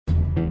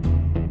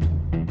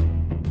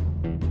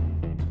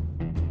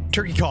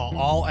Turkey Call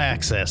All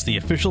Access, the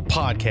official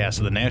podcast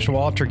of the National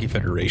Wild Turkey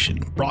Federation,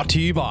 brought to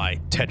you by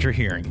Tetra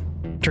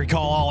Hearing. Turkey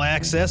Call All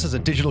Access is a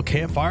digital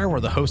campfire where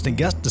the host and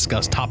guest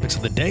discuss topics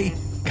of the day,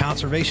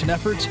 conservation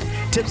efforts,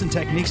 tips and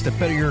techniques to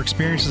better your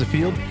experience as a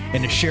field,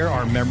 and to share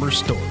our members'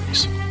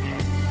 stories.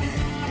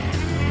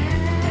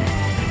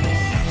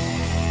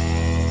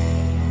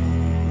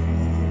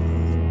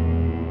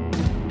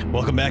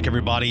 Welcome back,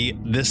 everybody.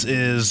 This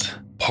is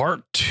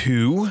part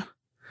 2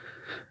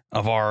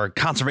 of our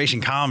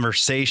conservation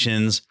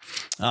conversations.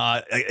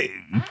 I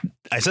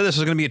said this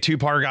was going to be a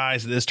 2-part,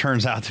 guys. This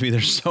turns out to be,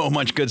 there's so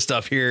much good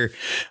stuff here.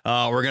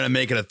 We're going to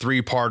make it a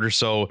 3-parter.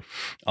 So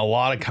a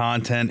lot of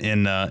content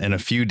in a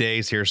few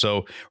days here.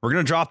 So we're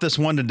going to drop this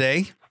one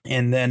today.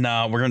 And then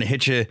we're going to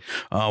hit you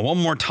one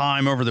more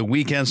time over the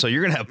weekend. So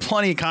you're going to have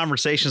plenty of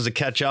conversations to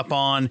catch up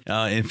on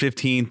in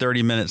 15,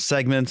 30-minute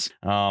segments.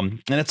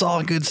 And it's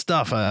all good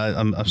stuff.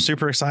 I'm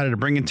super excited to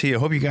bring it to you. I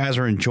hope you guys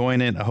are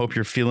enjoying it. I hope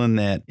you're feeling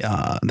that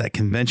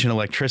convention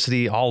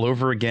electricity all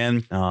over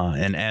again.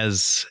 And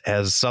as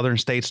southern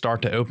states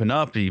start to open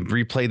up, you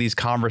replay these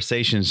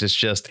conversations.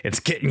 It's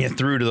getting you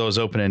through to those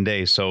opening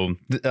days. So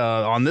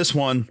on this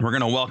one, we're going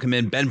to welcome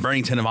in Ben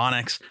Bennington of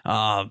Onyx,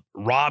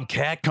 Rob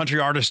Cack, country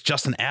artist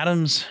Justin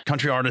Adams,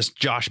 country artist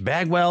Josh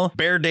Bagwell,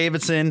 Bear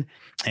Davidson,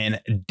 and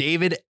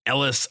David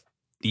Ellis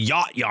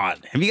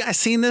Yacht. Have you guys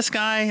seen this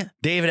guy?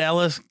 David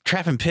Ellis,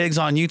 trapping pigs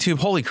on YouTube.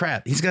 Holy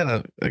crap. He's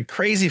got a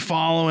crazy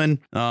following.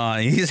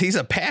 He's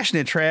a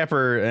passionate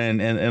trapper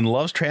and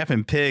loves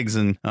trapping pigs.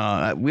 And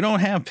we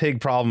don't have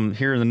pig problem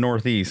here in the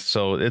Northeast.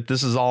 So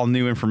this is all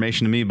new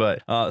information to me,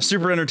 but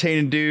super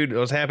entertaining dude. I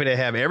was happy to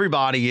have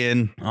everybody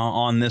in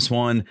on this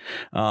one.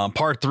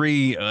 Part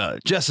 3,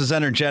 just as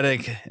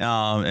energetic.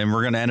 And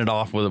we're going to end it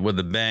off with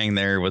a bang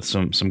there with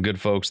some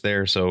good folks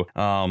there. So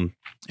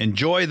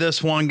enjoy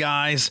this one,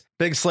 guys.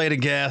 Big slate of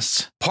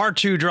guests. Part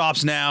 2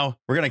 drops now.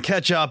 We're going to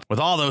catch up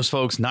with all those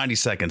folks. 90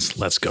 seconds.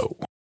 Let's go.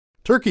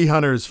 Turkey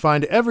hunters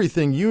find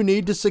everything you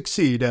need to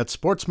succeed at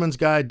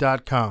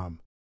sportsmansguide.com.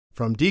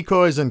 From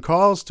decoys and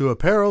calls to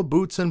apparel,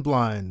 boots, and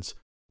blinds.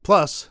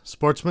 Plus,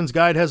 Sportsman's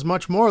Guide has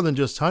much more than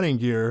just hunting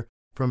gear,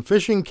 from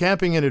fishing,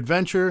 camping, and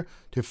adventure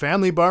to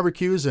family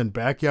barbecues and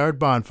backyard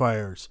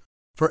bonfires.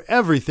 For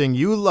everything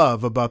you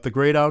love about the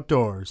great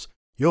outdoors,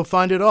 you'll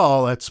find it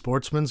all at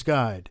Sportsman's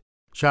Guide.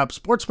 Shop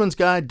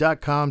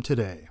sportsmansguide.com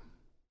today.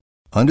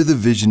 Under the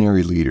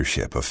visionary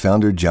leadership of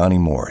founder Johnny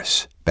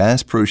Morris,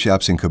 Bass Pro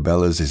Shops and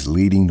Cabela's is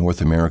leading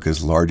North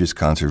America's largest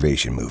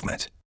conservation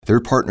movement. Their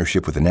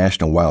partnership with the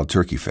National Wild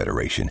Turkey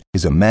Federation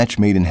is a match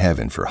made in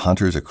heaven for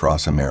hunters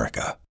across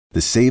America.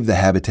 The Save the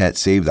Habitat,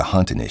 Save the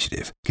Hunt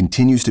initiative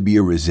continues to be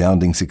a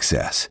resounding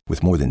success,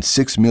 with more than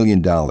 $6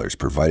 million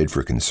provided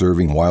for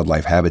conserving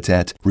wildlife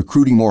habitat,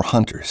 recruiting more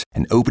hunters,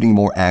 and opening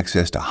more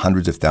access to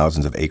hundreds of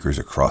thousands of acres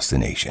across the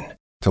nation.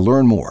 To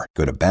learn more,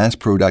 go to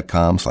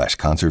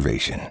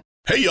basspro.com/conservation.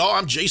 Hey y'all,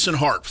 I'm Jason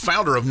Hart,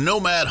 founder of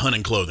Nomad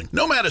Hunting Clothing.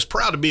 Nomad is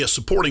proud to be a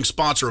supporting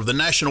sponsor of the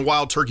National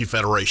Wild Turkey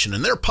Federation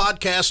and their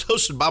podcast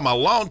hosted by my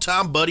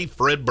longtime buddy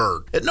Fred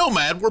Berg. At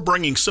Nomad, we're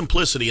bringing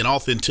simplicity and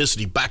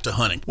authenticity back to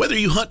hunting. Whether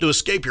you hunt to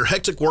escape your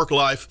hectic work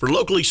life, for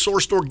locally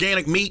sourced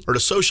organic meat, or to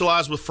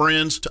socialize with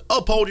friends, to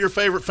uphold your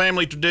favorite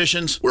family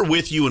traditions, we're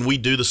with you and we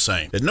do the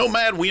same. At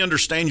Nomad, we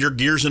understand your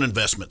gears and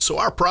investments, so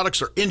our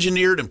products are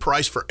engineered and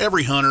priced for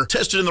every hunter,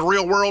 tested in the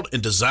real world,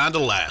 and designed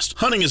to last.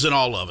 Hunting is in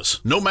all of us.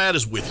 Nomad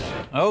is with you.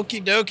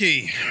 Okie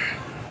dokie.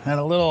 Had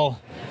a little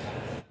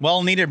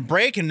well-needed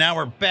break, and now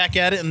we're back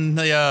at it in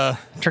the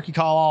Turkey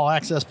Call All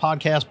Access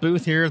podcast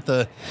booth here at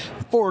the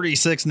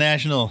 46th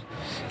National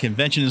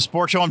Convention and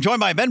Sports Show. I'm joined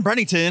by Ben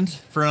Bennington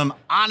from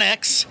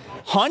Onyx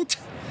Hunt,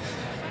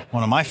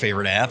 one of my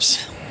favorite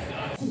apps.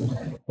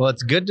 Well,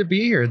 it's good to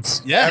be here.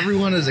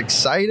 Everyone is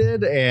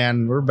excited,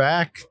 and we're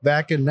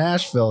back in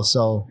Nashville,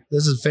 so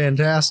this is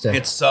fantastic.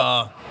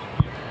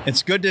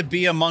 It's good to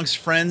be amongst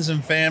friends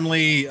and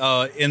family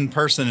in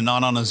person and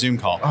not on a Zoom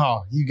call.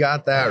 Oh, you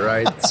got that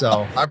right.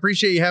 So I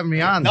appreciate you having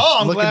me on. No,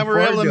 I'm glad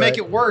we're able to make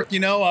it work. You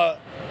know,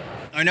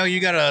 I know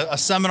you got a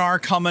seminar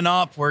coming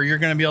up where you're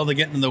going to be able to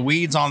get into the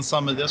weeds on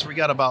some of this. We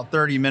got about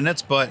 30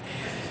 minutes, but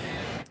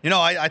you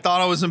know, I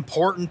thought it was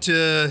important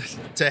to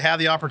have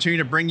the opportunity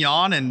to bring you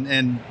on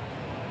and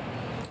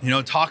you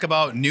know, talk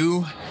about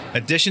new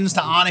additions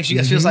to Onyx. You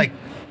guys feels like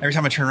every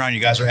time I turn around, you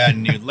guys are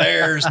adding new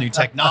layers, new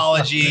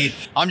technology.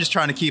 I'm just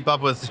trying to keep up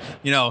with,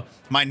 you know,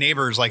 my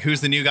neighbors, like who's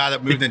the new guy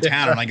that moved in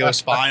town, and I go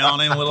spy on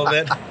him a little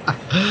bit.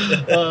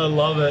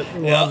 Love it.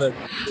 Love it.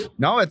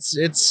 No,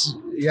 it's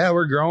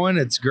we're growing.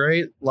 It's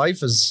great.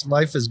 Life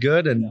is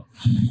good, and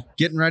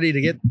getting ready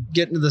to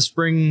get into the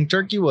spring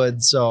turkey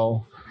wood.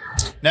 So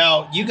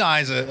now you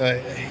guys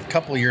a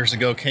couple of years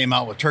ago came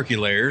out with turkey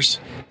layers.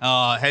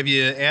 Have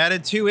you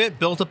added to it,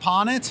 built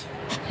upon it?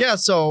 Yeah,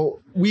 so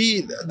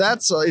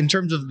that's in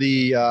terms of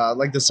the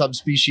like the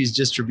subspecies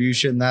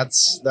distribution,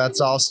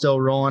 that's all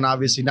still rolling.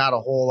 Obviously not a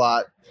whole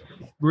lot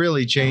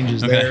really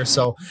changes there.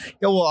 So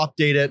we'll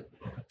update it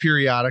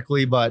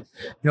periodically, but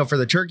for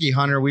the turkey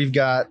hunter, we've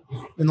got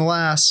in the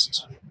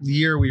last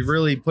year, we've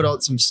really put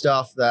out some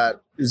stuff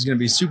that is going to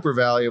be super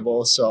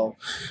valuable. So,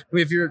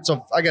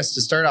 I guess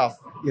to start off,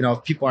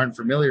 if people aren't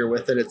familiar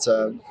with it, it's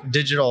a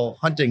digital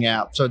hunting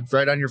app. So it's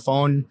right on your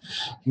phone.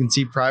 You can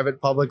see private,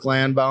 public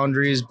land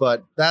boundaries,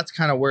 but that's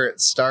kind of where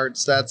it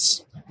starts.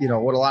 That's,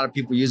 what a lot of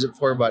people use it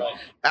for. But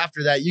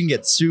after that, you can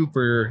get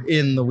super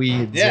in the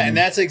weeds. Yeah. And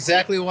that's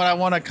exactly what I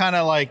want to kind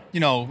of we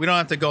don't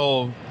have to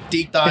go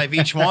deep dive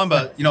each one,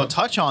 but,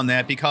 touch on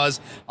that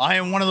because I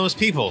am one of those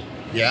people.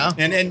 Yeah.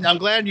 And I'm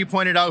glad you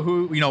pointed out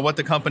who, what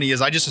the company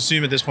is. I just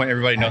assume at this point,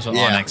 everybody knows what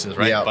Onyx is,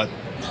 right? Yeah. But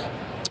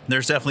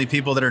there's definitely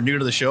people that are new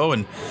to the show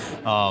and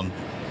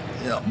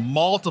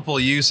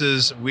multiple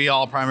uses. We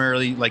all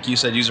primarily, like you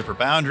said, use it for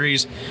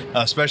boundaries,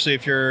 especially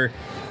if you're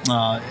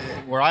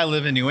where I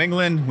live in New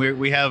England.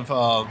 We have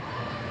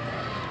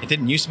it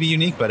didn't used to be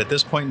unique, but at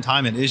this point in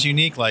time, it is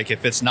unique. Like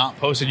if it's not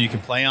posted, you can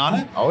play on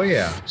it. Oh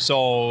yeah.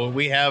 So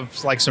we have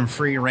some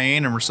free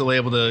reign, and we're still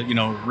able to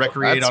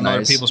recreate on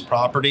other people's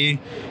property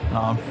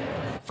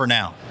for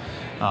now.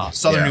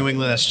 Southern New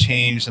England has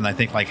changed, and I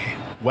think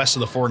west of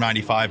the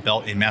 495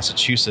 belt in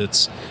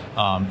Massachusetts,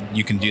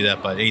 you can do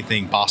that. But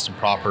anything Boston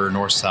proper,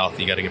 north, south,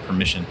 you got to get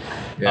permission.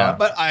 Yeah.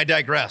 But I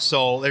digress.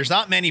 So there's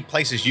not many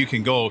places you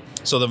can go.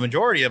 So the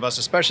majority of us,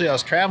 especially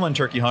us traveling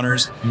turkey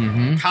hunters,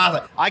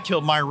 I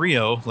killed my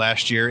Rio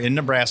last year in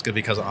Nebraska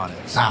because of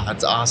Onyx.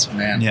 That's awesome,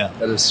 man. Yeah,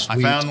 that is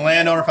sweet. I found the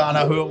landowner, found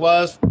out who it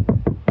was.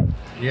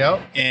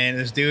 Yep. And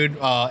this dude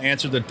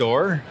answered the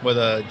door with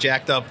a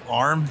jacked up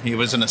arm. He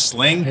was in a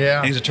sling. Yeah.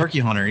 And he's a turkey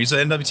hunter. He's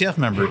an NWTF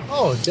member.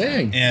 Oh,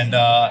 dang. And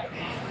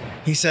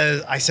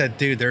I said,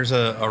 dude, there's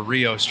a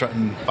Rio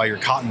strutting by your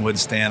cottonwood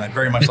stand. I'd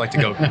very much like to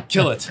go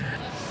kill it.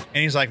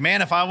 And he's like,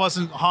 man, if I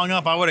wasn't hung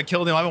up, I would have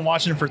killed him. I've been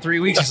watching him for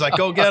 3 weeks. He's like,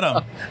 go get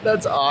him.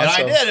 That's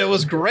awesome. And I did. It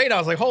was great. I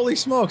was like, holy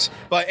smokes.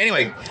 But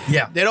anyway,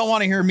 they don't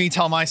want to hear me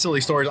tell my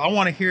silly stories. I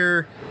want to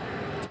hear...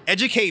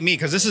 educate me,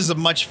 because this is as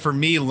much for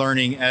me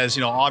learning as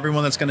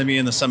everyone that's going to be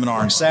in the seminar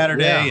on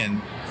Saturday,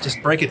 and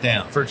just break it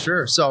down for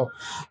sure. So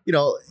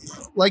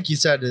like you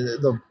said,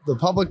 the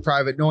public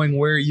private, knowing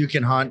where you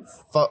can hunt,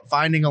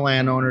 finding a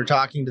landowner,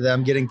 talking to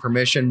them, getting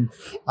permission.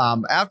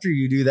 After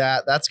you do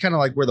that, that's kind of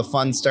like where the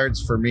fun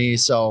starts for me.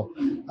 So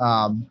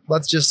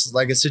let's just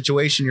like a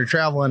situation, you're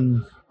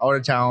traveling out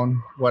of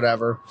town,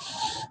 whatever,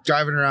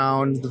 driving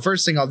around. The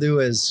first thing I'll do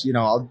is,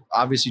 I'll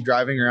obviously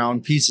driving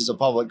around pieces of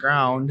public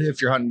ground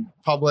if you're hunting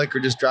public, or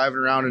just driving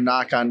around and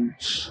knock on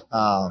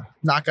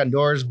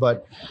doors.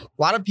 But a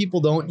lot of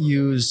people don't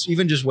use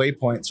even just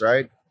waypoints,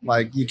 right?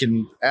 Like you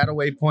can add a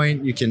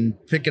waypoint, you can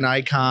pick an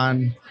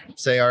icon,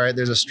 say, all right,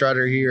 there's a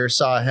strutter here,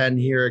 saw a hen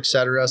here,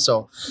 etc.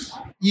 So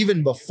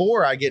even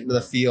before I get into the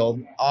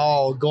field,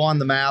 I'll go on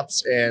the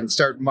maps and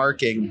start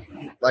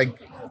marking like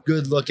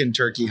good looking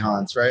turkey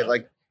hunts, right?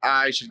 Like,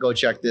 I should go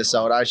check this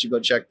out. I should go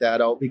check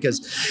that out.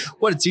 Because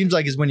what it seems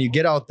like is when you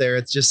get out there,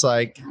 it's just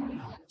like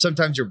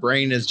sometimes your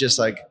brain is just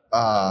like,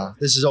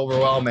 this is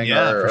overwhelming.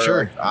 Yeah, for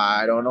sure.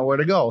 I don't know where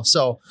to go.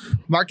 So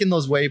marking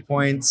those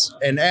waypoints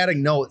and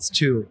adding notes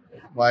too.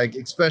 Like,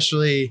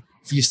 especially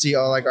if you see,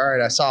 all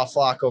right, I saw a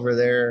flock over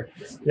there.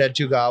 It had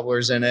 2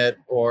 gobblers in it.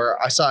 Or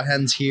I saw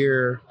hens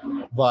here,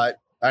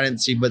 but I didn't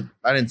see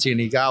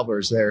any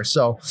gobblers there.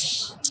 So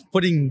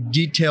putting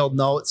detailed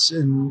notes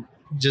and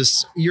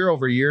just year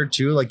over year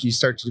too, like you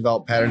start to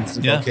develop patterns.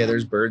 Like, okay,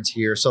 there's birds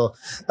here. So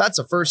that's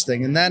the first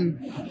thing. And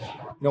then,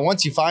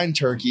 once you find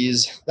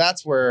turkeys,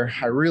 that's where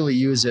I really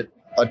use it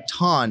a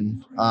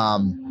ton.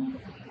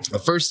 The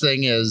first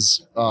thing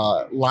is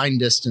line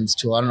distance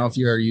tool. I don't know if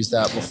you ever used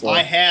that before.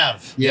 I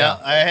have. Yeah.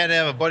 I had to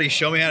have a buddy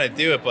show me how to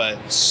do it,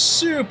 but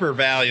super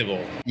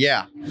valuable.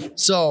 Yeah.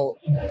 So,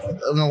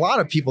 and a lot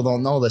of people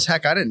don't know this.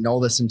 Heck, I didn't know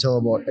this until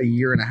about a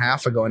year and a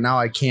half ago. And now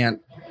I can't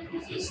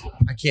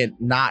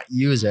not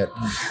use it.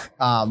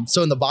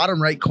 So in the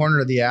bottom right corner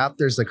of the app,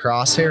 there's the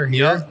crosshair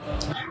here.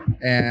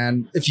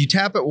 And if you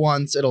tap it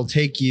once, it'll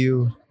take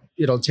you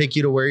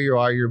to where you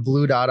are, your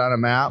blue dot on a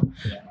map.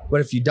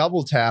 But if you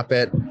double tap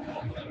it,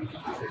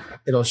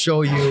 it'll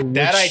show you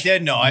that I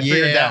did know. I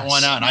figured that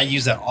one out, and I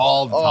use that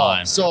all the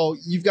time. So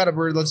you've got a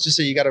bird. Let's just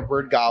say you got a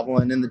bird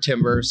gobbling in the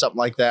timber, something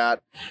like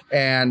that,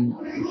 and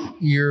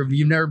you've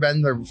never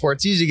been there before.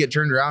 It's easy to get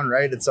turned around,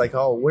 right? It's like,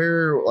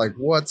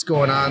 what's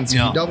going on?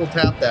 So you double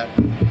tap that,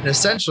 and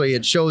essentially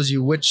it shows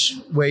you which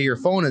way your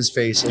phone is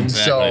facing.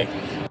 Exactly.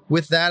 So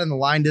with that and the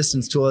line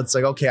distance tool, it's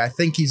like, okay, I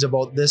think he's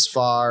about this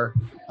far.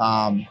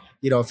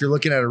 If you're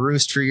looking at a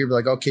roost tree, you're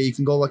like, okay, you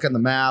can go look on the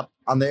map,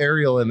 on the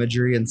aerial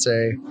imagery, and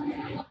say,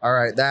 all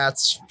right,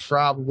 that's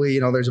probably,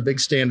 there's a big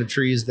stand of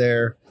trees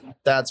there.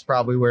 That's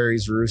probably where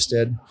he's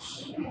roosted.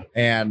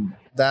 And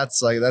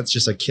that's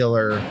just a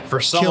killer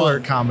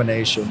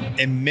combination.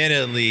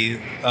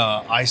 Admittedly,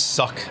 I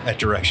suck at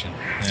direction,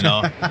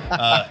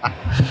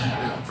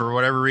 for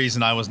whatever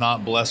reason, I was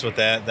not blessed with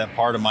that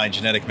part of my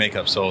genetic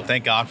makeup. So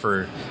thank God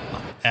for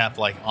app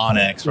like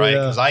Onyx, right?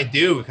 Because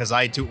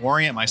I to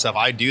orient myself,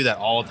 I do that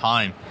all the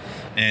time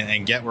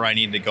and get where I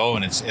need to go.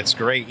 And it's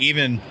great.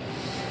 Even,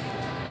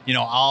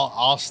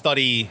 I'll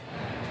study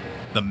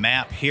the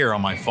map here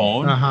on my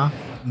phone, Uh-huh.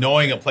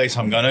 knowing a place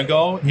I'm gonna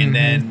go, and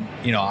then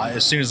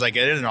as soon as I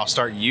get in, I'll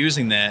start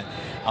using that.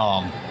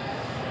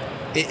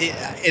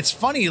 It's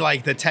funny,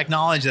 like the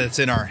technology that's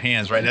in our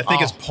hands, right? I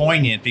think it's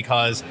poignant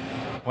because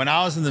when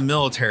I was in the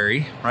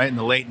military, right, in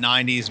the late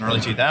 90s and early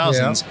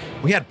 2000s,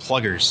 we had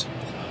pluggers.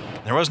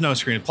 There was no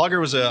screen. Plugger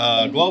was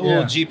a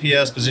global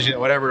GPS position,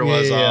 whatever it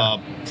was.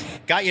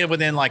 Got you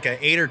within like an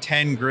 8 or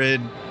 10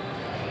 grid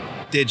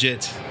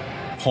digit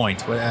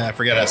point. I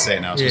forget how to say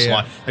it now. It's just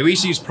one. Like we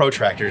used to use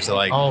protractors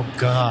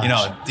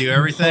to do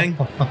everything.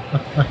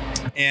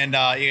 And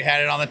you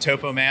had it on the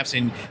topo maps.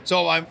 And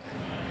so I'm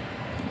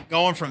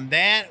going from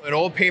that with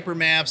old paper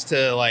maps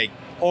to like,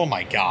 oh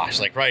my gosh,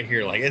 like right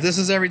here, like this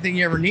is everything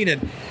you ever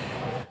needed.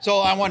 So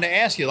I wanted to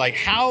ask you, like,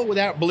 how with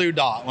that blue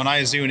dot, when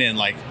I zoom in,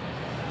 like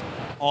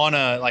on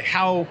a, like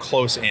how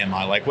close am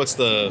I? Like what's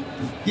the...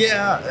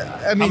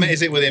 Yeah, I mean...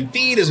 is it within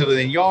feet? Is it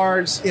within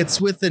yards?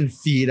 It's within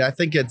feet. I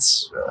think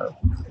it's...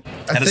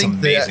 I think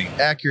amazing.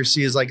 The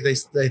accuracy is like, they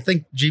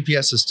think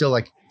GPS is still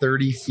like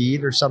 30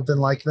 feet or something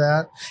like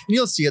that. And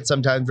you'll see it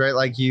sometimes, right?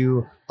 Like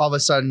you, all of a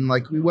sudden,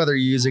 like whether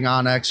you're using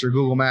Onyx or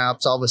Google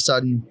Maps, all of a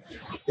sudden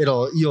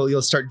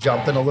you'll start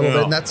jumping a little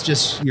bit. And that's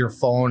just your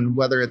phone,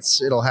 whether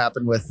it'll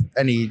happen with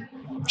any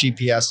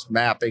GPS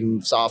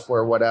mapping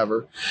software,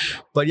 whatever.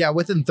 But yeah,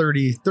 within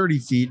 30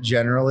 feet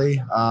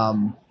generally.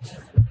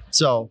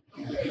 So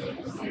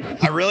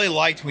I really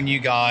liked when you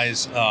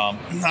guys,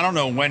 I don't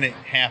know when it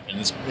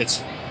happened.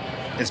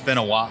 It's been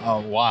a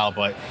while,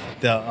 but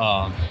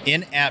the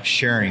in-app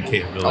sharing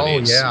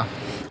capabilities. Oh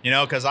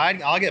yeah. Because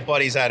I'll get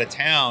buddies out of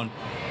town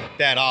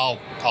that I'll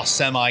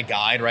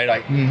semi-guide, right? I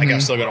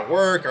gotta still go to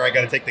work, or I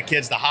gotta take the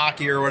kids to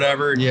hockey or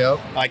whatever. Yep.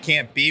 I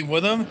can't be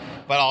with them,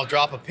 but I'll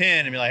drop a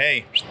pin and be like,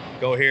 hey,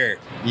 go here.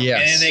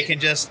 Yes. And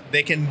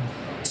they can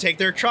take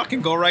their truck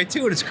and go right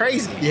to it. It's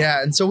crazy.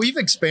 Yeah, and so we've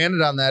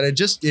expanded on that. It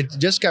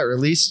just got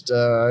released,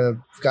 I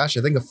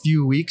think a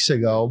few weeks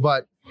ago,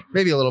 but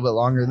maybe a little bit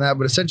longer than that.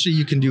 But essentially,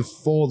 you can do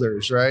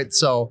folders, right?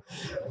 So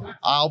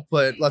I'll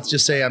put, let's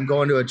just say I'm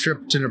going to a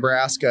trip to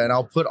Nebraska, and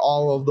I'll put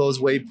all of those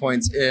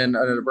waypoints in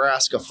a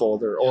Nebraska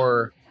folder,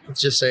 or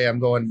let's just say I'm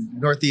going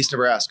Northeast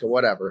Nebraska,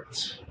 whatever.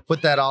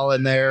 Put that all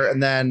in there,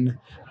 and then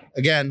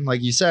again,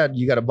 like you said,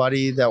 you got a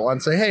buddy that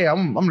wants to say, hey,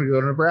 I'm going to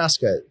go to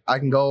Nebraska. I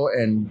can go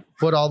and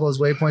put all those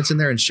waypoints in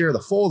there and share the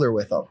folder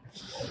with them.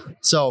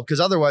 So, because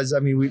otherwise, I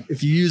mean,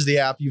 if you use the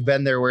app, you've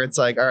been there where it's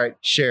like, all right,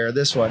 share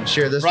this one,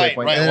 share this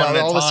waypoint. Right, and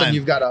then all of a sudden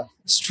you've got a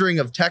string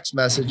of text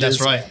messages.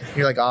 That's right.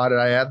 You're like, oh, did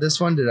I add this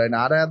one? Did I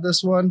not add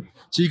this one?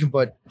 So you can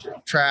put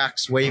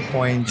tracks,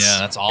 waypoints,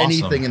 that's awesome.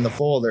 Anything in the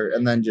folder,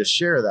 and then just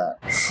share that.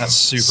 That's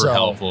super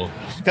helpful.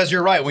 Because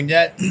you're right. When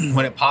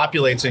it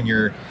populates in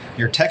your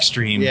text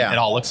stream, it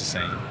all looks the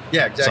same.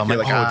 Yeah, exactly. So I'm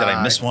like, did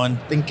I miss one?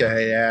 I think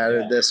I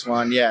added this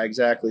one. Yeah,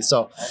 exactly.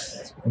 So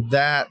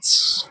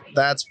that's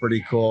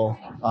pretty cool.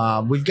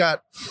 We've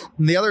got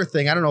the other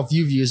thing. I don't know if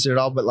you've used it at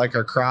all, but like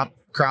our crop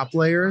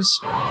layers.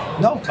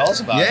 No, tell us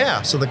about it.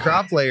 Yeah. So the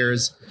crop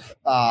layers,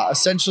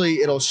 essentially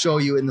it'll show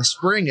you in the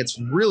spring. It's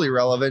really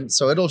relevant.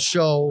 So it'll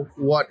show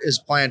what is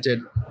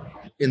planted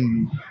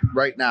in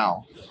right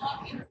now.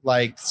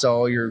 Like,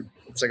 so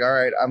it's like, all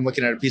right, I'm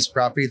looking at a piece of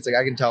property. It's like,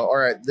 I can tell, all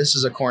right, this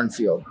is a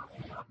cornfield.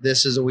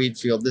 This is a wheat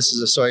field. This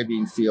is a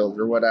soybean field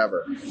or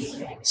whatever.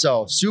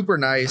 So super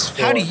nice.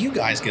 How do you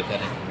guys get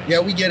that information?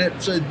 Yeah, we get it.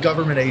 It's a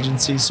government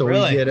agency, so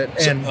really? We get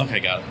it. And okay,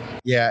 got it.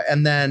 Yeah,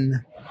 and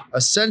then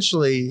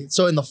essentially,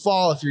 so in the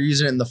fall, if you're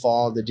using it in the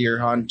fall, the deer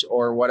hunt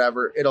or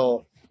whatever,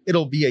 it'll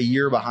be a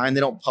year behind.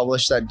 They don't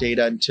publish that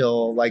data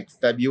until like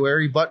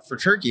February. But for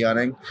turkey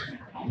hunting,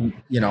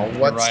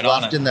 what's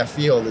left in that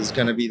field is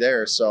going to be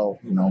there. So,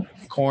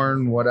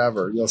 corn,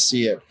 whatever, you'll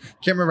see it.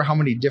 Can't remember how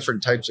many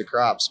different types of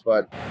crops,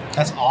 but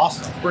that's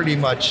awesome. Pretty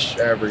much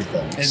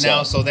everything. And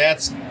now, so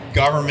that's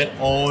government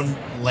owned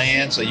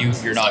land. So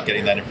you're not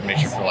getting that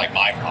information for like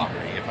my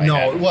property.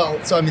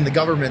 The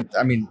government,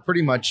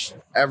 pretty much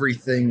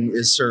everything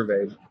is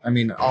surveyed.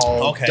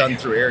 All done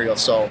through aerial.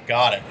 So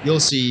got it. You'll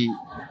see,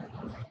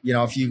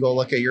 if you go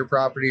look at your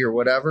property or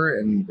whatever,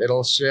 and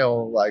it'll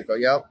show like, oh,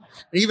 yep.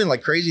 And even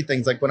like crazy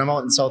things, like when I'm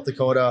out in South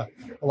Dakota,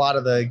 a lot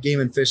of the game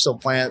and fish will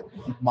plant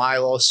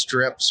milo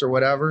strips or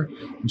whatever.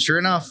 And sure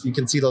enough, you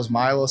can see those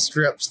milo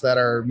strips that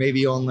are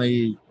maybe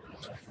only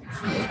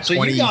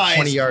 20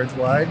 yards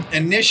wide.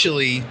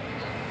 Initially,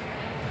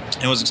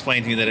 it was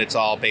explained to me that it's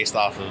all based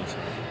off of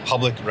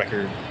public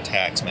record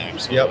tax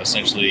maps. So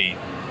essentially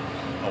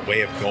a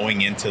way of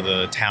going into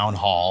the town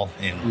hall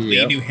in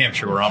Lee, New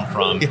Hampshire, where I'm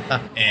from,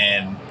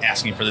 and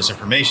asking for this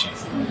information.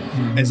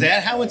 Mm-hmm. Is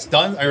that how it's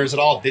done, or is it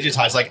all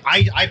digitized? Like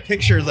I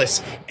picture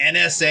this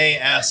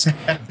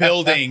NSA-esque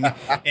building,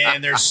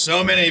 and there's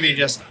so many of you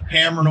just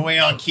hammering away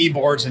on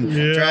keyboards and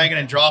dragging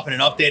and dropping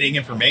and updating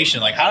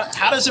information. Like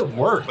how does it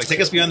work? Like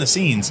take us behind the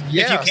scenes if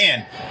you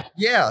can.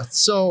 Yeah.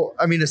 So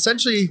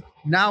essentially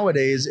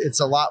nowadays it's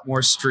a lot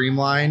more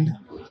streamlined,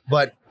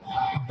 but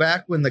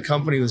back when the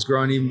company was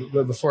growing,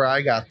 even before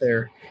I got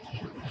there,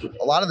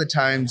 a lot of the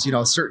times,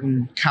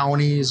 certain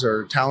counties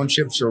or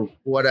townships or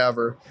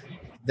whatever,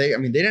 they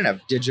didn't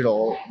have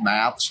digital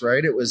maps,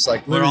 right? It was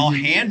like They're all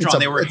literally- hand it's drawn. a-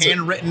 They were it's a-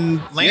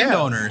 handwritten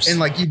landowners. And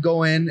like you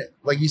go in,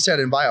 like you said,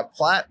 and buy a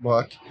plat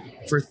book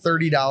for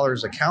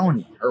 $30 a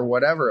county or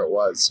whatever it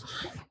was.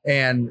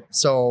 And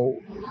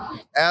so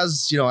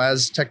as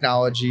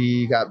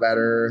technology got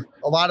better,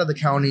 a lot of the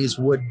counties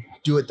would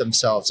do it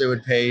themselves. They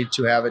would pay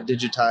to have it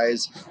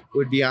digitized. It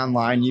would be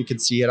online. You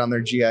could see it on their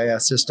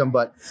GIS system.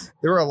 But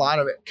there were a lot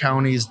of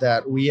counties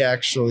that we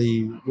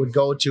actually would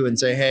go to and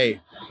say,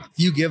 hey, if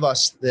you give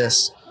us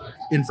this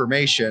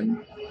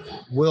information,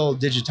 we'll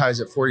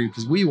digitize it for you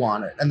because we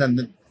want it. And then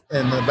the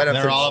benefit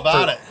They're all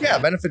about it. Yeah,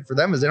 benefit for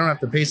them is they don't have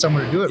to pay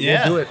someone to do it.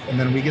 Yeah. We'll do it, and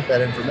then we get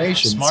that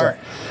information. Smart.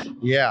 So,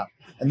 yeah.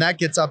 And that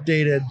gets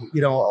updated.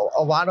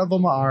 A lot of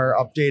them are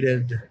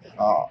updated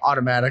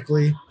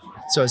automatically.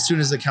 So as soon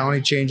as the county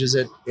changes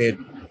it, it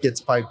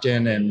gets piped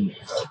in, and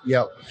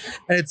yep.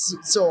 And it's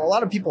so a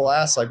lot of people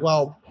ask like,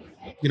 well,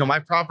 my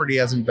property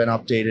hasn't been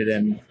updated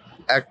in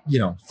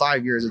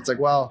 5 years. It's like,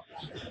 well,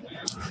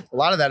 a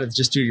lot of that is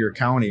just due to your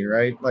county,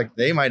 right? Like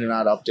they might have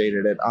not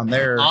updated it on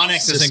their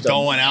Onyx system. isn't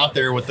going out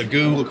there with the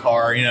Google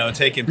car,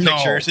 taking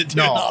pictures and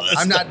doing all this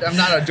I'm stuff.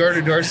 not a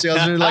door-to-door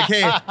salesman. Like,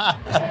 hey,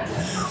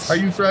 are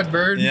you Fred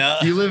Bird? Yeah.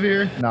 Do you live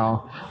here?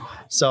 No.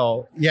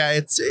 So yeah,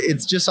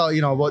 it's just all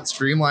about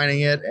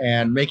streamlining it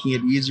and making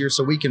it easier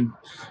so we can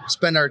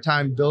spend our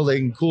time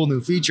building cool new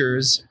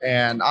features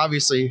and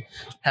obviously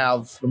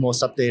have the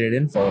most updated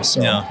info.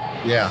 So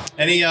yeah.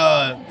 Any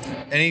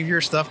of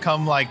your stuff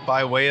come like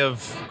by way of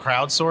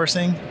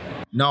crowdsourcing?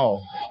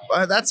 No,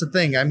 that's the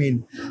thing. I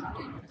mean,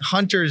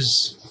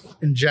 hunters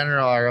in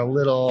general are a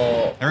little.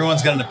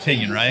 Everyone's got an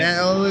opinion, right?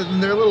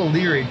 And they're a little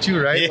leery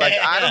too, right? Yeah. Like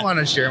I don't want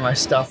to share my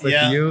stuff with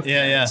you.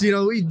 Yeah.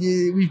 So,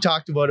 we've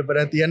talked about it, but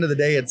at the end of the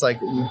day, it's like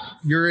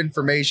your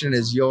information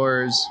is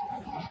yours.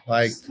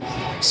 Like,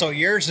 so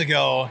years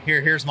ago,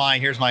 here's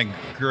my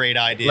great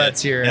idea.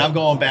 Let's hear it. And I'm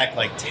going back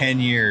like 10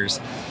 years.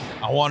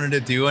 I wanted to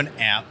do an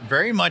app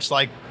very much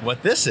like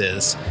what this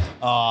is.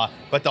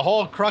 But the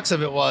whole crux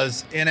of it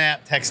was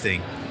in-app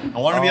texting. I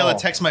wanted to be able to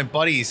text my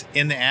buddies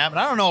in the app. And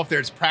I don't know if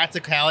there's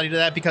practicality to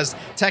that because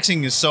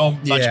texting is so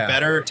much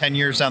better 10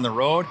 years down the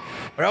road.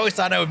 But I always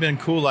thought it would have been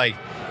cool, like,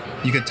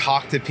 you could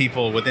talk to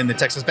people within the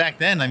text. 'Cause back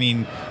then,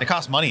 it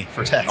cost money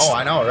for text. Oh,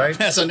 I know, right?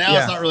 So now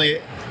it's not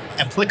really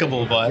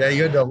applicable, but... Yeah,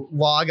 you had to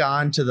log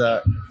on to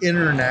the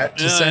internet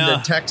to send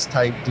a text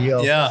type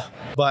deal. Yeah.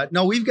 But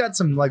no, we've got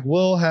some, like,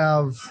 we'll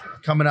have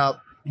coming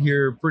up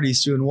here pretty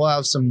soon. We'll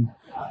have some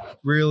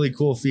really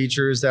cool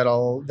features that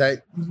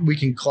we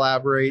can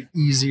collaborate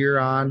easier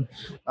on.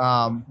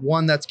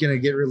 One that's going to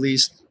get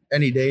released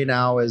any day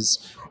now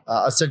is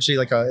essentially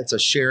it's a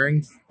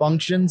sharing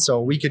function.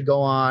 So we could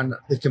go on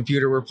the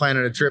computer. We're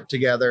planning a trip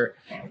together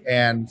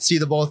and see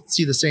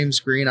the same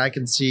screen. I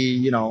can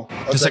see,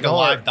 just like a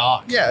live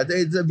doc. Yeah,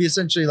 it'd be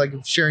essentially like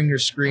sharing your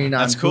screen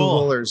on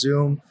Google or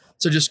Zoom.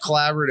 So just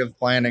collaborative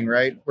planning,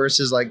 right?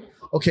 Versus like,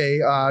 okay,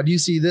 do you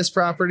see this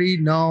property?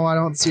 No, I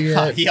don't see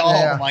it.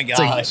 Oh my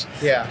gosh.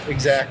 Like, yeah,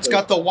 exactly. It's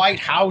got the White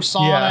House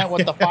on it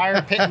with the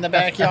fire pit in the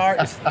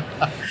backyard.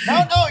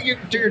 No,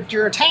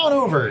 you're a town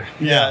over.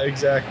 Yeah,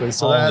 exactly.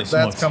 So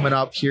that's coming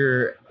up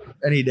here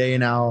any day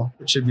now.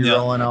 It should be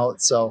rolling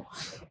out. So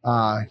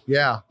a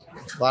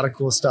lot of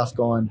cool stuff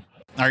going.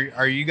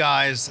 Are you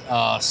guys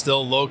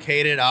still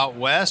located out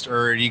west,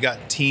 or you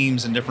got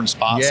teams in different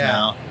spots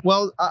now?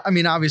 Well,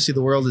 obviously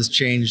the world has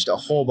changed a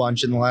whole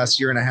bunch in the last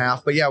year and a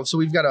half. But so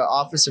we've got an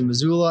office in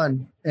Missoula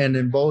and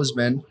in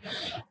Bozeman.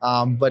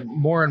 But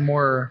more and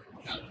more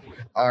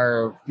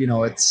are,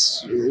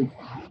 it's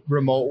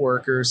remote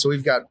workers. So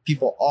we've got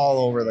people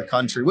all over the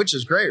country, which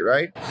is great,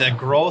 right? The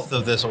growth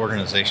of this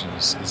organization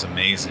is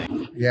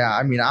amazing. Yeah.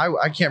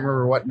 I can't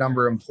remember what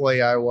number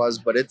employee I was,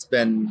 but it's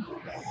been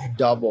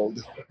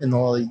doubled in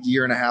the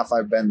year and a half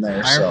I've been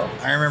there.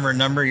 I remember a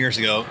number of years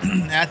ago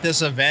at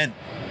this event,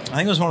 I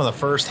think it was one of the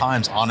first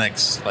times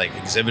Onyx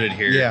exhibited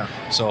here. Yeah.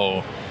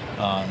 So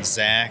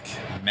Zach,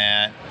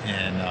 Matt,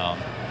 and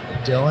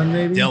Dylan,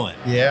 maybe? Dylan.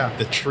 Yeah.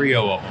 The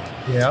trio of them.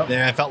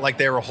 Yeah. I felt like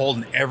they were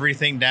holding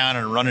everything down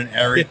and running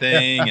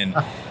everything. And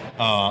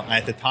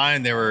at the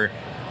time,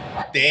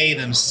 they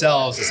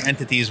themselves as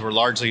entities were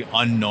largely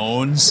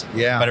unknowns.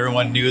 Yeah. But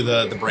everyone knew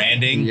the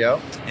branding. Yep.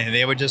 And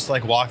they would just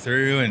walk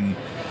through and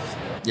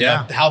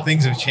how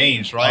things have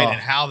changed, right? And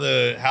how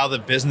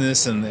the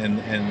business and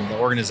the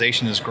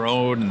organization has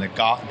grown and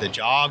the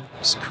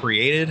jobs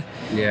created.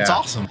 Yeah. It's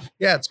awesome.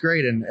 Yeah, it's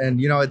great. And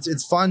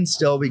it's fun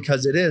still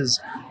because it is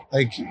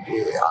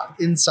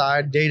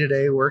inside day to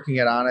day working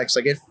at Onyx.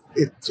 It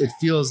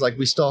feels like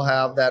we still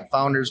have that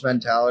founder's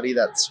mentality,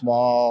 that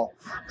small,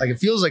 it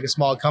feels like a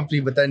small company,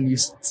 but then you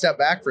step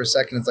back for a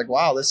second. It's like,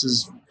 wow, this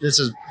is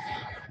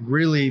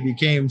really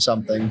became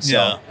something.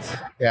 So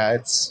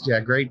it's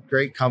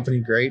great company,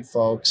 great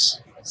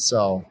folks.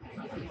 So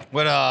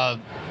what I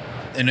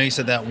know you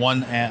said that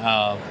one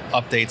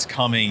update's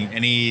coming.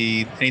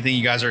 Anything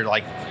you guys are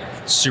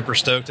super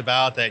stoked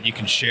about that you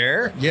can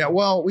share? Yeah,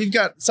 well, we've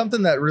got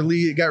something that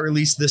really got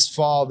released this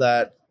fall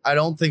that I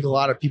don't think a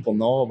lot of people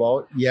know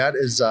about yet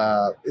is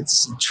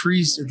it's a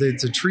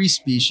tree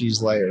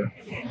species layer,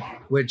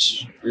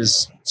 which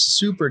is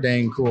super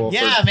dang cool.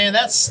 Yeah, man,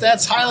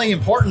 that's highly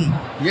important.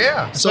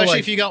 Yeah. Especially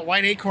if you got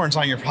white acorns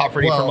on your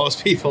property for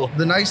most people.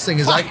 The nice thing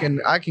is I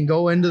can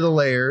go into the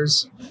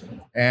layers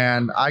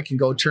and I can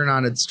go turn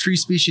on its tree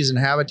species and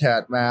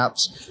habitat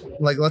maps.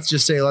 Like, let's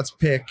just say, let's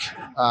pick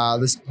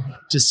this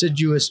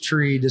deciduous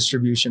tree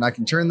distribution. I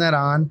can turn that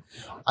on.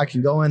 I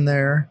can go in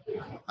there.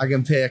 I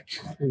can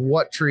pick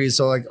what trees.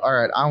 So like, all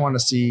right, I want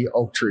to see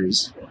oak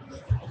trees,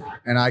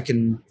 and I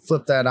can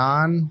flip that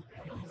on.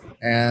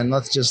 And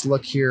let's just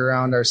look here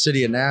around our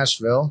city of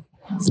Nashville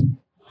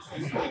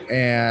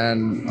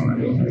and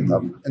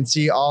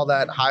see all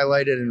that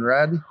highlighted in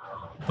red.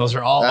 Those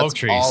are all oak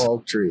trees. All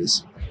oak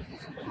trees.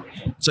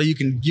 So you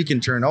can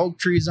turn oak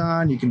trees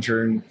on, you can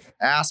turn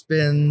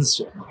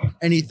aspens,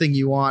 anything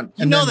you want.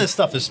 And this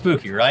stuff is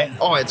spooky, right?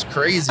 Oh, it's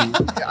crazy.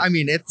 I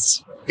mean,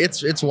 it's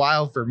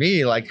wild for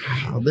me. Like,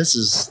 this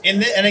is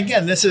and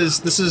again, this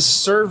is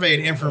surveyed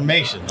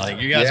information. Like,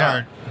 you guys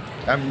aren't.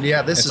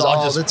 This is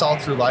all it's all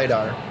through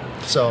LiDAR.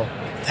 So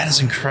that is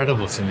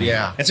incredible to me.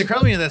 Yeah, it's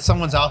incredible that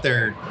someone's out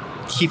there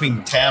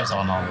keeping tabs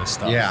on all this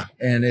stuff. Yeah,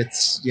 and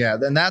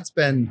then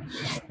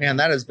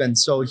that has been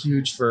so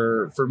huge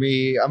for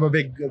me. I'm a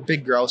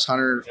big grouse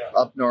hunter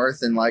up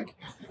north, and like,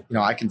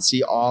 I can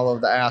see all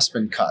of the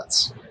aspen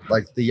cuts,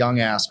 like the young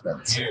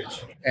aspens.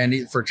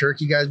 And for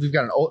turkey guys, we've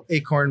got an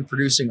acorn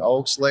producing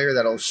oaks layer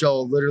that'll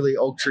show literally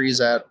oak trees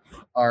that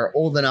are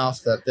old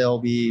enough that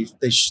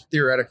they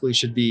theoretically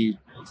should be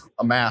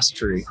a mass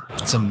tree.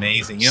 It's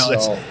amazing.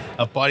 It's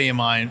a buddy of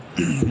mine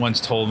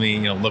once told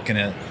me, looking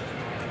at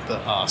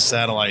the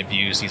satellite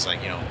views, he's like,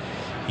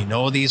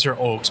 these are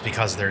oaks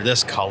because they're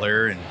this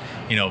color, and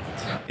then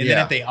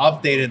if they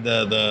updated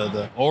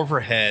the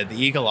overhead, the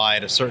eagle eye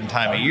at a certain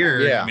time of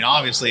year, I mean,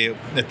 obviously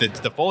if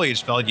the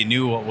foliage fell, you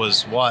knew what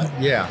was what.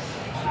 Yeah.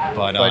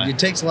 But it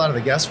takes a lot of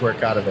the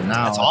guesswork out of it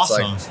now. That's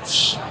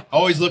awesome. Like,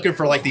 always looking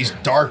for like these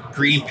dark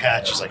green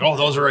patches. Like,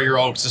 those are your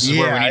oaks. This is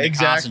where we need to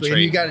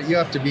concentrate. And you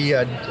have to be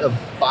a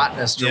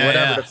botanist or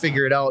whatever to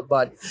figure it out.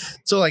 But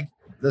so like,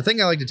 the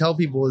thing I like to tell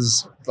people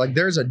is like,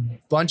 there's a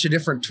bunch of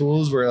different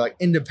tools where like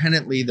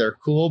independently they're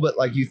cool, but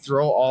like you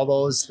throw all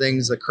those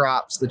things, the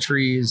crops, the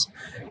trees,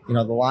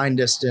 the line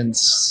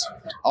distance,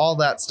 all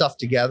that stuff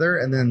together.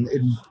 And then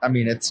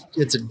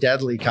it's a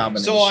deadly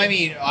combination. So, I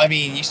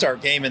mean, you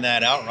start gaming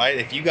that out, right?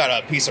 If you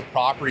got a piece of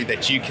property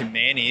that you can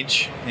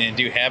manage and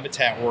do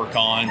habitat work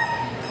on,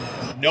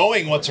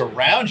 knowing what's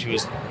around you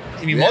is,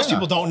 most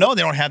people don't know.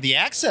 They don't have the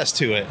access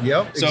to it.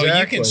 Yep. So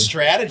you can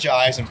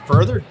strategize and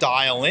further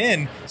dial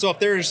in. So if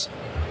there's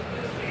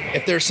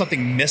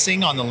something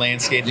missing on the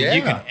landscape that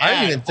you can add, I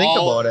didn't even think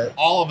about it.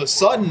 All of a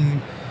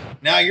sudden,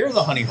 now you're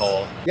the honey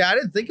hole. Yeah, I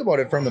didn't think about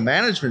it from the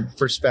management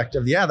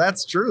perspective. Yeah,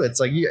 that's true. It's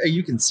like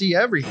you can see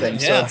everything. Yeah.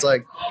 So it's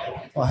like,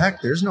 well,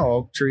 heck, there's no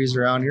oak trees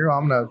around here.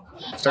 I'm gonna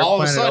start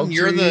all of a sudden oak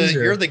you're trees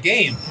you're the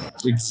game.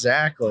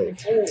 Exactly.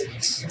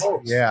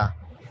 Yeah.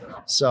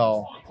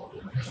 So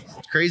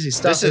crazy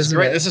stuff. This is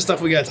great. This is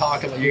stuff we got to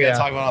talk about. You're going to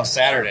talk about on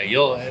Saturday.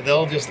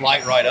 They'll just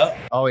light right up.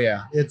 Oh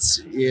yeah.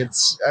 It's,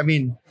 I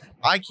mean,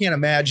 I can't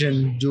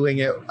imagine doing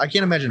it. I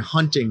can't imagine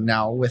hunting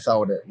now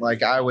without it.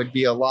 Like, I would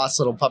be a lost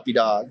little puppy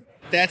dog.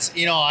 That's,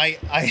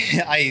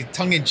 I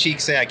tongue in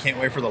cheek say I can't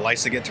wait for the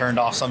lights to get turned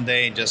off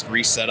someday and just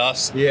reset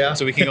us. Yeah.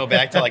 So we can go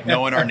back to like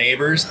knowing our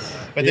neighbors.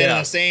 But then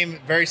in the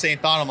very same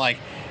thought, I'm like,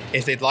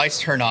 if the lights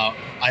turn out,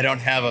 I don't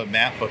have a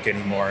map book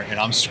anymore, and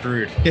I'm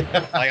screwed.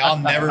 Like, I'll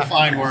never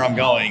find where I'm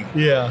going.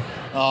 Yeah.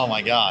 Oh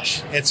my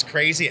gosh, it's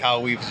crazy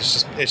how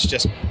it's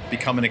just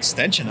become an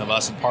extension of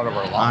us and part of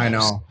our lives. I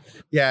know.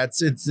 Yeah, it's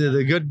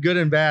the good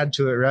and bad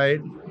to it,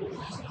 right?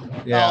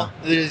 Yeah.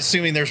 Well,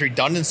 assuming there's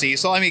redundancy.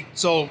 So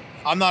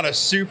I'm not a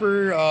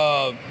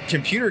super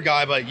computer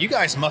guy, but you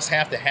guys must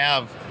have to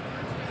have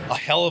a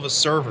hell of a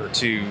server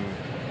to.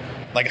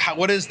 Like,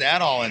 what does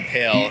that all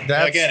entail?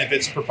 Again, if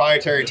it's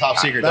proprietary, top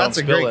secret, that's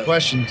a great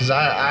question, because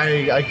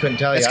I couldn't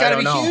tell you. It's got to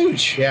be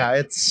huge. Yeah,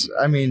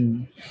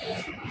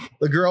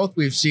 the growth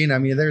we've seen,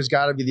 there's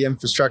got to be the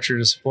infrastructure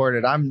to support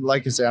it. I'm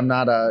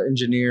not an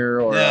engineer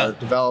or a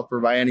developer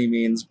by any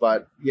means,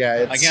 but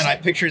again, I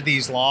pictured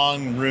these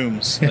long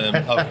rooms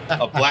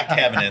of black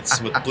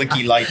cabinets with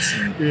blinky lights.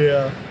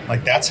 And,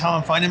 like, that's how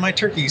I'm finding my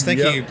turkeys. Thank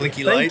you,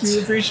 blinky lights. Thank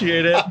you,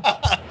 appreciate it.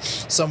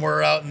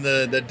 Somewhere out in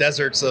the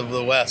deserts of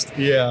the West.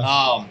 Yeah.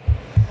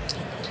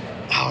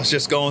 I was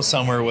just going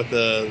somewhere with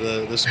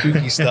the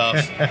spooky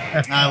stuff.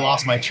 I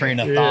lost my train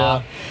of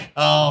thought.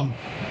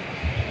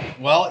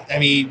 Well,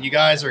 you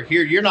guys are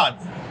here. You're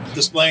not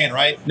displaying,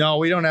 right? No,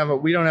 we don't have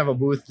a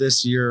booth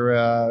this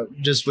year,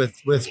 just with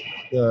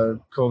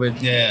the COVID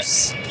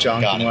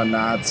junk and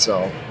whatnot.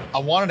 So I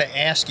wanted to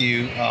ask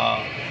you,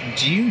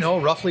 do you know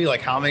roughly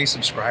like how many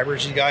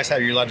subscribers you guys have?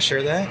 Are you allowed to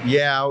share that?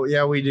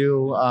 Yeah, we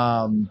do.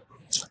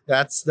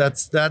 That's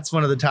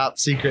one of the top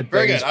secret things.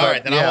 Very good. All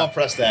right, then I won't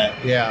press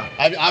that. Yeah,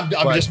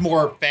 I'm just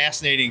more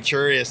fascinated and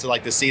curious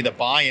to see the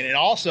buy-in, and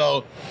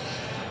also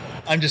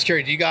I'm just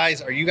curious.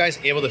 Are you guys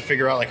able to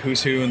figure out like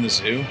who's who in the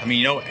zoo? I mean,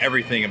 you know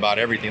everything about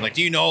everything. Like,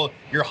 do you know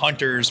your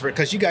hunters?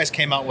 Because you guys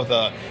came out with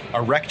a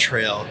rec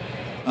trail.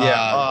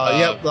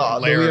 Yep.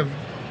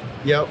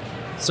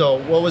 So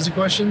what was the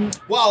question?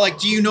 Well, like,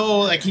 do you know,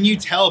 like, can you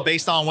tell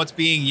based on what's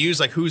being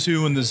used, like who's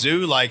who in the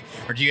zoo? Like,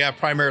 or do you have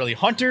primarily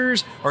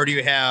hunters, or do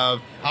you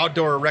have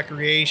outdoor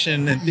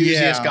recreation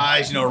enthusiast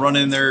guys, you know,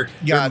 running their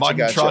mud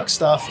and truck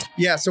stuff?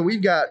 Yeah. So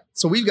we've got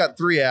 3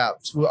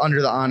 apps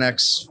under the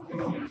Onyx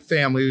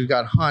family. We've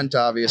got Hunt,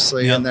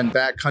 obviously, and then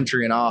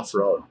Backcountry and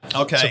Off-Road.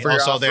 Okay.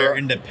 So they're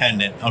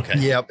independent. Okay.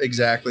 Yep,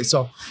 exactly.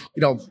 So,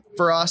 you know,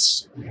 for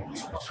us,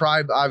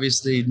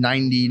 obviously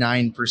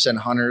 99%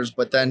 hunters,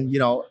 but then, you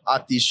know,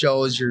 at these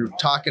shows, you're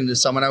talking to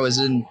someone. I was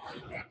in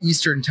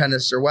Western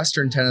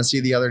Tennessee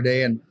the other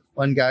day, and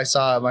one guy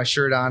saw my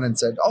shirt on and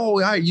said,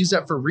 "Oh, I use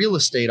that for real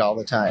estate all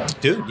the time."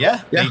 Dude,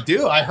 yeah. They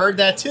do. I heard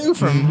that too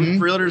from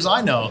realtors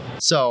I know.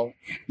 So,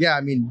 yeah,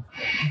 I mean,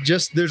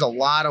 just there's a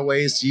lot of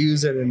ways to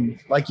use it. And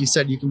like you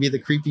said, you can be the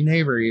creepy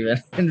neighbor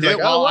even. And Dude,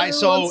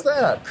 what's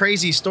that?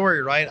 Crazy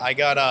story, right? I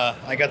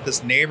got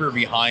this neighbor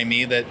behind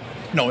me that,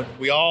 you know,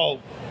 we all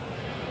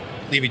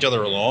leave each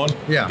other alone.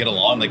 Yeah. Get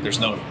along. Like, there's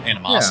no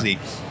animosity.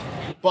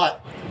 Yeah.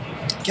 But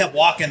kept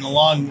walking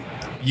along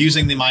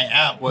using my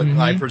app, what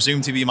I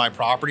presume to be my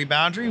property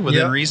boundary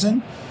within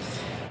reason.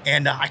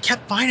 And I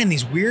kept finding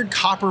these weird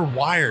copper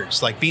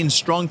wires like being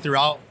strung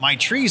throughout my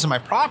trees and my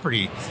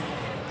property.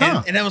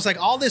 And I was like,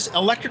 all this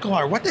electrical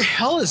wire, what the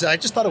hell is that? I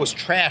just thought it was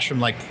trash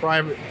from like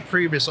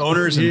previous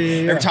owners.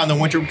 And every time the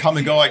winter would come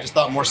and go, I just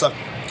thought more stuff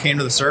came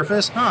to the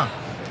surface.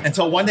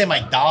 Until one day my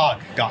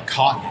dog got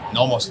caught and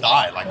almost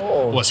died, like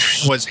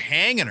was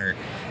hanging her.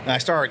 And I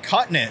started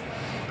cutting it.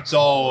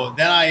 So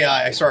then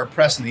I started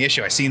pressing the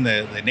issue. I seen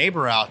the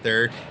neighbor out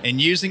there and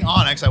using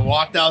Onyx. I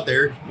walked out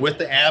there with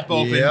the app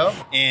open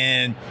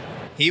and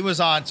he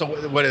was on. So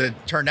what it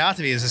turned out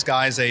to be is this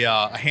guy's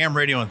a ham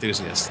radio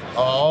enthusiast.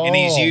 And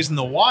he's using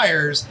the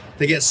wires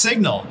to get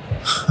signal.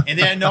 And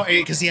then I know,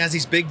 because he has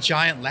these big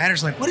giant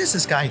ladders. I'm like, what is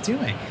this guy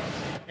doing?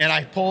 And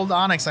I pulled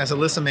Onyx and I said,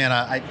 listen, man,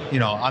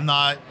 I'm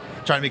not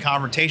trying to be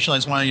confrontational. I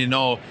just wanted you to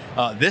know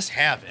this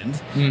happened.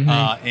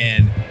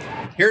 And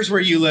here's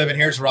where you live and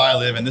here's where I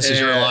live, and this is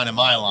your line and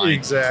my line.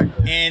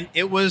 Exactly. And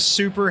it was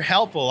super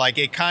helpful. Like,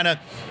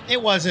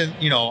 it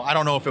wasn't, you know, I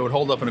don't know if it would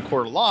hold up in a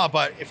court of law,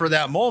 but for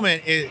that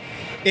moment,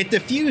 it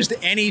diffused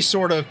any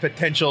sort of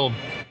potential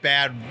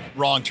bad,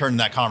 wrong turn in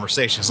that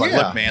conversation. It's like,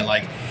 look, man,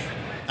 like,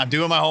 I'm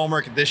doing my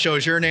homework. This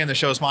shows your name. This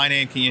shows my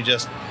name. Can you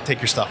just take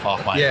your stuff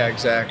off my name? Yeah,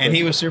 exactly. And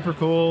he was super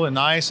cool and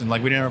nice, and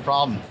like, we didn't have a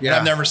problem. Yeah. And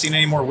I've never seen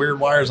any more weird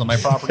wires on my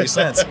property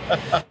since.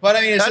 But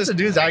I mean, that's a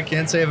dude. I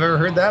can't say I've ever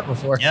heard that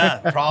before. Yeah,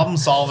 problem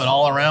solving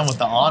all around with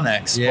the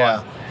Onyx.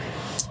 Yeah.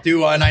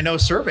 And I know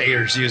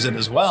surveyors use it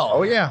as well.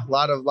 Oh yeah, a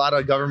lot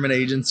of government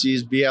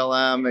agencies,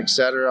 BLM,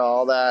 etc.,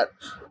 all that.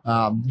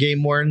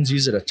 Game wardens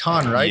use it a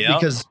ton, right? Yep.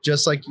 Because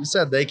just like you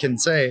said, they can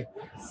say,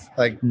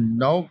 like,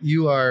 no,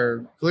 you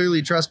are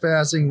clearly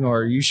trespassing,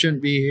 or you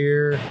shouldn't be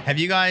here.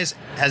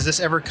 Has this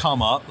ever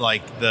come up,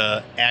 like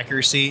the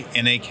accuracy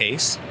in a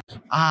case?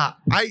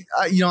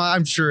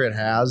 I'm sure it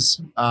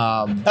has.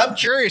 I'm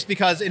curious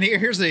because, and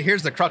here's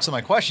the crux of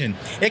my question.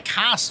 It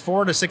costs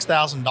 $4,000 to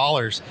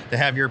 $6,000 to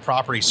have your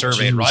property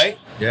surveyed, right?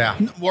 Yeah.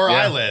 Where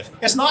I live,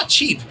 it's not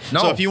cheap.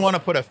 No. So if you want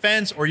to put a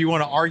fence or you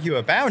want to argue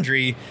a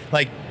boundary,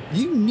 like,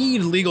 you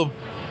need legal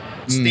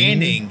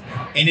standing,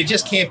 and it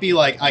just can't be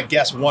like, I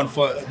guess 1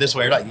 foot this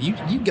way. Like,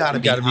 you got to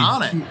be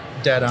on it,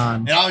 dead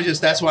on. And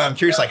that's why I'm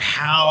curious, like,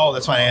 how.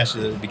 That's why I asked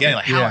you at the beginning,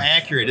 like, how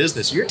accurate is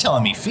this? You're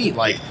telling me feet,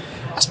 like,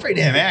 that's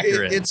pretty damn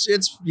accurate. It's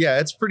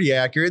pretty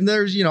accurate. And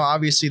there's, you know,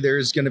 obviously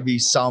there's going to be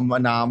some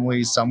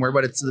anomalies somewhere,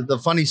 but it's the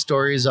funny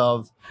stories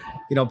of,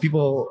 you know,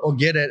 people will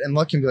get it and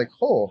look and be like,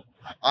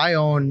 I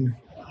own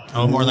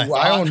more than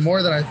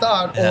I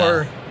thought,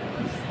 or,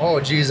 oh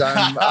geez,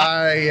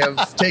 I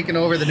have taken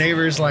over the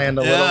neighbor's land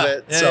a little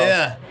bit. It's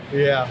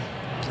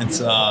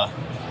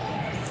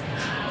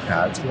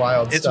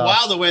wild. It's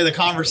wild the way the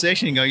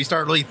conversation can go. You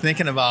start really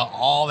thinking about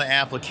all the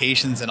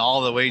applications and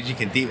all the ways you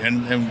can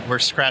and we're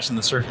scratching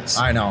the surface.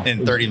 I know.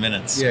 In 30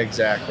 minutes. Yeah,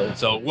 exactly.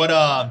 So what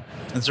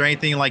is there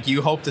anything like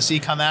you hope to see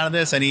come out of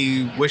this?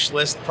 Any wish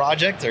list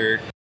project or?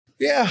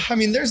 Yeah, I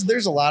mean,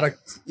 there's a lot of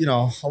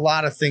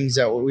things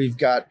that we've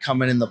got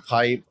coming in the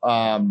pipe.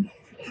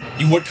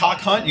 You woodcock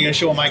hunt? You gonna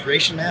show a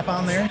migration map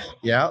on there?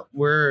 Yeah,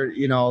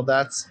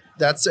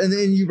 that's and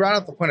then you brought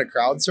up the point of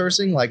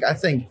crowdsourcing. Like, I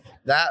think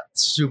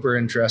that's super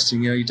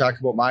interesting. You know, you talk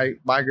about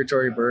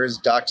migratory birds,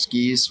 ducks,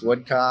 geese,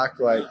 woodcock,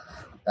 like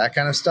that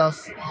kind of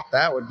stuff.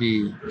 That would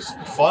be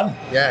fun.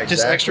 Yeah, exactly.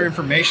 Just extra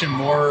information,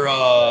 more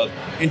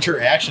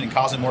interaction, and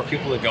causing more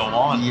people to go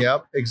on.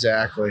 Yep,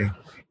 exactly.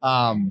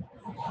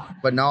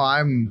 But no,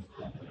 I'm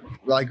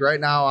like, right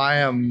now I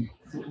am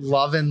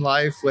loving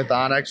life with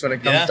Onyx when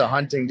it comes to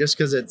hunting, just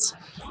because it's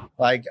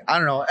like, I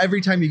don't know,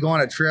 every time you go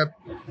on a trip,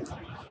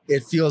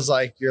 it feels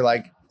like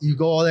you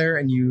go there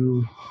and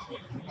you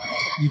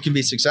can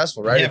be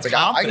successful, right? It's like,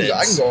 I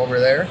can go over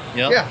there.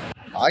 Yep. Yeah.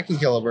 I can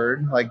kill a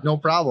bird, like no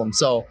problem.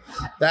 So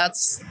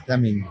that's the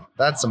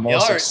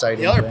most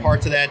exciting. The other thing.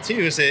 part to that too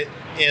is it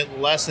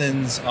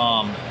lessens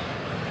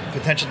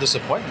potential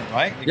disappointment,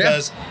 right?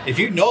 Because if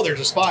you know there's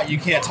a spot you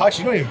can't touch,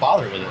 you don't even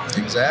bother with it.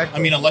 Exactly.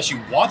 I mean, unless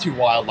you want to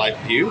wildlife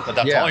view, but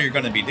that's all you're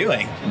going to be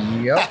doing.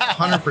 Yep,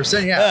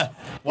 100%. Yeah.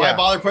 Why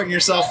bother putting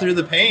yourself through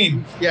the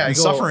pain and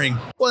suffering?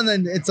 Well, and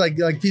then it's like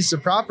pieces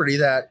of property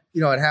that,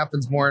 you know, it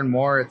happens more and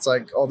more. It's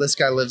like, oh, this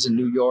guy lives in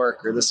New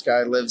York, or this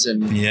guy lives in,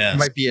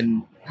 might be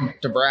in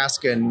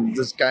Nebraska, and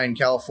this guy in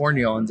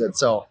California owns it.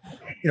 So,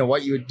 you know,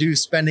 what you would do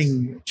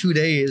spending 2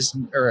 days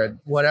or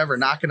whatever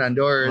knocking on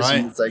doors,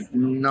 and it's like,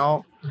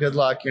 no, good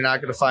luck. You're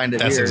not going to find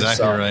it here. That's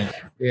exactly right.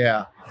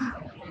 Yeah.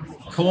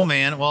 Cool,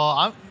 man.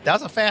 Well, that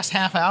was a fast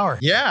half hour.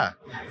 Yeah.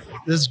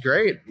 This is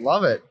great.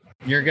 Love it.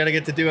 You're going to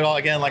get to do it all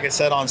again, like I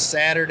said, on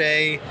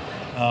Saturday.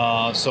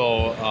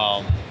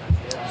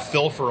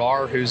 Phil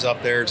Farrar, who's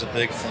up there, is a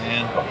big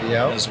fan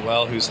as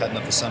well, who's heading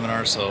up the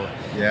seminar. So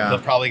they'll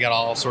probably got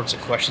all sorts of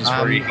questions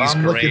for you. He's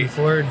I'm great. looking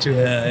forward to it.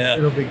 Yeah.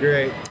 It'll be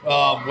great.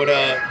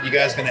 You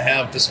guys going to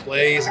have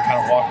displays and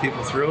kind of walk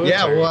people through it?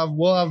 Yeah,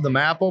 we'll have the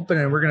map open,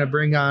 and we're going to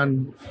bring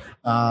on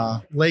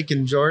Lake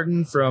and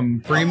Jordan from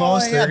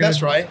Primos.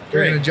 That's right.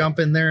 They're going to jump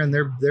in there, and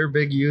they're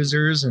big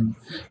users, and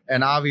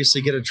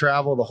obviously get to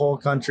travel the whole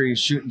country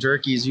shooting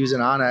turkeys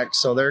using Onyx.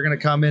 So they're going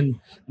to come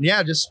in,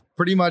 and just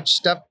pretty much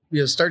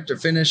start to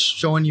finish,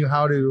 showing you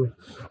how to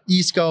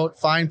e-scout,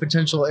 find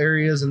potential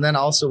areas, and then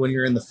also when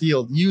you're in the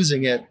field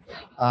using it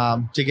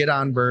to get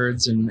on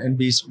birds and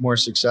be more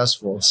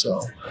successful.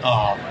 So,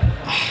 God,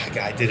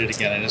 I did it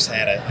again. I just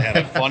had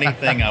a funny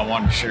thing I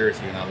wanted to share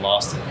with you, and I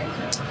lost it.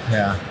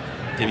 Yeah.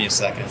 Give me a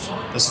second.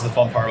 This is the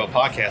fun part about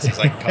podcasting, is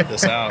I can cut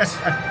this out.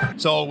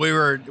 So we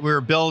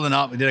were building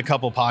up. We did a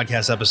couple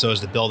podcast episodes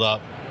to build up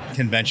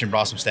convention,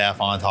 brought some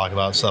staff on, talk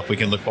about stuff we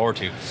can look forward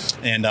to.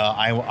 And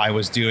I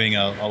was doing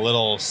a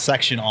little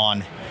section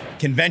on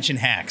convention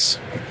hacks.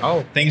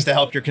 Things to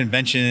help your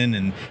convention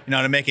and,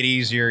 to make it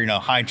easier,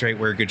 hydrate,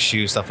 wear good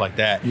shoes, stuff like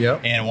that.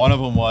 Yep. And one of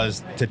them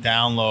was to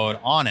download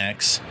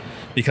Onyx,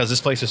 because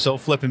this place is so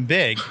flipping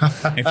big.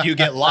 If you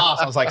get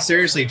lost, I was like,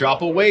 seriously,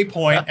 drop a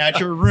waypoint at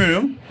your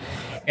room,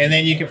 and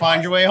then you can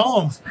find your way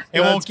home. It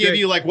won't give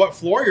you like what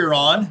floor you're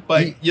on,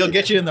 but you'll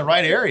get you in the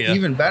right area.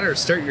 Even better,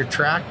 start your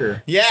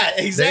tracker. Yeah,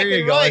 exactly. There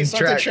you go.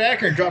 Start the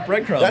tracker and drop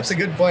breadcrumbs. That's a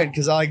good point,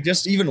 because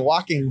just even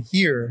walking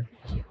here,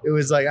 it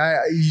was like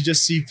you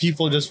just see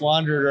people just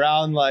wandering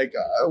around like,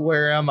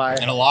 where am I?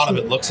 And a lot of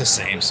it looks the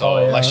same. So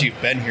unless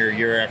you've been here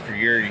year after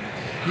year,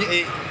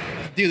 you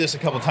do this a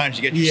couple of times,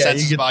 you get your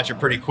sense of spots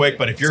pretty quick.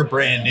 But if you're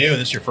brand new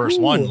and this is your first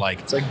one,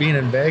 it's like being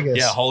in Vegas.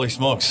 Yeah, holy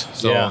smokes.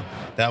 So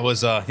that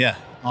was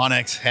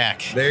Onyx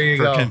hack. There you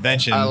go.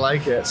 Convention. I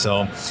like it.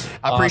 So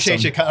I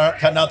appreciate you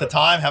cutting out the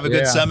time. Have a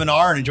good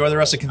seminar and enjoy the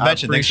rest of the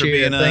convention. Thanks for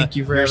being Thank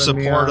you for your having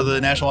support me of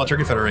the National Wild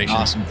Turkey Federation.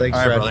 Awesome. Thanks,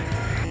 all right, Fred.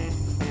 brother.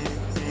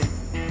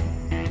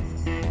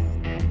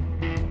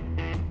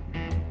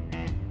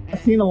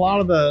 I've seen a lot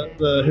of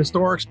the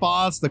historic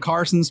spots, the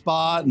Carson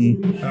spot,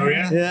 and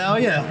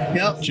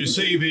Yep. Did you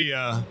see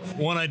the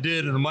one I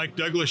did in the Mike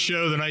Douglas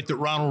show the night that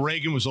Ronald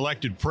Reagan was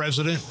elected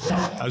president?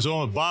 I was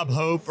on with Bob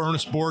Hope,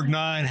 Ernest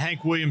Borgnine,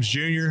 Hank Williams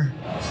Jr.,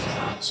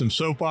 some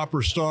soap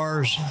opera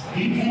stars.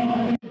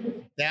 Yeah,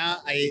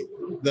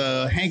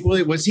 the Hank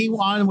Williams, was he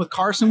on with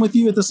Carson with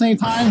you at the same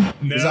time?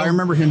 No. Because I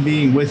remember him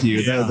being with you.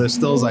 Yeah. The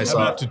stills I saw.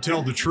 About to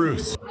tell the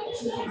truth.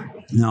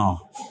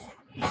 No.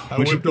 I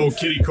whipped old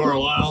Kitty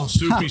Carlisle,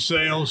 Soupy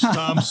Sales,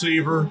 Tom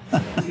Seaver.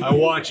 We were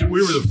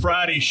the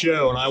Friday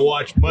show, and I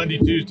watched Monday,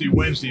 Tuesday,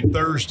 Wednesday,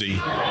 Thursday.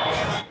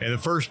 And the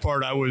first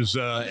part, I was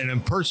an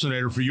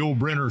impersonator for Yul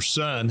Brynner's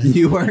son.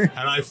 You were? And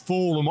I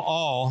fooled them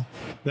all.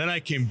 Then I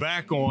came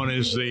back on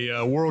as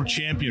the world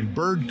champion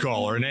bird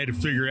caller, and they had to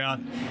figure out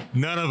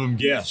none of them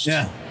guessed.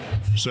 Yeah.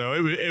 So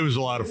it was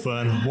a lot of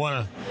fun. Won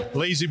a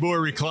Lazy Boy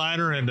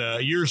recliner and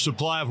a year's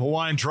supply of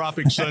Hawaiian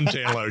Tropic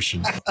suntan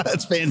lotions.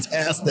 That's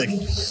fantastic.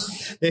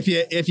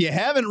 If you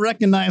haven't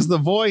recognized the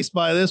voice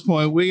by this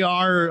point, we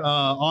are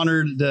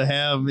honored to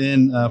have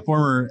in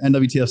former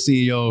NWTF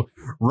CEO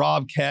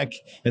Rob Keck.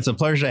 It's a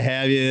pleasure to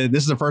have you.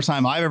 This is the first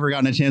time I've ever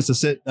gotten a chance to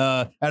sit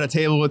at a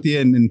table with you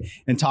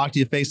and talk to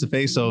you face to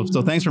face. So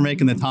thanks for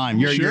making the time.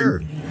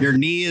 Your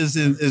knee is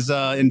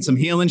in some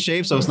healing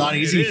shape, so it's not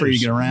easy for you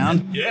to get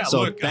around. Yeah.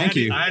 So look, thank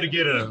you. I had to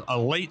get a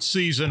late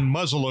season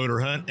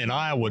muzzleloader hunt in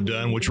Iowa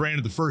done, which ran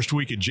to the first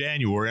week of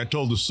January. I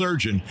told the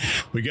surgeon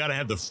we got to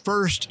have the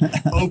first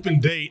open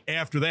date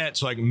after that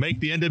so I can make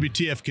the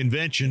NWTF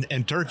convention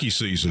and turkey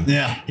season.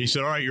 Yeah. He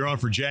said, all right, you're on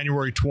for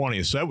January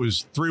 20th. So that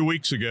was 3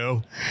 weeks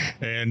ago.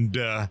 And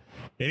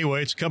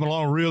anyway, it's coming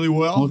along really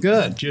well. Well,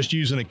 good. Just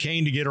using a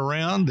cane to get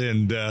around,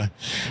 and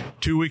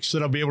 2 weeks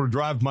that I'll be able to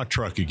drive my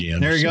truck again.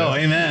 There you go.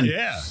 Amen.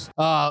 Yeah.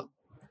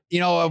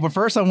 But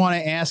first I want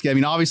to ask you, I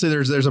mean, obviously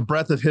there's a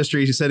breadth of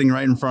history sitting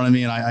right in front of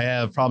me, and I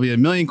have probably a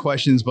million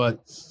questions, but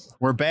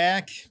we're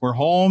back, we're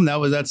home.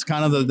 That's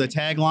kind of the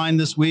tagline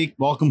this week.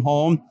 Welcome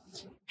home.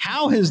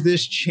 How has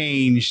this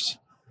changed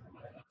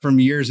from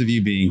years of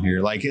you being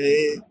here? Like,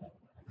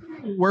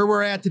 where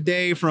we're at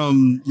today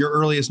from your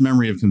earliest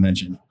memory of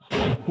convention.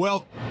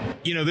 Well,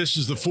 this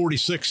is the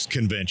 46th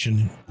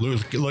convention,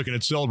 looking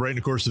at celebrating,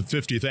 of course, the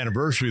 50th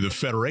anniversary of the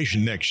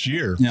Federation next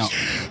year. Yeah.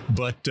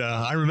 But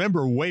I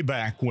remember way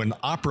back when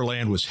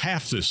Opryland was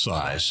half this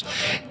size,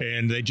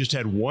 and they just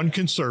had one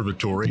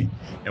conservatory.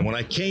 And when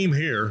I came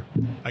here,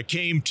 I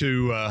came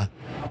to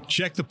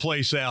check the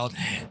place out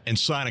and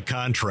sign a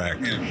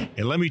contract.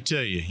 And let me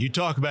tell you, you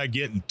talk about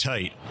getting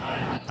tight.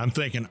 I'm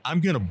thinking,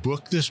 I'm going to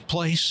book this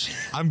place.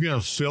 I'm going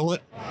to fill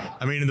it.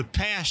 I mean, in the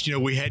past,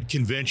 we had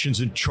conventions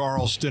in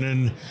Charleston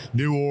and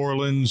New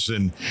Orleans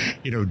and,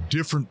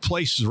 different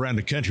places around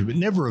the country, but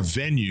never a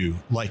venue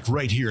like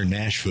right here in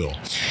Nashville.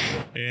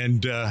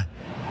 And,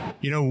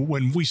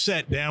 when we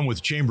sat down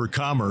with Chamber of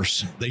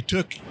Commerce, they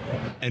took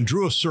and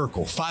drew a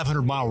circle,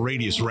 500-mile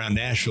radius around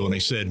Nashville, and they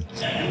said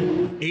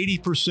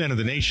 80% of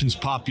the nation's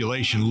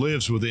population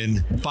lives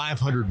within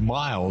 500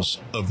 miles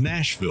of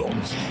Nashville.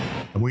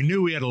 And we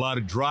knew we had a lot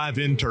of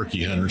drive-in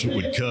turkey hunters that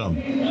would come.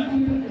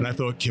 And I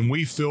thought, can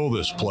we fill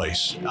this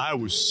place? I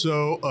was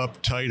so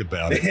uptight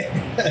about it.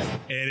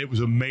 And it was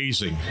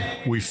amazing.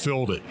 We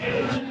filled it.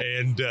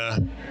 And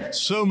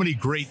so many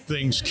great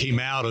things came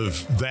out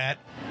of that.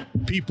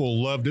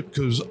 People loved it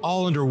because it was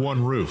all under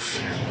one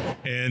roof.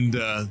 And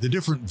the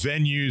different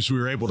venues we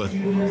were able to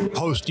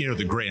host,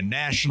 the Grand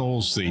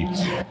Nationals,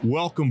 the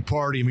welcome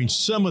party. I mean,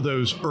 some of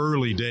those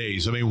early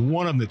days,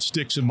 one of them that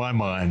sticks in my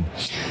mind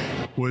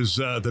was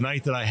the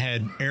night that I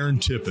had Aaron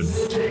Tippin.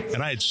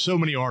 And I had so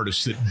many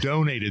artists that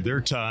donated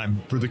their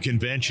time for the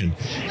convention.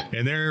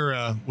 And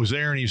there was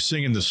Aaron. He was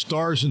singing the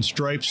Stars and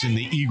Stripes and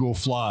the Eagle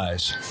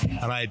Flies.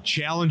 And I had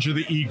Challenge of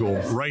the Eagle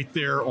right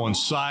there on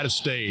side of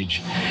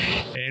stage.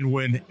 And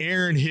when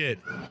Aaron hit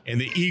and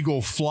the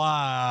eagle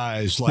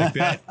flies like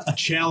that,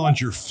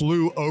 Challenger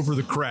flew over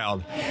the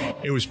crowd.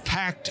 It was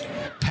packed.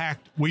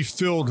 We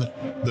filled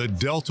the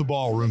Delta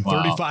Ballroom,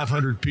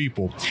 3,500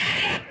 people.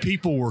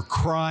 People were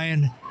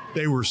crying.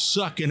 They were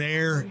sucking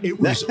air. It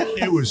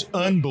was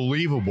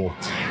unbelievable.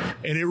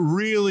 And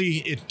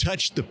it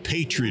touched the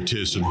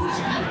patriotism.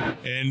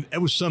 And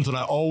that was something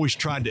I always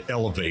tried to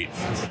elevate,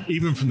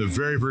 even from the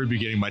very, very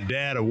beginning. My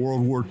dad, a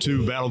World War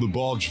II Battle of the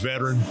Bulge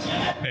veteran,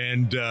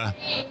 and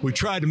we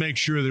tried to make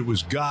sure that it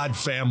was God,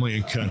 family,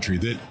 and country,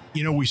 that,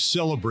 we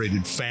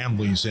celebrated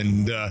families,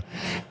 and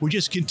we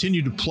just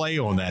continued to play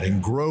on that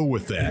and grow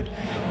with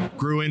that.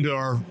 Grew into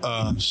our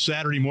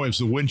Saturday mornings,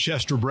 the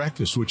Winchester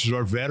Breakfast, which is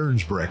our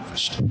veterans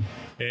breakfast.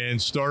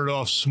 And started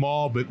off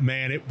small, but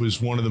man, it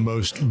was one of the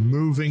most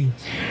moving.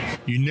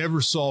 You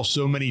never saw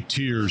so many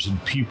tears in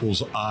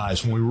people's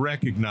eyes when we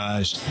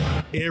recognized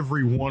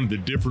every one of the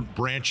different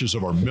branches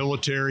of our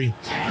military.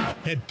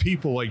 Had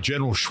people like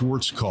General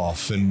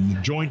Schwarzkopf and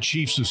the Joint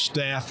Chiefs of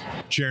Staff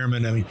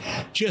Chairman.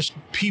 Just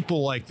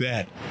people like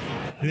that.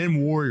 And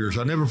then warriors.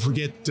 I'll never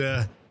forget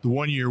the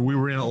one year we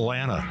were in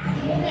Atlanta,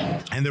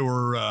 and there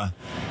were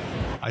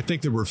I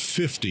think there were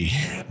 50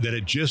 that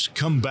had just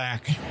come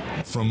back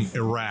from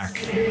Iraq,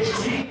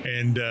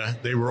 and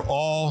they were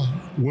all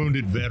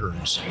wounded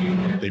veterans.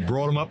 They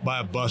brought them up by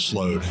a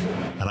busload,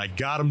 and I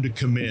got them to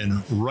come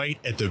in right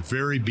at the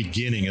very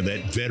beginning of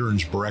that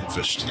veterans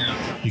breakfast.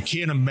 You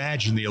can't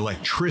imagine the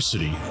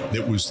electricity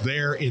that was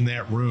there in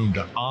that room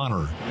to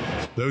honor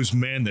those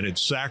men that had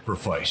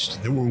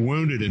sacrificed, that were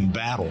wounded in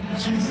battle.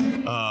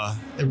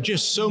 There were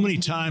just so many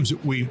times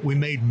that we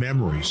made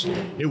memories.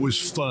 It was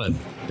fun.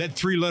 That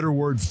three-letter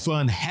word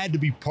fun had to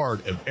be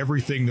part of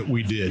everything that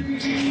we did.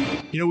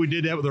 We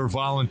did that with our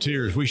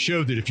volunteers. We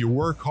showed that if you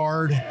work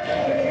hard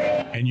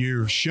and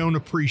you're shown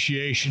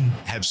appreciation,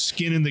 have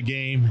skin in the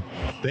game,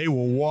 they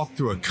will walk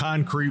through a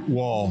concrete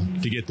wall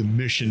to get the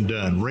mission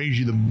done, raise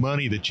you the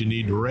money that you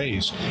need to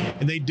raise.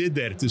 And they did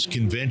that at this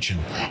convention.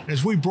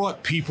 As we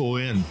brought people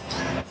in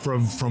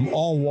from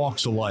all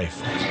walks of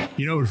life,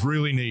 it was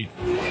really neat.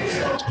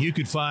 You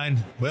could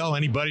find,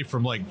 anybody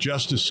from like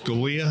Justice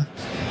Scalia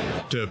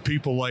to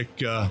people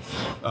like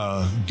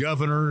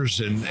governors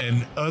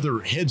and other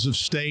heads of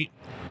state,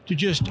 to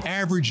just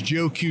average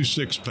Joe Q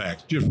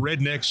six-pack, just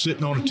rednecks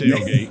sitting on a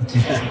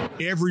tailgate.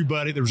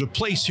 Everybody, there was a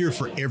place here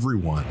for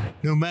everyone,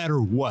 no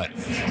matter what.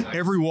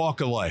 Every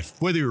walk of life,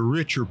 whether you're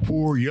rich or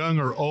poor, young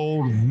or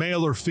old,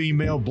 male or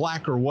female,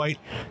 black or white,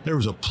 there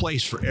was a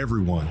place for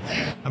everyone.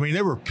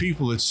 There were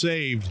people that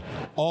saved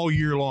all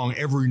year long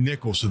every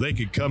nickel so they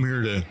could come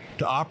here to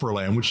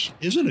Opryland, which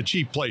isn't a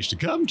cheap place to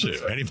come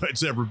to. Anybody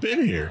that's ever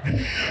been here.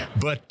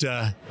 But,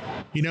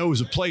 it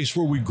was a place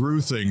where we grew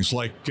things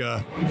like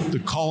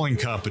the calling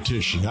competition.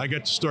 I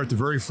got to start the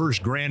very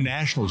first Grand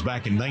Nationals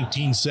back in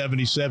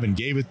 1977,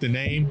 gave it the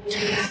name,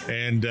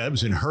 and it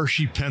was in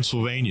Hershey,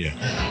 Pennsylvania.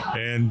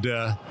 And,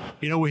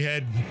 we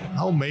had,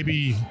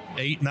 maybe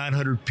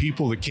 800-900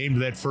 people that came to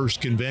that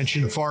first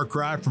convention, a far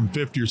cry from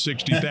 50 or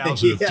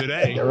 60,000 of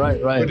today. Yeah,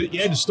 right. But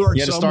you had to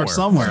start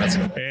somewhere.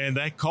 And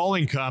that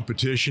calling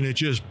competition, it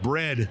just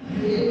bred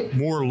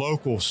more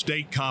local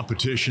state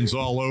competitions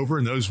all over,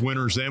 and those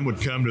winners then would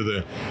come to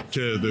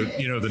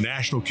the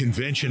national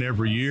convention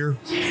every year.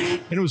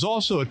 And it was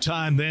also a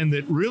time then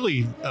that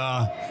really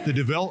the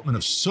development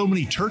of so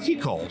many turkey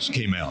calls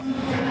came out.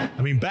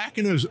 I mean, back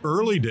in those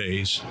early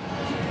days,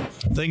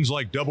 things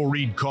like double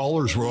reed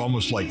callers were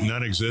almost like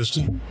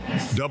non-existent.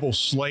 Double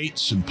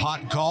slates and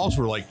pot calls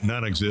were like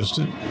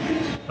non-existent.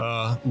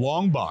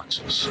 Long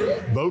boxes,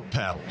 boat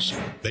paddles,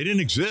 they didn't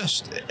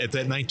exist at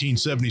that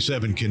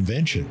 1977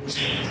 convention.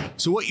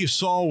 So what you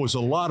saw was a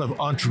lot of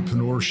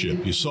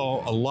entrepreneurship. You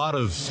saw a lot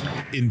of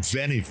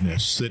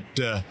inventiveness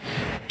that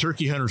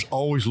turkey hunters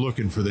always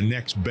looking for the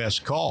next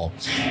best call.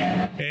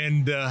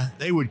 And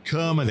they would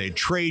come and they'd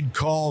trade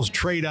calls,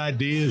 trade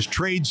ideas,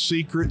 trade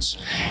secrets,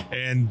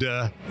 and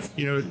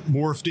it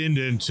morphed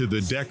into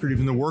the decorative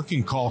and the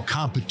working call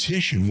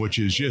competition, which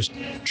is just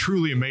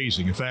truly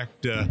amazing. In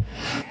fact,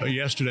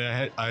 yesterday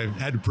I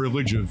had the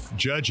privilege of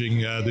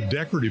judging the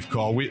decorative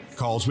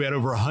calls. We had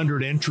over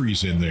 100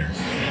 entries in there.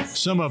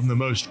 Some of them the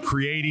most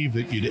creative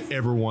that you'd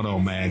ever want to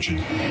imagine.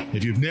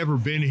 If you've never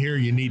been here,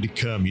 you need to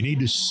come. You need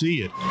to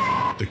see it.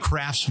 The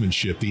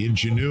craftsmanship, the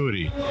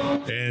ingenuity,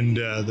 and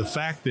the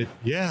fact that,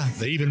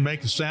 they even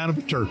make the sound of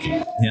a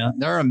turkey. Yeah,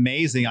 they're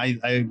amazing.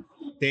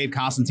 Dave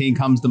Constantine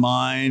comes to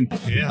mind.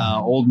 Yeah.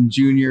 Olden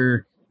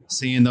Jr.,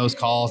 seeing those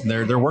calls, and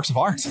they're works of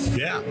art.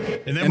 Yeah.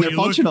 And then and they're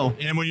functional.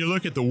 When you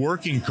look at the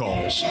working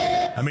calls,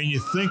 I mean, you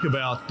think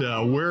about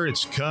where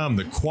it's come,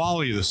 the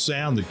quality of the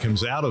sound that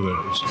comes out of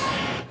those.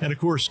 And of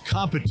course,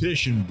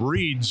 competition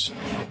breeds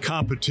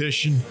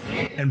competition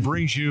and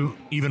brings you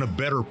even a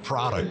better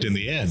product in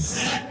the end.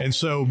 And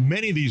so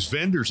many of these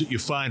vendors that you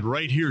find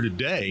right here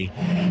today,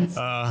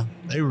 a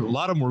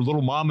lot of them were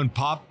little mom and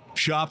pop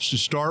shops to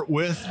start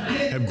with,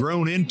 have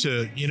grown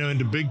into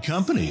big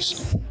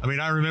companies. I mean,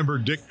 I remember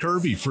Dick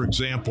Kirby, for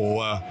example.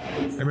 I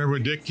remember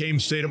when Dick came,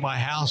 stayed at my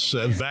house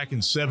back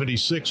in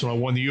 '76 when I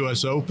won the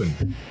U.S.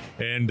 Open.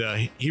 And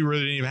he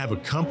really didn't even have a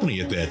company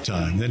at that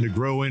time. Then to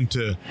grow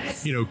into,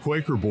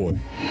 Quaker Boy,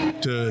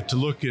 to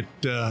look at,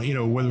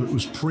 whether it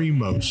was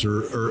Primos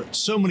or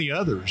so many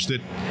others, that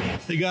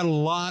they got a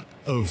lot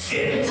of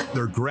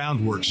their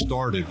groundwork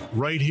started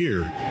right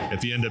here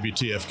at the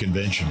NWTF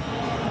convention.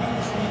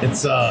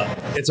 It's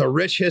a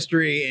rich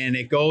history, and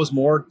it goes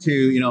more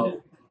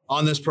to,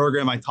 on this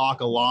program, I talk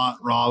a lot,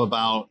 Rob,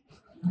 about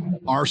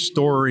our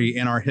story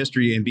and our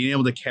history and being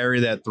able to carry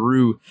that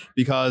through,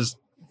 because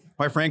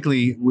quite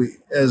frankly, we,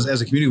 as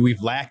a community,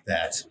 we've lacked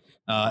that.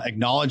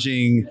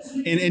 Acknowledging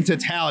in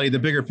totality, the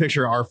bigger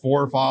picture, our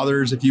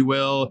forefathers, if you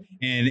will,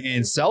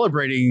 and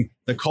celebrating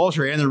the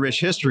culture and the rich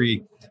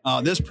history.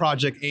 This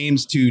project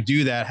aims to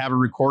do that, have a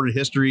recorded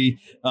history,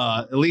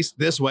 at least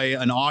this way,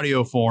 an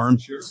audio form,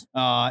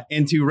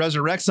 and to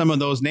resurrect some of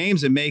those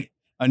names and make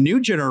a new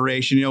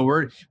generation.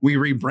 We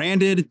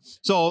rebranded.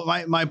 So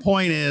my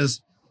point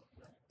is,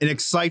 it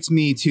excites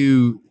me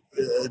to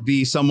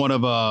be somewhat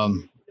of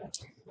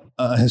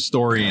a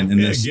historian in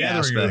this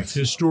gathering aspect. Of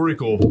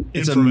historical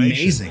It's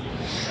information. amazing.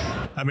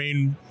 I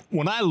mean,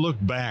 when I look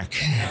back,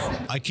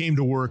 I came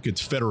to work at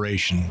the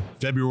Federation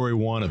February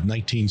 1 of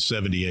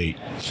 1978.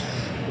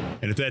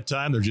 And at that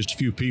time, there were just a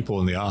few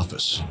people in the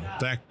office. In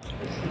fact,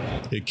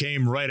 it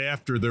came right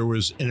after there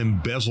was an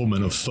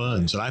embezzlement of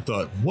funds. And I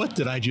thought, what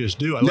did I just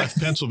do? I left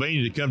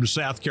Pennsylvania to come to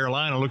South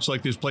Carolina. It looks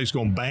like this place is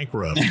going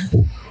bankrupt.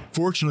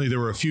 Fortunately, there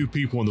were a few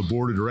people on the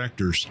board of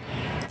directors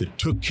that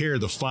took care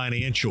of the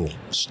financial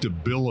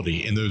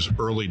stability in those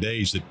early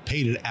days, that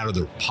paid it out of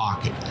their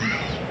pocket.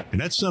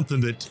 And that's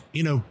something that,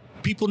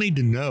 people need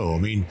to know. I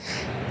mean,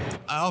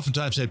 I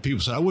oftentimes had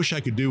people say, I wish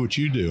I could do what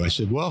you do. I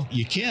said, well,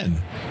 you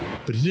can,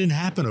 but it didn't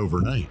happen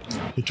overnight.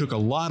 It took a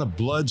lot of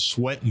blood,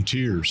 sweat, and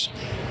tears,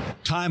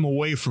 time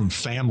away from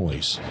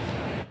families,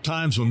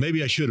 times when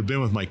maybe I should have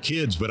been with my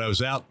kids, but I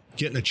was out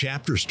getting a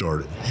chapter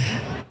started.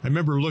 I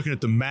remember looking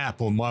at the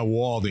map on my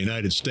wall of the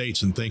United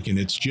States and thinking,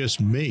 it's just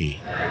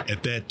me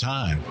at that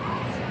time.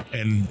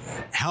 And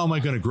how am I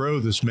going to grow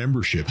this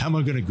membership? How am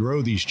I going to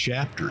grow these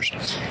chapters?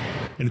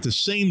 And at the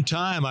same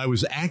time, I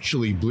was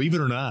actually, believe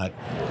it or not,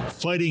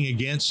 fighting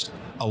against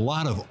a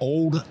lot of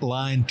old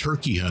line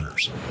turkey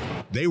hunters.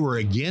 They were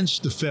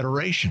against the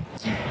Federation.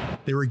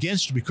 They were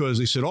against it because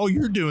they said, all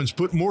you're doing is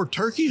put more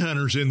turkey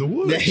hunters in the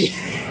woods.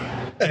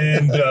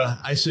 And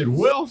I said,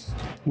 well,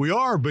 we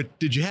are, but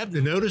did you happen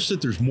to notice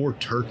that there's more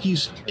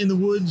turkeys in the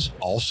woods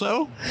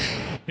also?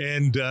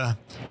 And,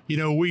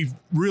 we've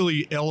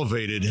really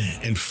elevated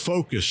and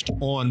focused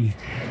on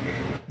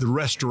the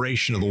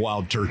restoration of the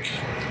wild turkey.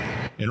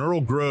 And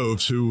Earl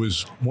Groves, who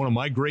was one of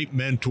my great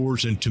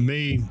mentors and to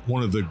me,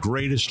 one of the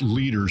greatest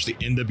leaders the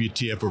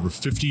NWTF over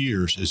 50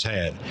 years has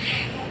had,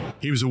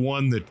 he was the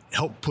one that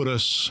helped put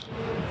us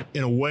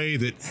in a way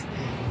that,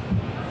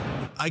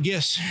 I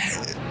guess,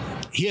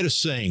 he had a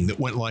saying that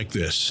went like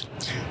this.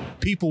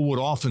 People would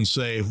often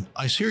say,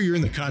 I hear you're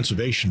in the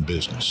conservation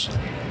business.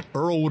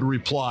 Earl would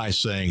reply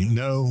saying,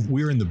 no,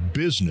 we're in the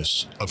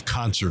business of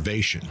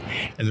conservation.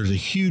 And there's a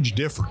huge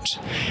difference.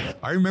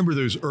 I remember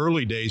those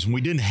early days when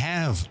we didn't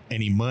have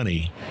any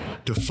money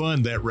to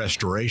fund that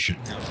restoration.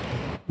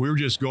 We were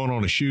just going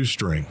on a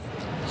shoestring.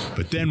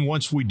 But then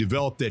once we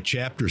developed that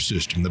chapter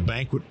system, the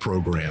banquet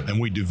program, and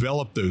we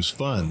developed those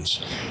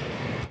funds,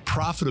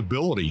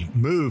 profitability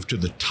moved to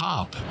the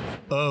top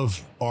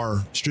of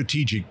our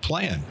strategic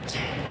plan.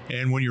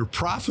 And when you're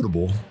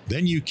profitable,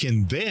 then you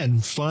can then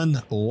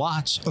fund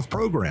lots of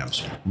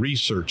programs,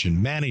 research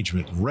and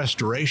management and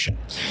restoration.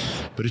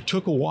 But it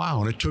took a while,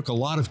 and it took a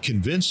lot of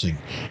convincing.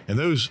 And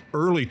those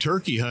early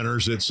turkey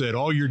hunters that said,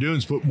 all you're doing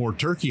is put more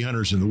turkey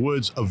hunters in the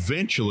woods,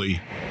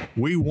 eventually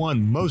we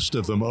won most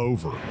of them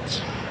over.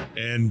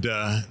 And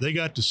they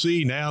got to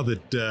see now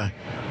that,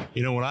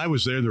 when I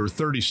was there were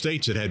 30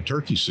 states that had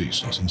turkey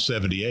seasons in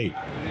 78.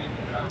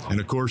 And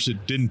of course,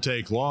 it didn't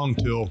take long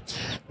till,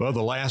 the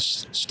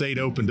last state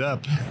opened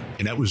up,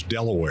 and that was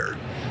Delaware.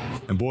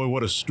 And boy,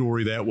 what a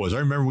story that was. I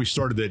remember we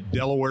started that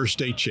Delaware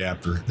state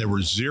chapter. There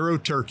were 0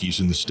 turkeys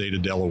in the state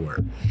of Delaware.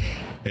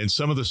 And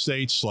some of the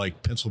states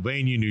like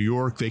Pennsylvania, New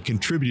York, they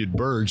contributed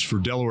birds for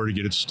Delaware to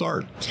get its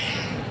start.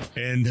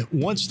 And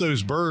once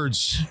those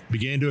birds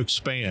began to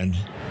expand,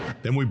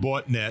 then we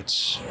bought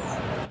nets,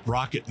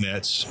 rocket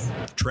nets,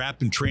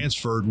 trapped and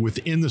transferred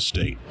within the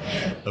state.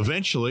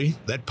 Eventually,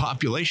 that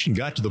population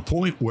got to the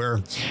point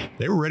where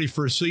they were ready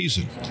for a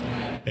season.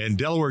 And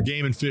Delaware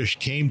Game and Fish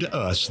came to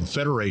us, the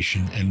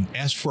Federation, and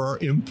asked for our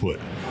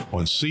input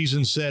on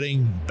season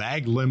setting,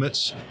 bag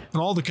limits,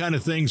 and all the kind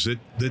of things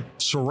that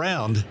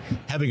surround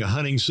having a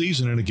hunting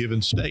season in a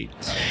given state.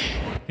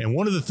 And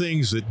one of the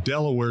things that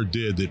Delaware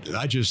did that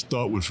I just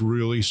thought was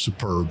really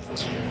superb,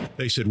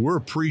 they said, we're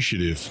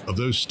appreciative of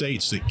those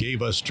states that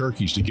gave us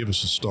turkeys to give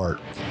us a start.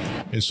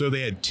 And so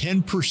they had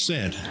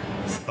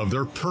 10% of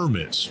their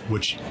permits,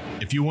 which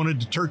if you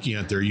wanted to turkey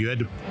hunt there, you had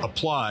to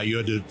apply,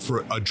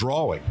 for a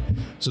drawing.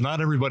 So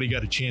not everybody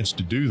got a chance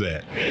to do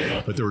that.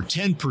 But there were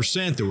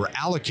 10% that were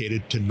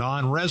allocated to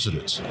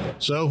non-residents.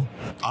 So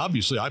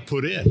obviously I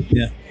put in,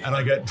 and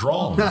I got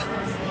drawn.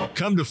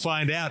 Come to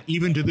find out,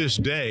 even to this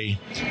day,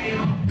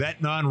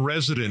 that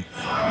non-resident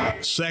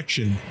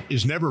section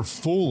is never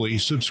fully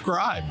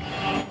subscribed.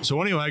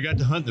 So anyway, I got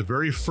to hunt the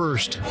very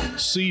first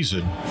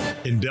season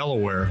in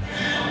Delaware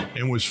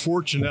and was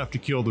fortunate enough to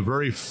kill the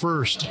very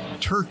first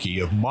turkey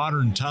of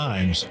modern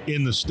times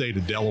in the state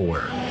of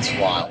Delaware. That's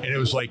wild. And it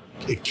was like,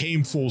 it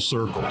came full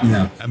circle.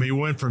 Yeah. I mean, it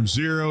went from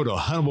 0 to a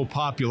huntable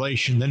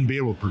population, then be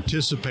able to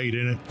participate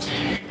in it.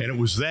 And it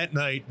was that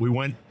night we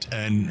went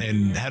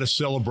and had a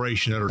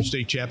celebration at our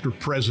state chapter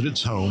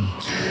president's home.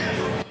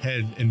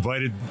 Had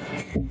invited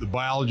the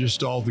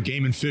biologists, all the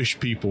game and fish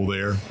people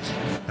there.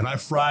 And I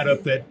fried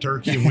up that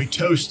turkey, and we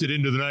toasted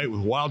into the night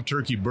with wild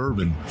turkey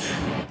bourbon,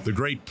 the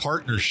great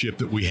partnership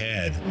that we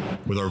had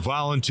with our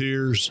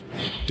volunteers,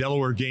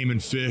 Delaware Game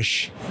and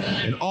Fish,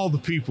 and all the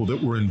people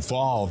that were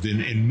involved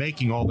in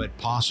making all that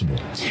possible.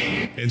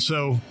 And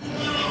so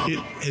it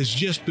has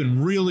just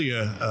been really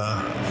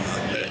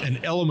an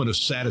element of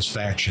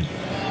satisfaction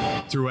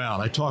throughout.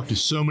 I talked to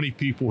so many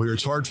people here.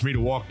 It's hard for me to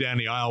walk down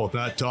the aisle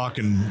without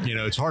talking.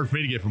 It's hard for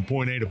me to get from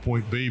point A to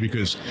point B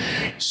because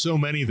so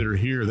many that are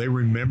here, they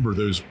remember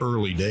those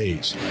early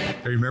days.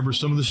 They remember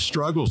some of the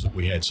struggles that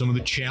we had, some of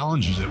the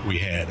challenges that we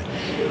had,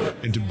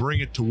 and to bring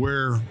it to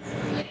where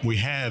we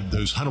have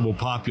those huntable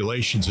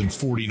populations in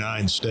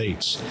 49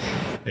 states.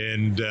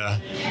 And,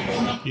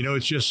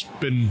 it's just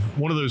been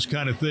one of those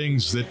kind of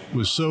things that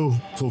was so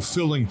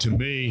fulfilling to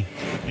me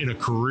in a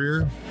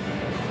career.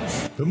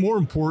 But more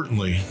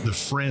importantly, the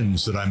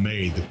friends that I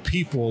made, the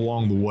people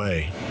along the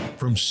way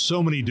from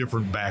so many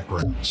different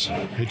backgrounds.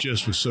 It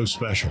just was so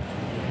special.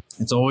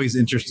 It's always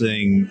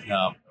interesting.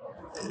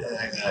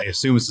 I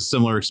assume it's a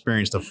similar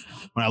experience to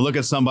when I look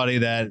at somebody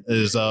that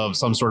is of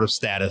some sort of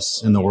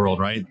status in the world,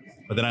 right?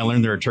 But then I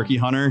learned they're a turkey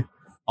hunter.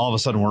 All of a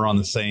sudden, we're on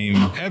the same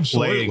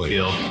playing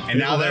field, and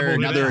now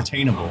they're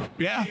attainable.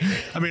 Yeah,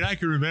 I mean, I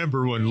can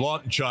remember when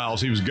Lawton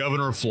Childs, he was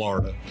governor of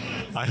Florida.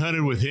 I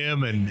hunted with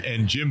him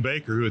and Jim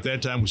Baker, who at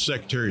that time was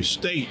Secretary of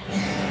State,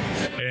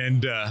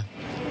 and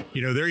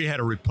there you had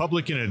a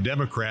Republican and a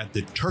Democrat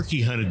that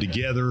turkey hunted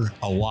together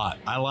a lot.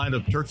 I lined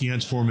up turkey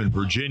hunts for them in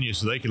Virginia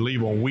so they could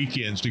leave on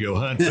weekends to go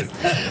hunt.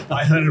 But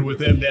I hunted with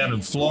them down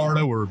in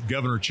Florida where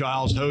Governor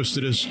Childs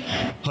hosted us,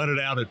 hunted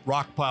out at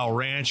Rockpile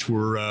Ranch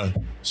where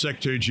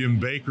Secretary Jim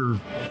Baker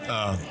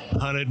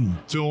hunted and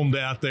filmed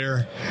out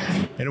there.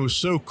 And it was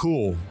so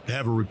cool to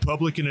have a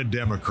Republican and a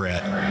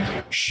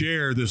Democrat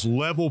share this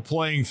level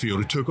playing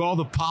field. It took all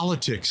the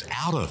politics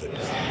out of it.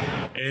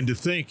 And to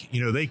think,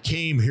 they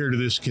came here to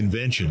this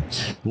convention.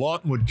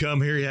 Lawton would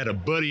come here. He had a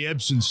Buddy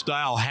Ebsen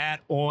style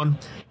hat on.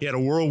 He had a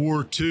World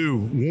War II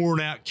worn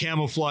out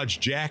camouflage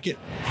jacket.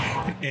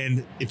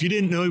 And if you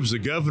didn't know he was the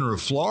governor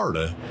of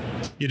Florida,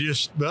 he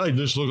just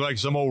looked like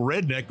some old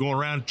redneck going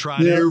around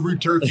trying every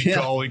turkey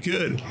call he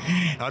could.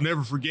 I'll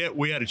never forget,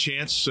 we had a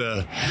chance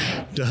to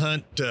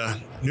hunt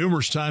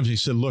numerous times. He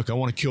said, look, I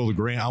want to kill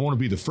I want to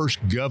be the first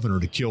governor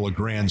to kill a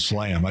grand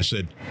slam. I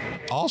said,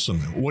 awesome.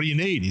 What do you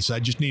need? He said, I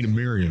just need a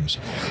Merriam's.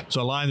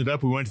 So I lined it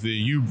up. We went to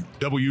the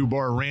UW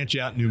Bar Ranch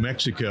out in New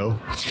Mexico.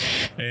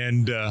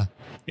 And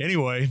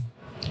anyway,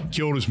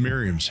 killed his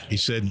Merriams. He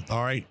said,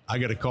 all right, I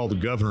got to call the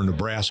governor of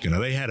Nebraska. Now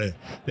they had a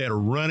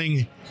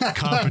running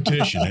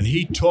competition, and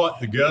he taught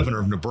the governor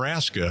of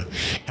Nebraska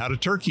how to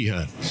turkey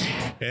hunt.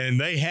 And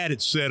they had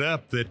it set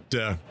up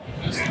that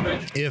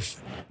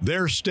if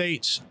their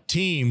state's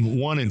team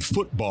won in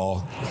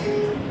football,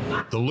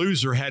 the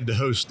loser had to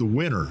host the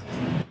winner.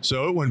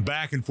 So it went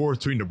back and forth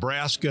between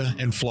Nebraska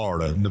and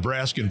Florida.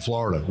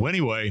 Well,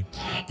 anyway,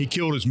 he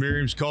killed his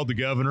Merriams, called the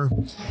governor,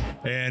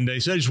 and he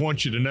said, I just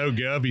want you to know,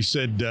 Gov, he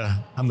said,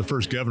 I'm the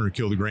first governor to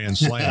kill the Grand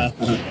Slam.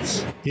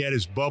 He had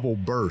his bubble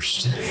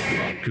burst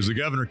because the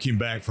governor came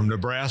back from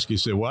Nebraska. He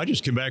said, well, I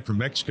just came back from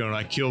Mexico and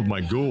I killed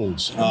my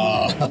Goulds.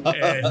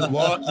 And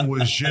Lawton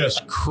was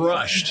just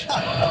crushed.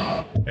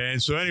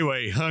 And so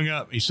anyway, he hung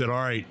up. He said, all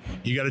right,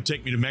 you got to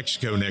take me to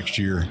Mexico next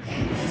year.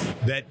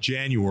 That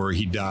January,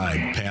 he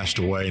died, passed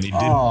away, and he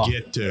didn't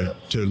get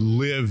to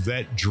live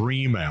that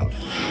dream out.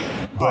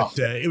 But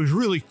it was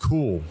really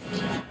cool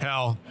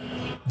how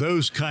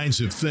those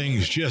kinds of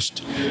things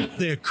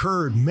they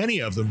occurred, many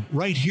of them,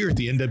 right here at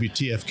the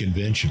NWTF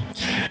convention.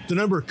 The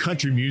number of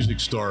country music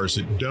stars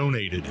that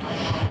donated,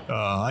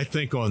 I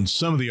think on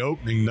some of the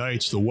opening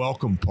nights, the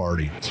welcome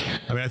party.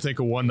 I mean, I think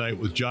of one night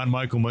with John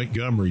Michael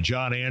Montgomery,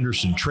 John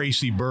Anderson,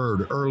 Tracy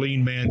Byrd,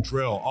 Earlene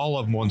Mantrell, all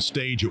of them on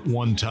stage at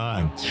one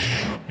time.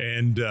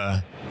 And,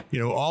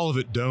 all of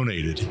it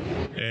donated.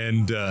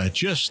 And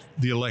just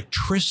the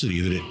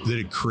electricity that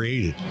it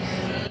created.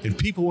 And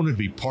people wanted to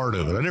be part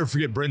of it. I never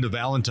forget Brenda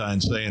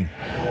Valentine saying,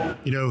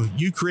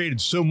 you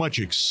created so much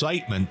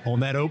excitement on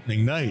that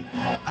opening night.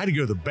 I had to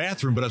go to the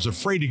bathroom, but I was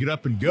afraid to get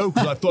up and go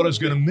because I thought I was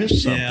going to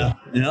miss something.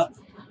 Yeah.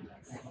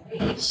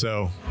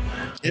 So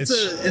it's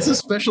a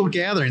special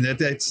gathering that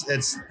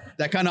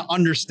kind of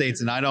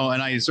understates, and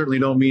I certainly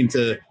don't mean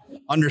to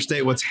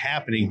understate what's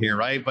happening here,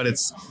 right? But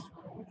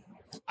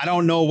I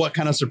don't know what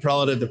kind of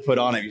superlative to put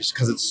on it just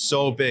because it's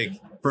so big.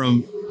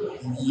 From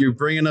you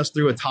bringing us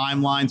through a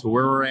timeline to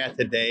where we're at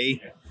today,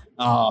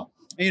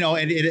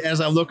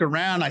 as I look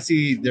around, I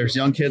see there's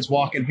young kids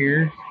walking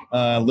here,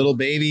 little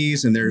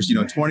babies, and there's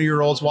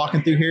 20-year-olds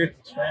walking through here.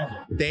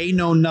 They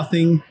know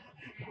nothing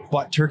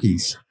but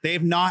turkeys. They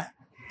have not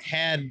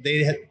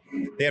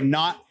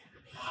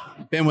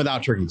been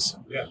without turkeys.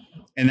 Yeah.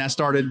 And that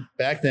started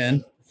back then.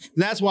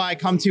 And that's why I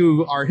come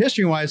to our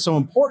history and why it's so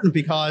important,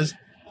 because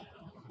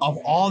of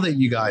all that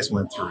you guys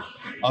went through,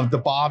 of the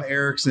Bob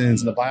Ericksons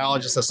and the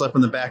biologists that slept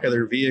in the back of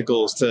their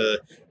vehicles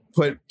to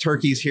put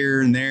turkeys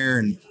here and there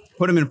and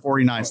put them in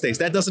 49 states.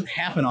 That doesn't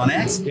happen on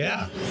accident.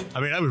 Yeah.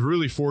 I mean, I was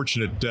really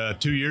fortunate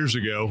 2 years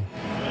ago.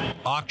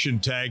 Auction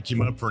tag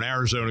came up for an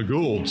Arizona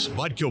Goulds.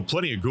 Well, I'd killed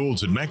plenty of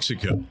Goulds in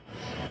Mexico,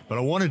 but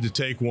I wanted to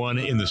take one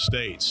in the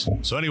States.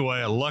 So anyway,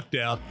 I lucked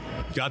out,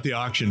 got the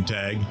auction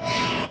tag,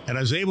 and I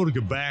was able to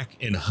go back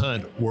and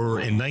hunt where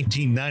in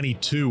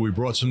 1992, we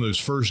brought some of those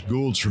first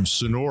Goulds from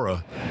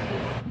Sonora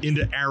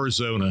into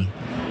Arizona,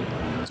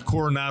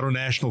 Coronado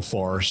National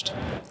Forest.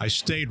 I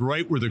stayed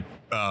right where the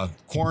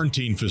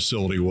quarantine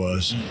facility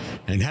was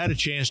and had a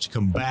chance to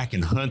come back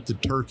and hunt the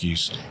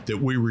turkeys that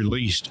we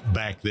released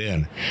back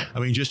then. I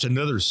mean, just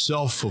another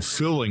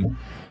self-fulfilling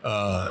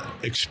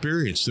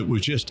experience that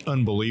was just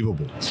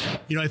unbelievable.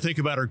 I think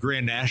about our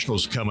Grand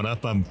Nationals coming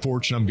up. I'm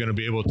fortunate I'm going to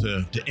be able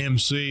to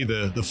MC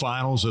the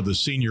finals of the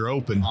Senior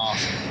Open.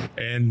 Awesome.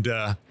 And,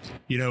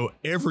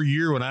 every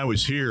year when I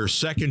was here,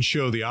 second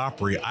show of the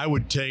Opry, I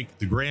would take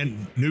the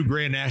new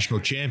Grand National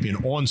champion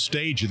on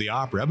stage of the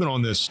Opry. I've been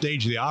on this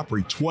stage of the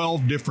Opry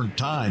 12 different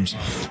times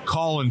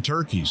calling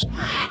turkeys.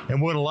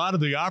 And what a lot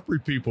of the Opry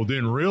people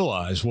didn't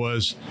realize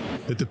was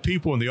that the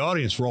people in the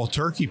audience were all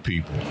turkey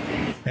people.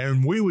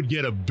 And we would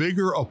get a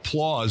bigger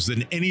applause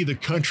than any of the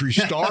country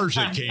stars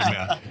that came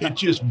out. It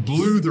just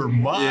blew their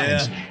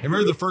minds. Yeah. I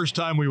remember the first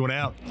time we went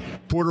out,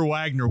 Porter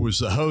Wagner was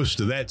the host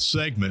of that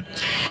segment,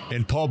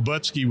 and Paul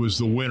Butsky was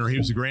the winner. He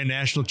was the Grand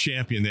National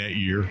champion that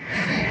year.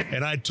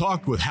 And I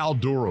talked with Hal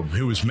Durham,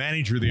 who was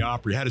manager of the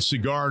Opry, had a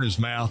cigar in his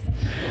mouth,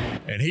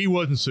 and he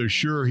wasn't so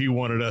sure he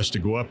wanted us to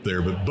go up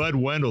there. But Bud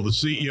Wendell, the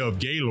CEO of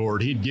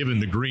Gaylord, he'd given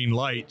the green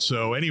light.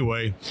 So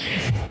anyway,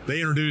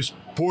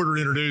 Porter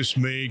introduced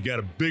me, got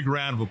a big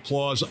round of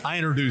applause. I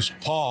introduced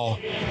Paul,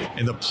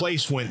 and the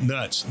place went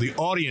nuts. The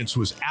audience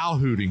was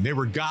owl-hooting. They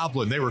were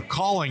gobbling. They were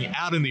calling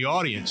out in the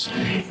audience.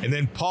 And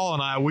then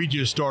Paul and we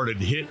just started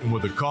hitting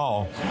with a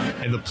call,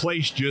 and the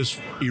place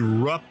just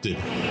erupted.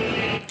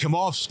 Come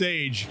off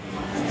stage,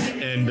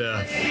 and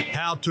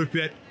Hal took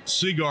that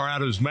cigar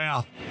out of his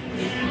mouth.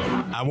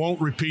 I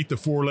won't repeat the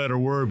four-letter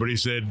word, but he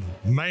said,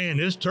 man,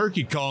 this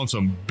turkey calling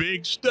some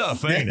big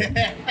stuff, ain't it?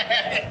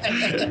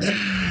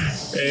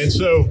 And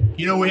so,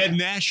 we had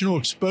national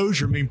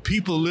exposure. I mean,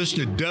 people listen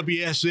to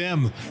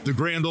WSM, the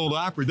Grand Ole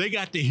Opry. They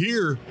got to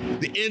hear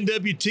the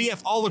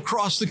NWTF all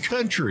across the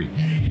country.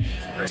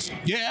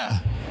 Yeah.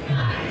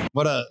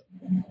 What a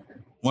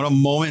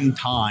moment in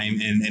time,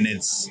 and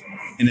it's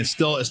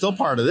still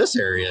part of this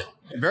area.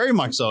 Very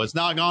much so. It's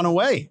not gone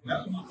away.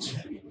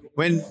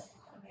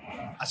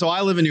 So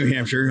I live in New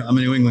Hampshire. I'm a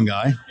New England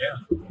guy.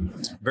 Yeah.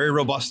 Very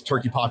robust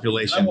turkey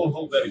population. I won't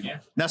hold that again.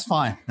 That's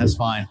fine.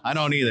 I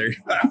don't either.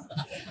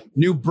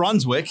 New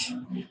Brunswick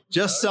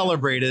just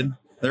celebrated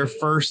their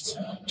first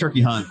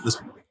turkey hunt this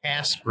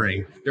past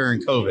spring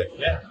during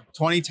COVID.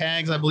 20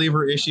 tags, I believe,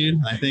 were issued.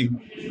 I think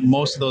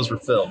most of those were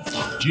filled.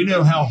 Do you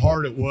know how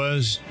hard it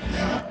was?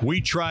 We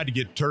tried to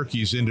get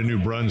turkeys into New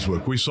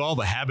Brunswick. We saw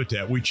the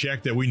habitat. We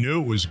checked that. We knew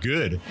it was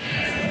good.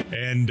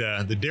 And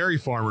the dairy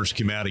farmers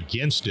came out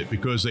against it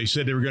because they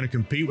said they were going to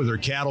compete with their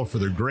cattle for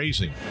their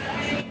grazing.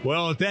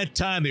 Well, at that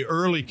time, the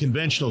early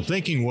conventional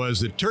thinking was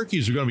that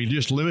turkeys are going to be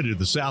just limited to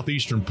the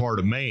southeastern part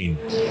of Maine.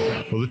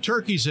 Well, the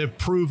turkeys have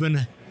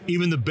proven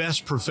even the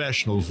best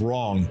professionals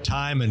wrong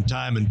time and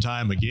time and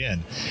time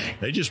again.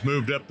 They just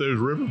moved up those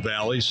river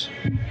valleys,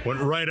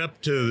 went right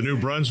up to the New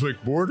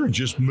Brunswick border and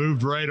just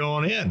moved right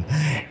on in.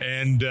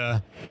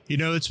 And,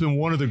 it's been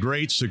one of the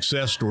great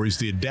success stories,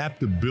 the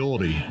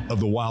adaptability of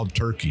the wild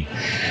turkey.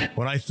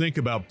 When I think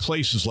about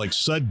places like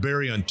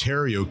Sudbury,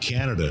 Ontario,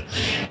 Canada,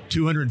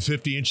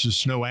 250 inches of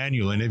snow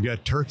annually, and they've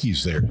got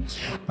turkeys there.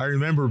 I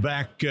remember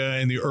back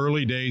in the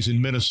early days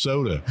in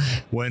Minnesota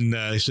when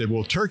they said,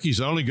 well,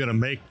 turkey's only going to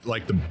make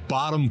like the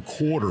bottom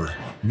quarter,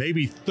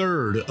 maybe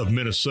third of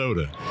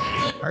Minnesota.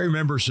 I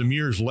remember some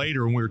years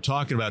later when we were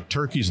talking about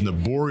turkeys in the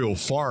boreal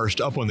forest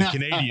up on the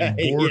Canadian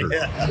border.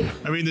 Yeah.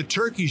 I mean, the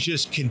turkeys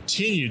just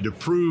continued to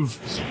prove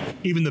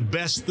even the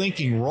best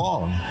thinking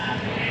wrong,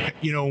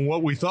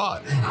 what we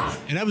thought.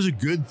 And that was a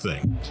good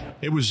thing.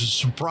 It was a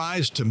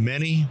surprise to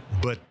many,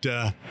 but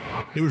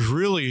it was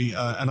really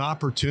an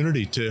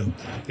opportunity to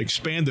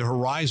expand the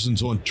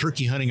horizons on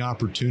turkey hunting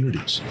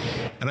opportunities.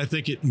 And I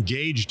think it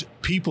engaged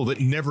people that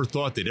never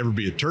thought they'd ever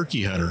be a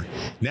turkey hunter.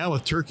 Now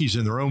with turkeys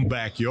in their own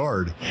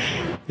backyard,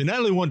 they not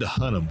only wanted to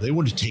hunt them, they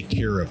wanted to take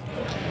care of them.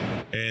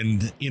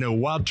 And,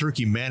 wild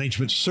turkey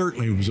management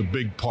certainly was a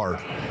big part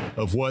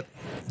of what,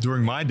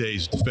 during my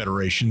days at the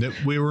Federation,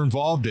 that we were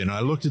involved in.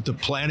 I looked at the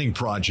planning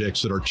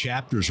projects that our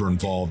chapters were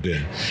involved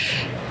in,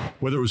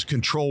 whether it was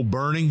controlled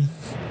burning,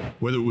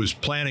 whether it was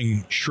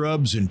planting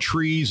shrubs and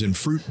trees and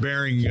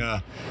fruit-bearing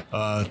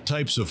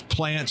types of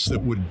plants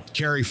that would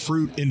carry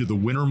fruit into the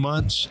winter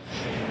months.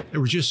 There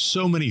were just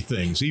so many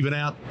things, even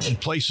out in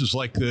places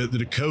like the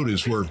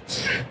Dakotas, where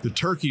the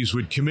turkeys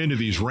would come into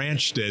these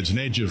ranch steads and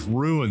they'd just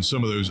ruin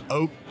some of those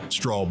oak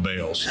straw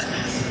bales.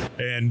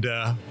 And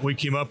we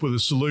came up with a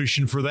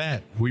solution for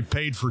that. We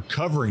paid for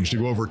coverings to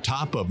go over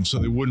top of them so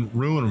they wouldn't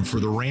ruin them for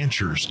the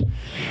ranchers.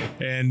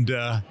 And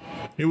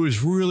it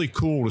was really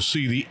cool to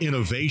see the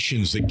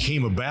innovations that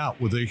came about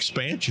with the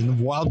expansion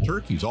of wild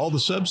turkeys, all the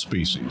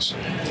subspecies.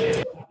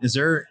 This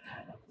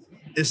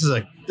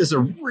is a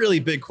really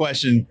big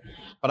question,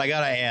 but I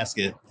got to ask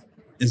it.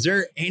 Is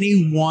there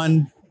any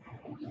one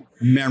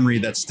memory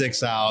that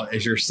sticks out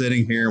as you're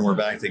sitting here and we're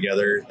back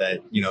together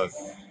that,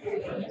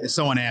 if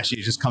someone asks you,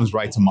 it just comes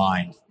right to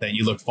mind that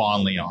you look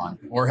fondly on?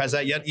 Or has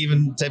that yet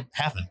even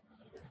happened?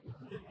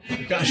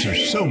 Gosh,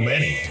 there's so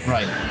many.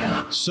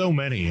 Right. So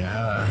many.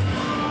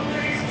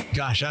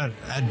 Gosh,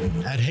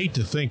 I'd hate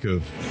to think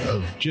of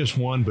just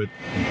one, but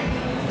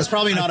that's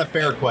probably not a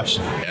fair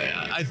question.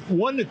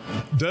 One that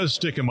does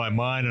stick in my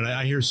mind, and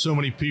I hear so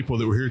many people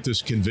that were here at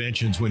this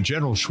conventions when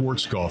General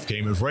Schwarzkopf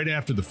came. It was right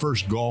after the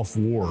first Gulf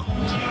War.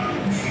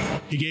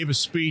 He gave a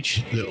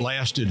speech that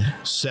lasted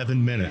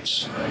 7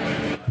 minutes.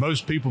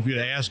 Most people, if you'd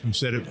ask him,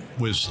 said it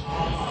was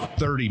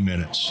 30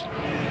 minutes.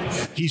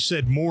 He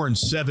said more in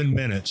 7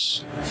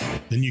 minutes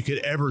than you could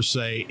ever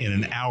say in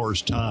an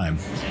hour's time.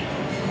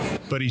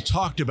 But he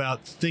talked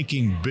about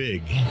thinking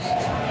big.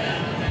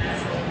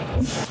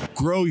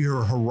 Grow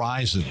your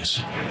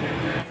horizons.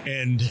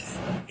 And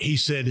he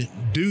said,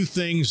 do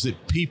things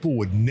that people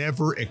would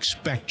never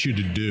expect you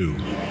to do.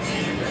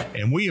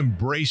 And we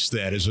embrace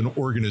that as an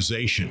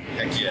organization.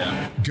 Heck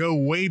yeah. Go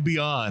way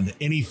beyond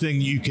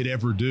anything you could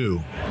ever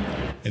do.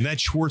 And that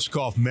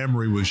Schwarzkopf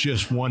memory was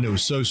just one that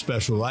was so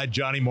special. I had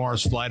Johnny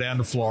Morris fly down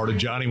to Florida.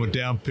 Johnny went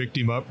down, picked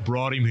him up,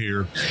 brought him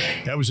here.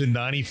 That was in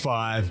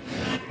 '95.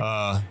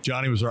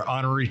 Johnny was our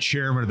honorary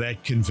chairman of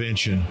that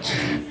convention.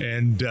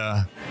 And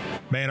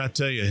man, I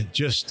tell you,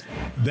 just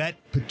that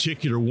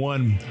particular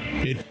one,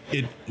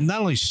 it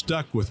not only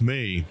stuck with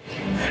me,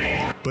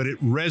 but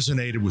it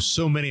resonated with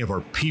so many of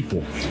our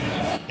people.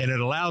 And it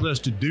allowed us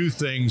to do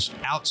things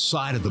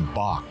outside of the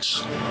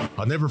box.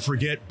 I'll never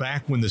forget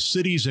back when the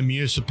cities and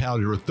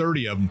municipalities, there were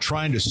 30 of them,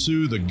 trying to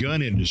sue the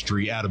gun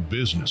industry out of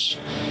business.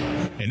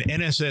 And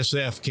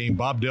NSSF came,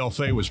 Bob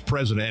Delfay was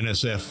president of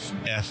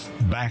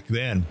NSSF back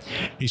then.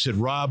 He said,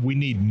 Rob, we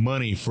need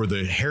money for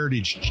the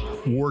Heritage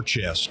War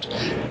Chest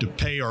to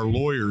pay our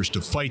lawyers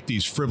to fight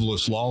these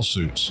frivolous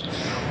lawsuits.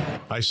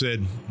 I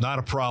said, not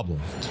a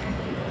problem.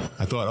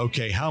 I thought,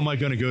 okay, how am I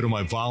going to go to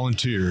my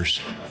volunteers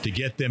to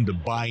get them to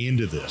buy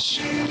into this?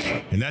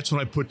 And that's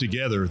when I put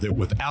together that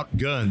without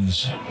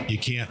guns, you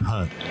can't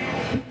hunt.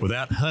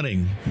 Without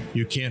hunting,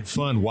 you can't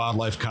fund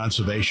wildlife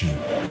conservation.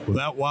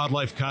 Without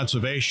wildlife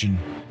conservation,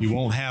 you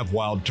won't have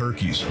wild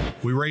turkeys.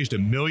 We raised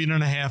 $1.5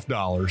 million,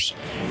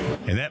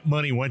 and that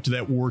money went to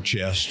that war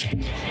chest.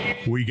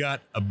 We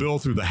got a bill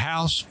through the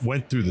House,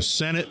 went through the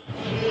Senate,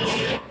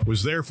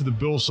 was there for the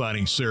bill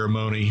signing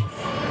ceremony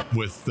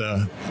with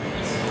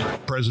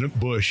President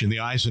Bush in the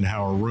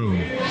Eisenhower room.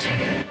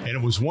 And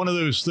it was one of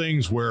those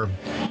things where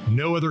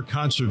no other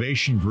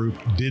conservation group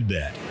did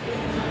that.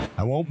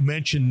 I won't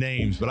mention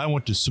names, but I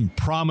went to some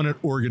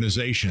prominent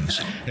organizations.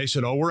 They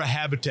said, oh, we're a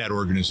habitat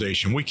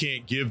organization. We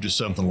can't give to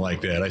something like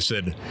that. I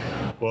said,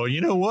 well,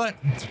 you know what?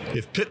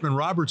 If Pittman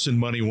Robertson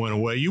money went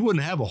away, you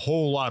wouldn't have a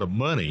whole lot of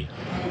money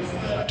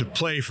to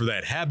play for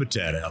that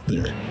habitat out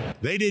there.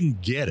 They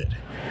didn't get it.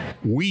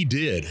 We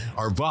did.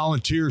 Our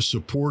volunteers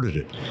supported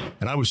it.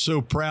 And I was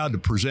so proud to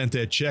present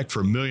that check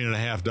for $1.5 million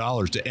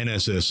to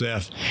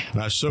NSSF.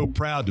 And I was so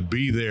proud to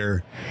be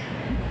there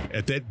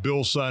at that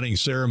bill signing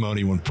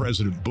ceremony when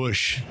President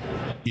Bush,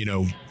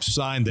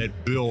 signed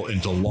that bill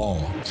into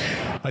law.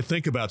 I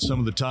think about some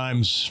of the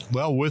times,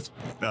 with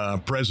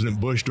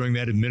President Bush during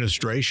that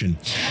administration.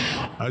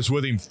 I was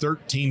with him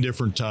 13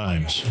 different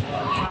times.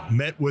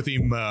 Met with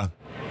him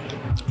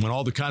when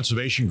all the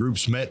conservation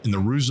groups met in the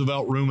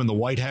Roosevelt Room in the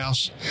White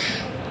House.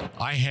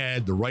 I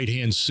had the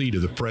right-hand seat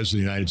of the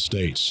President of the United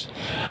States,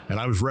 and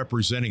I was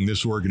representing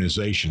this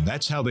organization.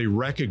 That's how they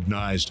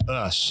recognized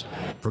us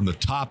from the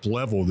top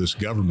level of this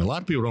government. A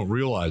lot of people don't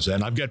realize that,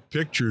 and I've got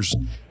pictures,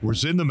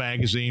 was in the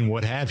magazine,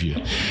 what have you.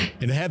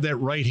 And to have that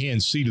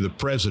right-hand seat of the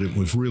President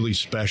was really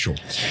special.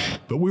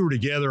 But we were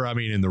together,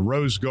 in the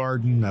Rose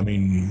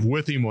Garden,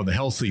 with him on the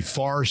Healthy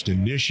Forest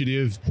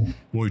Initiative,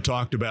 when we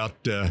talked about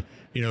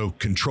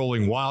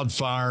controlling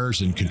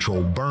wildfires and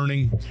controlled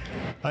burning.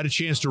 I had a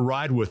chance to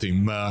ride with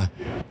him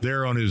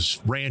there on his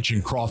ranch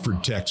in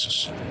Crawford,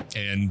 Texas.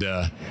 And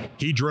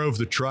he drove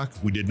the truck.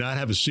 We did not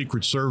have a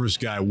Secret Service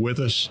guy with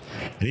us.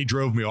 And he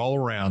drove me all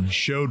around,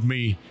 showed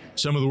me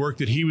some of the work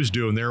that he was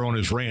doing there on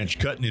his ranch,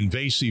 cutting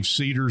invasive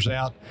cedars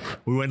out.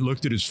 We went and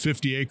looked at his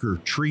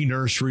 50-acre tree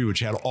nursery, which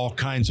had all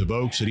kinds of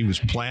oaks that he was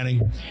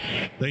planting.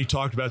 Then he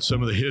talked about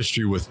some of the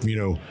history with,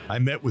 I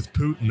met with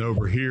Putin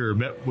over here,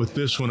 met with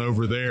this one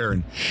over there.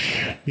 And,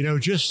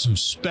 just some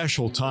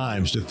special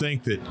times to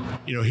think that,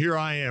 here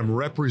I am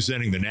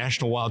representing the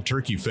National Wild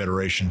Turkey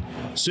Federation,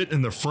 sitting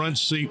in the front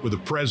seat with the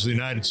President of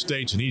the United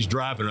States, and he's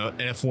driving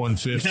an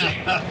F-150.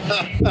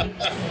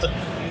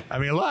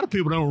 A lot of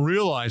people don't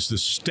realize the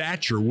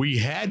stature we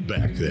had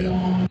back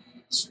then.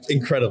 It's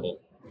incredible.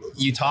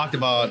 You talked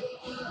about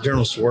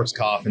General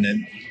Schwarzkopf, and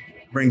it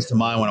brings to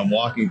mind when I'm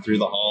walking through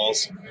the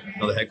halls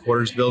of the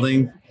headquarters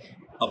building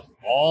of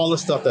all the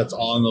stuff that's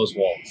on those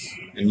walls.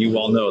 And you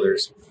all know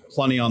there's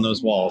plenty on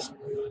those walls.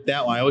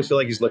 That one, I always feel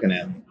like he's looking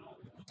at me.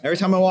 Every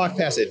time I walk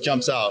past it, it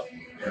jumps out.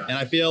 And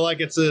I feel like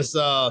it's this,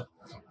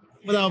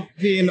 without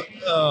being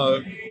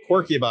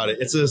quirky about it,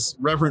 it's this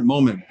reverent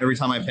moment every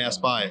time I pass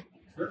by it.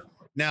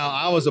 Now,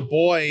 I was a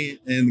boy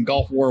in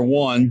Gulf War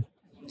I, and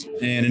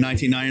in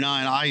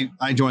 1999,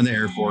 I joined the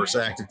Air Force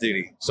active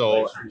duty.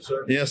 So,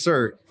 yes,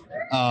 sir.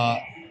 I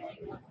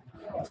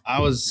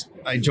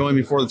joined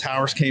before the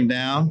towers came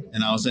down,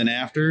 and I was in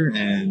after,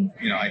 and,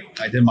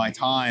 I did my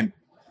time.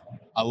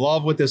 I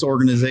love what this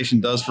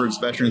organization does for its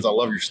veterans. I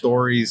love your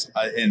stories.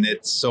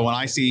 So when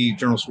I see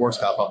General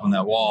Schwarzkopf up on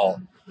that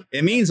wall,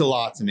 it means a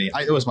lot to me.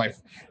 It was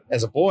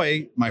as a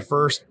boy, my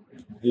first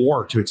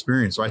war to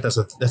experience, right? That's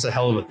a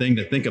hell of a thing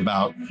to think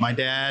about. My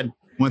dad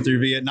went through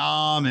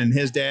Vietnam, and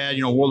his dad,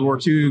 World War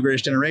II,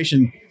 Greatest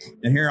Generation.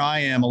 And here I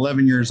am,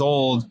 11 years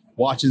old,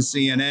 watching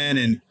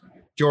CNN, and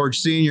George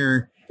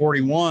Sr.,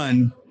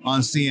 41,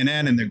 on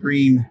CNN in the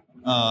green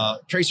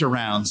tracer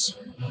rounds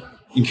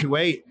in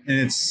Kuwait. And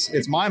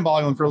it's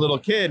mind-boggling for a little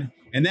kid.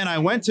 And then I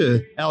went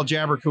to Al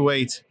Jaber,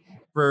 Kuwait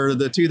for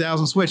the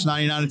 2000 switch,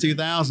 99 to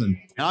 2000.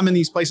 And I'm in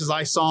these places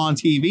I saw on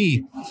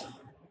TV.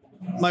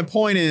 My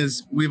point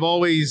is, we've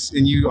always,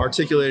 and you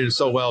articulated it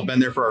so well, been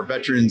there for our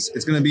veterans.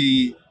 It's going to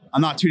be,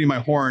 I'm not tooting my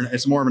horn,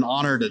 it's more of an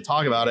honor to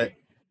talk about it.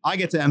 I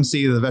get to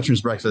MC the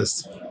Veterans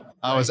Breakfast.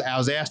 I was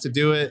asked to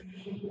do it.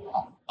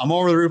 I'm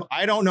over the roof.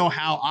 I don't know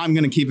how I'm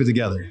going to keep it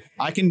together.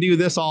 I can do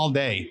this all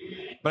day,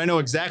 but I know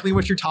exactly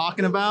what you're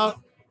talking about.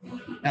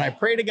 And I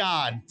pray to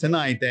God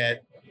tonight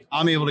that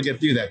I'm able to get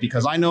through that,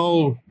 because I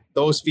know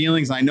those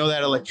feelings. I know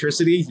that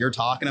electricity you're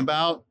talking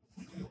about.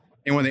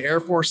 And when the Air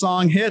Force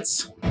song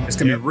hits, it's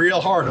going to be real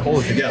hard to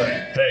hold it together.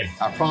 Hey,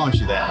 I promise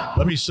you that.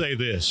 Let me say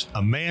this.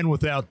 A man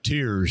without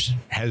tears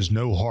has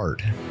no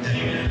heart.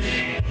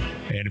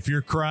 And if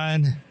you're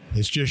crying,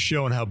 it's just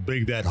showing how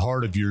big that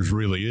heart of yours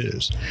really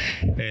is.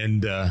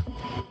 And,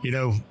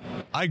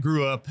 I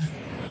grew up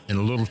in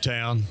a little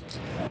town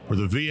where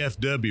the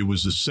VFW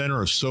was the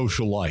center of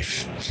social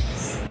life.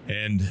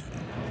 And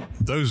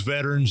those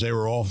veterans, they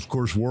were all, of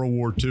course, World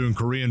War II and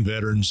Korean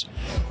veterans.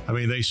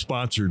 They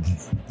sponsored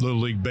Little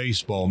League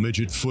Baseball,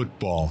 midget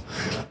football,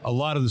 a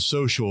lot of the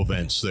social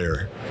events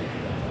there.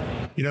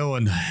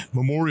 On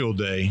Memorial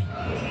Day,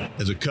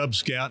 as a Cub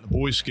Scout and a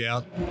Boy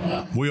Scout,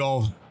 we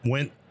all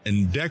went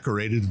and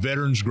decorated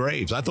veterans'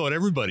 graves. I thought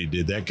everybody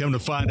did that. Come to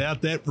find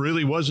out, that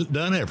really wasn't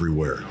done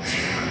everywhere.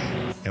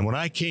 And when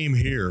I came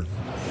here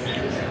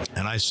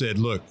and I said,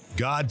 look,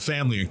 God,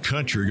 family, and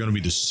country are going to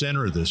be the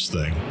center of this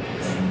thing,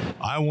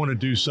 I want to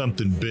do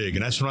something big.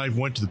 And that's when I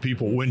went to the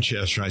people at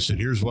Winchester and I said,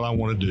 here's what I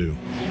want to do.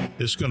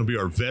 This is going to be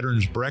our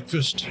veterans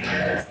breakfast.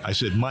 I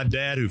said, my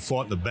dad who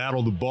fought in the Battle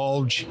of the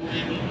Bulge,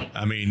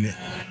 I mean,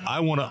 I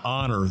want to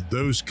honor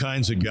those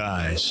kinds of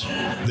guys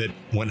that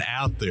went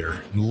out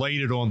there and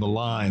laid it on the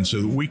line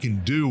so that we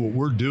can do what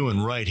we're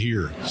doing right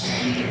here.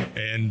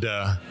 And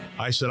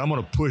I said, I'm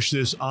going to push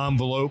this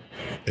envelope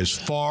as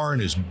far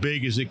and as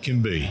big as it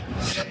can be.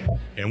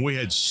 And we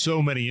had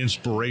so many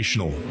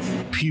inspirational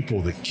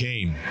people that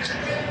came,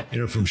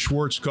 from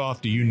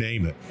Schwarzkopf to you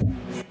name it.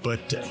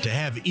 But to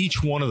have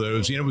each one of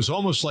those, it was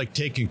almost like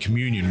taking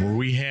communion, where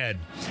we had,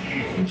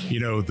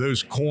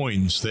 those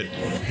coins that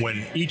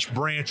when each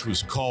branch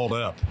was called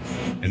up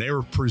and they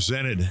were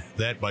presented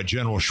that by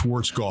General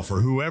Schwarzkopf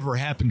or whoever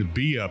happened to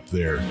be up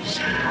there,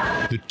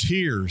 the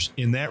tears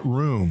in that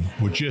room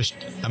were just,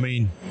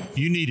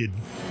 you needed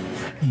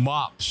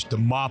mops to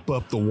mop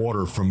up the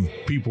water from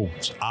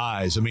people's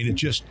eyes.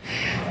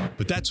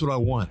 But that's what I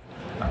want.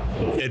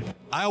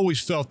 I always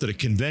felt that a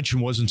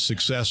convention wasn't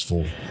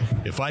successful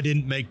if I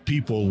didn't make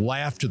people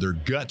laugh till their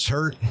guts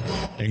hurt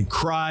and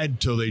cried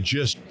till they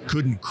just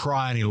couldn't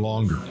cry any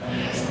longer.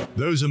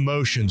 Those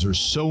emotions are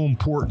so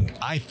important,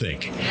 I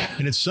think,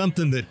 and it's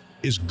something that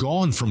is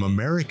gone from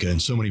America in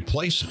so many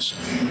places.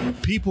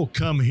 People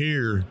come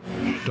here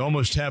to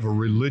almost have a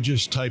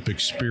religious type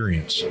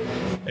experience.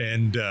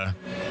 And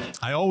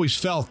I always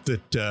felt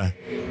that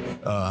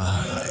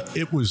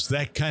it was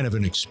that kind of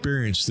an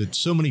experience that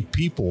so many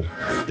people,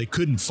 they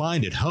couldn't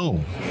find at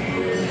home,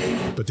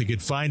 but they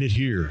could find it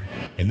here.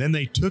 And then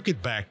they took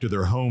it back to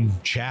their home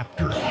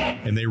chapter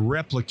and they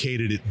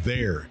replicated it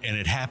there. And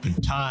it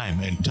happened time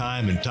and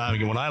time and time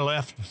again. When I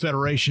left the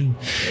Federation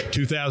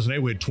 2008,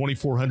 we had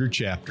 2,400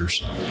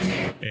 chapters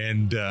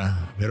and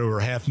had over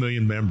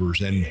 500,000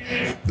 members. And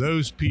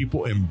those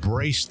people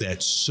embraced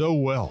that so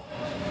well.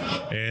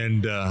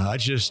 And I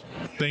just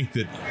think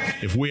that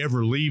if we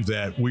ever leave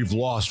that, we've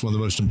lost one of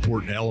the most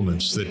important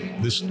elements that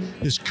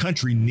this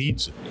country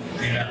needs it.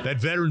 Yeah. That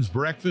Veterans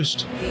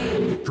Breakfast,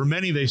 for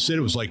many, they said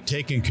it was like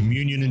taking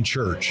communion in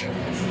church.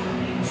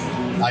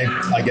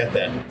 I get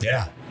that.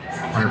 Yeah.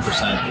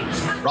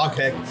 100%. Rob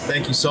Keck,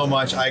 thank you so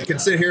much. I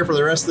could sit here for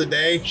the rest of the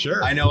day.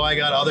 Sure. I know I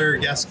got other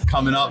guests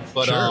coming up,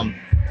 but sure.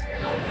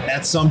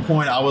 At some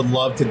point I would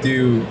love to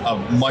do a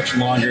much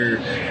longer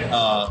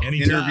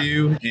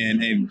interview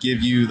and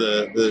give you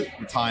the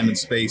time and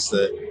space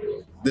that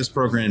this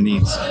program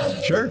needs.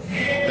 Sure.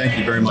 Thank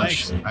you very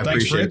much. Thanks. I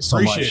appreciate it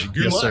so much. It.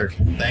 Good yes, luck. sir.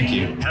 Thank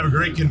you. Have a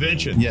great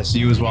convention. Yes,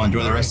 you as well.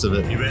 Enjoy the rest of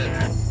it. You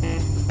bet.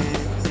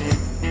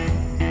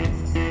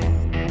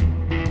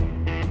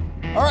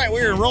 All right,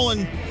 we're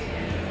rolling.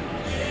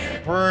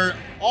 We're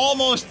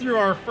almost through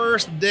our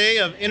first day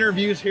of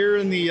interviews here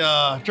in the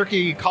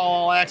Turkey Call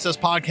All Access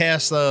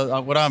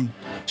podcast, what I'm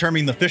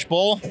terming the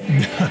Fishbowl.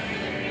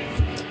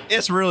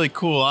 It's really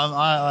cool.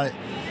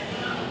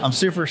 I'm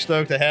super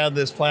stoked to have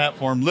this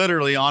platform,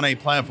 literally on a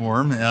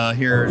platform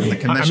here in the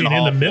convention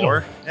hall. In the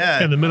middle.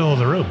 Yeah, in the middle of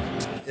the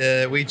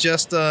room. We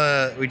just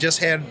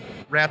had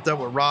wrapped up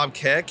with Rob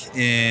Keck,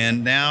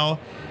 and now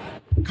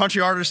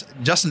country artist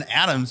Justin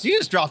Adams. You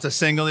just dropped a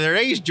single the other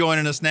day. He's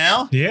joining us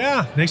now.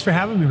 Yeah, thanks for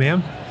having me,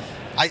 man.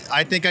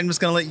 I think I'm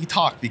just gonna let you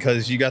talk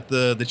because you got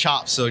the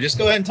chops. So just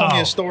go ahead and tell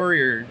me a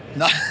story or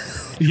not.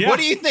 Yeah. What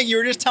do you think? You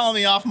were just telling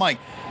me off mic.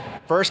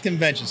 First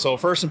convention. So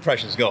first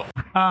impressions, go.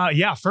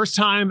 First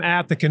time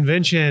at the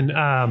convention.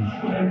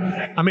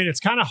 It's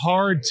kind of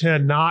hard to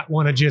not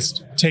want to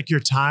just take your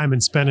time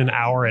and spend an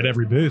hour at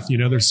every booth.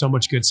 There's so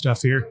much good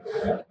stuff here.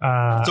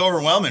 It's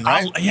overwhelming,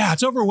 right?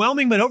 It's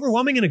overwhelming, but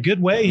overwhelming in a good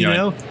way. You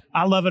know,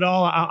 I love it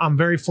all. I'm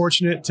very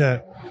fortunate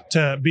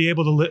to be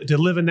able to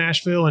live in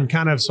Nashville and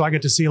so I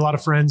get to see a lot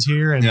of friends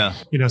here and,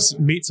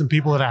 meet some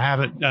people that I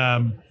haven't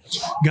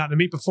gotten to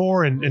meet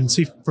before and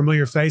see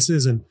familiar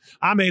faces. And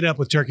I made up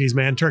with turkeys,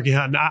 man, turkey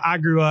hunting. I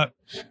grew up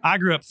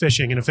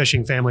fishing in a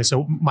fishing family.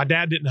 So my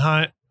dad didn't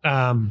hunt.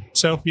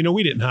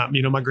 We didn't hunt.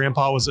 My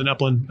grandpa was an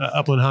upland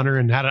hunter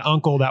and had an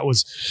uncle that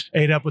was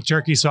ate up with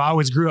turkey. So I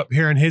always grew up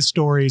hearing his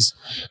stories.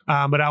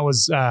 But I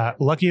was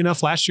lucky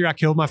enough last year. I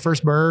killed my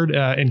first bird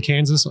in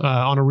Kansas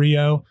on a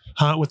Rio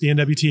hunt with the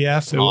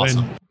NWTF.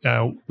 Awesome.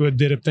 And we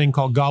did a thing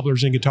called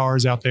Gobblers and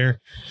Guitars out there.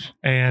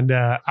 And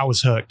I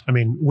was hooked.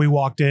 We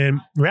walked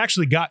in. We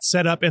actually got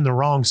set up in the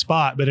wrong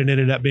spot, but it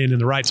ended up being in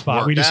the right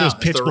spot. It was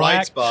pitch black.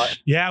 Right spot.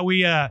 Yeah,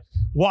 we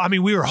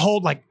were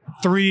holding like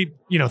three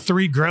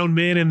grown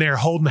men in there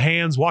holding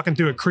hands, walking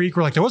through a creek.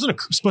 We're like, there wasn't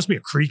supposed to be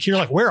a creek here.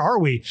 Like, where are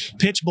we?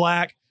 Pitch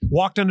black,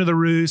 walked under the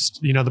roost,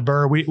 the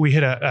burr. We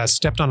hit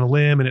stepped on a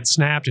limb and it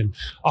snapped and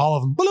all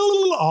of them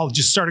all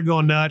just started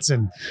going nuts.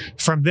 And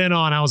from then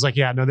on, I was like,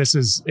 yeah, no, this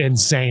is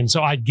insane.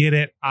 So I get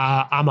it.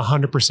 I'm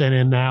 100%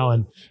 in now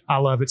and I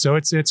love it. So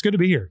it's good to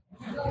be here.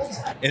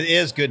 It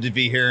is good to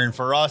be here, and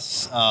for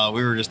us,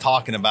 we were just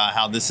talking about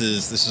how this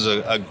is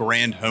a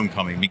grand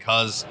homecoming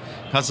because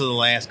of the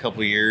last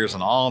couple of years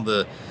and all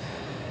the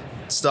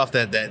stuff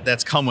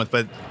that's come with.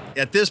 But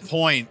at this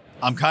point,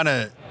 I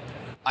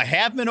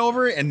have been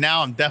over it, and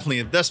now I'm definitely,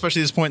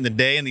 especially at this point in the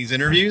day in these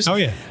interviews. Oh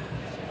yeah.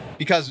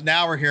 because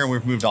now we're here and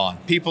we've moved on.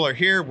 People are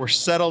here. We're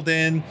settled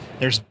in.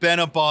 There's been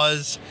a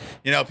buzz.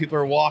 People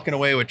are walking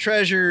away with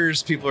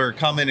treasures. People are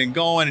coming and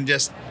going and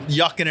just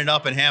yucking it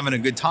up and having a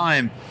good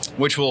time,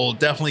 which will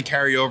definitely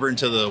carry over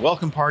into the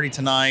welcome party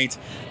tonight,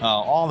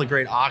 all the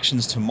great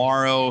auctions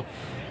tomorrow.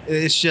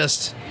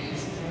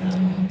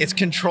 It's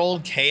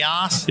controlled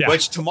chaos,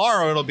 which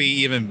tomorrow it'll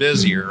be even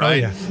busier,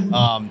 right? Oh,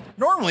 yeah.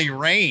 Normally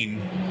rain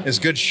is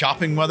good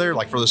shopping weather,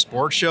 like for the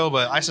sports show,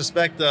 but I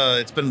suspect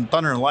it's been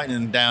thunder and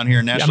lightning down here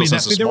in Nashville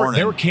since this morning.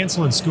 They were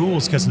canceling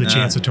schools because of the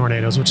chance of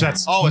tornadoes, which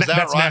that's right?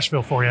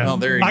 Nashville for you. Oh,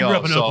 there you go. I grew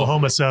up in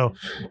Oklahoma, so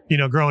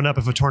growing up,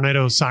 if a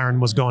tornado siren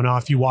was going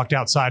off, you walked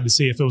outside to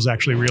see if it was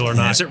actually real or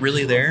not. Is it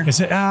really there?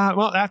 Is it?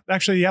 Well,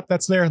 actually, yep,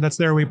 that's there. That's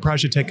there. We probably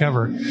should take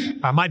cover.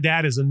 My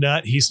dad is a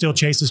nut. He still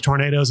chases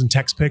tornadoes and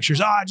texts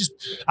pictures.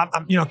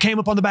 I came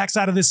up on the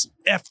backside of this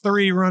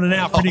F3 running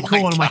out pretty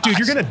cool. And I'm like, dude,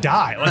 you're going to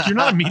die. Like, you're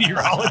not a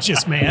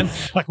meteorologist, man.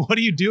 Like, what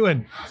are you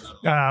doing?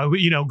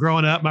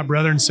 Growing up, my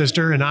brother and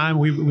sister and I,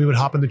 we would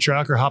hop in the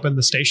truck or hop in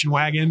the station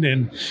wagon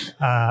and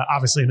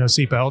obviously no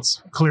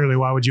seatbelts. Clearly,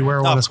 why would you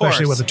wear one,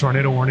 especially with a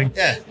tornado warning?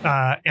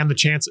 Yeah. And the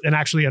chance, and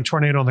actually a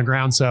tornado on the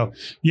ground. So,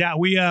 yeah,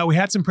 we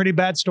had some pretty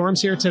bad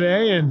storms here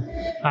today, and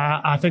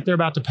I think they're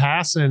about to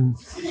pass. And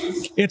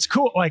it's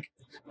cool. Like,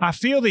 I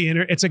feel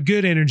it's a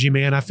good energy,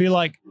 man. I feel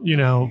like,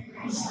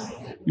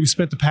 you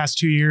spent the past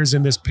 2 years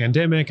in this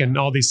pandemic and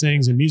all these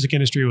things, and music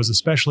industry was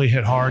especially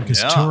hit hard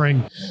because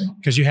touring,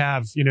 because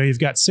you've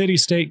got city,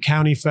 state,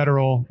 county,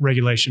 federal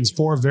regulations,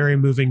 4 very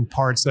moving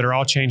parts that are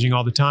all changing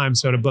all the time.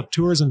 So to book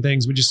tours and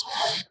things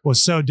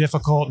was so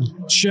difficult,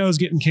 and shows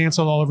getting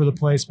canceled all over the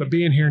place. But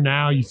being here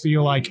now, you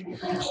feel like,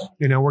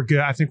 we're good.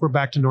 I think we're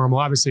back to normal.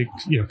 Obviously,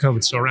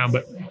 COVID's still around,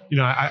 but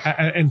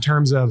I in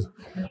terms of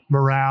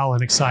morale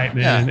and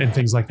excitement and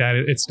things like that,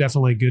 it's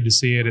definitely good to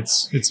see it.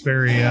 It's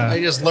very.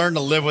 I just learned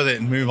to live with it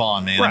and move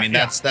on, man. Right, I mean,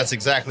 that's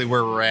exactly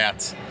where we're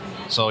at.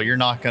 So you're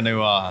not going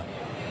to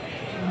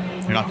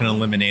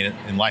eliminate it,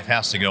 and life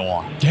has to go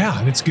on. Yeah,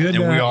 and it's good.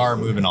 And we are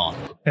moving on.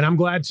 And I'm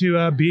glad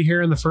to be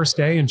here in the first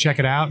day and check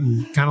it out,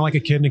 and kind of like a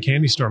kid in a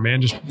candy store,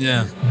 man. Just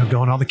going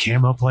to all the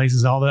camo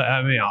places,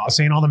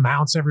 seeing all the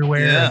mounts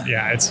everywhere.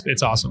 Yeah,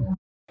 it's awesome.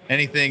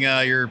 Anything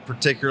you're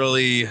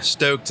particularly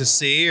stoked to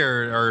see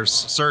or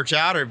search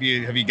out, or have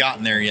you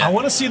gotten there yet? I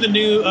want to see the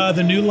new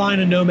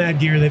line of Nomad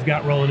gear they've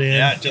got rolling in.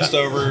 Yeah, just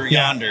over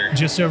yonder.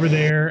 Just over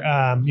there.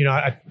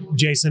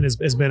 Jason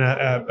has been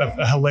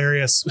a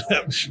hilarious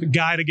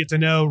guy to get to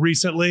know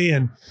recently,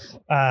 and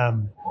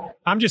I'm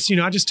just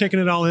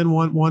taking it all in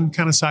one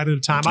kind of side at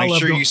a time.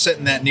 Make sure you sit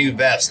in that new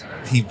vest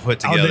he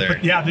put together.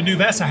 The new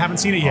vest. I haven't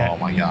seen it yet. Oh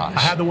my gosh! I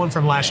had the one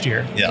from last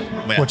year.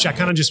 Yeah, which I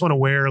kind of just want to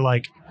wear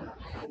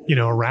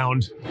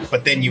around.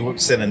 But then you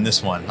sit in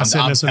this one. I'm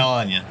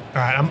telling you. All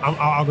right,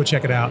 I'll go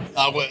check it out.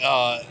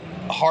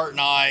 Hart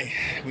and I,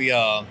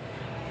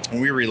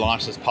 when we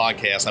relaunched this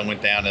podcast, I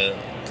went down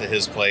to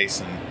his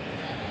place and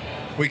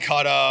we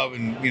caught up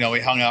and we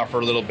hung out for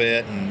a little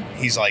bit, and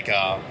he's like,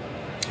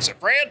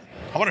 Fred,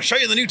 I want to show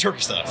you the new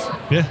turkey stuff.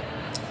 Yeah.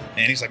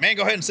 And he's like, man,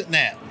 go ahead and sit in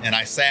that. And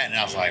I sat and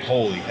I was like,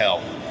 holy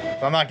hell.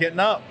 So I'm not getting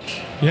up.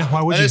 Yeah,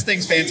 why would you? This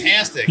thing's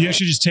fantastic. You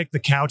should just take the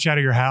couch out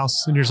of your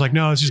house and you're just like,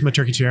 no, it's just my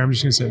turkey chair. I'm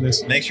just going to sit in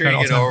this. Make sure you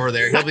get over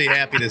there. He'll be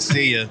happy to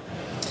see you.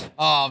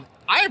 I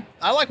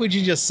like what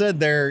you just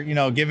said there,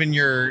 giving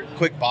your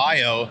quick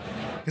bio,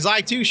 because I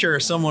too share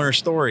a similar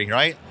story,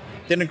 right?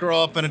 Didn't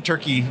grow up in a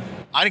turkey.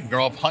 I didn't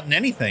grow up hunting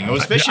anything. It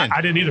was fishing.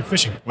 I didn't either.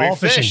 Fishing. We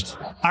fished.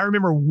 Fishing. I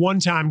remember one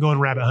time going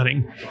rabbit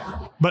hunting,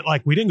 but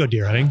we didn't go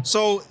deer hunting.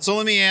 So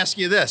let me ask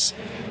you this.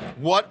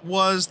 What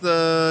was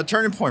the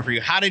turning point for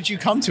you? How did you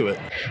come to it?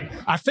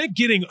 I think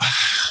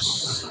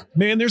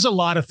man, there's a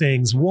lot of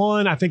things.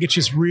 One, I think it's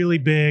just really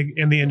big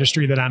in the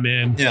industry that I'm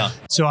in. Yeah.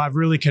 So I've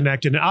really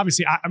connected. And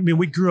obviously,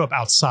 we grew up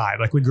outside.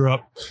 We grew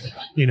up,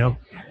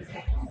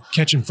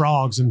 catching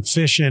frogs and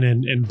fishing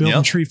and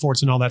building tree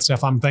forts and all that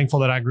stuff. I'm thankful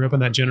that I grew up in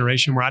that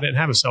generation where I didn't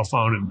have a cell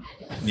phone,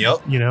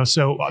 and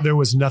so there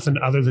was nothing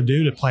other to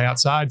do to play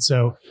outside.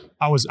 So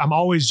I'm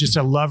always just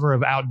a lover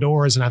of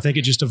outdoors, and I think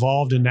it just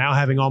evolved. And now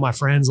having all my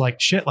friends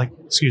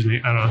excuse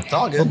me, I don't know. It's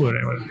all good.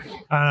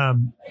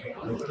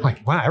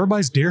 Wow,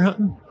 everybody's deer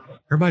hunting,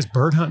 everybody's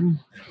bird hunting,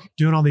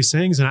 doing all these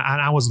things. And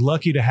I was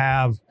lucky to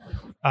have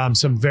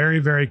some very,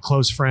 very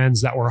close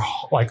friends that were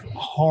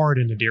hard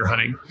into deer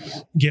hunting,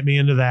 get me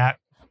into that.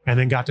 And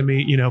then got to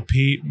meet,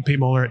 Pete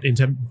Muller at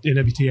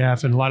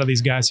NWTF and a lot of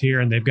these guys here,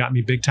 and they've got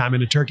me big time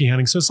into turkey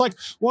hunting. So it's like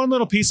one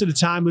little piece at a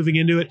time moving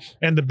into it.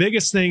 And the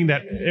biggest thing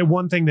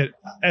one thing that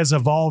has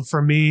evolved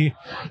for me,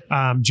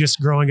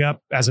 just growing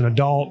up as an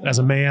adult, as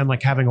a man,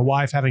 having a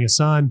wife, having a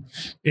son,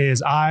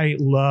 is I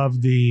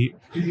love the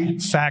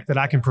fact that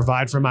I can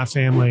provide for my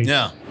family.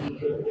 Yeah.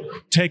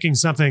 Taking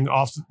something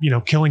off,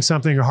 killing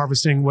something or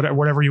harvesting,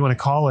 whatever you want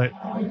to call it.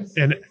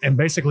 And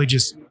basically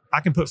just, I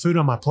can put food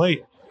on my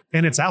plate.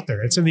 And it's out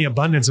there. It's in the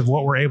abundance of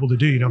what we're able to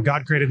do.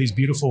 God created these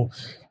beautiful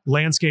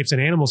landscapes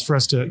and animals for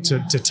us to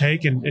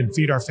take and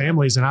feed our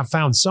families. And I've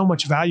found so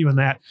much value in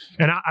that.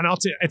 And I'll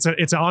tell you,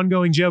 it's an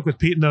ongoing joke with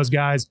Pete and those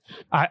guys.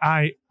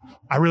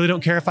 I really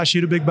don't care if I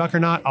shoot a big buck or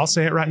not. I'll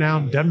say it right now.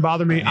 It doesn't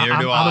bother me.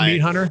 I'm a meat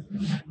hunter,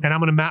 and I'm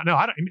going to mount. No,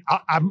 I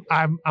don't.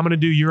 I'm going to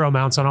do Euro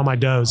mounts on all my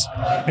does,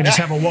 and just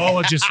have a wall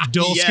of just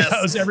dual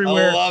scows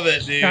everywhere. I love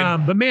it, dude.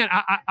 But man,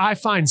 I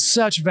find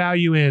such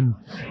value in,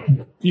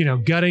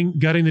 gutting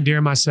the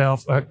deer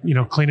myself.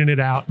 Cleaning it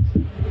out,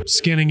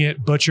 skinning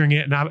it, butchering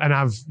it, and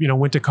I've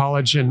went to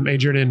college and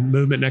majored in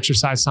movement and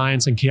exercise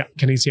science and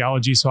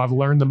kinesiology. So I've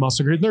learned the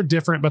muscle group. They're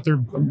different, but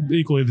they're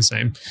equally the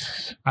same.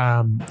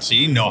 So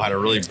you know how to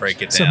really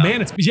break it down. So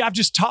man, I've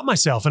just taught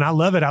myself, and I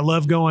love it. I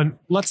love going,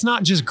 let's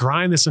not just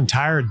grind this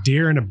entire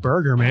deer in a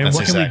burger, man. That's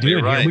what can exactly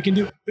we do? right. We can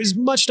do as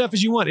much stuff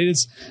as you want. It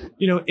is,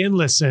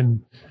 endless.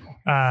 And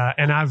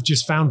I've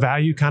just found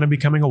value kind of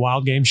becoming a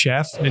wild game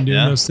chef and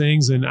doing those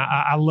things. And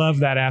I love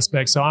that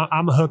aspect. So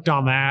I'm hooked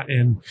on that,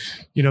 and,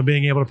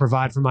 being able to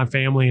provide for my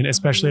family, and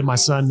especially my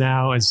son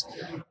now is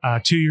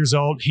 2 years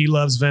old. He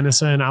loves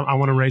venison. I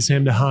want to raise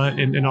him to hunt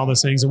and all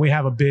those things. And we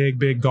have a big,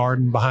 big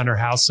garden behind our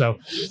house. So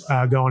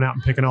going out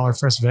and picking all our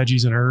fresh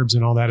veggies and herbs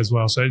and all that as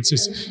well. So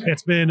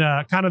it's been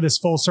kind of this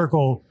full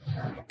circle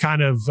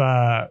kind of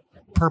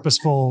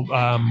purposeful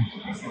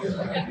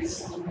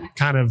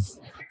kind of,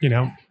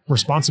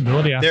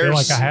 responsibility I feel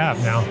like I have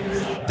now.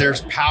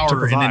 There's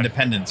power in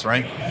independence,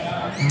 right?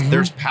 Mm-hmm.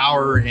 There's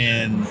power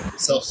in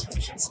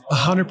self-sufficiency.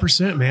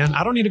 100%, man.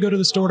 I don't need to go to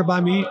the store to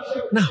buy meat.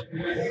 No,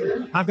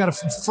 I've got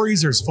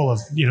freezers full of,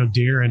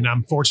 deer, and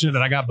I'm fortunate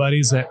that I got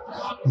buddies that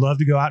love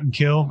to go out and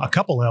kill a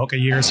couple elk a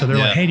year. So they're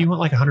like, hey, do you want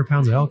like 100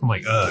 pounds of elk? I'm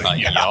like,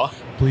 yeah,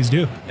 please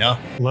do.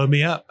 Yeah. Load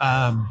me up.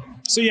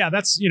 So yeah,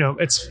 that's,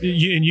 it's,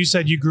 you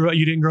said you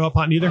didn't grow up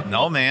hunting either?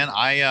 No, man.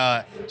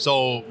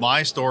 So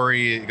my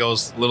story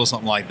goes a little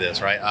something like this,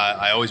 right?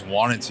 I always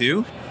wanted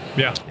to.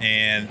 Yeah.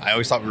 And I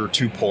always thought we were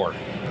too poor.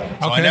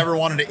 So I never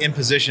wanted to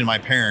imposition my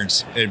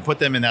parents and put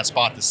them in that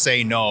spot to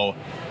say no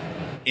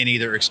and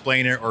either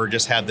explain it or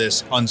just have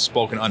this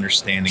unspoken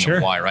understanding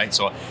of why, right?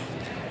 So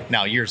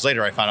now years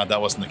later, I found out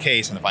that wasn't the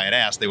case. And if I had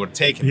asked, they would have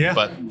taken me,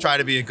 but try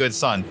to be a good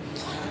son.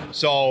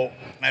 So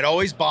I'd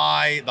always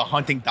buy the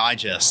hunting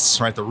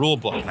digests, right? The rule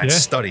book. And I'd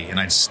study.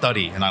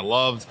 And I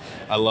loved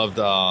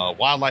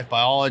wildlife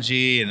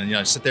biology, and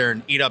I'd sit there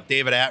and eat up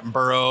David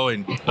Attenborough,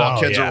 and while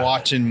kids are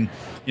watching,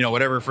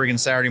 whatever friggin'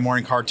 Saturday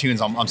morning cartoons,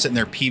 I'm sitting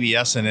there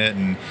PBSing it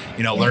and,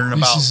 learning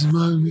about.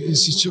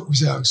 This is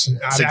Chuck's accent.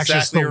 That's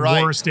exactly the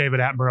worst David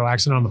Attenborough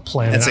accent on the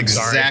planet. That's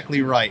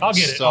exactly right. I'll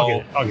get it.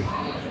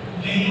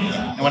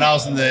 And when I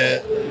was in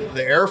the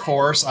Air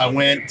Force, I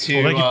went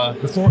to.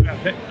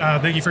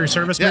 Thank you for your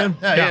service, man.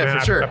 Yeah,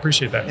 for sure. I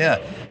appreciate that. Yeah.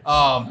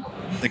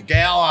 The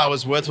gal I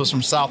was with was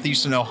from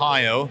southeastern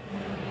Ohio,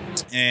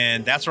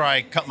 and that's where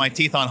I cut my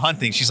teeth on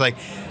hunting. She's like,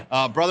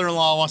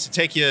 brother-in-law wants to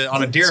take you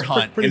on a deer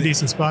hunt. Pretty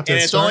decent spot to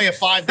and it's only a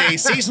 5-day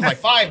season. Like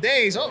 5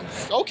 days. Oh,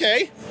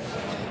 okay.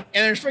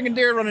 And there's freaking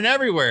deer running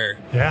everywhere.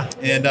 Yeah.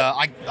 And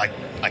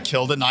I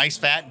killed a nice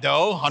fat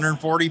doe,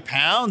 140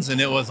 pounds, and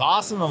it was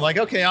awesome. I'm like,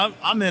 okay,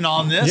 I'm in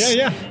on this.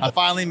 Yeah. I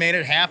finally made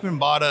it happen.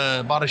 Bought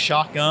a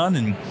shotgun,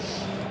 and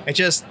I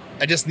just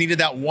needed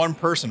that one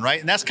person, right?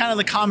 And that's kind of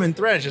the common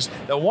thread. It's just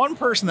that one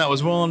person that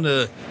was willing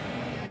to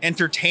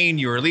entertain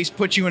you, or at least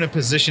put you in a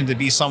position to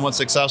be somewhat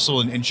successful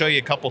and show you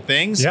a couple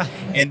things. Yeah.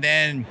 And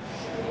then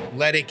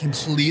let it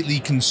completely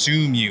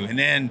consume you. And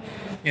then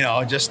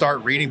just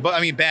start reading. But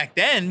I mean, back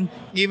then,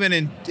 even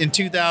in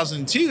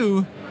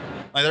 2002,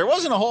 there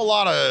wasn't a whole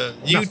lot of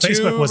YouTube.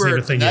 Facebook wasn't even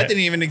a thing that yet.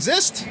 didn't even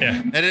exist.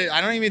 Yeah.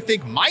 I don't even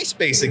think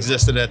MySpace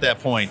existed at that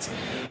point.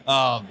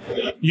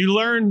 You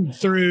learn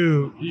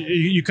through,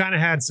 you kind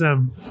of had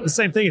the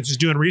same thing. It's just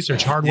doing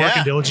research, hard work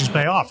and diligence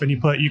pay off. And you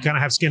kind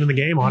of have skin in the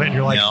game on it. And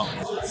you're like,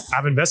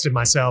 I've invested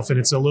myself, and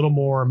it's a little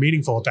more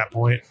meaningful at that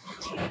point.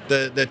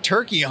 The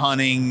turkey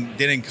hunting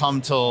didn't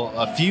come till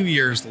a few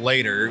years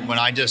later, when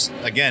I just,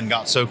 again,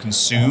 got so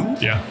consumed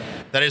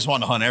that I just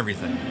wanted to hunt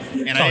everything.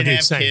 And I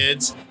didn't have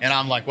kids. And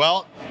I'm like,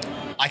 well,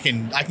 I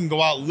can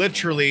go out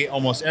literally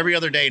almost every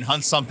other day and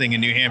hunt something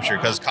in New Hampshire,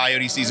 because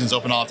coyote season's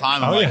open all the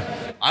time. I'm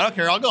I don't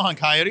care. I'll go hunt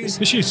coyotes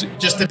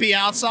just to be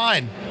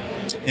outside.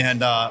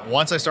 And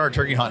once I started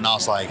turkey hunting, I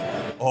was like,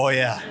 oh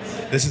yeah,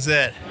 this is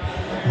it.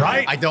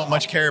 Right. I don't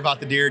much care about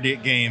the deer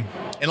game.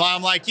 And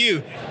I'm like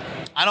you.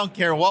 I don't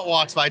care what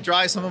walks by. I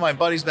drive some of my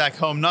buddies back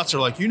home nuts. Are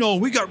like,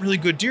 we got really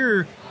good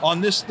deer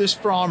on this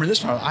farm or this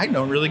farm. I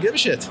don't really give a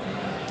shit.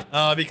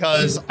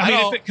 Because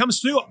if it comes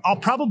through, I'll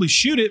probably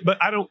shoot it,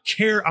 but I don't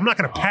care. I'm not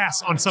going to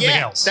pass on something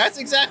else. That's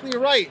exactly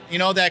right.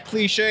 That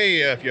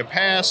cliche, if you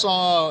pass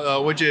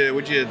on, what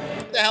the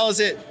hell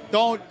is it?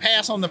 Don't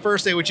pass on the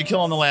first day what you kill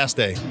on the last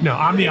day. No,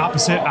 I'm the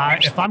opposite.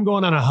 If I'm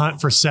going on a hunt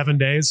for 7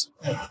 days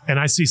and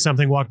I see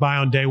something walk by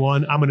on day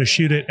one, I'm going to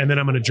shoot it, and then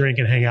I'm going to drink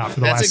and hang out for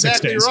the last 6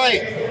 days. That's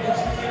exactly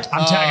right.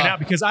 I'm tagging out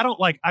because I don't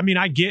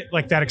I get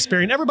like that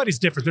experience. Everybody's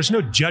different. There's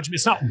no judgment.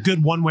 It's not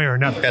good one way or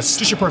another. It's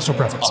just your personal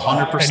preference.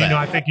 100%. And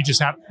I think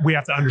we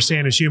have to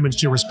understand as humans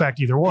to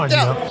respect either one.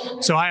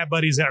 So I have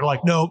buddies that are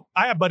like, no,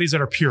 I have buddies that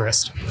are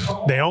purists.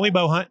 They only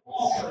bow hunt.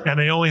 and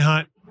they only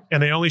hunt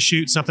and they only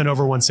shoot something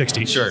over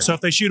 160. Sure. So if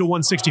they shoot a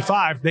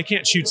 165, they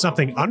can't shoot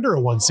something under a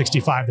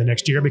 165 the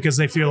next year because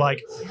they feel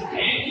like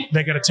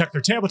they got to tuck their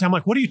tail. But I'm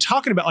like, what are you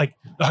talking about? Like,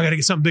 oh, I got to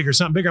get something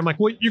bigger. I'm like,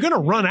 well, you're going to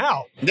run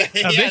out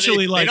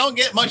eventually. They don't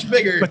get much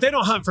bigger, but they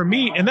don't hunt for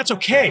meat, and that's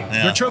okay.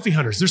 Yeah. They're trophy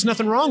hunters. There's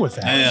nothing wrong with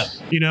that.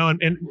 Yeah. You know,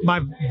 and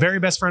my very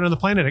best friend on the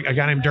planet, a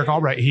guy named Dirk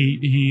Albright,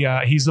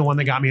 he's the one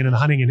that got me into the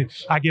hunting, and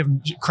I give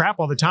him crap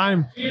all the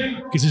time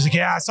because he's like,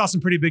 yeah, I saw some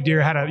pretty big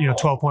deer. I had a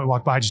 12-point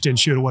walk by, I just didn't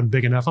shoot. It wasn't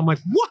big enough. I'm like,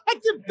 what?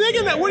 You're big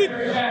enough. What?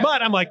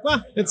 But I'm like,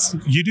 well, it's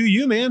you do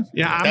you, man.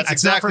 Yeah, that's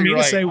it's not for me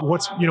exactly to say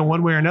what's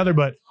one way or another,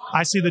 but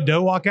I see the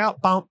doe walk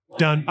out, bump,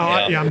 done.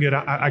 Oh, yeah, I'm good.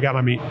 I got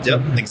my meat.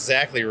 Yep,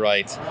 exactly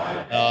right.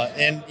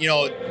 And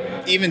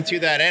even to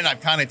that end,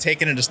 I've kind of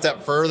taken it a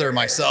step further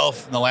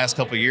myself in the last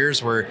couple of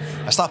years, where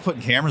I stopped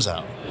putting cameras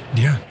out.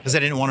 Yeah, because I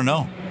didn't want to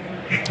know.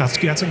 That's a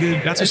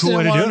cool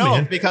way to do it,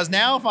 man. Because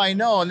now if I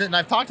know, and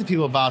I've talked to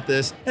people about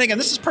this, and again,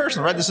 this is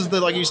personal, right? This is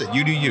like you said,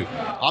 you do you.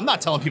 I'm not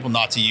telling people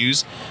not to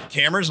use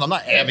cameras, and I'm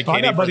not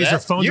advocating I got buddies for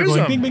that. Their phones are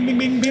going bing, bing, bing,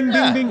 bing, bing,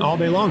 bing, bing all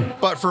day long.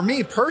 But for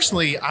me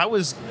personally, I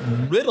was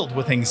riddled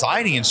with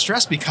anxiety and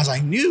stress because I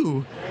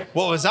knew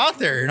what was out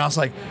there, and I was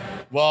like,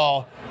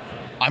 well,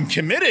 I'm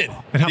committed.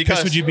 And how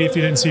pissed would you be if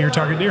you didn't see your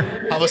target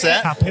deer? How was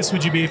that? How pissed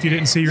would you be if you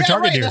didn't see your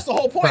target deer? That's the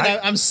whole point. Right?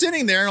 I'm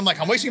sitting there and I'm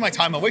like, I'm wasting my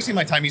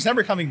time. He's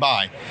never coming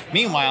by.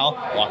 Meanwhile,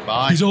 walk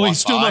by. He's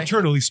still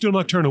nocturnal. He's still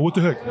nocturnal. What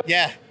the heck?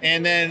 Yeah.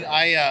 And then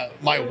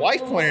my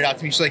wife pointed out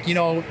to me, she's like,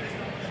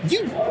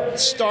 you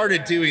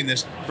started doing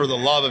this for the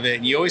love of it,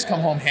 and you always come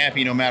home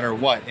happy no matter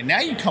what. And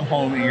now you come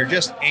home and you're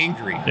just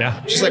angry.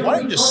 Yeah. She's like, why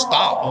don't you just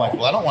stop? I'm like,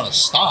 well, I don't want to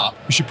stop.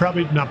 You should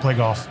probably not play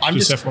golf. I'm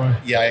just FYI.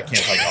 Yeah, I can't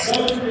play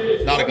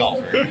golf. Not a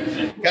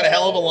golfer. Got a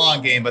hell of a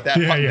long game, but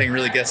that hunting thing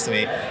really gets to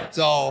me.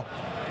 So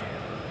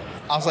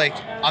I was like,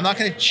 I'm not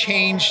going to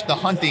change the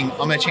hunting.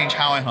 I'm going to change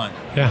how I hunt.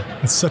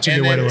 Yeah, it's such a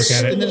good way to look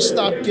at it. And then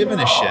stop giving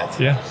a shit.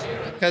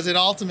 Yeah. Because it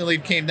ultimately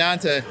came down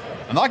to,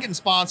 I'm not getting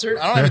sponsored.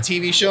 I don't have a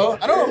TV show.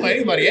 I don't owe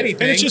anybody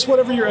anything. And it's just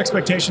whatever your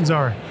expectations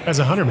are as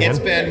a hunter, man. It's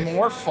been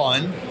more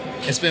fun.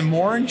 It's been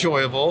more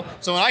enjoyable.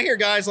 So when I hear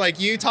guys like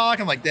you talk,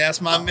 I'm like,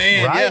 that's my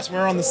man. Right? Yes,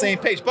 we're on the same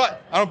page.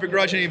 But I don't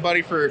begrudge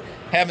anybody for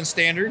having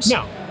standards.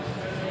 No.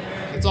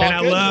 It's all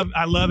and good.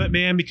 I love it,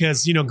 man,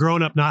 because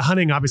growing up not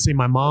hunting, obviously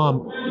my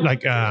mom,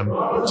 like,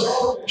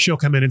 she'll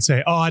come in and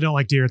say, "Oh, I don't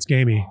like deer; it's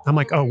gamey." I'm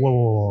like, "Oh,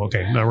 whoa,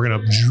 okay, no, we're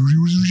gonna,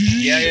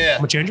 yeah, I'm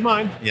gonna change your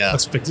mind. Yeah,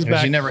 let's fix this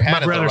back." You never had my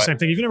it brother, the right. same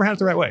thing. You've never had it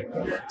the right way.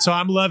 So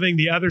I'm loving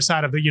the other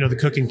side of the, the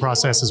cooking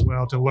process as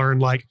well, to learn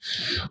like,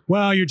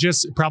 well,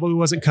 it probably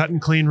wasn't cut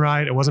and clean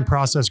right, it wasn't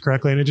processed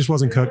correctly, and it just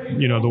wasn't cooked,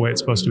 the way it's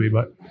supposed to be.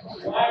 But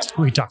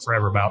we could talk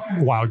forever about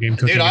wild game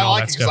cooking. Dude, and I all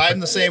like that it because stuff, I'm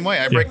the same way.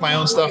 I break my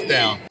own stuff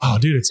down. Oh,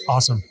 dude, it's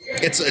awesome.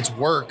 It's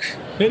work.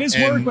 It is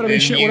work, but I mean,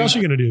 shit, what else are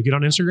you going to do? Get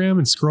on Instagram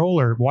and scroll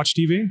or watch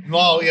TV?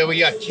 Well, yeah, we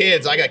got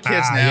kids. I got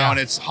kids now, yeah. and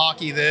it's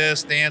hockey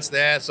this, dance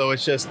that. So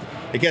it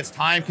gets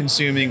time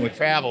consuming with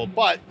travel,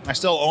 but I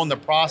still own the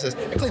process.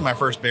 I cleaned my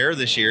first bear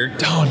this year.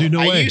 Oh, dude,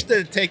 no way. I used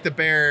to take the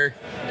bear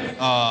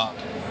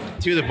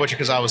to the butcher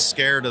because I was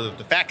scared of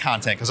the fat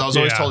content, because I was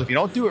always told if you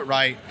don't do it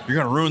right, you're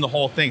going to ruin the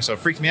whole thing. So it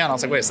freaked me out. I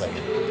was like, wait a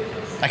second.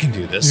 I can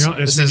do this.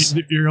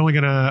 You're only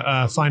going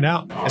to find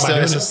out. It's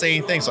the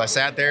same thing. So I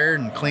sat there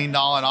and cleaned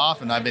all it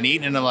off, and I've been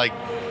eating, and I'm like,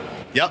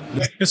 yep.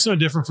 It's no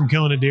different from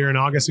killing a deer in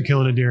August and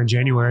killing a deer in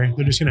January.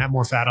 They're just going to have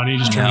more fat on it. You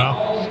just turn it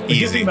off. The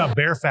good thing about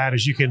bear fat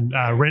is you can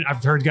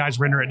I've heard guys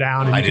render it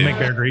down, and you can make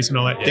bear grease and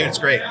all that. Dude, it's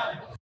great.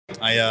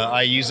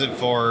 I use it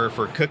for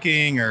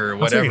cooking or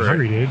whatever. I'm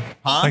hungry, dude.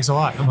 Huh? Thanks a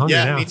lot. I'm hungry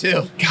now. Yeah, me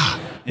too. God,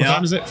 what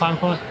time is it? 5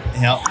 o'clock?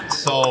 Yeah.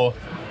 So,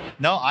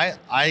 no, I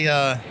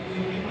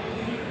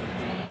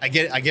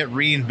get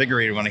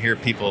reinvigorated when I hear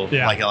people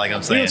like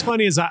I'm saying. What's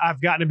funny is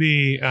I've gotten to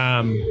be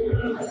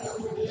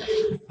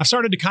I've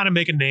started to kind of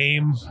make a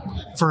name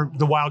for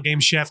the wild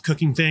game chef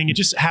cooking thing. It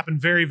just happened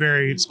very,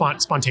 very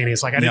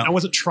spontaneous. Like I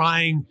wasn't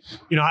trying,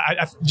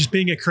 I just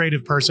being a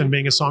creative person,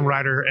 being a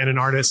songwriter and an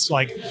artist.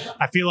 Like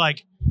I feel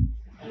like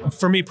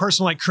for me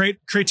personally, like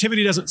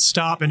creativity doesn't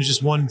stop in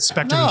just one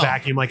spectrum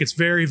vacuum. Like it's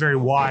very, very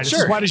wide. It's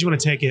as wide as you want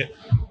to take it.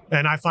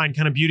 And I find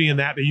kind of beauty in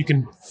that you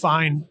can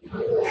find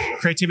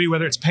creativity,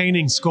 whether it's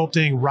painting,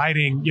 sculpting,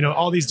 writing,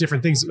 all these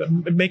different things,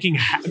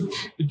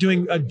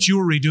 doing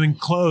jewelry, doing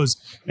clothes.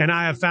 And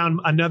I have found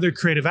another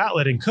creative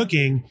outlet in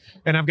cooking.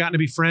 And I've gotten to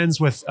be friends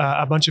with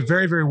a bunch of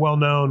very, very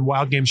well-known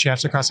wild game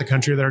chefs across the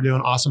country that are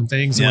doing awesome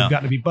things. And we've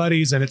gotten to be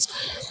buddies, and it's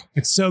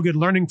so good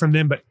learning from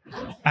them. But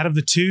out of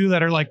the two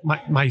that are like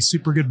my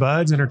super good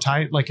buds and are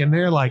tight, like in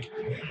there, like,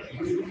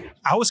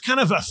 I was kind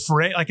of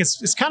afraid, like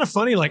it's kind of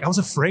funny. Like I was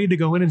afraid to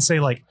go in and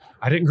say like,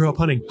 I didn't grow up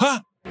hunting.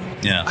 Huh?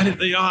 Yeah. I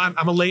didn't,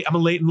 I'm a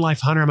late in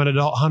life hunter. I'm an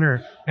adult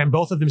hunter. And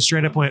both of them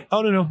straight up went,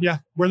 oh no. Yeah,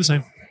 we're the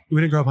same.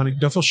 We didn't grow up hunting.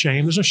 Don't feel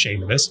shame. There's no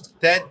shame in this.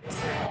 That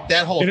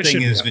whole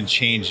thing has been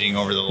changing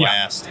over the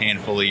last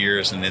handful of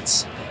years. And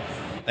it's,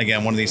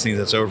 again, one of these things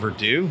that's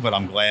overdue, but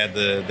I'm glad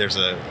there's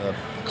a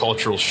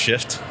cultural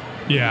shift.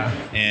 Yeah.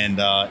 And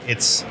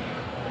it's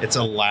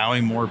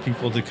allowing more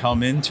people to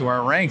come into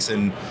our ranks.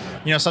 And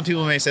some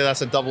people may say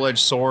that's a double-edged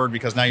sword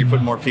because now you're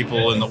putting more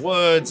people in the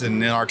woods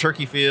and in our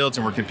turkey fields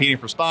and we're competing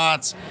for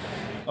spots.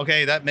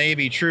 Okay, that may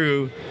be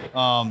true.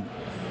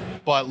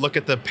 But look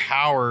at the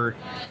power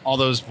all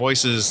those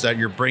voices that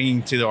you're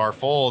bringing to our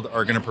fold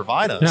are going to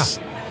provide us.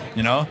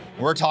 Yeah.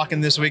 We're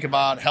talking this week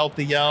about Help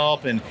the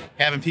Yelp and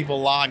having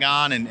people log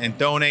on and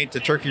donate to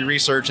turkey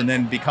research and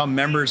then become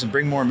members and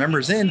bring more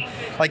members in.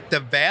 Like the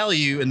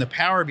value and the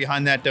power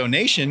behind that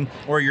donation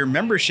or your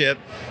membership,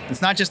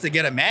 it's not just to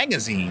get a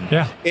magazine.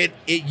 Yeah.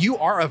 You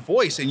are a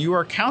voice and you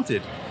are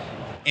counted.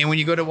 And when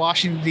you go to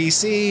Washington,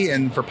 D.C.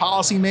 and for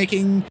policy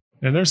making,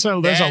 and there's a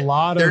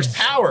lot of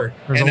power.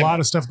 There's a lot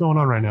of stuff going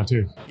on right now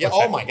too. Yeah.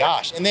 Oh my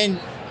gosh. And then,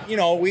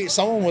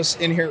 someone was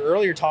in here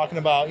earlier talking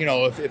about,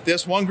 if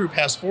this one group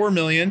has 4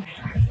 million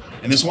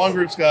and this one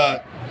group's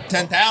got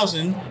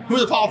 10,000, who are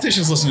the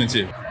politicians listening to?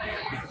 Yeah.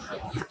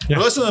 They're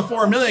listening to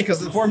 4 million because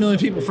the 4 million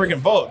people freaking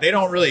vote. They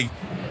don't really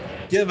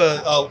give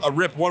a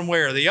rip one way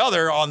or the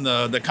other on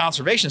the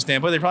conservation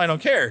standpoint. They probably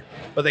don't care,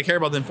 but they care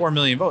about them 4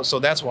 million votes. So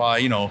that's why,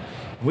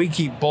 we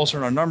keep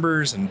bolstering our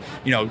numbers and,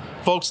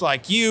 folks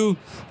like you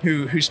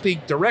who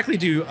speak directly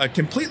to a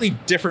completely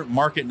different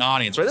market and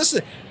audience, right?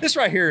 This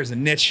right here is a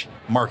niche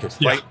market.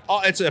 Yeah.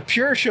 Like it's a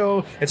pure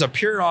show. It's a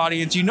pure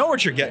audience. You know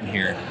what you're getting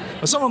here.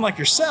 But someone like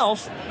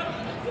yourself,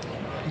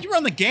 you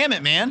run the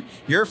gamut, man.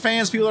 Your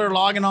fans, people that are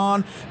logging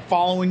on,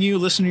 following you,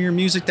 listening to your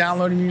music,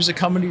 downloading music,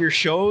 coming to your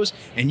shows,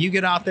 and you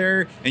get out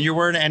there and you're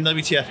wearing an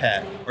NWTF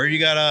hat, or you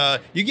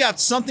got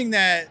something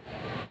that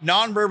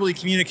non-verbally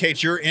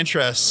communicates your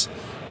interests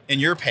and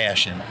your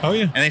passion. Oh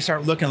yeah. And they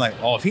start looking like,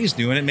 oh, if he's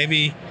doing it,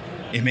 maybe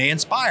it may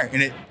inspire.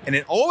 And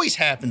it always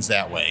happens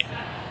that way.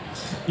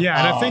 Yeah,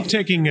 and I think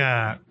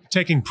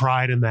taking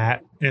pride in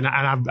that, and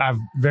I've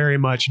very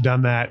much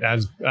done that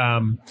as,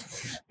 and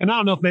I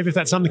don't know if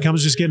that's something that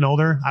comes just getting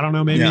older. I don't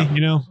know, maybe,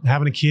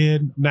 having a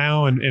kid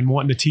now and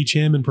wanting to teach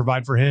him and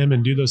provide for him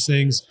and do those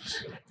things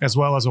as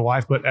well as a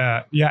wife. But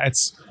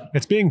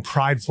it's being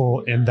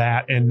prideful in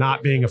that and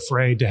not being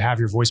afraid to have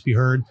your voice be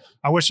heard.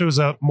 I wish there was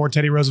more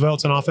Teddy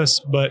Roosevelts in office,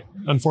 but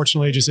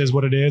unfortunately it just is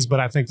what it is. But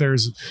I think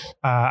there's,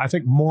 I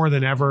think more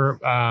than ever,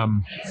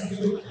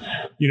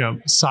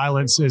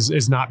 silence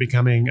is not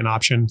becoming an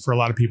option for a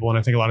lot of people. And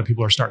I think a lot of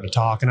people are starting to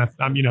talk. And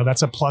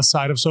that's a plus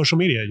side of social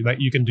media,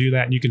 that you can do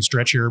that and you can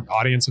stretch your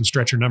audience and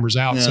stretch your numbers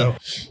out. Yeah. So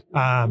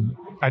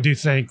I do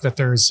think that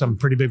there's some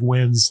pretty big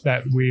wins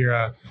that we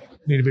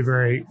need to be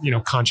very,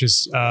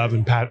 conscious of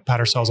and pat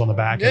ourselves on the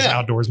back as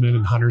outdoorsmen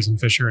and hunters and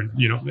fisher and,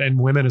 and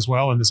women as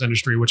well in this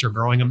industry, which are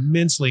growing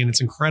immensely. And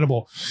it's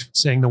incredible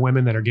seeing the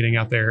women that are getting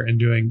out there and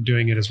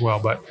doing it as well.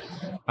 But,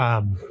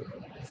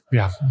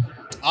 yeah.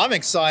 I'm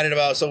excited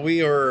about, so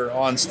we were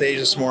on stage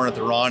this morning at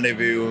the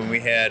Rendezvous and we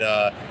had,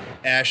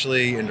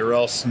 Ashley and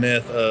Darrell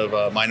Smith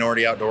of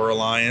Minority Outdoor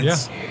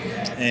Alliance.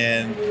 Yeah.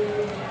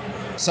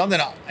 And something,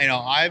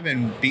 I've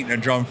been beating a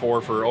drum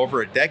for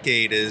over a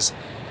decade is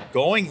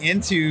going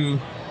into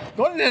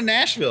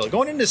Nashville,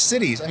 going into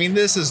cities. I mean,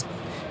 it's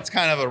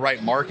kind of a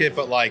right market,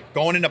 but like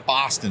going into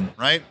Boston,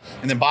 right?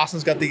 And then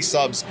Boston's got these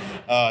subs,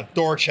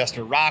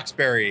 Dorchester,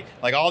 Roxbury,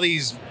 like all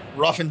these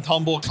rough and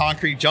tumble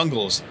concrete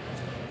jungles.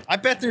 I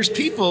bet there's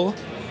people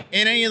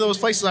in any of those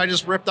places I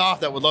just ripped off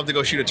that would love to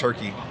go shoot a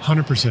turkey.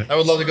 100%. I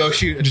would love to go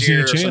shoot a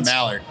deer or some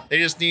mallard. They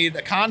just need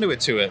a conduit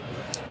to it.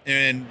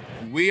 And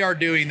we are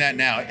doing that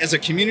now as a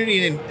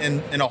community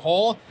in a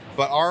whole.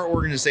 But our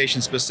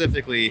organization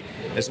specifically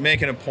is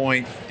making a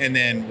point and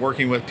then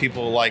working with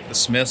people like the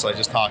Smiths I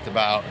just talked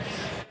about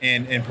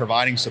and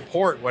providing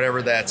support,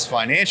 whatever that's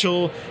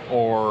financial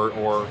or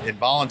in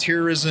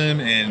volunteerism.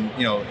 And,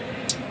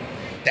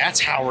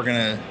 that's how we're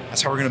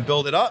gonna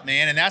build it up,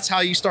 man. And that's how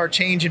you start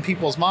changing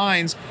people's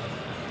minds.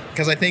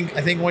 Because I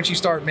think once you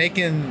start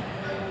making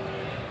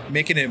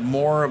it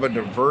more of a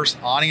diverse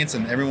audience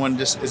and everyone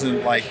just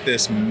isn't like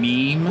this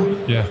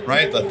meme,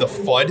 right? The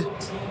FUD.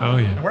 Oh,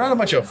 yeah. And we're not a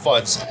bunch of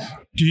FUDs.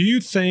 Do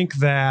you think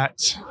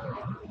that,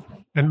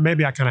 and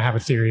maybe I kind of have a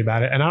theory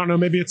about it, and I don't know,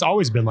 maybe it's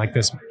always been like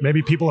this.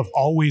 Maybe people have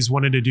always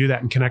wanted to do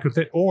that and connect with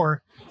it,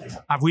 or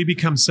have we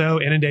become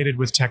so inundated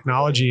with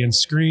technology and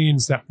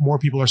screens that more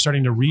people are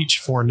starting to reach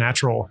for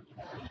natural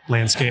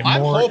landscape,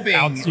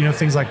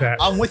 things like that.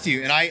 I'm with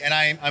you, and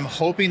I'm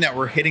hoping that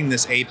we're hitting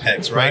this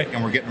apex, right?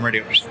 And we're getting ready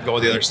to go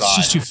to the other side. It's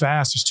just too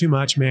fast. It's too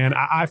much, man.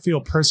 I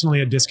feel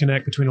personally a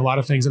disconnect between a lot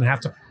of things and have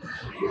to.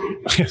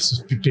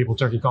 People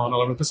turkey calling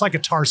all over. It's like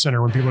Guitar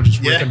Center when people are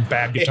just ripping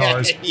bad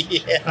guitars.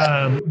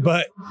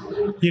 But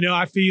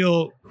I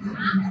feel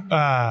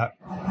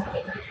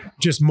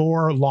just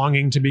more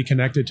longing to be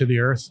connected to the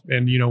earth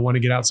and, want to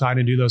get outside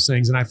and do those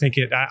things. And I think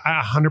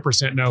I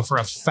 100% know for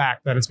a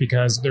fact that it's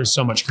because there's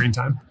so much screen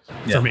time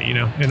for me,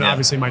 and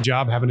obviously my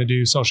job having to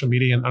do social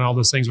media and all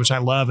those things, which I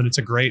love. And it's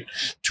a great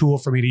tool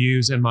for me to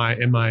use in my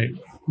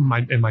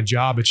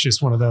job. It's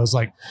just one of those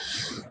like,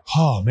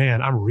 oh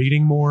man, I'm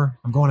reading more,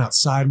 I'm going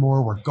outside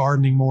more, we're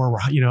gardening more,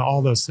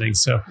 all those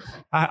things. So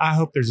I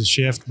hope there's a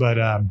shift, but,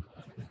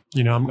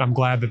 I'm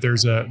glad that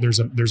there's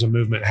a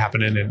movement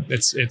happening and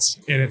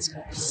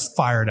it's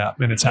fired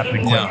up and it's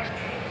happening quick.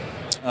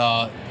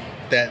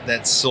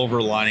 that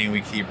silver lining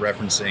we keep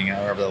referencing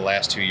over the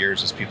last 2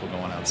 years is people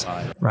going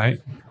outside.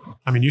 Right.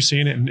 I mean, you're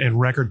seeing it in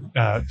record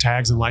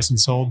tags and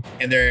license sold.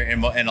 And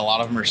a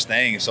lot of them are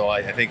staying. So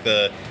I think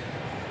the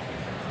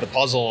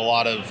puzzle a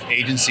lot of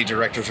agency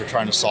directors are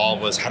trying to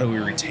solve was how do we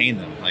retain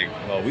them? Like,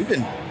 well, we've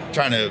been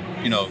trying to,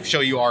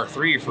 show you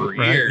R3 for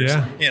years.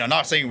 Yeah.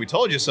 Not saying we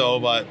told you so,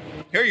 but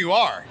here you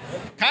are.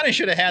 Kind of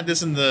should have had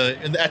this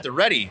at the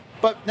ready,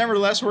 but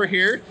nevertheless, we're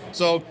here.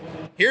 So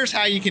here's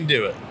how you can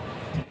do it.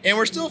 And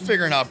we're still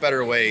figuring out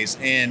better ways.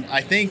 And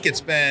I think it's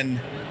been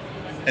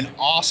an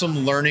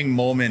awesome learning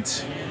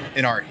moment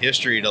in our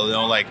history to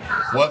know like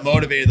what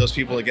motivated those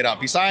people to get out,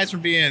 besides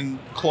from being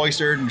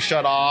cloistered and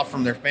shut off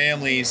from their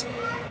families.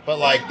 But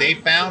like they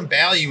found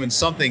value in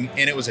something,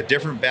 and it was a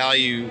different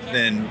value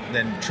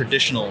than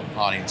traditional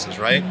audiences,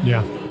 right?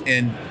 Yeah.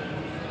 And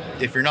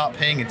if you're not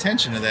paying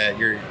attention to that,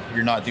 you're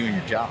not doing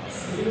your job.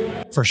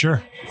 For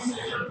sure.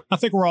 I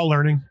think we're all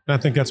learning. I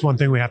think that's one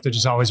thing we have to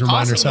just always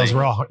remind ourselves.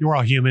 We're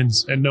all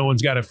humans, and no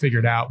one's got it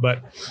figured out.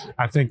 But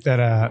I think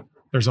that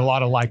there's a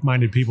lot of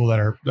like-minded people that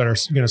are going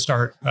to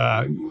start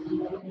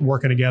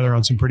working together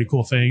on some pretty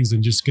cool things,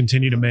 and just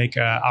continue to make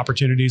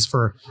opportunities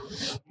for,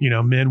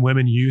 men,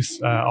 women,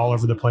 youth all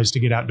over the place to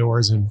get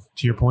outdoors. And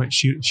to your point,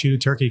 shoot a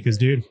turkey. Because,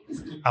 dude,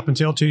 up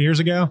until 2 years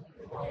ago,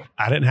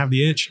 I didn't have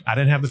the itch. I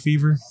didn't have the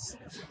fever.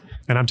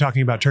 And I'm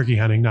talking about turkey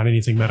hunting, not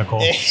anything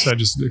medical. So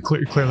just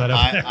clear that up.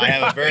 I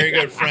have a very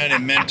good friend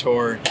and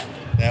mentor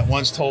that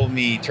once told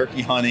me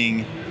turkey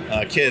hunting,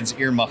 kids,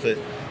 ear muffet,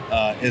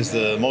 is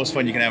the most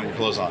fun you can have with your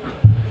clothes on.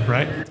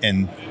 Right.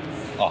 And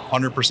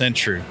 100%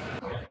 true.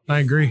 I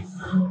agree.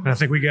 And I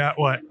think we got,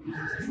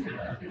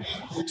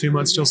 2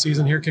 months till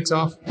season here kicks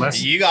off?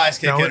 Less? You guys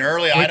kick in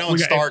early. I don't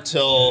start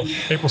till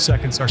April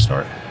 2nd's our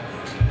start.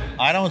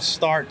 I don't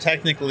start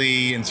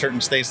technically in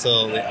certain states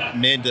till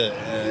mid to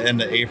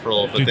end of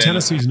April. But dude,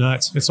 Tennessee's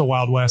nuts. It's a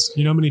Wild West.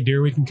 You know how many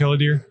deer we can kill a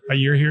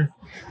year here?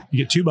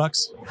 You get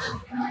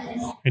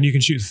 $2 and you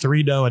can shoot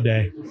 3 doe a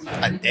day.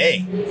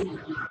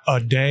 A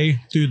day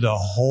through the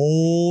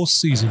whole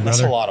season, brother.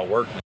 That's a lot of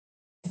work.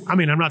 I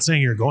mean, I'm not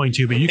saying you're going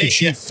to, but you can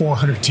shoot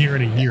 400 deer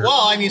in a year.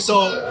 Well, I mean,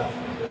 so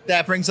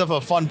that brings up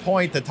a fun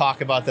point to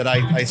talk about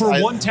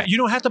that. You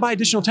don't have to buy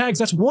additional tags.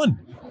 That's one.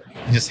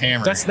 Just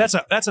hammer. That's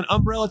an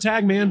umbrella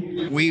tag,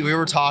 man. We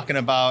were talking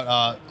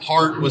about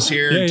Hart was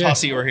here, and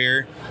Tussie were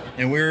here,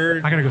 and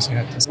I gotta go say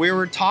hi. We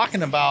were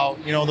talking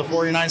about the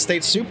 49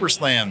 State Super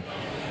Slam.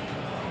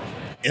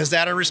 Is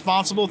that a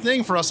responsible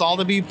thing for us all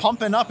to be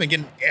pumping up and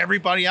getting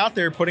everybody out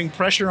there, putting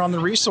pressure on the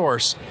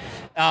resource?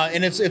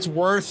 And it's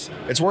worth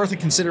a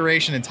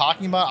consideration in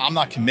talking about. I'm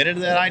not committed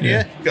to that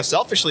idea because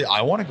selfishly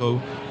I want to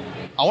go.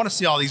 I want to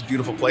see all these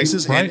beautiful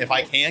places, right. And if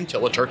I can,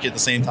 kill a turkey at the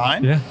same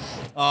time. Yeah.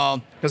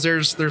 Because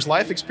there's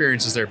life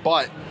experiences there,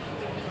 but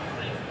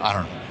I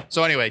don't know.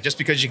 So anyway, just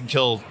because you can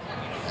kill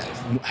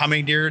how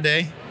many deer a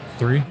day?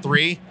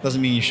 3 doesn't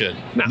mean you should.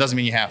 No. Doesn't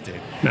mean you have to.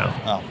 No.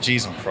 Oh,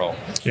 geez, I'm crow.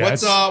 Yeah,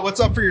 what's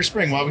up for your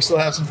spring while we still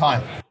have some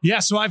time? Yeah,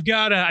 so I've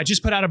got I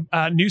just put out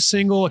a new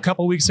single a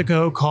couple weeks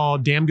ago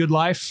called "Damn Good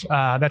Life."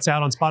 That's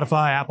out on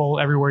Spotify, Apple,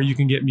 everywhere you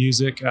can get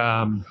music.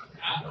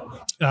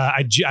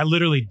 I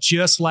literally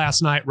just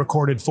last night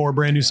recorded 4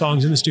 brand new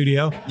songs in the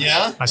studio.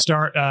 Yeah. I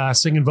start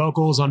singing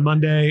vocals on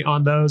Monday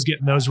on those,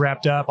 getting those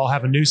wrapped up. I'll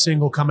have a new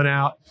single coming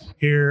out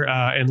here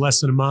in less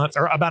than a month,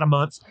 or about a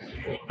month.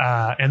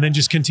 And then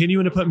just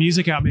continuing to put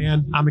music out,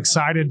 man. I'm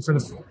excited for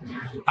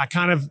I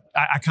kind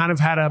of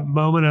had a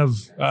moment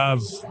of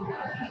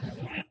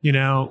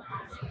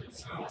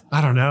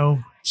I don't know,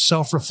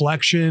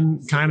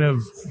 self-reflection, kind of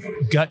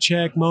gut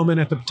check moment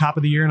at the top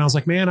of the year. And I was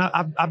like, man,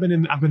 I've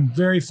been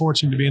very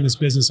fortunate to be in this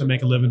business and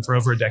make a living for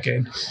over a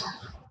decade.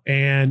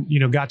 And,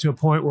 got to a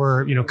point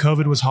where,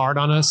 COVID was hard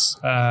on us.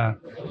 And,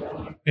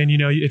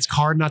 it's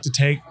hard not to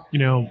take,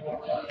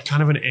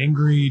 kind of an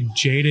angry,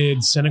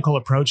 jaded, cynical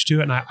approach to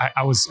it. And I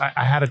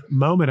had a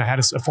moment, I had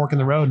a fork in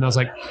the road, and I was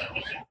like,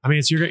 I mean,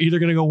 you're either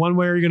going to go one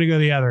way or you're going to go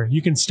the other.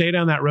 You can stay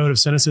down that road of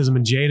cynicism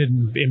and jaded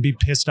and be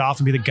pissed off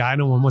and be the guy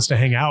no one wants to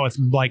hang out with.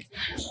 But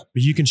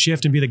you can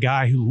shift and be the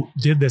guy who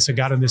did this and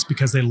got in this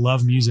because they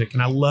love music.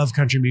 And I love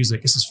country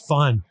music. This is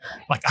fun.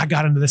 I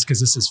got into this because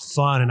this is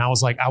fun. And I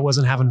was like, I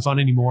wasn't having fun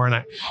anymore. And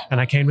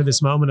I came to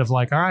this moment of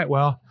all right,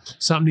 well,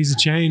 something needs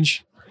to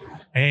change.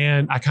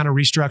 And I kind of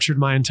restructured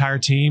my entire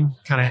team,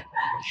 kind of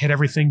hit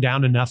everything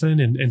down to nothing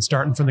and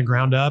starting from the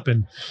ground up.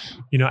 And,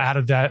 out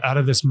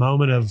of this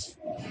moment of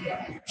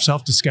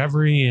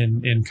self-discovery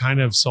and kind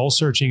of soul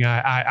searching,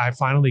 I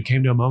finally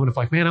came to a moment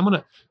of man, I'm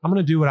going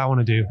to do what I want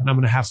to do, and I'm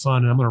going to have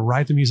fun, and I'm going to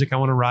write the music I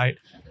want to write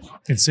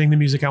and sing the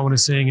music I want to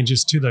sing. And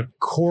just to the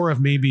core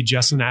of me be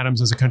Justin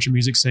Adams as a country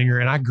music singer.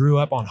 And I grew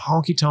up on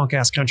honky tonk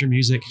ass country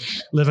music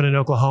living in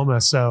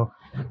Oklahoma. So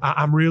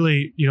I'm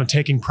really,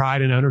 taking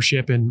pride and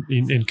ownership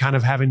in kind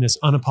of having this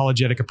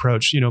unapologetic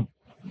approach.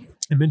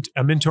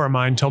 A mentor of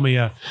mine told me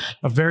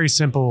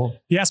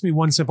he asked me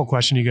one simple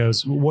question. He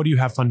goes, what do you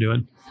have fun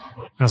doing?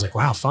 And I was like,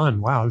 wow, fun.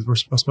 Wow. We're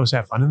supposed to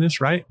have fun in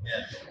this, right?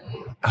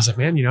 I was like,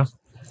 man,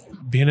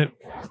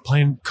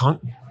 playing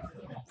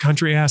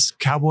country ass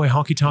cowboy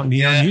honky tonk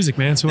neon music,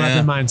 man. That's who I've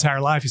been my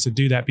entire life. He said,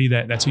 do that, be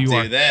that. That's who you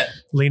are.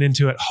 Lean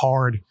into it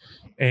hard.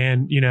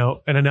 And,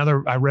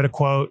 I read a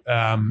quote,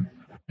 and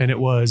it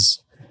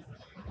was,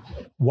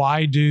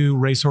 why do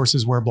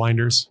racehorses wear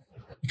blinders?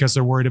 Because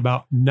they're worried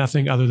about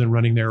nothing other than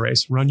running their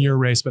race. Run your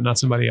race, but not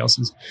somebody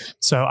else's.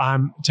 So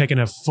I'm taking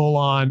a full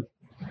on,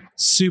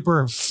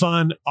 super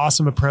fun,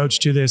 awesome approach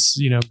to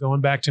this,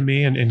 going back to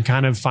me and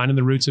kind of finding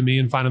the roots of me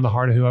and finding the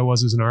heart of who I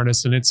was as an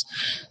artist. And it's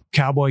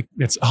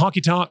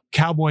honky tonk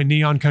cowboy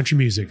neon country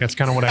music. That's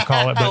kind of what I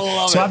call it.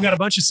 But so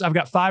I've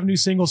got 5 new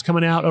singles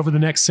coming out over the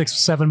next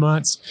 6-7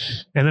 months.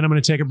 And then I'm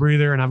going to take a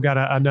breather, and I've got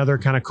another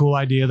kind of cool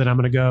idea that I'm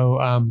going to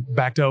go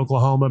back to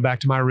Oklahoma, back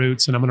to my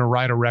roots. And I'm going to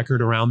write a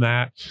record around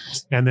that.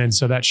 And then,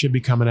 so that should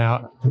be coming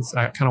out.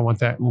 I kind of want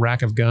that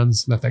rack of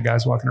guns that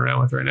guy's walking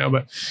around with right now.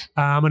 But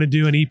I'm going to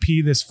do an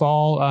EP this fall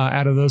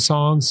out of those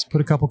songs,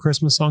 put a couple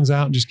Christmas songs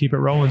out and just keep it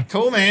rolling.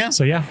 Cool, man.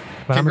 So yeah,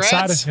 but Congrats.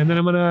 I'm excited. And then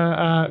I'm going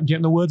to get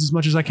in the woods as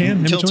much as I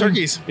can. Kill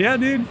turkeys. Yeah,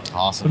 dude.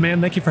 Awesome. But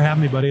man, thank you for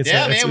having me, buddy.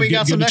 We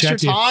got some extra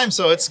time,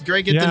 so it's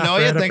great getting to know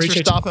you. Thanks for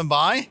stopping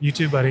by. You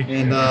too, buddy.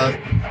 And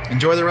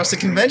enjoy the rest of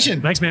the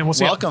convention. Thanks, man. We'll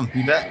see you. Welcome.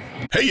 You bet.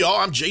 Hey, y'all,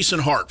 I'm Jason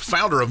Hart,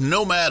 founder of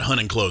Nomad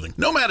Hunting Clothing.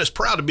 Nomad is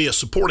proud to be a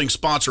supporting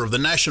sponsor of the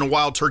National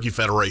Wild Turkey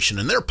Federation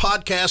and their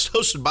podcast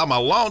hosted by my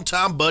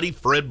longtime buddy,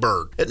 Fred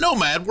Bird. At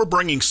Nomad, we're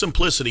bringing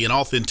simplicity and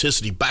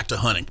authenticity back to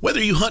hunting.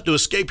 Whether you hunt to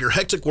escape your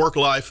hectic work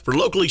life, for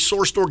locally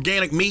sourced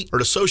organic meat, or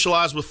to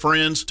socialize with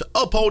friends, to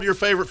uphold your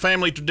favorite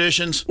family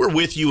traditions, we're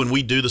with you and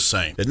we do the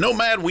same. At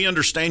Nomad, we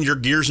understand your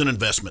gears and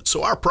investments,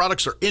 so our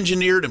products are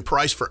engineered and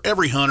priced for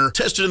every hunter,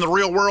 tested in the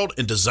real world,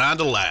 and designed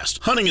to last.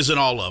 Hunting is in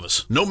all of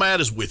us.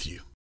 Nomad is with you.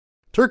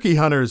 Turkey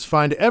hunters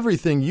find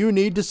everything you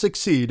need to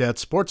succeed at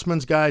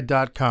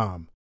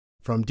sportsmansguide.com.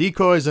 From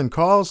decoys and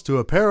calls to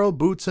apparel,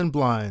 boots, and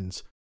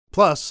blinds.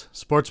 Plus,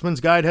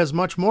 Sportsman's Guide has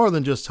much more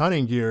than just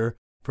hunting gear,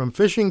 from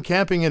fishing,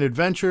 camping, and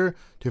adventure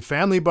to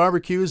family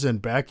barbecues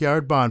and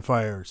backyard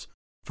bonfires.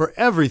 For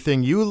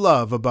everything you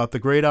love about the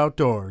great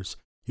outdoors,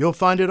 you'll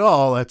find it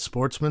all at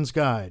Sportsman's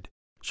Guide.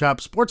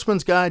 Shop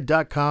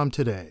sportsmansguide.com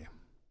today.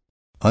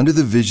 Under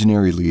the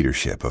visionary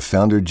leadership of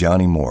founder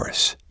Johnny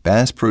Morris,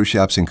 Bass Pro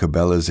Shops and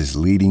Cabela's is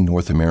leading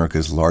North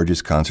America's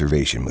largest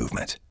conservation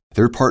movement.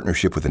 Their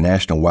partnership with the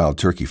National Wild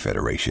Turkey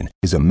Federation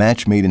is a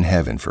match made in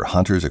heaven for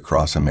hunters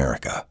across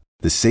America.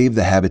 The Save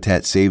the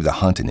Habitat, Save the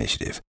Hunt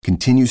initiative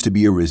continues to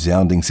be a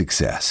resounding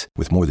success,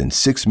 with more than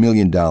 $6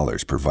 million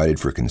provided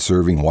for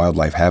conserving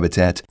wildlife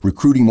habitat,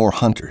 recruiting more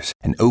hunters,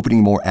 and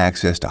opening more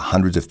access to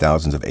hundreds of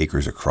thousands of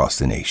acres across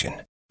the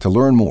nation. To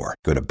learn more,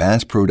 go to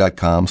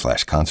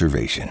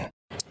basspro.com/conservation.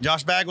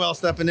 Josh Bagwell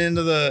stepping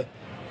into the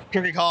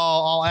Turkey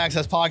Call All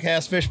Access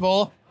Podcast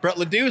Fishbowl. Brett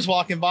Ledoux is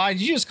walking by.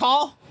 Did you just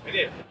call? I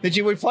did. Did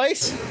you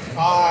replace?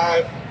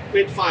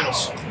 Mid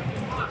finals.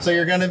 So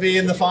you're going to be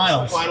in the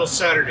finals. Finals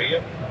Saturday,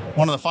 yep.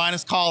 One of the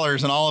finest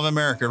callers in all of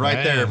America,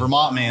 right there,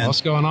 Vermont man.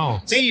 What's going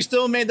on? See, you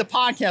still made the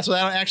podcast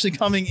without actually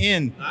coming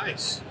in.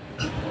 Nice.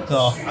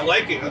 So I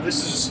like it.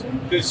 This is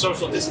good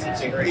social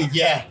distancing, right?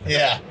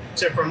 Yeah.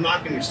 Except for I'm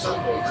knocking your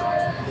stuff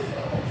over.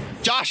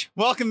 Josh,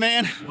 welcome,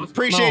 man.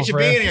 Appreciate you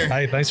being here.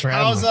 Hey, thanks for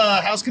having me.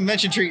 How's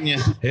convention treating you?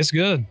 It's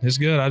good.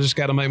 I just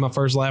got to make my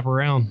first lap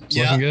around. It's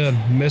looking good.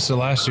 Missed it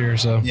last year,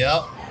 so.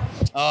 Yep.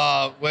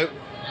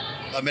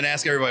 I've been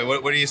asking everybody,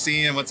 what are you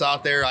seeing? What's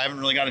out there? I haven't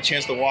really got a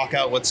chance to walk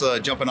out. What's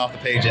jumping off the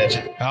page at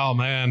you? Oh,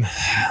 man.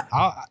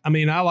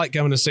 I like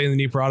coming to see the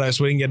new products.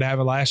 We didn't get to have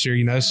it last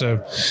year,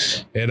 so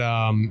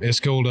it's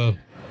cool to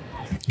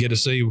get to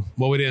see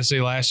what we didn't see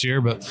last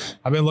year. But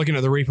I've been looking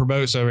at the Reaper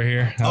boats over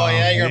here. Oh,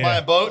 you're gonna buy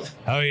a boat?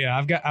 Oh yeah,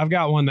 I've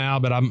got one now,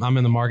 but I'm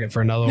in the market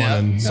for another one.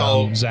 And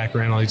so Zach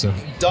Randall, he's a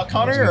duck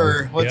hunter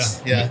or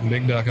what's?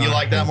 Big duck hunter. You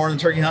like that more than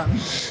turkey hunting?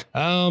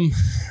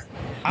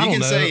 I don't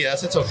know. Say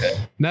yes. It's okay.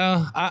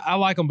 No, I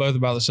like them both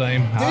about the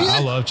same. I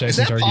love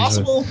chasing turkeys. Is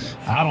that possible?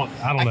 I don't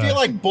know. I feel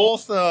like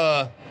both.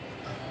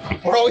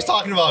 We're always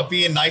talking about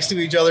being nice to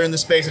each other in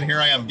this space, and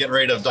here I am getting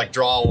ready to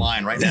draw a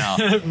line right now.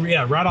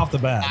 Yeah, right off the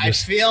bat. I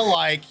feel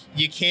like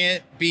you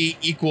can't be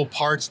equal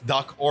parts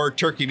duck or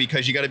turkey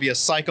because you got to be a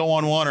psycho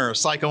on one or a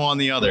psycho on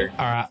the other.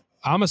 All right,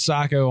 I'm a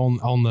psycho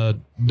on the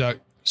duck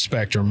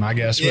spectrum, I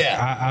guess.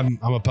 Yeah.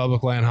 I'm a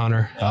public land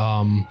hunter.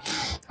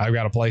 I've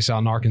got a place out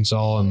in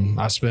Arkansas, and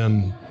I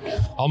spend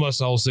almost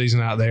the whole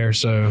season out there.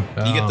 So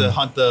you get to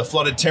hunt the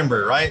flooded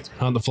timber, right?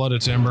 Hunt the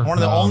flooded timber. One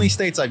of the only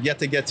states I've yet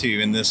to get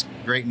to in this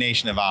great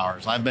nation of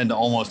ours. I've been to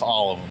almost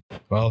all of them.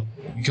 Well,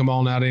 you come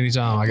on out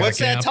anytime. What's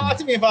that? Talk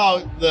to me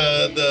about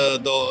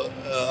the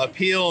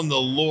appeal and the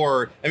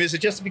lure. I mean, is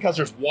it just because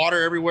there's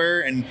water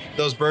everywhere and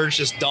those birds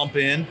just dump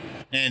in?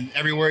 And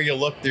everywhere you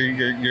look,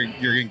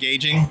 you're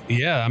engaging.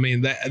 Yeah, I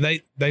mean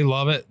they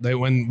love it.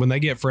 When they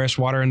get fresh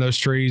water in those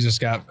trees, it's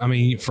got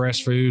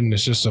fresh food, and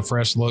it's just a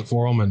fresh look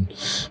for them. And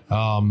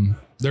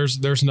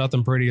there's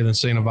nothing prettier than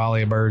seeing a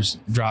volley of birds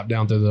drop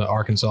down through the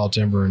Arkansas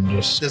timber and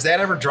just. Does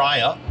that ever dry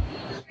up?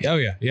 Oh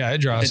yeah,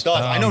 it does. It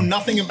does. I know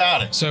nothing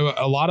about it. So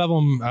a lot of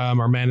them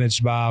are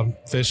managed by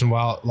Fish and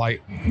Wild,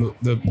 like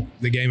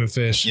the Game and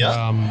Fish.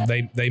 Yeah.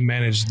 They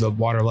manage the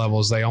water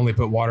levels. They only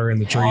put water in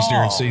the trees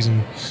during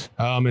season,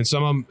 and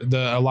some of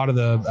a lot of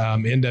the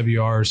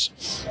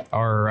NWRs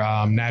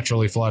are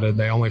naturally flooded.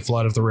 They only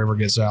flood if the river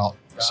gets out.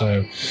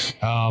 So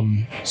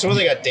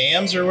they got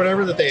dams or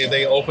whatever that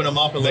they open them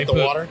up and let the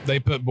water. They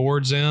put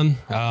boards in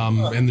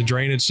the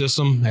drainage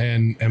system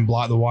and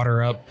block the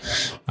water up.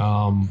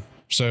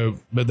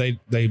 But they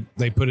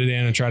put it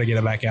in and try to get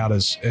it back out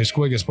as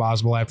quick as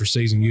possible after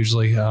season,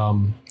 usually,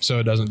 so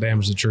it doesn't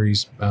damage the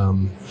trees.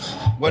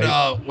 What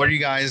are you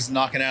guys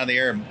knocking out of the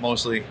air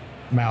mostly?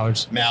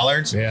 Mallards.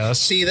 Yeah.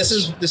 See, this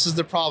is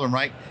the problem,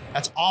 right?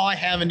 That's all I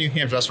have in New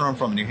Hampshire. That's where I'm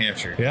from, New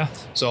Hampshire. Yeah.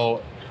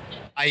 So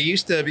I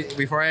used to,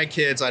 before I had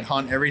kids, I'd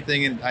hunt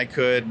everything I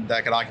could that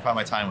I could occupy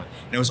my time with.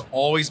 And it was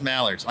always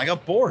mallards. I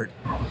got bored.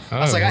 I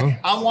was like,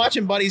 I'm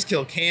watching buddies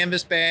kill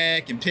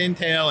canvasback and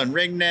pintail and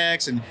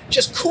ringnecks and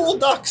just cool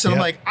ducks. And I'm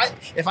like,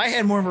 if I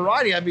had more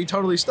variety, I'd be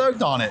totally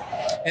stoked on it.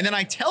 And then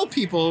I tell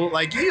people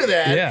like you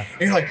that. Yeah.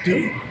 And you're like,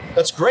 dude,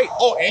 that's great.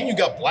 Oh, and you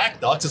got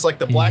black ducks. It's like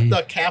the black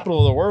duck capital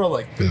of the world.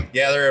 Like,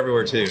 yeah, they're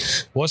everywhere too.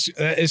 Well,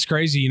 it's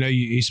crazy.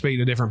 You speak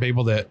to different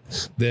people that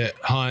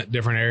hunt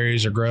different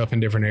areas or grow up in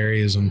different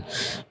areas,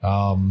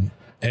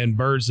 and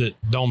birds that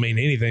don't mean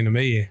anything to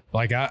me.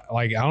 Like I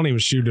don't even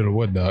shoot at a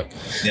wood duck.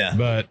 Yeah.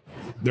 But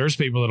there's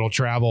people that'll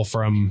travel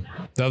from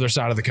the other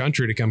side of the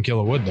country to come kill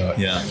a wood duck.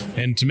 Yeah.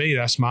 And to me,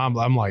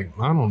 I'm like,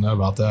 I don't know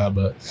about that,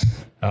 but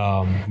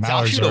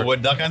I'll shoot a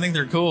wood duck. I think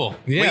they're cool.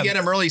 Yeah. We get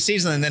them early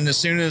season, and then as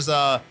soon as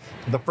the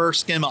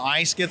first skim of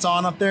ice gets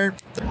on up there.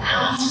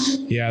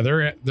 Yeah,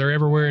 they're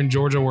everywhere in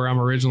Georgia where I'm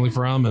originally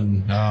from,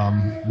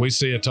 and we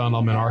see a ton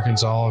of them in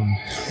Arkansas,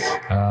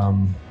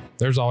 and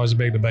there's always a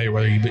big debate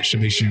whether you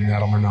should be shooting at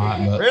them or not.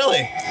 But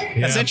really,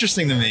 that's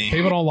interesting to me.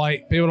 People don't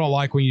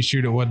like when you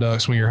shoot at wood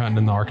ducks when you're hunting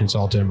in the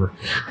Arkansas timber.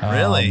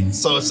 Really?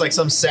 So it's like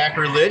some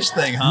sacrilege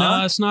thing, huh?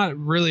 No, it's not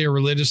really a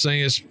religious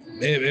thing.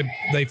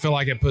 They feel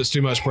like it puts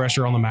too much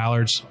pressure on the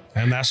mallards,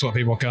 and that's what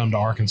people come to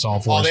Arkansas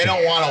for. Oh, they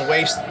don't want to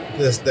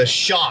waste the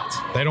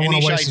shot. They don't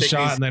want to waste the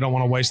shot, and they don't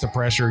want to waste the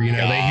pressure.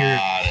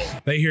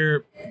 They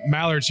hear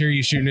mallards hear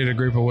you shooting at a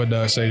group of wood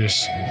ducks.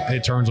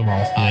 It turns them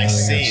off. I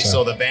see.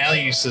 So the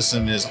value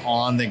system is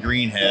on the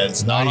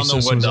greenheads, not on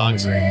the wood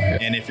ducks.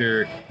 And if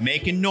you're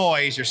making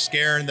noise, you're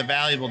scaring the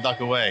valuable duck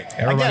away.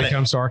 Everybody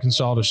comes to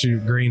Arkansas to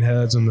shoot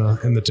greenheads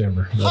in the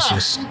timber. That's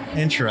just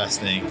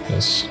interesting.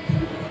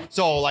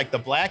 So like the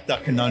black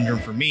duck conundrum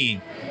for me,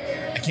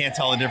 I can't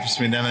tell the difference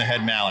between them and a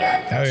head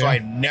mallard. So I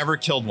never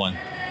killed one.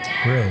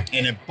 Really?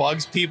 And it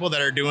bugs people that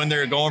are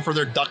going for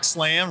their duck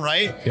slam,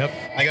 right? Yep.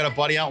 I got a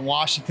buddy out in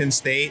Washington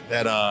State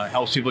that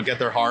helps people get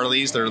their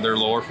Harleys, their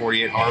lower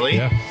 48 Harley.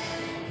 Yeah.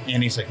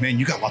 And he's like, man,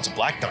 you got lots of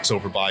black ducks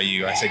over by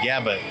you. I said,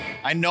 yeah, but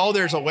I know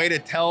there's a way to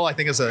tell. I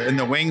think it's in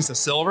the wings, the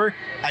silver.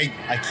 I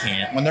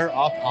can't. When they're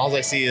up, all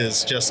I see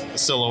is just a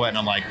silhouette, and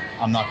I'm like,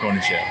 I'm not going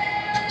to jail.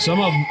 Some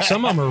of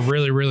them are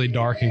really, really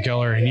dark in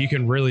color, and you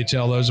can really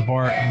tell those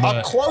apart. But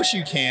up close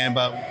you can,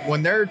 but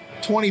when they're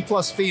 20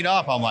 plus feet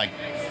up, I'm like,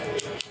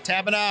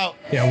 tapping out.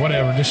 Yeah,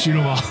 whatever. Just shoot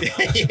them off.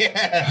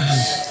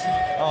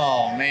 Yeah.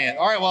 Oh, man.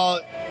 All right,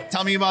 well,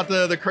 tell me about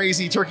the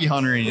crazy turkey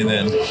hunter in you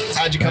then.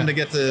 How'd you come to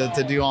get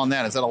to do on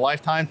that? Is that a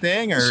lifetime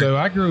thing? Or? So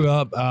I grew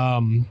up,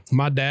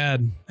 my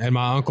dad and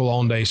my uncle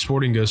owned a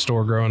sporting goods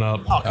store growing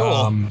up. Oh,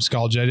 cool. It's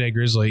called JJ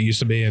Grizzly. It used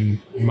to be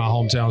in my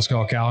hometown. It's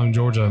called Calhoun,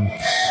 Georgia. And,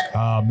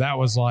 that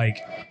was like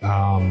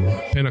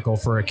pinnacle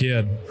for a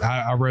kid.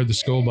 I rode the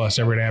school bus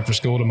every day after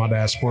school to my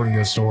dad's sporting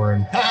goods store.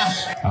 And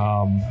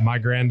my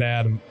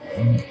granddad,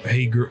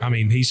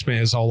 he spent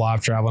his whole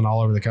life traveling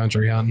all over the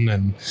country hunting,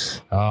 and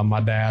my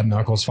dad and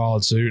uncles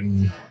followed suit,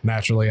 and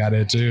naturally I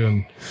did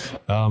too.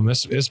 And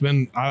it's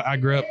been I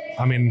grew up.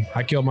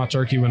 I killed my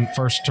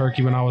first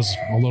turkey when I was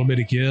a little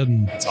bitty kid,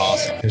 and that's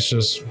awesome.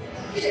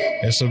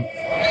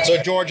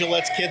 So Georgia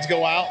lets kids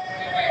go out.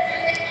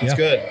 It's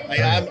good.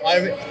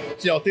 I'm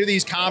through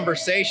these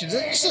conversations,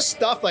 it's just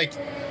stuff like.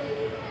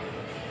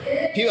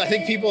 I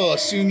think people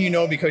assume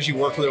because you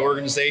work for the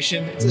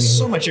organization. It's just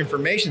so much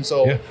information.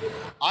 So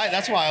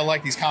that's why I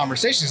like these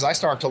conversations. I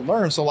start to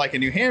learn. So like in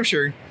New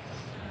Hampshire,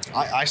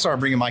 I started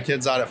bringing my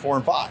kids out at 4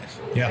 and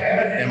 5. Yeah.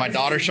 And my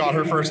daughter shot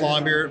her first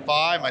long bear at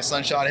 5. My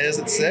son shot his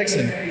at 6.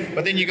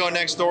 But then you go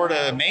next door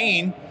to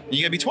Maine, and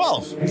you got to be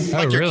 12.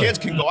 Like your kids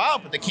can go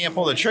out, but they can't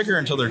pull the trigger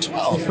until they're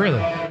 12. Really?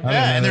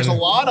 Yeah. And there's a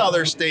lot of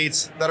other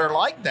states that are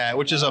like that,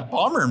 which is a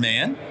bummer,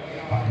 man.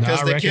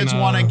 Because the kids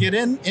want to get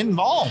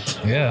involved.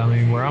 Yeah,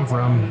 where I'm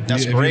from,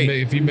 that's great.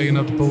 If you're big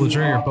enough to pull the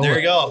trigger, pull it. There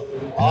you go.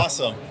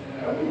 Awesome.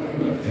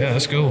 Yeah,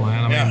 that's cool,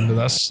 man.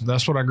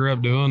 That's what I grew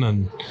up doing,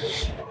 and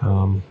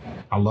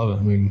I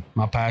love it.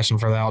 My passion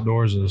for the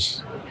outdoors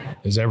is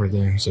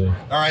everything. So.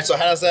 All right. So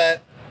how does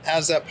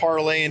that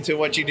parlay into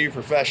what you do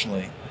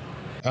professionally?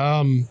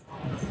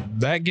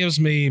 that gives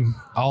me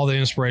all the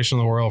inspiration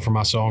in the world for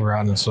my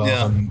songwriting and stuff.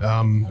 Yeah.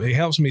 And it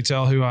helps me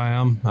tell who I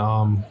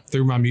am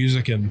through my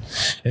music and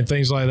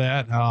things like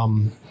that.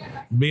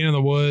 Being in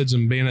the woods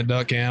and being at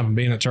duck camp and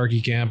being at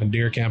turkey camp and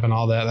deer camp and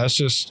all that,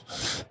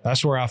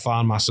 that's where I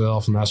find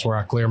myself, and that's where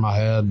I clear my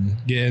head and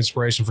get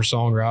inspiration for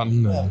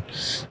songwriting.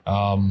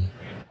 And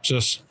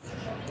just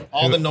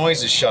all the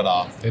noise is shut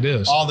off. It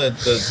is. All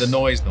the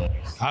noise.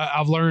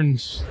 I've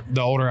learned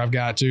the older I've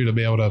got to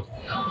be able to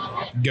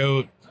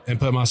go and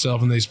put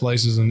myself in these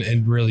places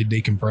and really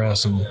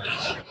decompress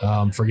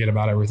and forget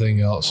about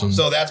everything else. And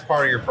so that's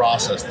part of your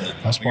process then?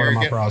 That's part of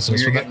my process. When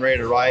you're getting ready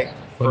to write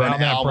without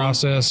that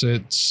process,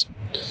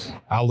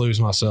 I'll lose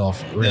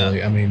myself, really.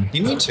 Yeah. I mean,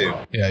 you need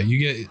to. Yeah,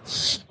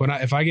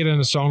 if I get in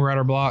a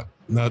songwriter block,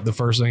 the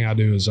first thing I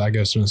do is I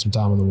go spend some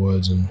time in the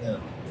woods and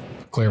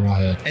clear my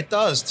head. It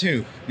does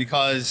too,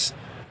 because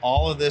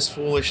all of this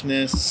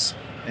foolishness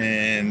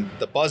and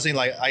the buzzing,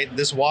 like I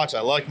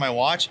like my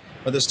watch,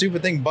 but the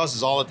stupid thing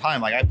buzzes all the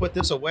time. Like I put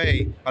this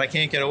away, but I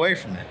can't get away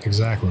from it.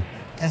 Exactly.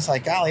 And it's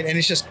like, golly, and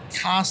it's just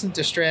constant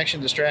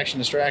distraction.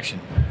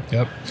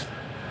 Yep.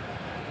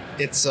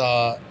 It's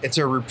a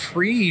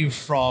reprieve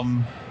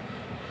from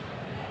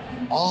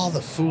all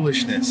the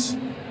foolishness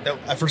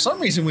that for some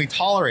reason we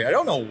tolerate. I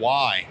don't know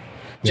why.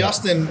 Yeah.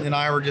 Justin and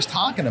I were just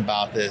talking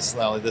about this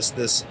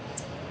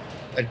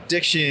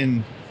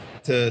addiction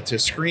to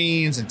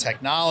screens and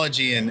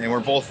technology, and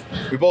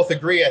we both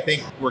agree. I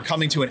think we're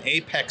coming to an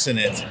apex in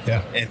it.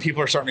 Yeah. And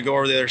people are starting to go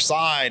over the other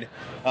side,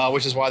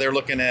 which is why they're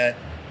looking at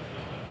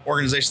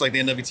organizations like the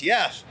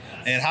NWTF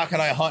and how can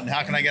I hunt and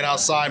how can I get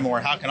outside more?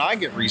 How can I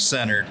get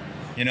recentered?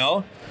 You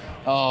know,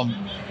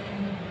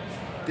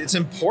 it's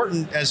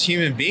important as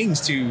human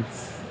beings to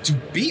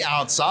be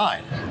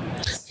outside.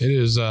 It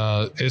is.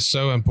 It's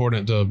so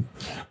important to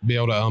be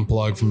able to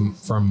unplug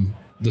from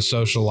the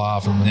social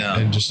life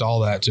and just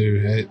all that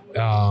too.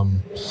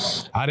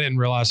 I didn't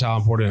realize how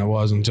important it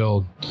was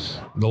until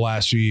the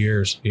last few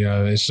years. You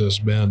know, it's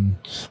just been,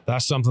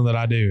 that's something that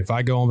I do. If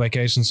I go on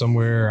vacation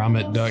somewhere, I'm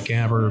at duck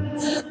camp or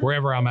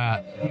wherever I'm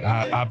at,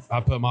 I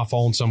put my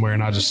phone somewhere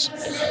and I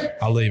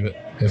leave it.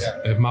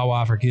 If my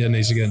wife or kid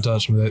needs to get in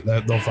touch with it,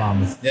 they'll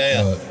find me.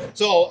 Yeah.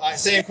 So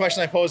same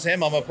question I posed to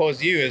him, I'm going to pose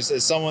to you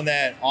is someone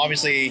that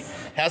obviously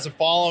has a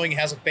following,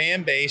 has a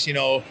fan base, you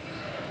know,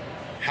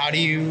 how do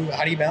you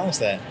balance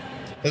that?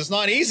 Because it's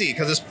not easy,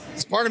 because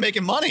it's part of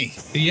making money.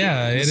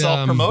 Yeah, it's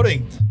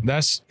self-promoting.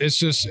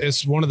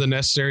 It's one of the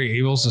necessary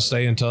evils to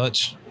stay in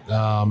touch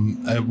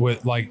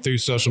with like through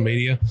social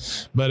media,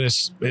 but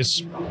it's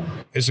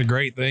a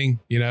great thing,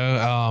 you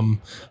know.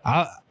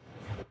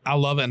 I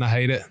love it and I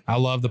hate it. I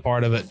love the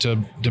part of it to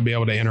be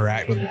able to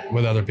interact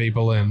with other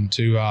people and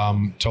to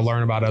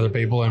learn about other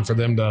people and for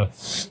them to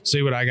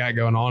see what I got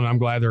going on. And I'm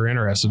glad they're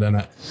interested in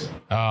it.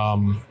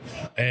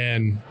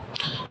 And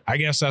I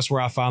guess that's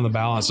where I find the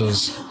balance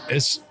is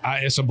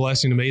it's a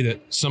blessing to me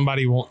that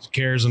somebody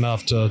cares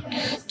enough to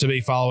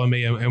be following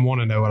me and want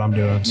to know what I'm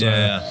doing.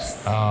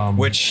 So,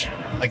 which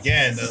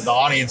again, the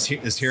audience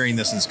is hearing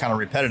this and it's kind of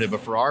repetitive,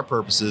 but for our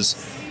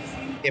purposes,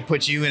 it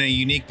puts you in a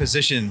unique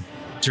position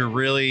to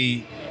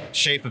really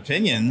shape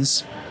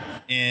opinions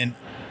and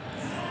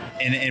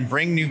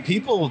bring new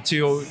people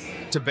to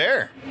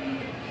bear.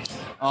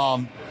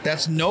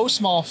 That's no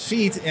small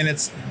feat, and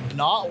it's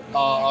not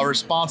a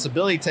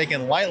responsibility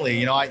taken lightly.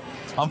 You know,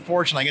 I'm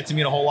fortunate. I get to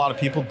meet a whole lot of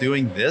people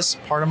doing this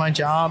part of my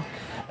job.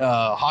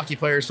 Hockey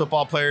players,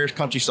 football players,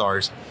 country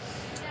stars.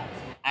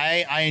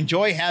 I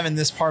enjoy having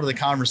this part of the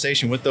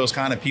conversation with those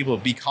kind of people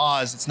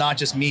because it's not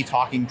just me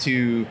talking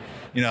to,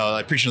 you know,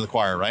 like preaching to the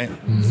choir, right?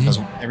 Because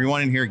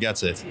everyone in here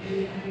gets it.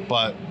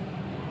 But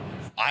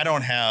I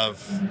don't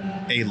have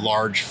a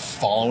large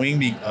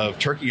following of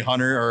turkey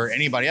hunter or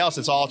anybody else.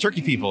 It's all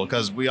turkey people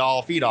because we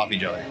all feed off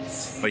each other.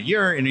 But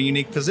you're in a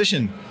unique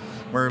position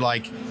where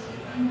like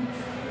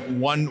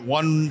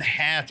one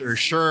hat or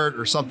shirt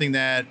or something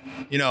that,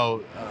 you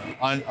know,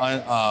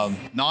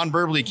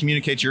 non-verbally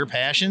communicates your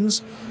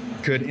passions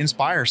could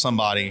inspire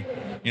somebody.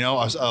 You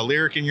know, a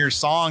lyric in your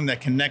song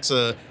that connects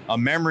a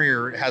memory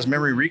or has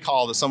memory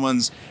recall to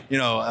someone's, you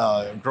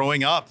know,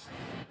 growing up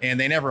and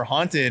they never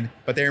hunted,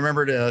 but they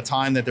remembered a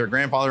time that their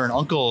grandfather and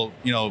uncle,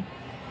 you know,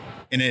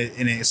 and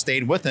it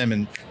stayed with them,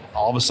 and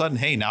all of a sudden,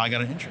 hey, now I got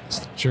an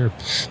interest. Sure.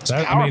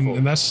 I mean,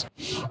 and that's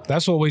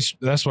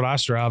what I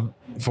strive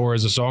for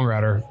as a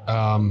songwriter,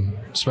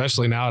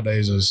 especially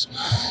nowadays, is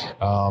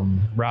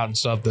writing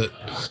stuff that,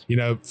 you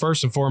know,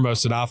 first and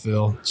foremost that I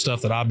feel,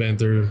 stuff that I've been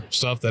through,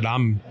 stuff that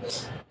I'm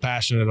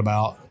passionate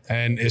about.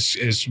 And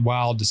it's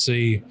wild to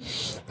see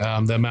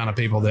the amount of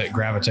people that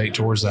gravitate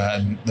towards that,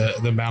 and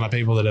the amount of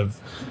people that have,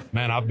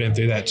 man, I've been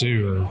through that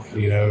too, or,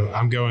 you know,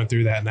 I'm going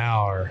through that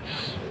now, or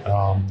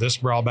this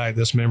brought back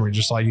this memory,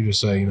 just like you just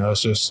say. You know,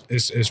 it's just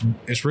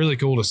it's really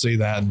cool to see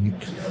that, and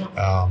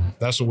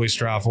that's what we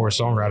strive for as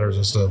songwriters,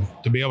 is to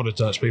be able to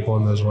touch people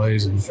in those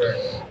ways and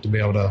to be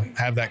able to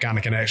have that kind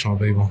of connection with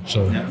people.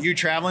 So, you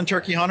traveling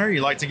turkey hunter?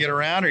 You like to get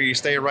around, or you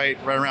stay right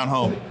around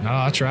home? No,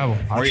 I travel.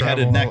 Where are you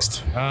headed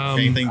next?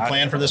 Anything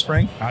planned for this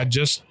spring? I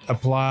just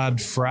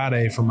applied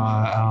Friday for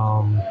my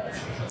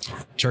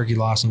turkey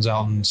license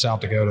out in South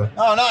Dakota.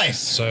 Oh, nice.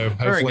 So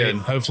Very good.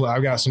 hopefully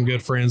I've got some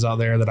good friends out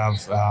there that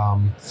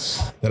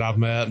I've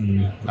met,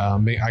 and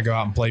I go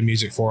out and play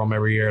music for them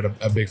every year at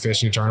a big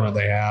fishing tournament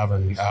they have,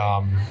 and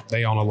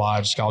they own a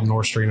lodge. It's called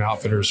North Stream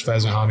Outfitters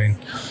Pheasant Hunting,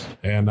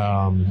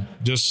 and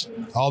just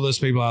all those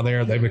people out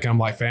there, they become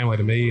like family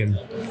to me,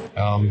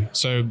 and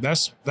so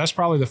that's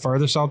probably the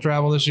furthest I'll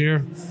travel this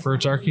year for a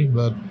turkey.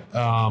 But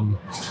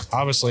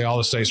obviously all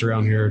the states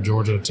around here,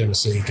 Georgia,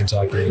 Tennessee,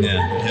 Kentucky.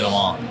 Yeah, hit them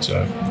all.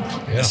 So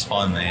it's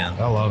fun, man.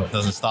 I love it.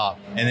 Doesn't stop.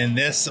 And then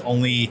this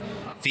only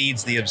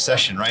feeds the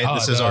obsession, right? Oh,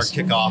 this it is our does.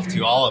 kickoff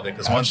to all of it,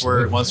 because once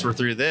Absolutely. we're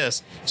through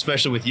this,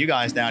 especially with you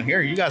guys down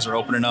here, you guys are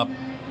opening up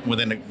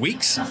within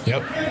weeks.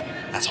 Yep.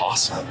 That's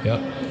awesome. Yep.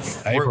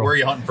 Where are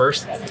you hunting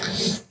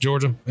first?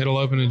 Georgia. It'll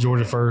open in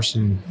Georgia first,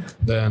 and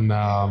then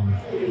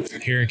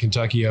here in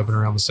Kentucky open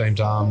around the same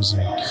times,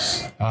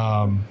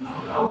 and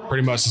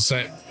pretty much the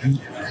same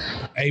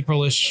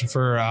April-ish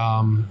for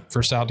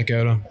South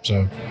Dakota.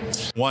 So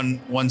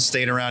one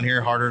state around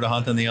here harder to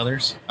hunt than the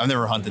others? I've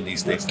never hunted these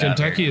states.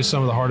 Kentucky is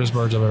some of the hardest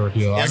birds I've ever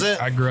killed. Is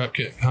it? I grew up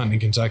hunting in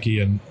Kentucky,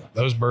 and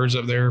those birds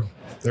up there,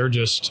 they're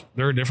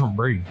a different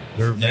breed.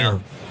 They're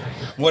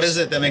What is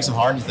it that makes them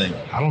hard, you think?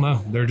 I don't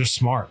know. They're just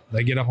smart.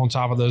 They get up on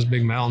top of those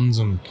big mountains,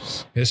 and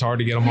it's hard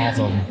to get them off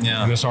of them.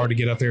 Yeah. And it's hard to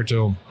get up there to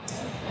them.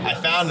 I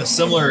found a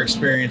similar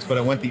experience, but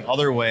it went the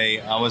other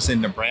way. I was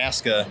in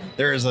Nebraska.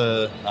 There is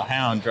a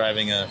hound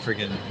driving a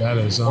freaking That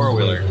is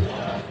four-wheeler.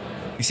 unbelievable.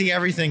 You see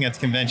everything at the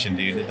convention,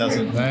 dude. It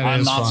doesn't. That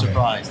I'm is not funny.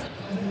 surprised.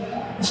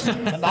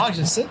 The dog's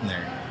just sitting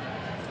there.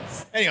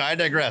 Anyway, I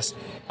digress.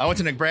 I went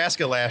to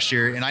Nebraska last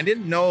year, and I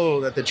didn't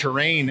know that the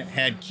terrain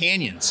had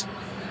canyons,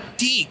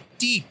 deep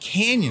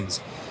canyons,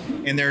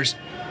 and there's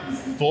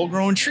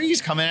full-grown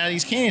trees coming out of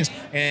these canyons.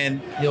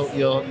 And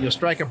you'll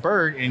strike a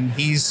bird, and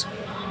he's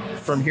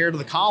from here to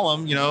the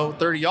column,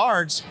 30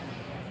 yards,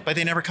 but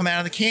they never come out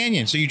of the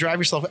canyon. So you drive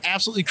yourself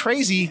absolutely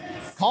crazy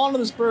calling to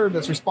this bird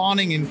that's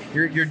responding, and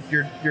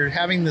you're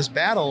having this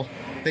battle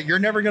that you're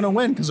never going to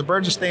win because the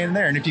birds are staying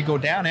there. And if you go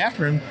down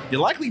after him,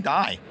 you'll likely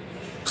die.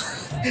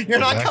 You're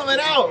not coming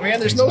out, man.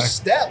 There's no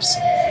steps.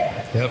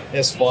 Yep.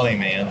 It's funny,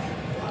 man.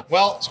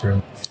 Well, That's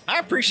great. I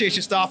appreciate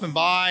you stopping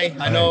by.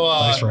 I know.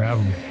 Thanks for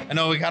having me. I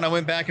know we kind of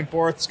went back and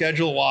forth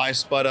schedule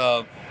wise, but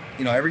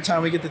every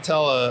time we get to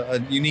tell a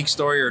unique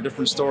story or a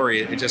different story,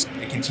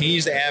 it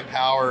continues to add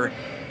power.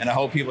 And I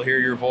hope people hear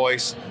your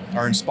voice,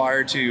 are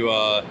inspired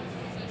to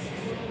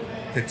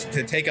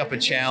take up a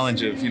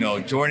challenge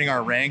of joining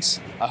our ranks.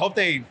 I hope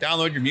they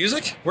download your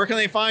music. Where can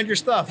they find your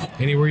stuff?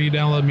 Anywhere you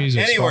download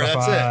music, Anywhere, Spotify,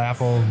 that's it.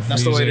 Apple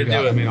That's the way to Music,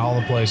 do it. I mean, all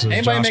the places.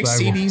 Anybody Josh make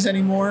Bagwell. CDs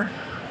anymore?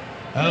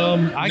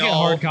 I get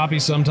hard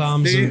copies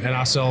sometimes, Do you? and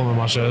I sell them at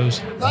my shows.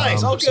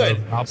 Nice. Oh, so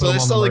good. I'll put So them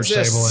this on still the merch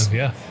exists.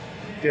 table. And,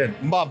 Good.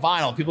 What about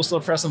vinyl? People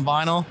still pressing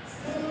vinyl?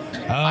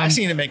 I've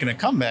seen it making a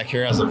comeback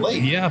here as of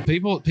late. yeah.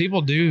 People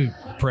do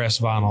press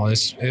vinyl.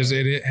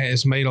 It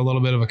has made a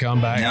little bit of a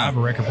comeback. Yeah. I have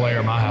a record player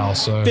at my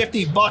house, so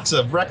 $50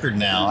 a record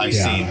now. I've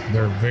seen.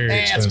 they're very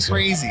That's expensive.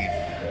 crazy,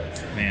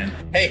 man.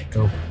 Hey,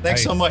 Cool.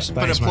 thanks Hey, so much. It's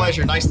been a thanks, man.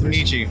 pleasure. Nice to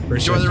meet you.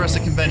 Appreciate Enjoy the it. rest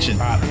of the convention.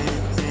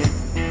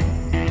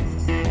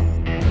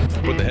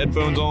 Put the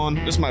headphones on.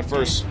 This is my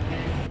first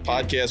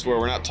podcast where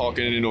we're not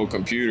talking into a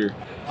computer.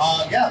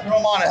 Yeah, throw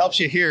them on. It helps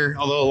you hear,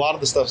 although a lot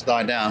of the stuff's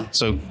died down.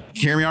 So, can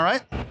you hear me all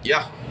right?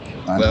 Yeah.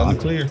 Loud and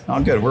clear.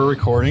 Oh, good. We're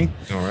recording.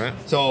 All right.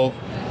 So,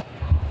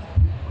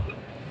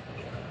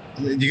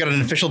 you got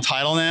an official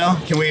title now?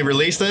 Can we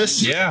release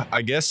this? Yeah,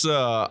 I guess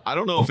I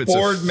don't know if it's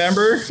board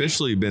member?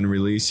 officially been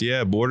released.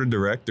 Yeah, board of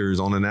directors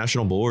on the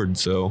national board.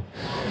 So,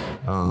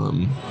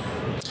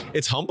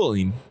 it's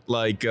humbling.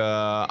 Like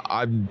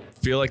I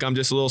feel like I'm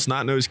just a little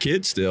snot-nosed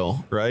kid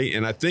still, right?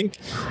 And I think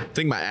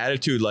my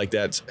attitude like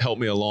that's helped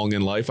me along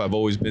in life. I've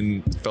always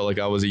felt like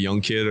I was a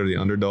young kid or the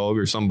underdog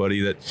or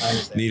somebody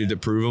that needed to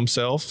prove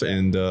himself.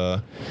 And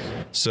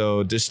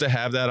so just to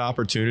have that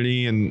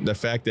opportunity and the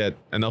fact that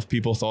enough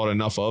people thought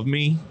enough of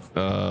me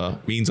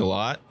means a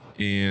lot.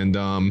 And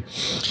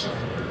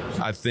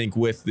I think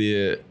with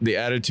the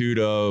attitude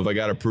of I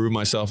got to prove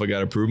myself,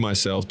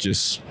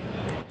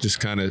 just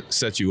kind of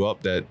sets you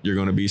up that you're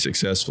going to be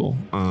successful.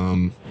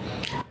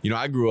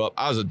 I grew up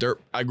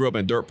in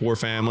a dirt poor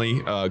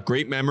family,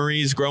 great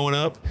memories growing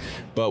up,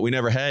 but we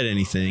never had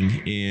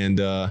anything. And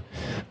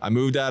I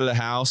moved out of the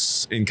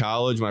house in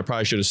college when I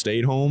probably should have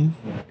stayed home.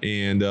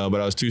 And, but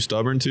I was too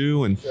stubborn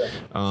to, and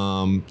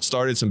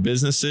started some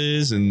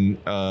businesses and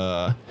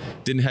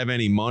didn't have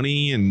any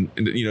money. And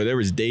there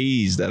was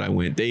days that I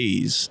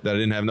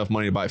didn't have enough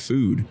money to buy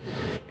food.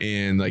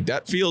 And like,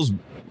 that feels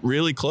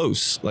really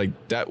close. Like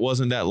that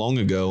wasn't that long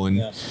ago.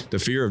 And the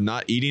fear of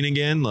not eating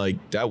again, like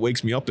that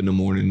wakes me up in the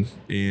morning.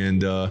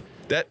 And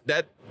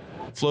that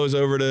flows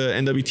over to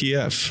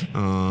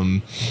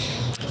NWTF.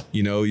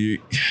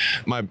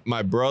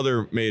 My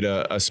brother made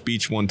a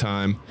speech one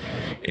time,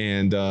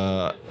 and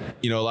a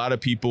lot of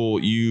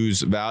people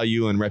use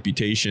value and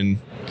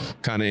reputation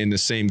kind of in the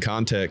same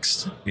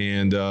context,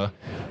 and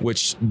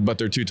but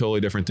they're two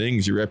totally different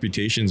things. Your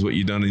reputation is what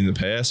you've done in the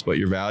past, but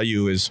your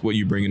value is what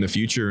you bring in the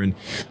future. And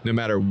no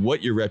matter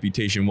what your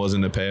reputation was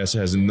in the past, it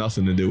has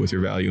nothing to do with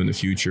your value in the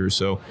future.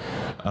 So,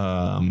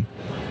 I'm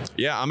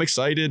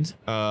excited.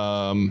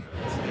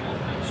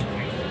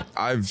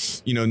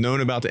 I've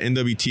known about the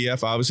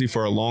NWTF obviously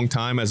for a long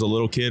time as a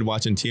little kid,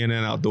 watching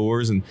TNN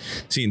Outdoors and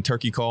seeing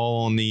turkey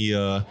call on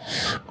the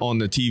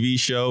TV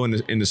show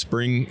in the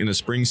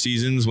spring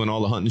seasons when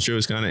all the hunting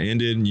shows kind of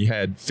ended, and you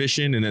had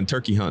fishing and then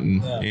turkey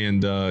hunting,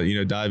 and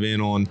dive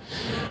in on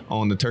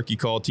the turkey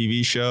call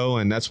TV show,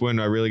 and that's when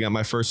I really got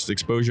my first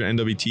exposure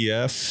to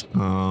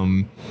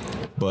NWTF.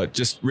 But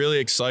just really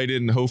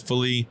excited, and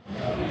hopefully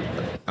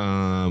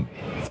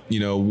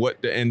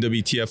what the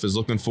NWTF is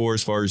looking for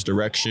as far as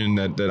direction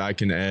that I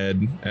can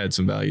add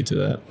some value to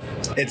that.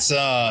 It's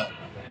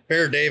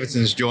Bear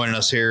Davidson's joining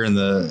us here in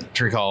the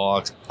Turkey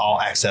Call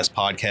All Access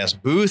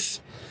podcast booth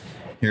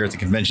here at the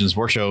Convention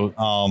Sports Show.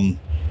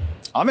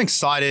 I'm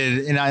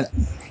excited, and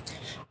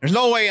there's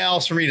no way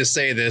else for me to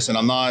say this, and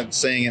I'm not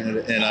saying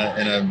it in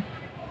a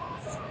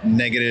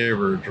negative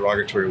or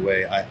derogatory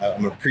way.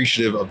 I'm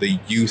appreciative of the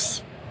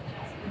youth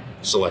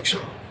selection.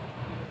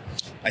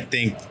 I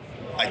think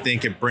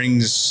it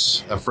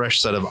brings a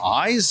fresh set of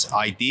eyes,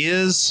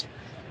 ideas,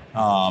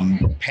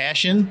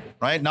 passion,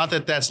 right? Not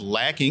that that's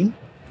lacking.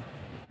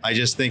 I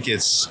just think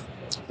it's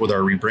with our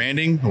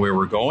rebranding, where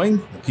we're going,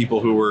 the people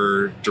who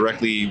we're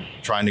directly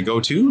trying to go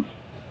to.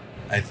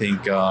 I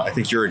think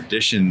your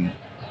addition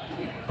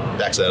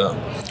backs that up.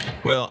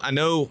 Well, I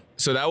know.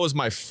 So that was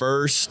my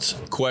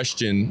first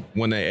question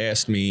when they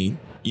asked me,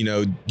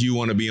 do you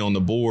want to be on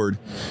the board?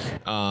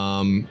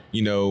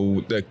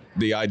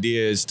 The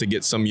idea is to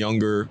get some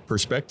younger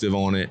perspective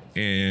on it.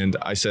 And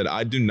I said,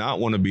 I do not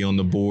want to be on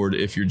the board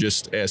if you're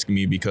just asking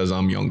me because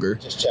I'm younger.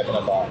 Just checking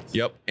a box.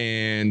 Yep.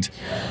 And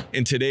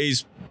in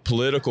today's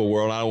political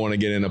world, I don't want to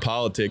get into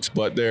politics,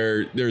 but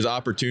there's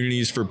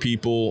opportunities for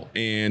people,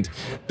 and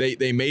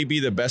they may be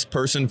the best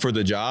person for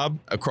the job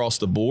across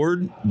the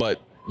board,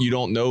 but you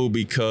don't know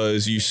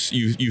because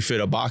you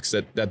fit a box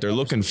that they're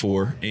looking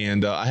for.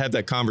 And I had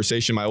that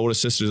conversation. My oldest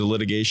sister's a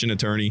litigation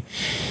attorney,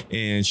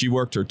 and she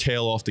worked her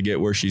tail off to get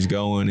where she's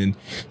going, and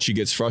she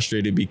gets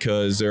frustrated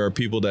because there are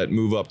people that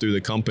move up through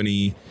the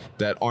company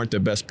that aren't the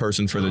best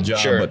person for the job,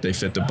 sure, but they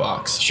fit the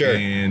box. Sure.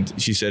 And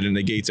she said it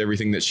negates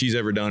everything that she's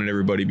ever done and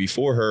everybody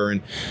before her.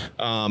 And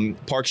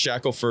Park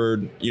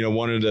Shackelford,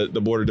 one of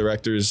the board of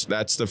directors,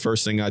 that's the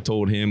first thing I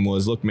told him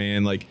was, look,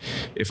 man, like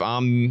if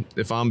I'm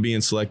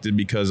being selected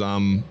because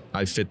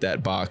I fit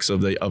that box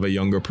of a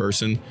younger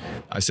person,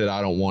 I said,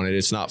 I don't want it.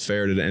 It's not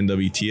fair to the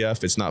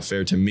NWTF. It's not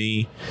fair to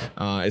me.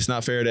 It's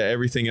not fair to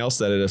everything else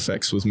that it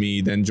affects with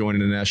me then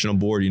joining the national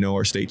board,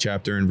 our state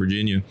chapter in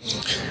Virginia.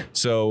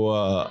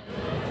 So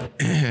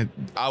I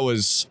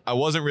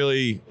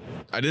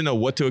didn't know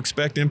what to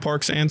expect in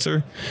Park's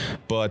answer,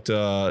 but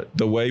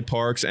the way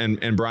Parks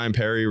and Brian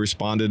Perry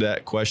responded to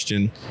that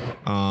question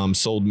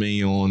sold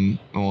me on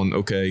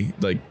okay,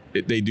 like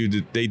they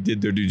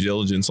did their due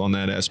diligence on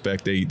that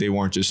aspect. They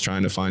weren't just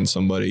trying to find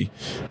somebody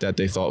that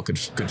they thought could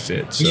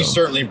fit. So. You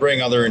certainly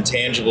bring other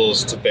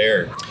intangibles to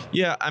bear.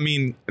 Yeah, I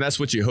mean, that's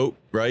what you hope,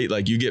 right?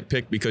 Like you get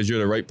picked because you're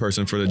the right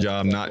person for the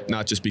job,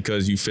 not just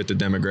because you fit the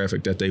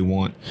demographic that they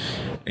want.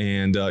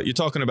 And you're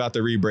talking about the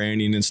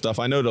rebranding and stuff.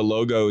 I know the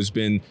logo has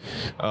been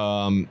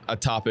a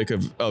topic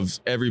of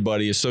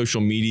everybody.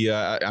 Social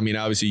media. I mean,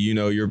 obviously,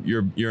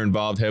 you're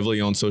involved heavily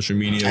on social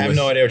media. I have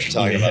no idea what you're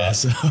talking about.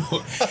 So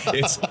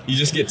you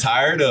just get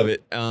tired of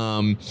it.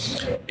 And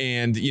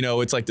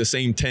it's like the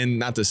same 10,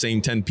 not the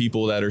same 10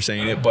 people that are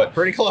saying it, but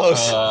pretty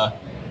close.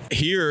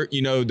 Here,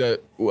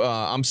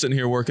 I'm sitting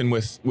here working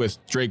with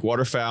Drake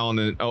Waterfowl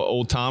and the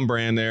Old Tom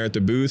brand there at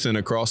the booth, and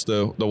across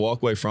the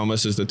walkway from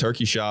us is the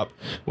turkey shop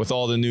with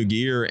all the new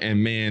gear,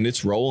 and man,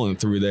 it's rolling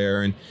through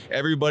there. And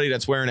everybody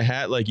that's wearing a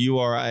hat like you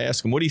are, I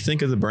ask them, what do you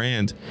think of the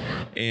brand?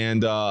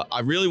 And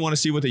I really want to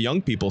see what the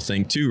young people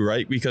think too,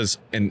 right?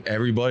 And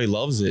everybody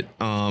loves it.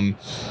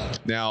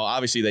 Now,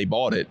 obviously, they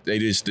bought it.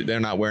 They're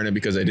not wearing it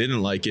because they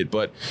didn't like it,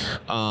 but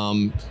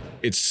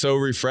it's so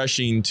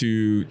refreshing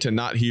to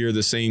not hear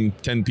the same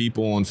 10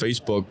 people on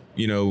Facebook,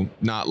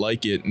 not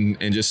like it,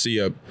 and just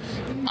see I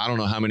don't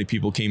know how many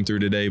people came through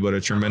today, but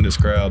a tremendous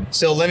crowd.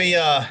 So let me,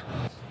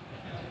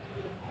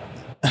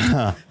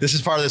 this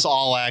is part of this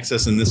all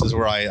access, and this is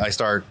where I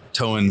start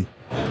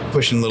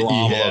pushing little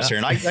envelopes here,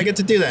 and I get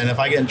to do that. And if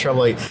I get in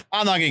trouble, I'm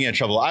not going to get in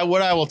trouble.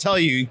 What I will tell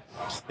you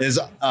is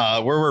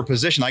where we're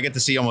positioned, I get to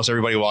see almost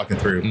everybody walking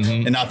through.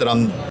 Mm-hmm. And not that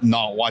I'm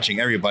not watching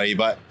everybody,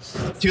 but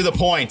to the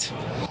point,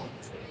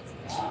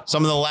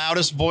 some of the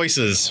loudest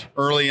voices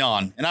early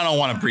on, and I don't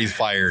want to breathe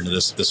fire into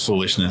this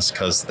foolishness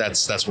because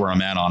that's where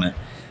I'm at on it.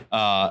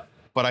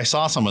 But I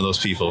saw some of those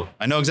people.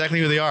 I know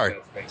exactly who they are.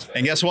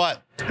 And guess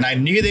what? And I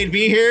knew they'd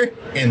be here,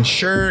 and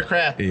sure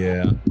crap,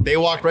 they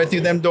walked right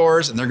through them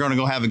doors, and they're going to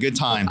go have a good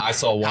time. I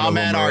saw one of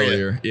them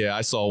earlier. Yeah,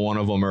 I saw one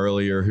of them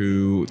earlier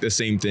who the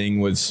same thing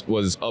was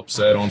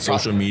upset on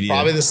social media.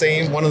 Probably the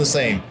same, one of the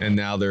same. And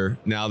now they're.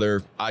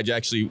 I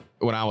actually,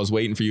 when I was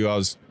waiting for you, I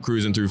was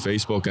cruising through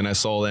Facebook, and I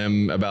saw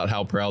them about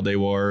how proud they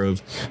were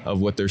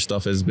of what their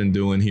stuff has been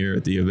doing here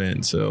at the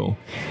event. So,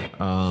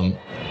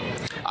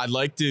 I'd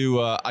like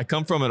to. I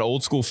come from an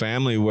old school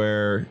family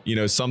where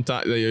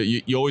sometimes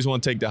you always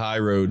want to take the high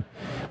road,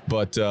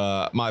 but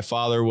my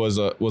father was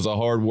a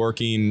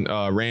hardworking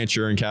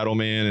rancher and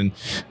cattleman,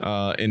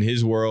 and in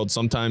his world,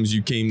 sometimes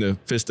you came to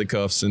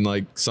fisticuffs and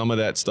like some of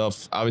that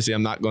stuff. Obviously,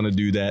 I'm not going to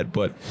do that,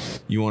 but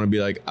you want to be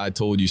like, I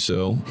told you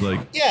so. Like,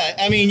 yeah,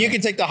 I mean, you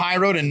can take the high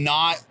road and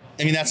not.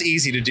 I mean, that's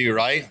easy to do,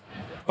 right?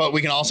 But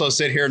we can also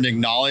sit here and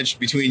acknowledge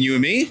between you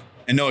and me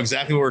and know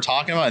exactly what we're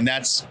talking about, and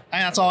that's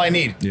all I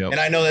need. Yep. And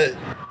I know that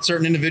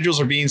certain individuals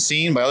are being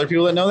seen by other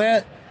people that know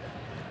that.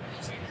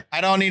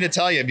 I don't need to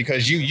tell you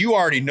because you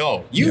already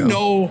know. You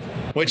know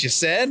what you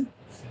said,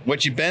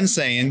 what you've been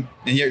saying,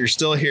 and yet you're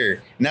still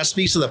here. And that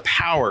speaks to the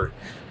power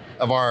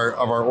of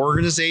our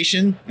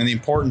organization and the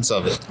importance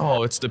of it.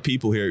 Oh, it's the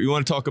people here. You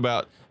want to talk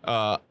about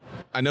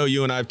I know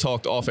you and I have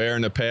talked off air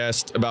in the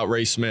past about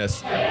Ray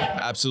Smith.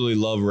 Absolutely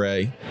love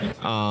Ray.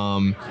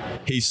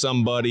 He's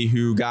somebody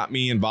who got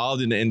me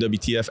involved in the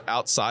NWTF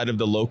outside of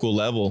the local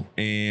level.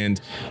 And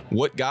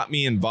what got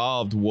me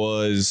involved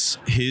was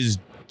his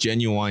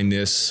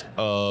genuineness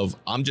of,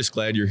 I'm just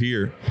glad you're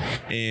here.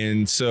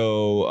 And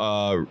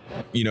so,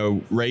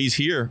 Ray's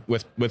here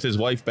with his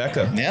wife,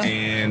 Becca. Yeah,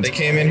 and they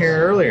came in here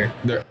earlier.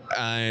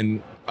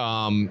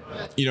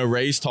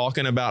 Ray's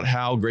talking about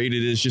how great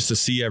it is just to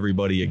see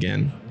everybody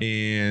again.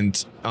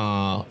 And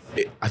I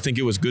think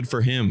it was good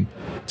for him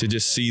to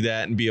just see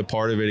that and be a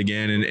part of it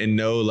again and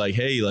know like,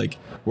 hey, like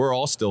we're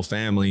all still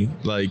family.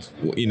 Like,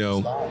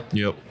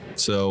 yep.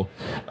 So,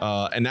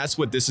 and that's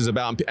what this is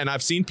about. And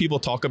I've seen people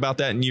talk about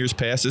that in years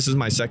past. This is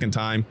my second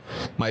time,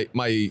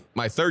 my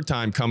third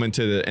time coming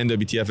to the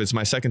NWTF. It's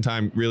my second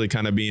time really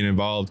kind of being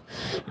involved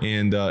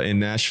in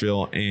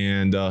Nashville.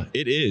 And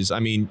it is, I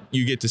mean,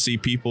 you get to see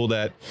people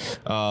that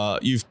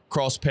you've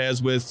crossed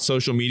paths with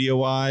social media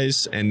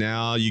wise, and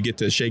now you get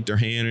to shake their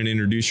hand and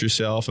introduce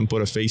yourself and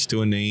put a face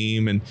to a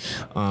name. And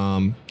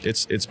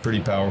it's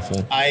pretty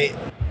powerful.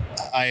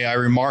 I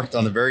remarked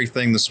on the very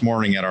thing this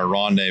morning at our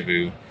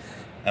rendezvous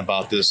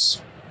about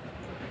this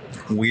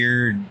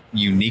weird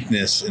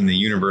uniqueness in the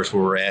universe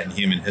where we're at in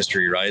human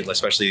history, right?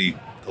 Especially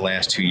the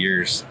last 2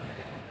 years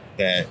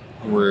that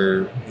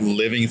we're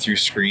living through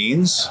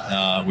screens.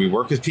 We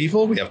work with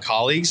people, we have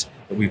colleagues,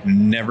 but we've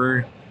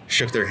never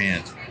shook their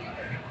hand.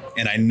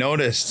 And I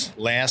noticed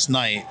last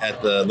night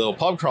at the little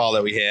pub crawl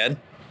that we had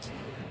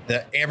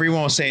that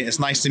everyone was saying, it's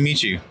nice to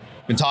meet you.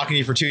 Been talking to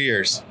you for 2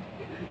 years.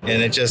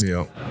 And it's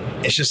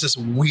just this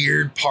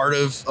weird part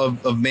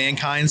of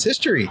mankind's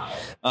history.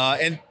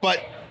 But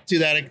to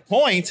that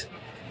point,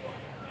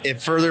 it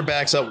further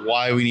backs up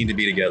why we need to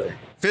be together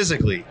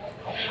physically.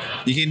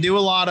 You can do a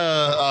lot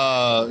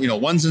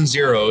of, ones and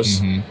zeros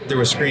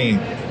through a screen,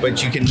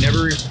 but you can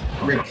never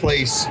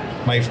replace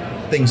my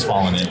things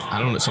falling in. I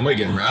don't know. Somebody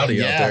getting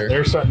rowdy out there.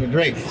 They're starting to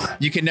drink.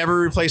 You can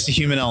never replace the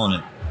human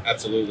element.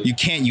 Absolutely. You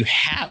can't.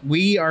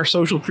 We are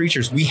social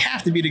creatures. We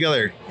have to be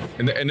together.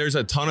 And there's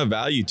a ton of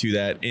value to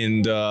that.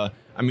 And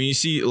you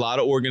see a lot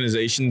of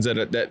organizations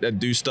that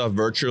do stuff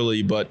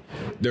virtually, but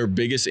their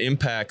biggest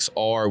impacts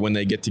are when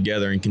they get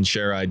together and can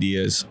share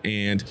ideas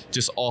and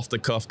just off the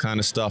cuff kind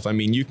of stuff. I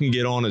mean, you can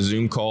get on a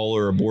Zoom call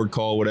or a board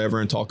call,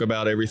 whatever, and talk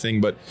about everything,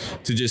 but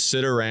to just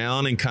sit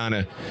around and kind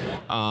of,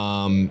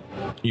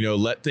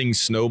 let things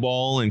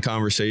snowball in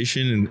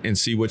conversation and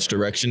see which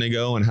direction they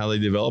go and how they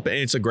develop. And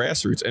it's a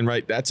grassroots. And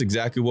that's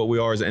exactly what we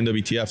are as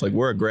NWTF. Like,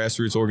 we're a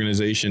grassroots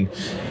organization.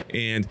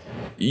 And,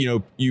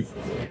 you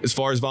as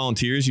far as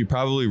volunteers, you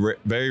probably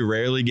very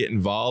rarely get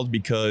involved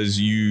because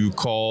you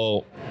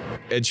call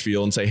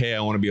Edgefield and say, hey,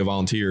 I want to be a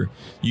volunteer.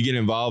 You get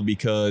involved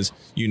because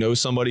you know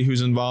somebody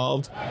who's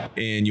involved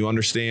and you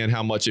understand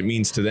how much it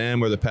means to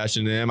them or the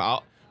passion to them.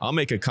 I'll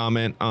make a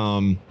comment.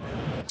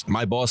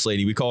 My boss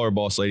lady, we call her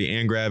boss lady,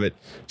 Ann Gravitt.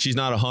 She's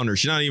not a hunter.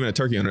 She's not even a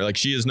turkey hunter. Like,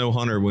 she is no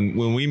hunter.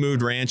 When we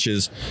moved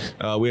ranches,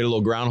 we had a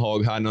little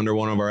groundhog hiding under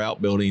one of our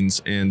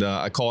outbuildings, and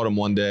I caught him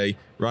one day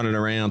running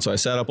around. So I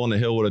sat up on the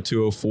hill with a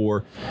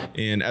 204,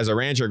 and as a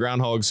rancher,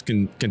 groundhogs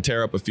can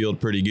tear up a field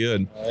pretty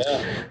good.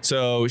 Yeah.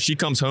 So she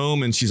comes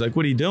home and she's like,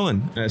 what are you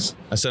doing? And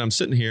I said, I'm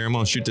sitting here. I'm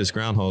going to shoot this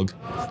groundhog.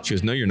 She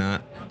goes, no, you're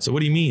not. So what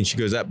do you mean? She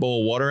goes, that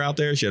bowl of water out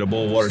there? She had a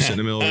bowl of water sitting in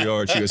the middle of the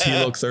yard. She goes, he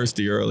looked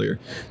thirsty earlier.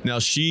 Now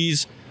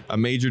she's a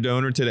major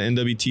donor to the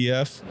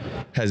NWTF,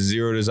 has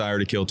zero desire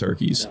to kill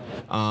turkeys.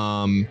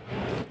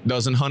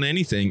 Doesn't hunt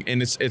anything,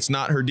 and it's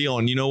not her deal.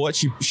 And you know what?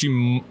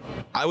 She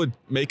I would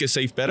make a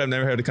safe bet. I've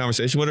never had a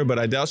conversation with her, but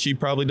I doubt she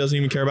probably doesn't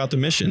even care about the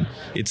mission.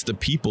 It's the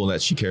people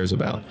that she cares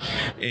about,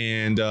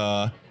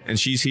 and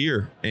she's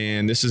here,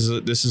 and this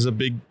is a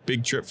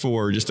big trip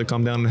for her, just to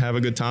come down and have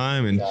a good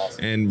time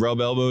and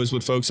rub elbows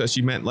with folks that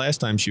she met last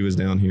time she was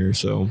down here.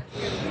 So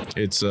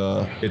it's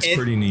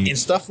pretty neat. And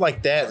stuff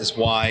like that is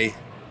why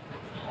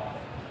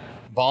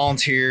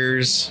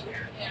volunteers,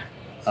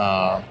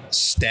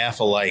 staff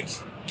alike,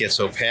 get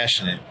so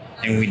passionate,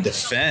 and we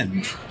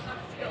defend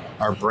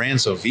our brand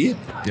so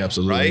vehemently. Yeah,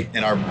 absolutely. Right?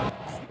 And I'm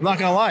not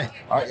gonna lie,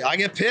 I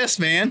get pissed,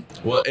 man.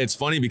 Well, it's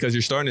funny because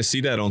you're starting to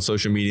see that on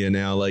social media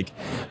now. Like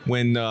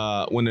when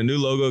the new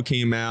logo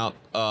came out,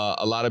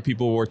 a lot of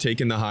people were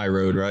taking the high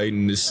road, right?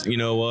 And this, you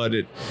know what?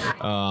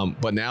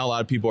 But now a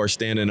lot of people are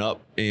standing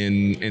up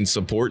and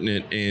supporting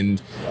it.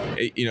 And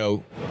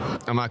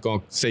I'm not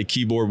going to say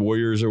keyboard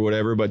warriors or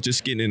whatever, but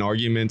just getting in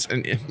arguments,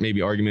 and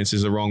maybe arguments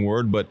is the wrong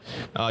word, but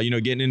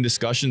getting in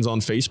discussions on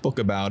Facebook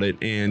about it.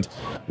 And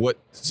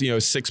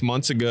 6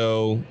 months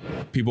ago,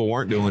 people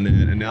weren't doing that,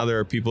 and now there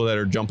are people that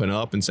are jumping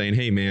up and saying,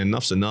 "Hey, man,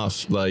 enough's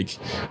enough. Like,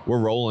 we're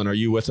rolling. Are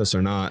you with us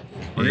or not?"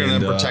 We're going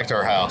to protect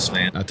our house,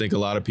 man. I think a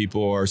lot of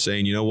people are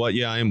saying, "You know what?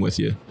 Yeah, I am with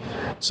you."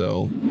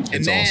 So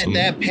it's awesome.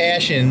 That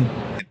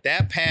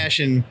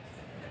passion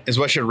is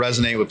what should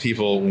resonate with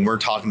people when we're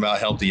talking about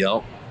Help the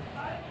Yelp,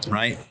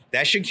 right?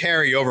 That should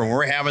carry over when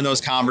we're having those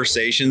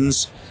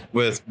conversations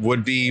with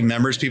would-be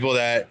members, people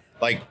that,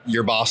 like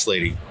your boss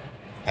lady,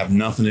 have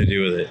nothing to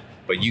do with it.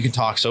 But you can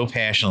talk so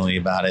passionately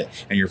about it,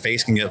 and your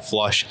face can get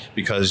flushed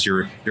because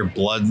your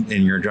blood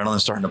and your adrenaline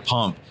is starting to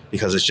pump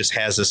because it just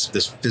has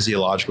this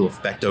physiological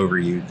effect over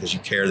you because you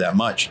care that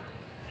much.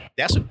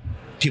 That's what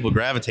people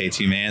gravitate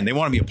to, man. They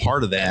want to be a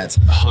part of that.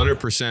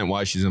 100%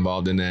 why she's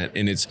involved in that.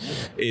 And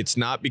it's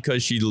not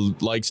because she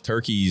likes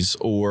turkeys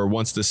or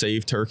wants to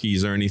save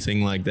turkeys or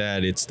anything like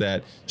that. It's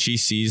that she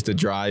sees the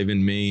drive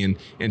in me,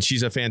 and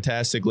she's a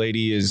fantastic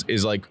lady,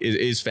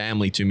 is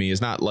family to me.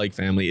 Is not like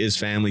family, is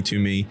family to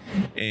me.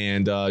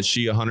 And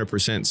she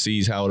 100%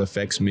 sees how it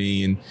affects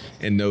me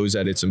and knows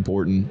that it's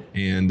important.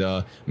 And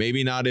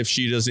maybe not if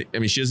she doesn't,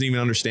 she doesn't even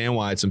understand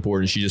why it's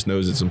important. She just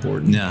knows it's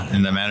important. Yeah,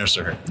 and that matters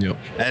to her. Yep.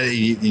 And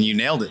you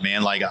nailed it,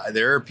 man. Like,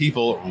 there are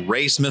people,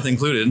 Ray Smith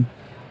included,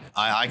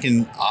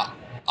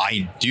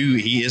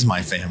 he is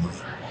my family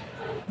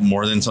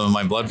more than some of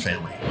my blood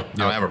family. I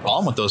don't have a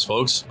problem with those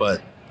folks,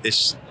 but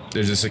there's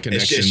just a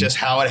connection. It's just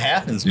how it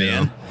happens,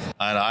 man.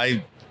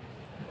 And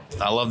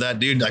I love that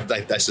dude.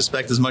 I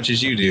suspect as much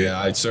as you do. Yeah,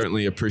 I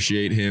certainly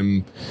appreciate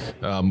him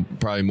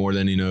probably more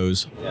than he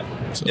knows.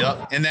 Yeah. So.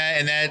 Yep. And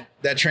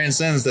that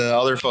transcends the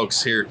other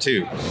folks here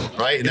too,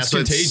 right? And it's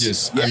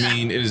contagious.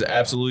 It is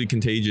absolutely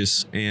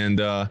contagious. And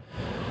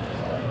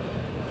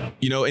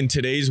in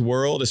today's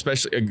world,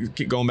 especially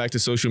going back to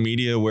social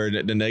media where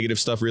the negative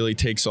stuff really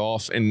takes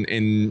off, and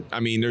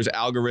there's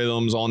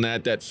algorithms on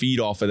that feed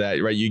off of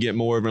that, right? You get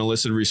more of an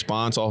elicited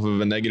response off of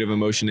a negative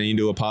emotion than you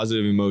do a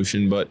positive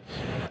emotion. But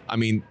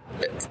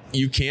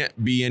you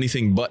can't be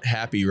anything but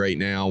happy right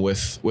now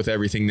with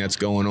everything that's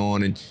going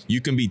on, and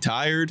you can be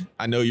tired.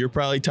 I know you're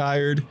probably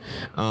tired,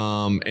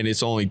 and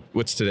it's only,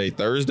 what's today,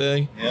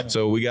 Thursday? Yeah.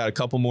 So we got a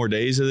couple more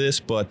days of this,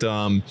 but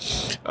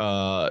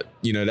that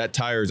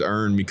tire's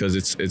earned because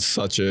it's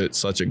such a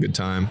good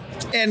time.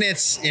 And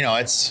it's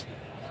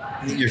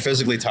you're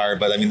physically tired,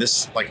 but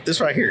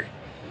this right here,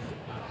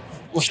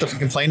 what's to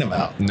complain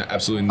about? No,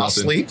 absolutely nothing. I'll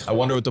sleep. I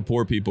wonder what the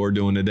poor people are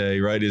doing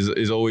today, right?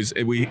 Is always,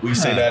 we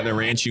say that in the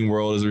ranching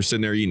world as we're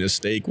sitting there eating a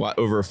steak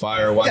over a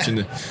fire, watching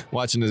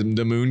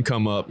the moon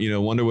come up.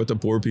 Wonder what the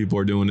poor people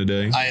are doing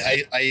today.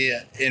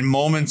 I in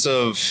moments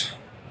of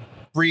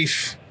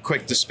brief,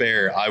 quick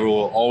despair, I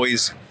will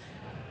always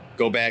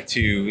go back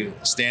to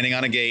standing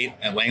on a gate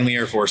at Langley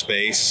Air Force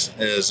Base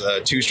as a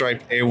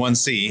 2-stripe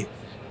A1C,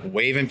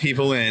 waving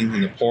people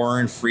in the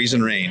pouring,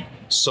 freezing rain,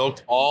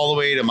 soaked all the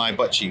way to my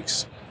butt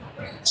cheeks.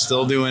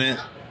 Still doing it,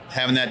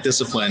 having that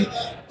discipline,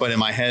 but in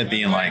my head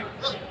being like,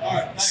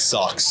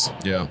 sucks.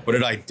 Yeah. What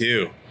did I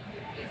do?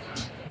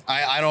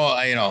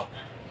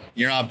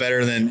 You're not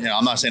better than,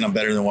 I'm not saying I'm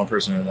better than one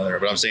person or another,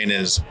 but I'm saying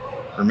is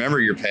remember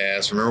your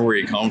past, remember where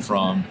you come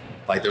from.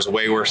 Like, there's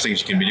way worse things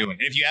you can be doing.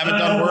 And if you haven't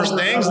done worse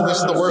things, and this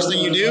is the worst thing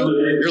you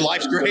do, your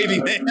life's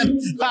gravy, man.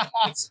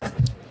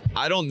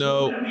 I don't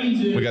know.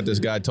 We got this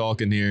guy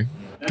talking here.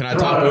 Can I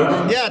talk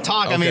over? Yeah,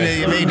 talk. Okay.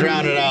 You may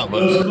drown it out,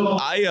 but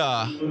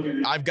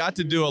I've got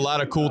to do a lot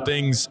of cool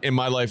things in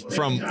my life,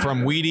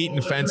 from weed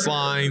eating fence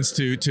lines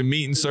to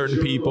meeting certain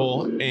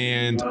people,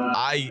 and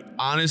I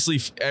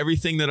honestly,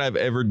 everything that I've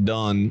ever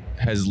done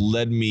has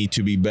led me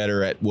to be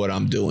better at what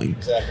I'm doing.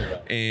 Exactly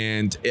right.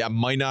 And I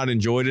might not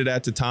enjoyed it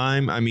at the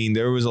time.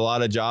 There was a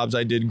lot of jobs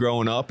I did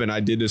growing up, and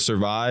I did to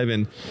survive,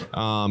 and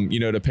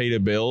to pay the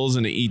bills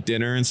and to eat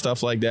dinner and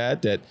stuff like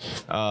that. That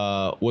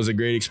was a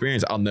great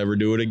experience. I'll never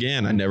do it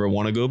again. I never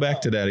want to go back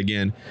to that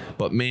again.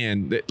 But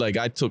man, like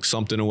I took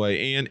something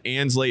away. And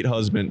Ann's late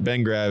husband,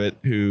 Ben Gravitt,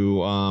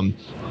 who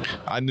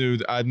I've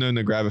known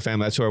the Gravitt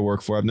family. That's who I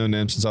work for. I've known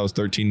them since I was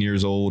 13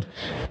 years old.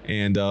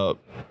 And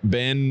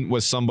Ben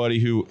was somebody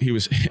who he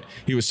was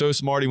so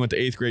smart he went to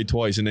 8th grade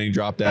twice and then he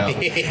dropped out.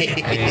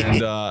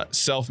 And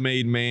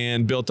self-made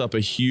man, built up a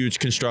huge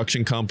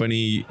construction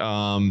company.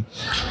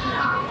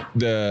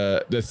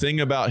 The thing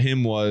about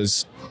him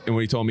was, and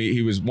when he told me,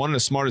 he was one of the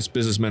smartest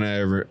businessmen I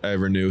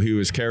ever knew. He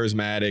was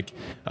charismatic.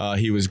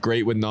 He was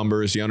great with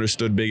numbers. He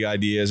understood big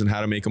ideas and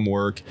how to make them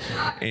work.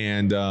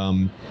 And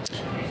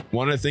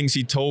one of the things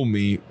he told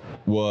me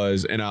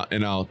was, and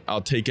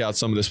I'll take out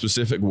some of the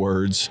specific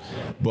words,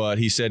 but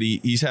he said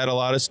he's had a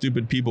lot of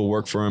stupid people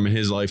work for him in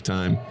his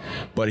lifetime,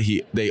 but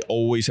they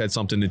always had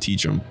something to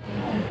teach him.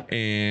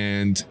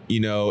 And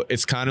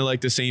it's kind of like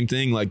the same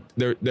thing. Like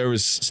there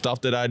was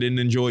stuff that I didn't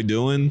enjoy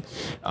doing,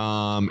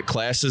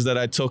 classes that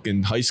I took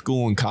in high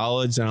school and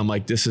college, and I'm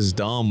like, this is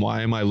dumb.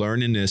 Why am I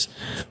learning this?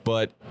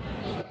 But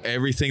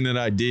everything that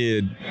I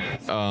did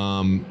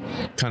kind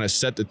of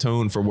set the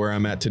tone for where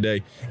I'm at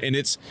today. And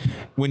it's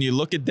when you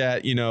look at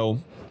that,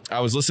 I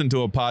was listening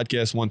to a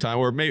podcast one time,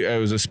 or maybe it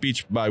was a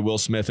speech by Will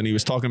Smith, and he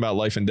was talking about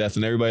life and death,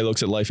 and everybody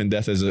looks at life and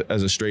death as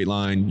a straight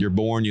line. You're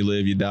born, you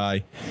live, you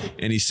die.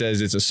 And he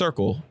says it's a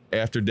circle.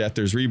 After death,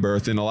 there's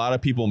rebirth. And a lot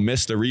of people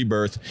miss the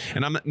rebirth.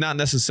 And I'm not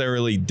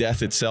necessarily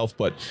death itself,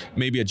 but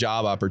maybe a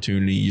job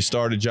opportunity. You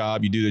start a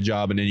job, you do the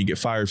job, and then you get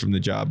fired from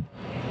the job,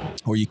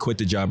 or you quit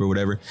the job or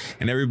whatever.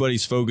 And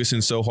everybody's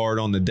focusing so hard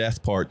on the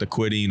death part, the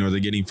quitting or the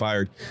getting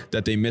fired,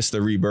 that they miss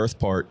the rebirth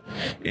part.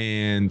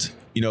 And,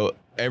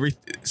 every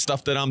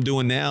stuff that I'm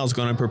doing now is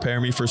going to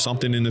prepare me for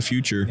something in the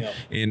future.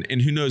 Yep.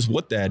 And who knows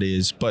what that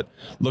is, but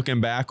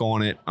looking back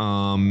on it,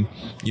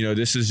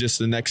 this is just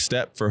the next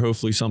step for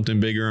hopefully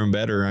something bigger and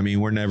better. I mean,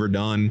 we're never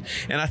done.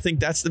 And I think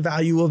that's the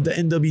value of the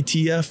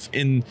NWTF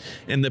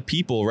and the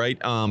people, right?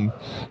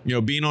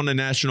 Being on the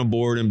national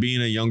board and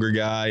being a younger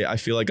guy, I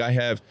feel like I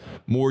have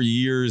more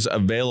years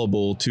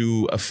available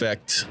to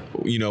affect,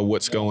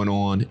 what's going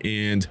on.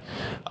 And,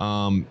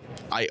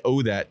 I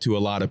owe that to a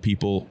lot of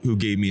people who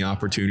gave me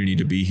opportunity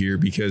to be here,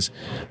 because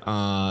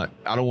I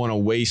don't want to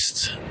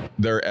waste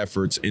their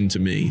efforts into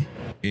me.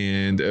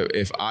 And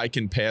if I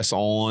can pass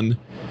on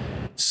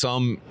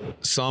some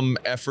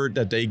effort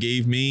that they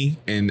gave me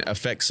and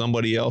affect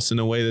somebody else in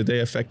a way that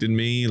they affected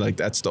me, like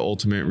that's the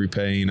ultimate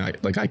repaying. I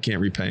can't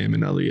repay them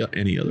in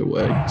any other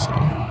way. So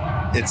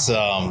it's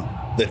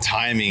the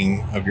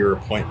timing of your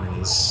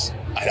appointment is.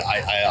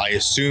 I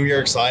assume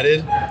you're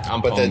excited,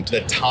 but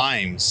the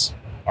times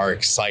are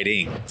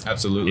exciting.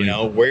 Absolutely.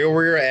 Where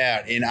we're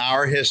at in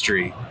our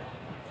history,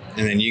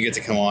 and then you get to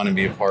come on and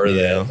be a part of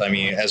that. I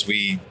mean, as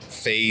we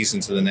phase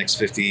into the next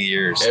 50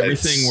 years,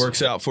 everything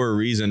works out for a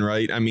reason,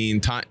 right? I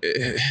mean,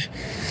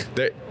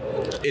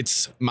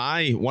 it's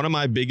one of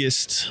my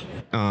biggest,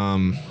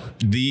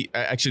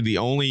 the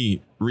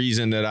only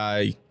reason that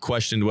I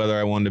questioned whether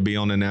I wanted to be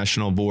on the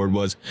national board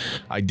was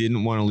I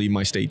didn't want to leave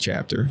my state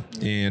chapter.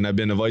 And I've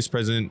been the vice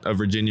president of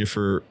Virginia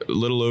for a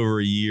little over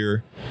a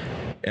year.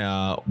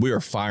 We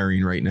are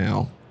firing right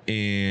now,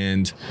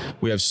 and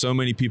we have so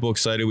many people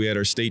excited. We had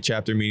our state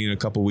chapter meeting a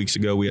couple weeks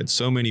ago. We had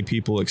so many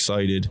people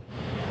excited,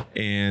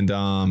 and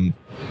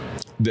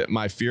that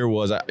my fear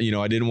was, I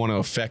didn't want to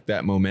affect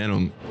that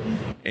momentum,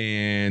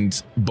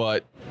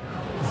 but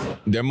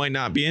there might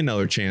not be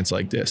another chance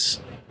like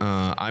this.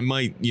 I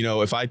might,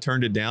 if I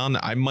turned it down,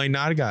 I might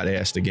not have got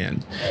asked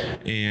again.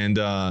 And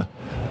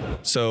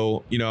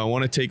so, I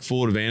want to take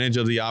full advantage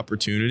of the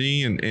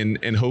opportunity,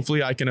 and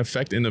hopefully I can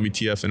affect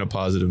NWTF in a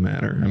positive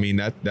manner. I mean,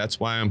 that's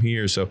why I'm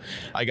here. So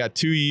I got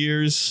 2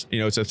 years,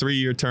 it's a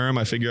 3-year term.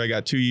 I figure I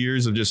got 2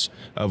 years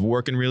of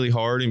working really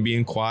hard and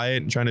being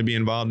quiet and trying to be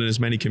involved in as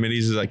many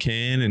committees as I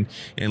can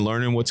and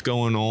learning what's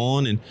going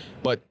on,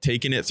 but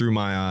taking it through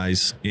my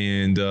eyes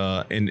and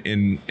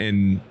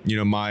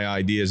my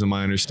ideas and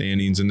my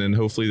understandings. And then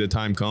hopefully the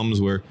time comes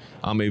where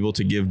I'm able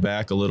to give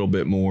back a little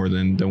bit more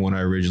than when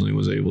I originally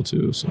was able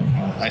to. So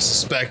I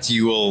suspect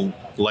you will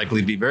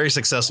likely be very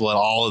successful at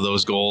all of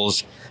those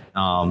goals.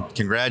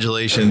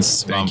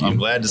 Congratulations. Thank you. I'm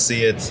glad to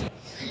see it.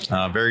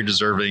 Very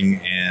deserving,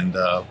 and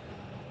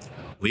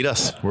lead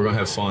us. We're going to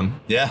have fun.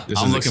 Yeah,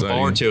 I'm looking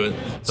forward to it.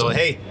 So,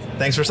 hey,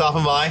 thanks for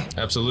stopping by.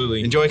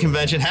 Absolutely. Enjoy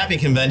convention. Happy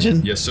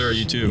convention. Yes, sir.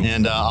 You too.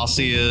 And I'll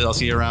see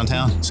you around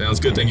town.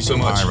 Sounds good. Thank you so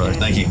much. All right, brother.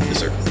 Thank you. Yes,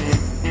 sir.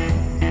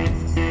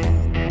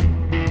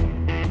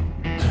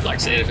 Like I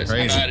said, if it's not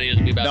bad,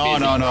 it'll be about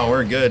busy. No.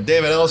 We're good.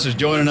 David Ellis is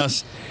joining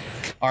us.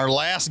 Our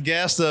last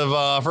guest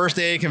of first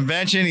day of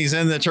convention. He's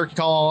in the Turkey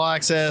Call All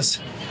Access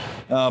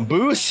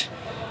booth.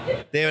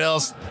 David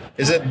Ellis,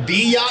 is it the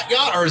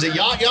Yacht, or is it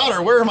Yacht,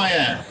 or where am I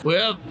at?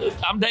 Well,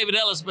 I'm David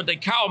Ellis, but they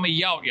call me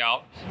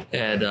Yacht.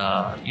 And,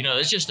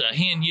 it's just a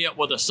hen yip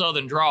with a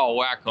southern drawl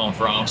where I come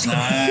from. So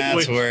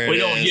That's where we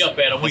don't yip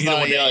at them. We hit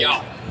them with that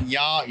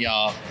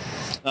Yacht.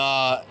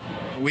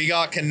 We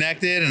got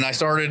connected, and I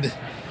started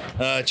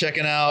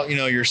checking out,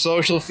 your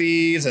social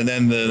feeds, and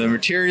then the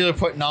material you're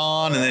putting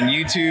on, and then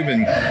YouTube,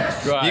 and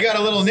you got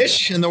a little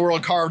niche in the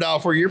world carved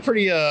out for you. You're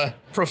pretty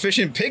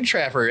proficient pig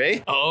trapper,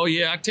 eh? Oh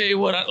yeah, I tell you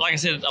what. Like I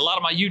said, a lot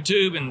of my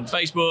YouTube and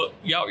Facebook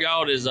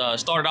Yacht is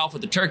started off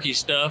with the turkey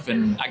stuff,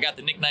 and I got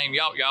the nickname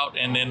Yacht,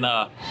 and then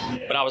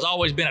but I was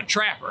always been a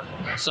trapper.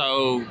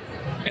 So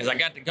as I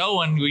got to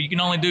going, you can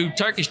only do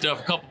turkey stuff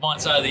a couple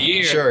months out of the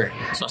year. Sure.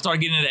 So I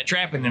started getting into that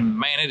trapping, and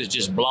man, it has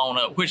just blown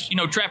up. Which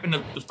trapping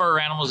the fur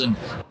animals and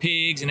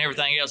pigs and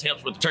everything else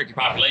helps with the turkey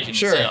population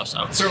itself.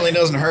 So it certainly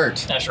doesn't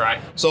hurt. That's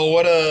right. So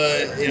what?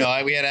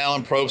 We had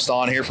Alan Probst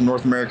on here from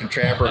North American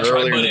Trapper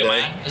earlier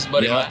today. That's a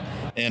buddy of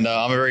mine. And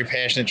I'm a very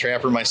passionate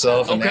trapper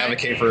myself and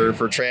advocate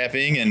for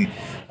trapping and,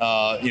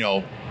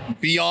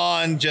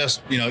 beyond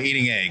just,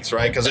 eating eggs,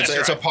 right? Because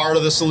it's a part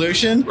of the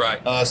solution.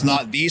 Right. It's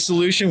not the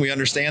solution. We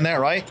understand that,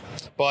 right?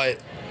 But,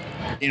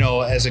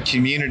 as a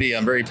community,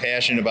 I'm very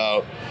passionate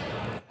about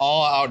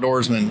all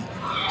outdoorsmen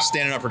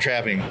standing up for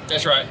trapping.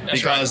 That's right.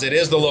 Because it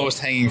is the lowest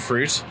hanging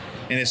fruit.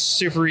 And it's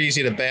super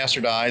easy to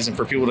bastardize and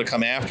for people to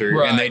come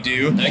after, and they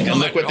do. And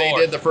look what they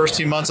did the first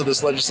 2 months of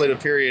this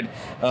legislative period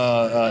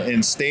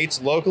in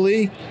states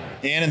locally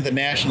and at the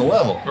national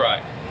level.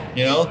 Right.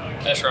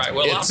 That's right.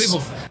 Well, a lot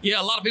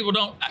of people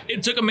don't.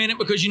 It took a minute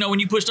because, when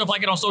you put stuff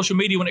like it on social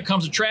media when it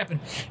comes to trapping,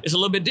 it's a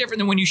little bit different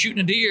than when you're shooting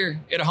a deer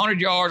at 100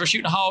 yards or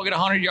shooting a hog at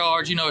 100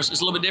 yards. It's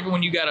a little bit different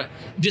when you got to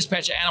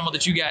dispatch an animal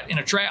that you got in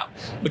a trap.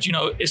 But,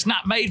 it's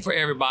not made for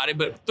everybody.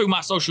 But through my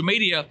social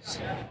media,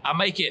 I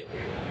make it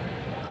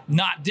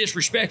not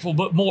disrespectful,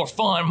 but more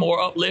fun, more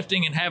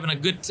uplifting, and having a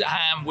good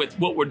time with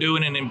what we're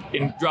doing and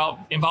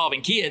involving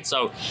kids.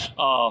 So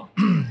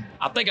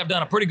I think I've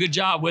done a pretty good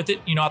job with it.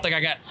 I think I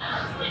got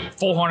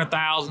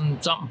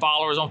 400,000 something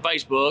followers on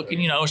Facebook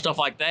and, stuff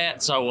like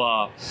that.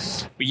 So,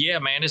 but yeah,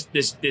 man,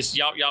 this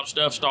Yacht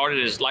stuff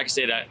started as, like I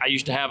said, I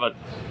used to have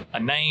a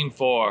name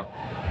for,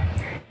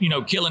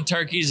 killing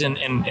turkeys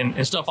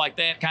and stuff like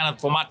that, kind of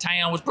for my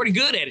town, was pretty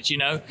good at it,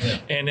 Yeah.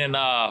 And then,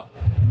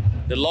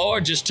 the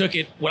Lord just took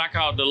it,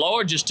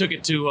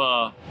 to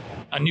a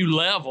new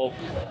level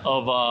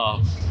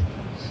of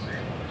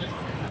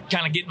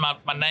kind of getting my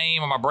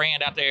name or my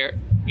brand out there,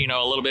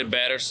 a little bit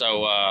better.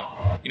 So,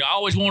 I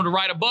always wanted to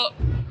write a book,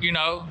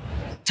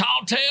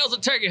 Tall Tales of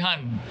Turkey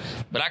Hunting,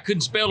 but I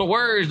couldn't spell the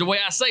words the way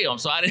I say them.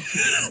 So I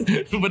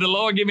didn't, but the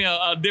Lord gave me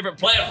a different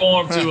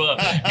platform to.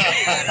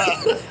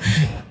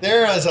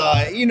 There is,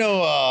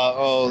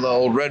 the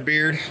old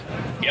Redbeard.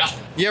 Yeah.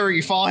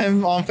 You follow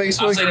him on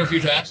Facebook? I've seen him a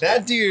few times.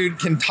 That dude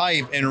can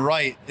type and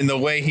write in the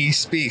way he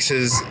speaks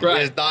his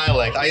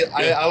dialect.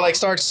 I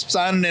start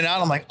signing it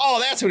out. I'm like, oh,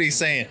 that's what he's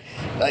saying.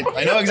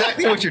 I know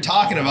exactly what you're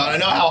talking about. I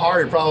know how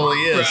hard it probably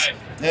is.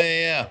 Right.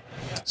 Yeah.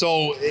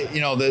 So,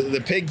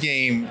 the pig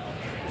game.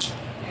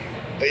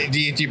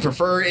 Do you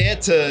prefer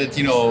it to,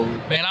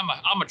 Man,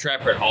 I'm a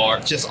trapper at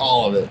heart. Just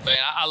all of it. Man,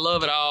 I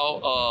love it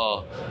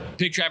all.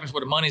 Pig trapping's where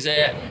the money's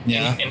at.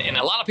 Yeah. And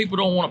a lot of people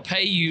don't want to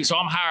pay you, so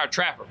I'm hire a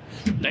trapper.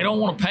 They don't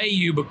want to pay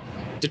you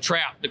to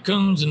trap the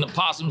coons and the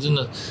possums and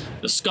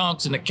the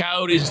skunks and the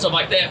coyotes and stuff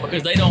like that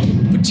because they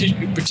don't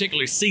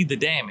particularly see the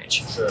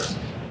damage. Sure.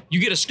 You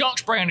get a skunk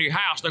spray under your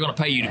house, they're going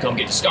to pay you to come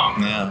get the skunk.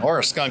 Yeah. Or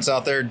a skunk's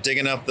out there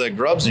digging up the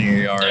grubs in your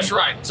yard. That's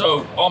right.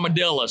 So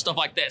armadillo, stuff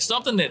like that.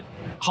 Something that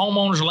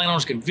homeowners or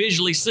landowners can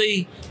visually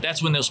see,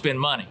 that's when they'll spend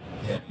money.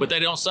 Yeah. But they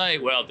don't say,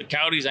 well, the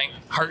coyotes ain't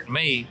hurting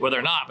me. Well,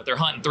 they're not, but they're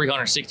hunting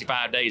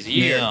 365 days a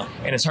year. Yeah.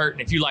 And it's hurting.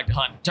 If you like to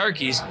hunt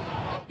turkeys,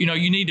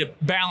 you need to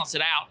balance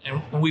it out.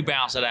 And when we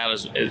balance it out,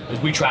 as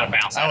we try to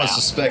balance it out. I would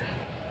suspect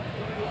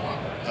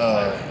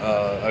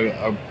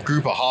a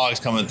group of hogs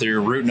coming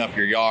through, rooting up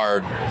your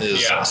yard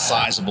is a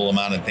sizable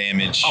amount of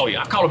damage. Oh,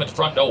 yeah. I caught them at the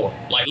front door.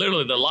 Like,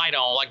 literally, the light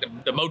on. Like,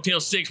 the Motel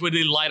 6, we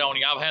did the light on.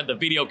 I've had the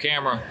video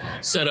camera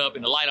set up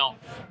and the light on.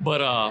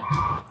 But,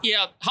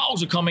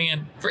 hogs will come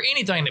in for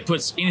anything that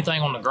puts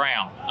anything on the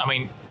ground. I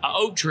mean, an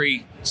oak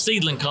tree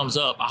seedling comes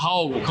up, a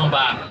hog will come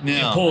by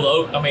and pull the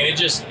oak. I mean, it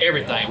just,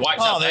 everything.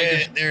 Wipes out the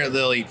acres.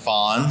 They'll eat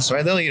fawns,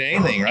 right? They'll eat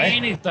anything, right?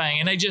 Anything.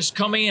 And they just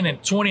come in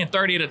at 20 and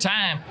 30 at a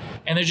time,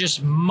 and they're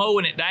just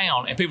mowing it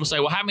down. And people say,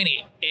 well, how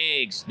many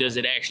eggs does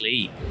it actually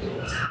eat?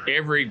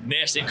 Every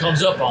nest it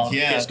comes up on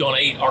is going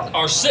to eat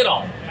or sit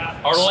on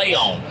or lay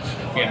on,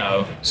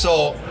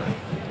 So,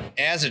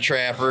 as a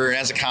trapper and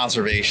as a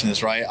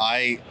conservationist,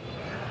 right,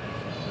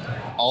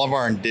 all of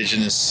our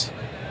indigenous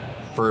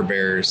fur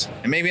bearers,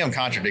 and maybe I'm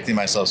contradicting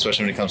myself,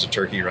 especially when it comes to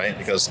turkey, right?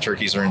 Because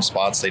turkeys are in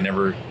spots they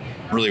never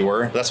really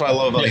were. That's what I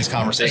love about these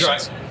conversations.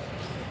 That's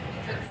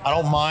right. I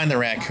don't mind the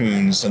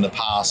raccoons and the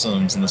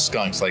possums and the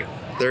skunks. Like,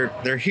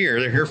 they're here.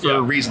 They're here for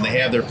a reason.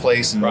 They have their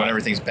place, and when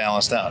everything's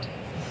balanced out.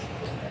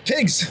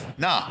 Pigs,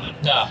 nah.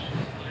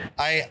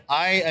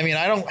 I mean,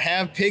 I don't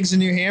have pigs in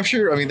New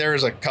Hampshire. I mean,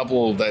 there's a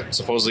couple that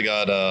supposedly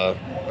got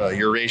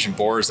Eurasian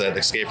boars that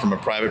escaped from a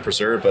private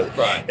preserve, but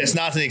it's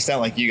not to the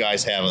extent like you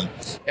guys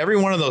haven't. Every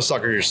one of those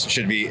suckers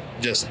should be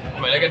just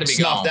they got to be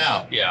snuffed gone.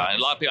 out. Yeah,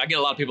 and I get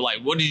a lot of people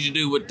like, what did you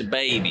do with the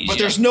babies? But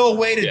there's no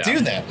way to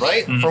do that,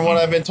 right? Mm-hmm. From what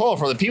I've been told,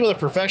 for the people that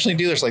professionally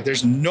do this, like,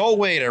 there's no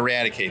way to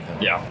eradicate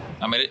them. Yeah.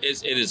 I mean,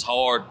 it is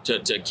hard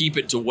to keep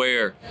it to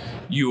where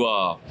you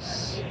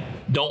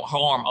don't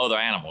harm other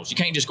animals. You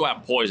can't just go out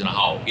and poison a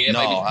hog. Yeah, No,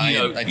 I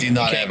do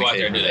not you can't go out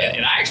there and do advocate that.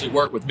 And I actually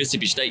work with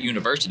Mississippi State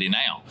University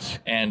now,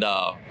 and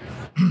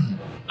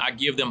I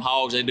give them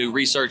hogs. They do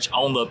research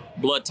on the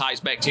blood types,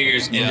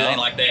 bacteria, and anything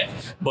like that.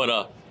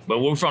 But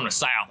we're from the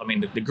South. I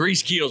mean, the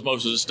grease kills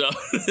most of the stuff.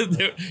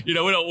 We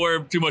don't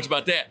worry too much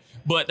about that.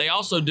 But they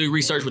also do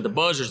research with the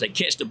buzzards. They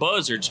catch the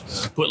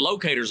buzzards, put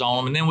locators on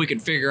them, and then we can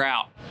figure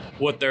out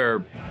where they're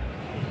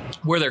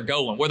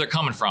going, where they're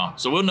coming from.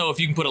 So we'll know if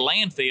you can put a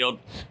landfill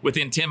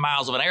within 10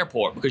 miles of an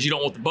airport because you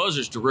don't want the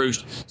buzzards to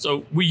roost.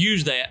 So we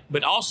use that,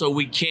 but also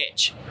we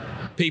catch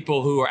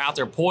people who are out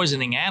there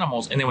poisoning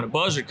animals. And then when a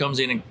buzzard comes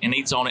in and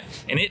eats on it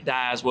and it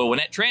dies, well, when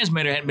that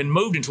transmitter hadn't been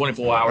moved in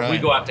 24 hours, we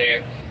go out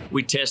there,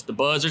 we test the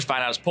buzzards,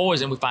 find out it's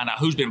poison, we find out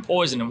who's been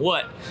poisoned and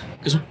what.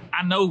 Because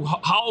I know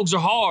hogs are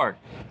hard.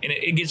 And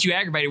it gets you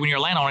aggravated when you're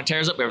laying on it,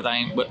 tears up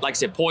everything. But like I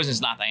said,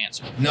 poison's not the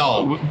answer.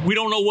 No. We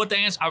don't know what the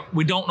answer.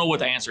 We don't know what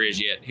the answer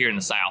is yet here in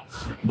the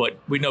South. But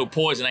we know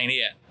poison ain't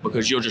it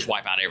because you'll just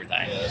wipe out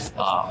everything.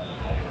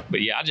 But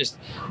yeah,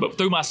 but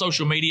through my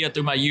social media,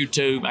 through my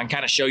YouTube, I can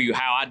kind of show you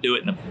how I do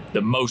it in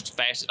the most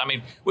fastest. I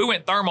mean, we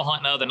went thermal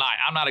hunting the other night.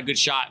 I'm not a good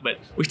shot, but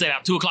we stayed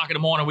out 2:00 in the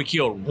morning. We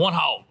killed one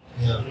hog.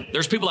 Yeah.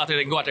 There's people out there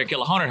that can go out there and kill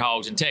 100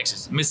 hogs in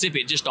Texas.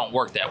 Mississippi, it just don't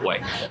work that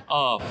way.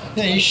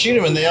 You shoot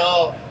them and they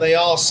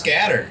all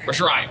scatter.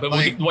 That's right. But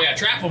the way I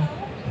trap them,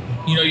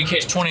 you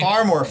catch 20.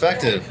 Far more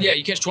effective. Yeah,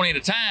 you catch 20 at a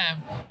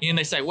time, and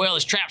they say, well,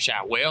 it's trap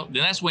shot. Well,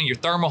 then that's when your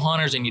thermal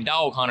hunters and your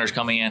dog hunters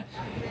come in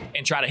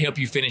and try to help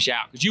you finish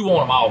out because you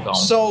want them all gone.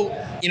 So,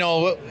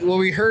 what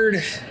we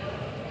heard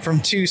from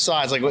two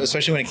sides, like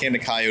especially when it came to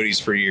coyotes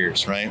for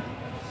years, right,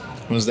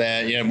 was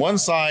that you had one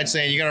side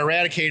saying you're going to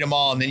eradicate them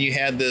all, and then you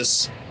had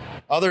this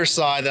other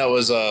side that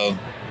was I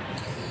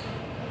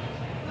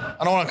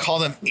don't want to call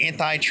them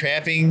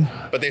anti-trapping,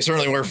 but they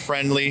certainly were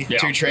friendly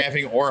to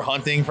trapping or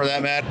hunting for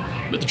that matter.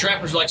 But the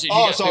trappers like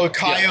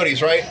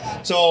coyotes, right?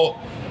 So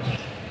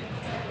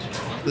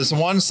this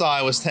one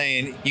side was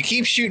saying you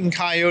keep shooting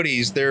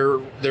coyotes, they're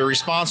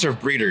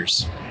responsive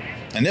breeders.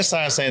 And this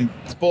side is saying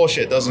it's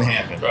bullshit, doesn't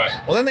happen. Right.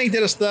 Well, then they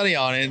did a study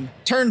on it, and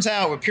turns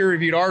out with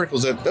peer-reviewed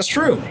articles that's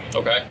true.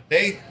 Okay.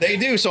 They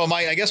do. So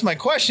I guess my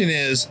question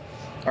is,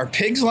 are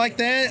pigs like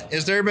that?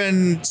 Has there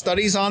been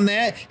studies on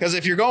that? Because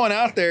if you're going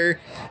out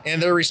there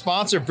and they're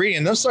responsive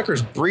breeding, those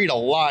suckers breed a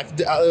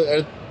lot.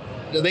 Are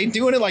they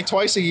doing it like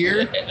twice a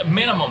year?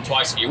 Minimum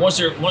twice a year. Once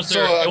they're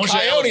a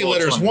coyote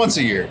litters once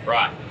a year.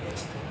 Right.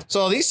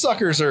 So these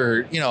suckers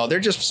are, they're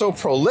just so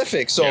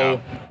prolific.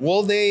 So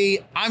will they?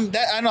 I'm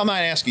not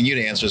asking you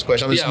to answer this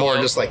question. I'm just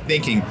just like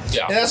thinking.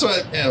 Yeah. And that's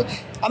what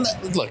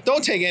look.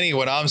 Don't take any of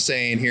what I'm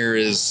saying here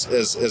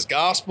as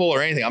gospel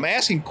or anything. I'm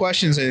asking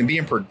questions and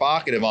being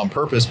provocative on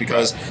purpose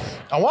because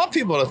I want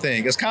people to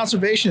think. As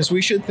conservationists,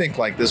 we should think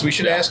like this. We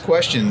should ask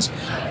questions.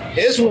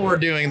 Is what we're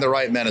doing the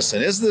right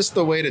medicine? Is this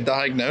the way to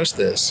diagnose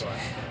this?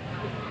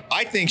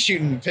 I think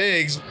shooting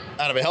pigs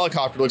out of a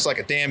helicopter looks like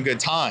a damn good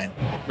time.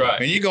 Right.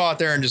 When you go out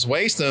there and just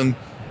waste them,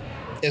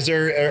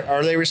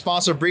 are they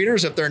responsive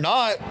breeders? If they're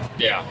not,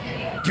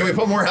 can we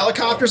put more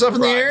helicopters up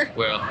in the air?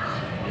 Well,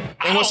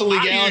 and what's the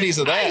legalities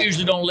of that? I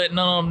usually don't let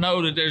none of them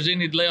know that there's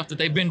any left that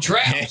they've been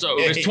trapped. So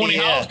if there's 20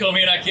 hogs come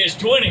in, I catch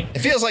 20. It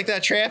feels like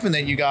that trapping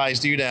that you guys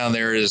do down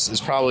there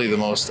is probably the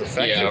most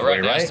effective. Yeah,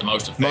 right. That's the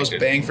most effective. Most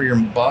bang for your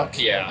buck.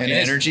 Yeah. And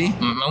energy.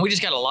 And we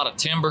just got a lot of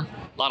timber.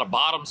 A lot of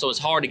bottoms, so it's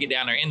hard to get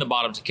down there in the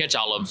bottoms to catch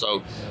all of them.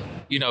 So,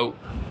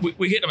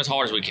 we hit them as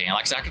hard as we can.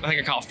 Like I said, I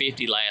think I caught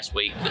 50 last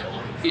week.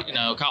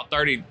 Caught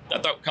 30. I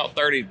caught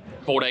 30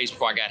 4 days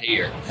before I got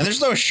here. And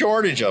there's no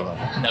shortage of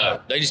them. No,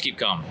 they just keep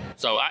coming.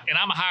 So,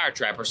 I'm a hire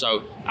trapper,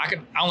 so I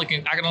can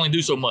only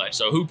do so much.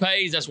 So who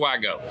pays? That's where I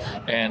go.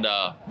 And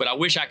but I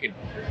wish I could.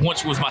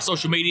 Once with my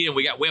social media, and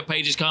we got web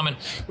pages coming.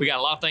 We got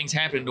a lot of things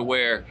happening to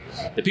where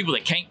the people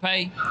that can't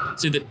pay.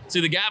 See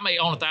the guy may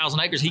own 1,000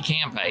 acres. He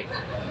can pay.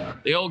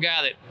 The old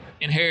guy that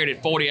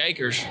inherited 40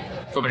 acres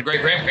from his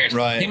great grandparents,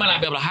 he might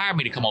not be able to hire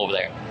me to come over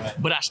there.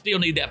 But I still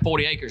need that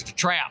 40 acres to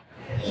trap.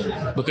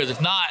 Because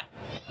if not,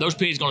 those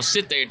pigs are going to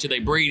sit there until they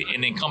breed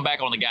and then come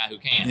back on the guy who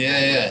can.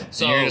 Yeah.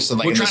 So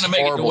like we're trying to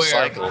make it to where,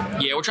 cycle.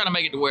 we're trying to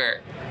make it to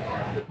where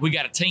we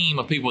got a team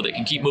of people that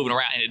can keep moving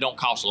around and it don't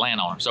cost the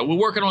landowner. So we're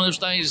working on those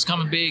things. It's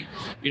coming big.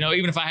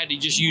 Even if I had to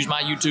just use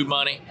my YouTube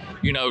money,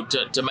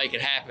 to make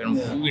it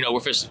happen, we're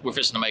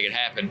fixing to make it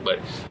happen. But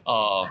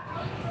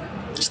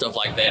stuff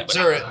like that. But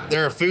is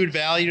there a food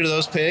value to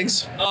those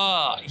pigs?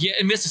 Yeah,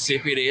 in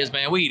Mississippi it is,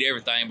 man. We eat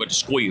everything but the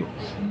squeal,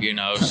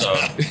 so.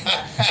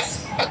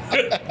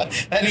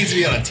 That needs to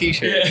be on a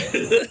t-shirt.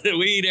 Yeah.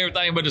 We eat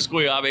everything but the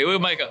squeal. I mean, we'll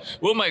make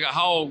a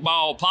hog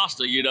ball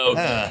pasta,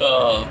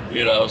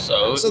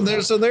 so.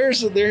 So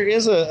there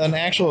is an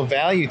actual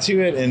value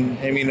to it. And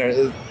I mean,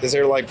 is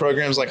there like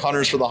programs like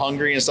Hunters for the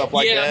Hungry and stuff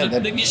like that? Yeah,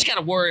 you just got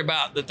to worry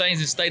about the things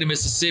in the state of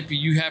Mississippi.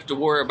 You have to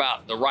worry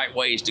about the right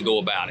ways to go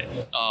about it.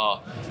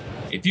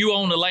 If you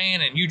own the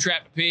land and you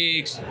trap the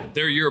pigs,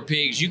 they're your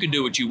pigs. You can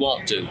do what you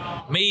want to.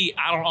 Me,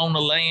 I don't own the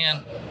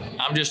land.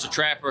 I'm just a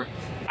trapper.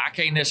 I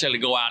can't necessarily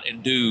go out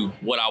and do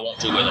what I want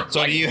to with them.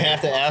 So do you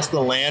have to ask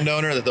the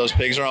landowner that those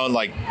pigs are on?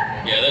 Like,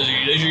 yeah, those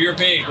are your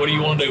pigs. What do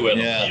you want to do with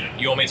them? Yeah.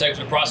 You want me to take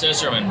them to the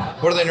processor and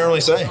what do they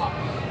normally say?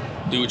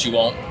 Do what you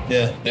want.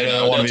 Yeah, they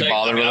don't want to be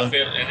bothered with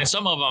them. And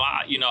some of them,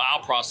 I'll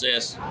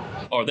process,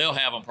 or they'll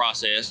have them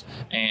processed,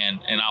 and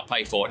I'll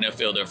pay for it, and they'll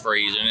fill their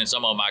freezer. And then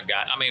some of them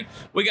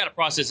we got a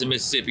process in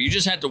Mississippi. You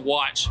just have to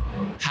watch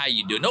how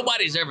you do it.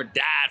 Nobody's ever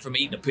died from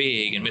eating a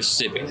pig in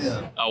Mississippi,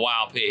 a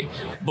wild pig.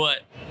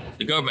 But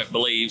the government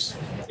believes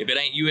if it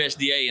ain't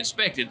USDA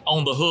inspected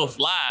on the hoof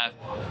live,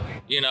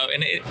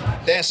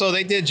 so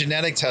they did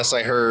genetic tests,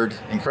 I heard,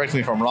 and correct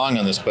me if I'm wrong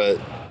on this, but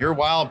your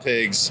wild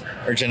pigs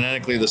are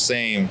genetically the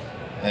same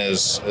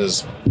as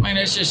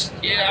it's just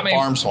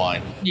farm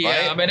swine.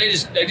 Yeah, right?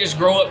 They just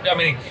grow up.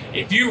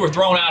 If you were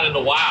thrown out in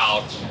the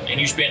wild and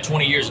you spent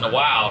 20 years in the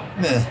wild,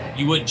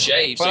 you wouldn't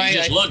shave, so you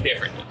just look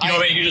different. You know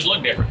what I mean? You just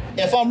look different.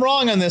 If I'm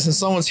wrong on this and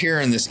someone's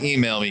hearing this,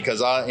 email me,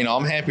 because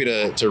I'm happy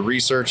to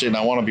research it, and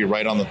I want to be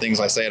right on the things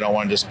I say. I don't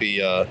want to just be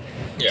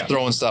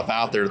throwing stuff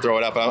out there to throw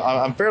it up. But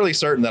I'm fairly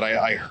certain that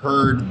I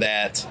heard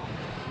that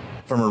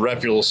from a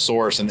reputable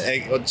source, and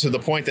to the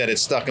point that it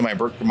stuck in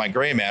my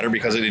gray matter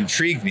because it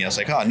intrigued me. I was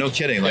like, oh, no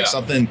kidding. Like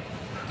something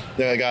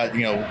that I got,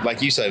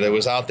 like you said, that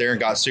was out there and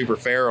got super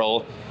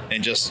feral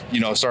and just,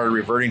 started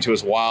reverting to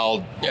its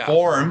wild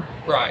form.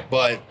 Right.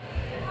 But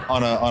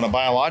on a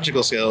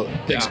biological scale,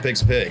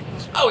 pig's a pig.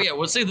 Oh, yeah.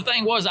 Well, see, the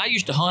thing was, I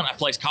used to hunt at a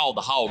place called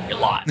the Hog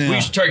Lot. Yeah. We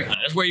used to turkey hunt.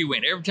 That's where you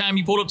went. Every time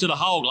you pulled up to the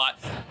Hog Lot,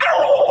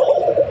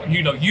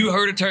 you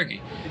heard a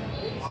turkey.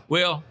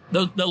 Well,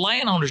 the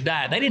landowners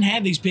died. They didn't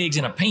have these pigs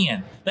in a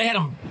pen. They had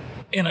them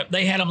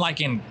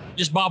in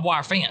just barbed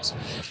wire fence,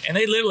 and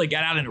they literally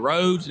got out in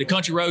the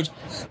country roads.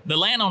 The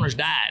landowners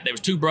died. There was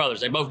two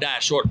brothers. They both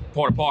died short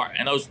apart,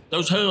 and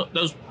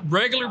those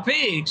regular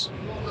pigs,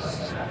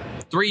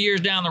 3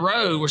 years down the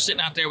road, were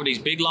sitting out there with these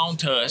big long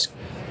tusks.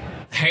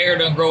 Hair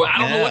doesn't grow.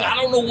 I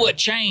don't know what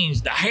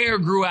changed. The hair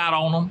grew out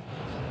on them.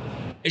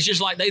 It's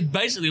just like they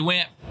basically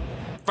went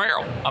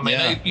feral.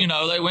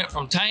 They went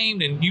from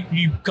tamed, and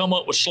you come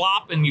up with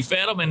slop and you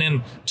fed them, and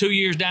then 2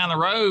 years down the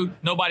road,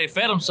 nobody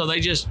fed them, so they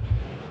just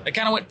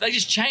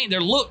changed. Their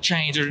look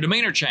changed, their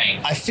demeanor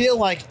changed. I feel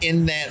like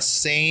in that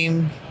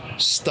same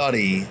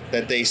study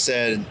that they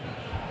said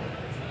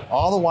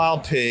all the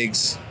wild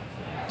pigs,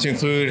 to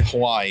include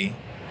Hawaii,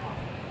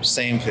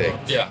 same pig.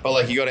 Yeah. But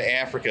like you go to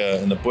Africa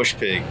and the bush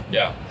pig,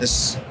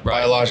 this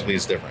biologically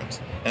is different.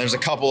 And there's a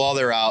couple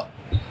other out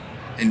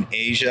in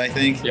Asia, I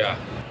think. Yeah.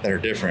 That are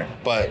different,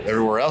 but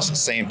everywhere else the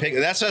same pig.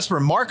 That's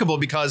remarkable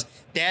because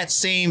that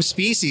same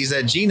species,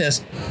 that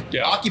genus,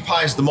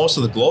 occupies the most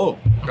of the globe.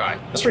 Right.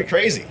 That's pretty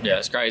crazy. Yeah,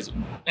 it's crazy.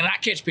 And I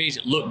catch pigs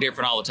that look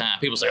different all the time.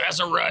 People say that's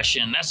a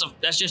Russian,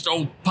 that's just an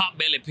old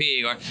pot-bellied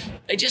pig, or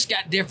they just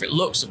got different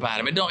looks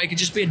about them. It could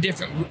just be a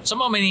different.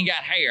 Some of them ain't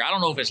got hair. I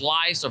don't know if it's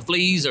lice or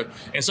fleas,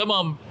 and some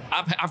of them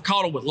I've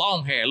caught them with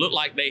long hair. Look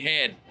like they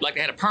had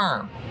a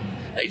perm.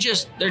 They're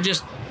just.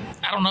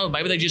 I don't know.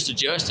 Maybe they just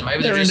adjust, and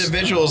maybe they're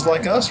individuals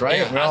like us,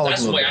 right? Yeah,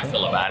 that's the way I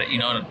feel about it,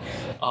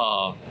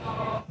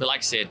 But like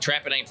I said,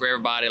 trapping ain't for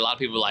everybody. A lot of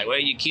people are like, "Well,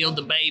 you killed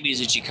the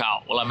babies that you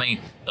caught." Well,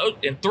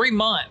 in 3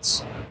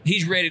 months,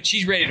 she's ready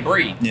to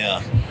breed. Yeah.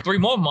 3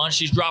 more months,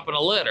 she's dropping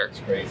a litter. That's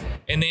crazy.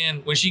 And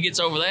then when she gets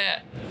over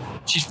that,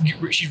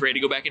 she's ready to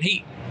go back in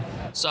heat.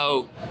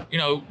 So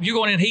you're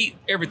going in heat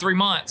every 3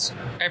 months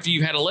after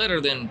you've had a litter,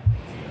 then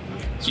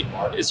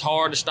it's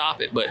hard to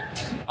stop it, but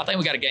I think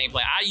we got a game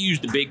plan. I use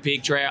the Big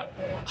Pig Trap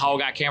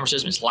Hog Eye camera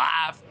system. It's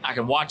live. I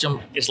can watch them.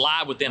 It's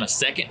live within a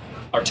second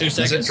or 2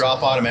 seconds. Does it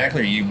drop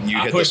automatically, or you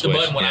hit push the switch?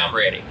 Button when I'm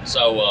ready.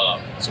 So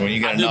when you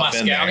get I do my enough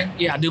in scouting. there.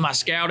 Yeah, I do my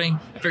scouting.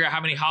 I figure out how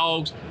many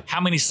hogs,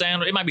 how many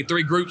sounders. It might be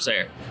 3 groups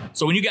there.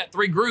 So when you got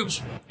 3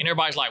 groups and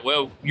everybody's like,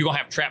 well, you're going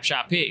to have trap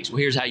shot pigs. Well,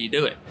 here's how you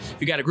do it. If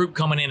you got a group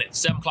coming in at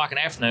 7 o'clock in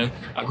the afternoon,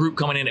 a group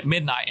coming in at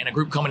midnight, and a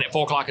group coming at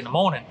 4 o'clock in the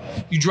morning,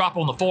 you drop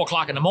on the 4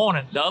 o'clock in the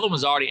morning. The other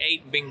one's already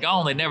ate and been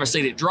gone. They never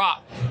seen it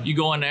drop. You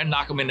go in there and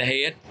knock them in the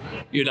head.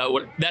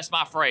 That's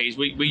my phrase.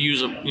 We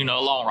use a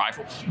long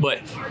rifle.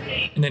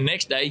 And the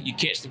next day you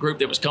catch the group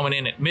that was coming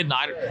in at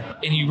midnight,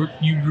 and you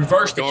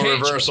reverse the catch. Go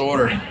reverse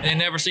order. And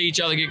never see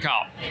each other get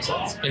caught.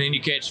 And then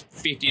you catch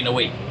 50 in a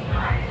week.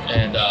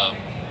 And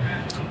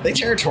they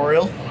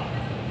territorial.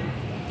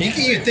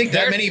 You'd think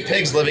that many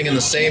pigs living in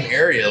the same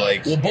area,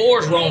 like. Well,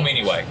 boars roam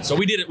anyway. So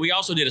we did it. We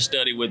also did a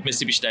study with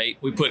Mississippi State.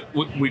 We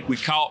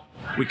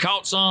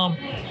caught some.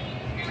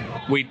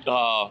 We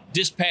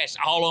dispatched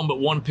all of them but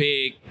one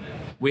pig.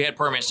 We had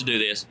permits to do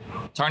this.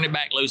 Turned it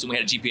back loose, and we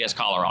had a GPS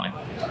collar on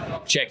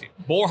him. Checked it.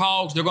 Boar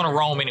hogs, they're going to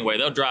roam anyway.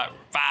 They'll drive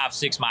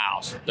 5-6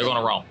 miles. They're going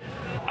to roam.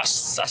 A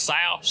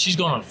sow, she's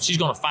going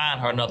to find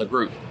her another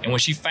group. And when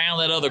she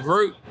found that other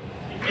group,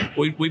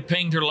 we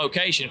pinged her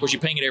location. Of course, you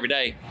ping it every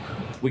day.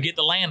 We get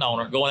the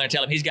landowner, go in there and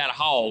tell him he's got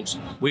hogs.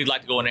 We'd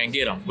like to go in there and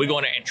get them. We go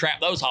in there and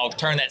trap those hogs,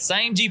 turn that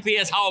same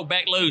GPS hog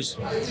back loose.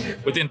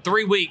 Within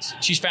 3 weeks,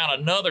 she's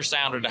found another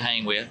sounder to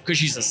hang with because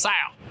she's a sow.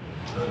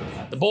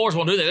 The boars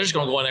won't do that. They're just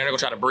going to go in there and they're going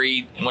to try to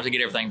breed. And once they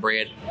get everything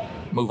bred,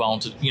 move on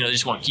to, they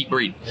just want to keep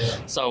breeding.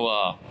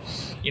 So,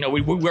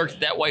 we worked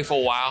that way for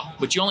a while,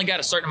 but you only got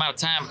a certain amount of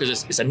time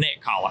because it's a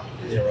neck collar.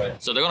 Yeah,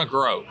 right. So they're going to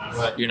grow,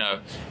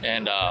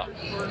 and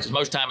because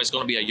most of the time it's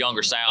going to be a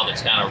younger sow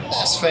that's kind of.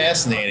 That's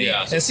fascinating.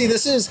 Yeah. And see,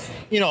 this is,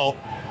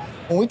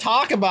 when we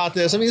talk about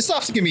this, I mean, this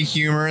stuff can be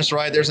humorous,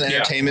 right? There's an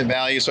entertainment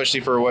value,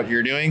 especially for what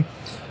you're doing.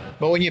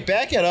 But when you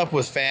back it up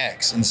with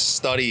facts and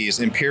studies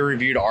and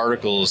peer-reviewed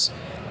articles,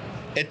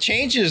 it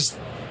changes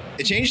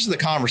the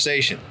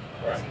conversation.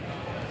 Right.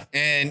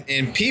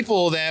 And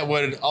people that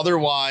would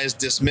otherwise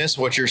dismiss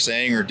what you're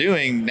saying or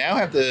doing now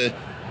have to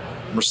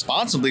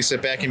responsibly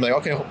sit back and be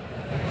like, okay, all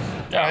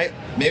right,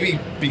 maybe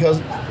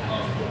because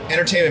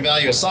entertainment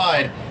value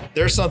aside,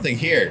 there's something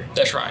here.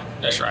 That's right.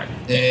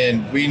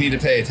 And we need to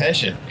pay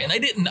attention. And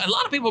a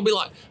lot of people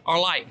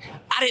are like,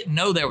 I didn't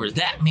know there was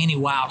that many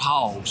wild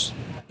hogs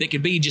that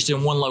could be just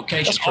in one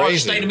location or the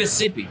state of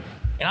Mississippi.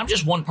 And I'm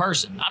just one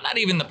person. I'm not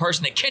even the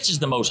person that catches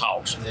the most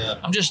hogs. Yeah.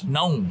 I'm just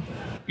known,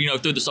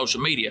 through the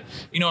social media.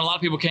 A lot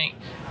of people can't.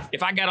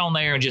 If I got on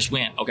there and just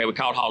went, okay, we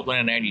caught hogs, went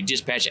in there and you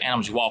dispatch the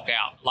animals, you walk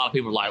out. A lot of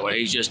people are like, well,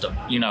 he's just they're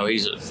going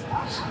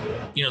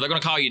to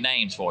call you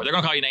names for it. They're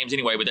going to call you names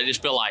anyway, but they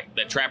just feel like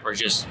that trapper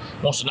just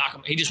wants to knock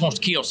them. He just wants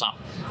to kill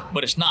something,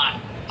 but it's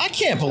not. I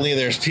can't believe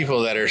there's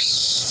people that are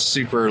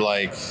super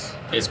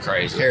it's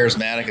crazy,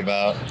 charismatic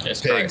about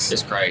pigs.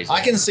 It's crazy.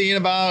 I can see it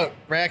about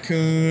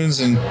raccoons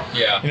and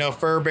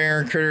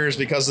fur-bearing critters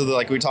because of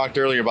we talked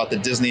earlier about the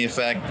Disney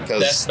effect.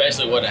 Because that's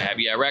basically what I have.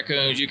 Yeah,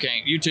 raccoons. You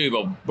can't. YouTube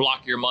will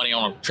block your money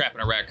on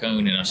trapping a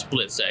raccoon in a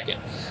split second.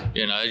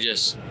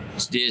 It's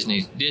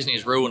Disney.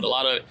 Disney's ruined a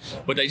lot of it,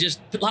 but a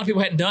lot of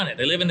people hadn't done it.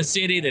 They live in the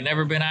city. They've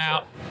never been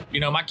out.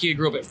 My kid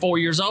grew up at 4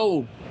 years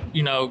old.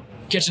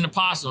 Catching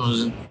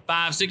opossums, and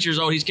 5, 6 years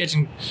old, he's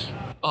catching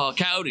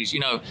coyotes.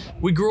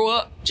 We grew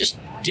up just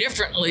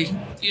differently,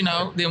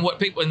 than what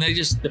people, and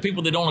the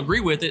people that don't agree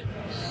with it,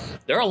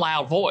 they're a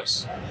loud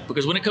voice.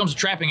 Because when it comes to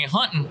trapping and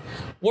hunting,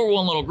 we're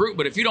one little group,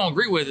 but if you don't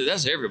agree with it,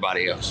 that's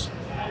everybody else.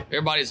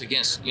 Everybody's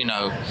against, I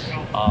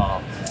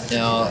don't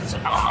know.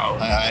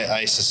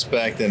 I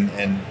suspect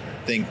and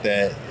think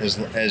that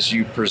as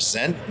you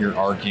present your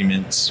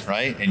arguments,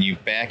 right, and you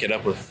back it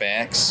up with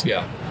facts,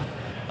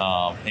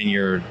 and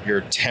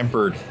you're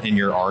tempered in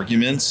your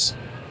arguments,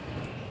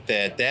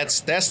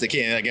 that's the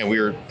key. And again,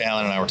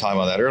 Alan and I were talking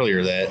about that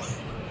earlier, that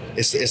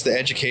it's the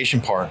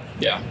education part.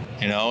 Yeah.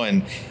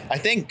 And I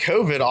think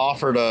COVID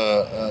offered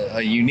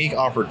a unique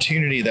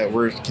opportunity that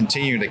we're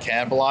continuing to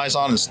capitalize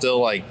on and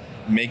still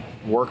make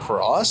work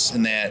for us,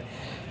 in that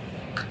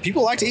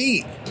people like to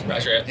eat.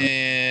 That's right.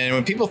 And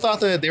when people thought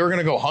that they were going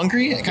to go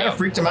hungry, it kind of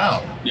freaked them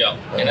out. Yeah.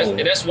 And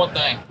that's one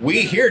thing.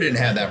 We here didn't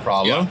have that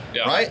problem,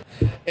 right?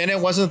 And it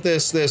wasn't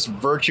this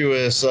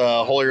virtuous,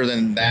 holier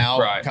than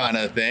thou kind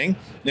of thing.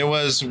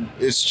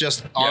 It's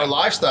just our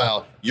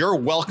lifestyle. You're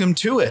welcome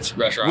to it.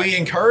 That's right. We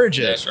encourage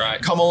it. That's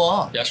right. Come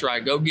along. That's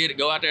right. Go get it.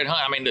 Go out there and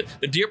hunt. I mean,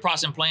 the deer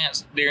processing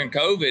plants during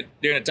COVID,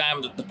 during the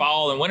time of the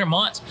fall and winter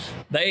months,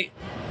 they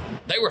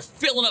were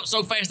filling up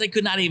so fast they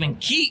could not even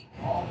keep.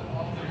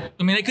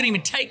 I mean, they couldn't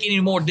even take any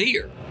more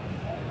deer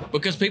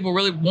because people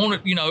really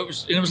wanted,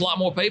 it was a lot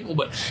more people.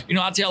 But,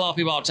 I tell a lot of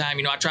people all the time,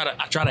 I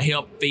try to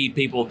help feed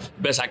people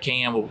the best I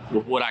can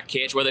with what I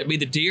catch, whether it be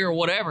the deer or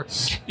whatever,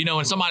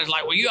 and somebody's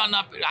like, well,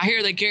 I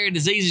hear they carry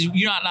diseases.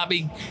 You ought not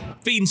be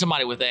feeding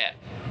somebody with that.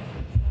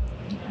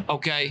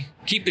 Okay.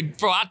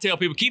 I tell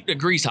people, keep the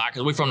grease hot,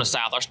 because we're from the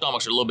South. Our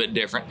stomachs are a little bit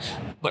different.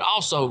 But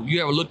also,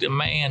 you ever looked at a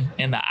man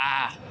in the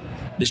eye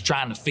that's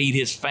trying to feed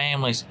his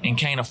families and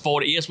can't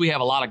afford it? Yes, we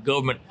have a lot of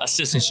government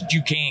assistance that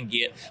you can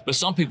get, but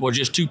some people are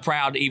just too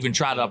proud to even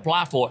try to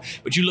apply for it.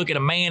 But you look at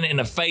a man in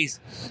the face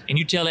and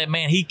you tell that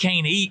man he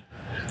can't eat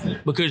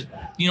because,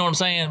 you know what I'm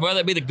saying? Whether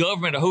it be the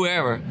government or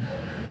whoever,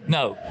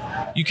 no,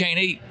 you can't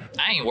eat.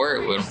 I ain't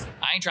worried with him.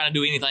 I ain't trying to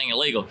do anything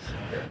illegal,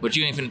 but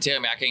you ain't finna tell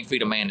me I can't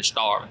feed a man that's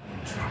starving.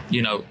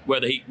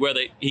 Whether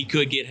he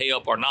could get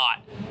help or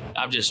not.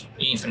 You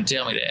ain't finna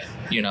tell me that,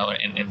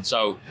 and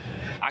so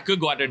I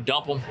could go out there and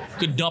dump them,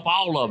 could dump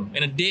all of them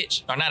in a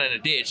ditch, or not in a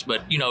ditch,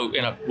 but, we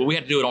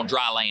had to do it on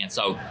dry land.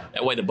 So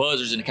that way the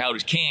buzzards and the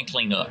coyotes can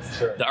clean up.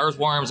 Sure. The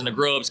earthworms and the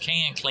grubs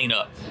can clean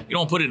up. You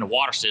don't put it in the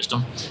water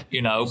system,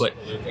 but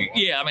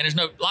yeah, I mean,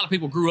 a lot of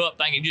people grew up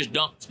thinking you just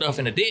dump stuff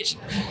in a ditch.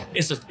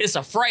 It's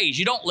a phrase.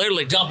 You don't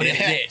literally dump it in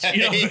the ditch.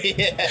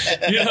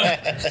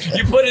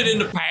 You put it in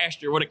the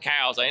pasture where the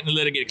cows ain't and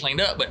let it get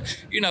cleaned up. But,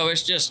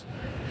 it's just,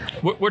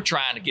 we're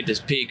trying to get this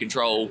pig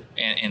control,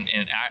 and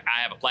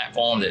I have a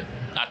platform that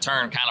I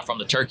turned kind of from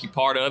the turkey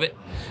part of it,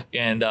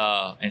 and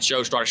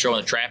started showing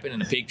the trapping,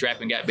 and the pig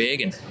trapping got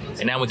big, and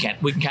now we can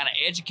kind of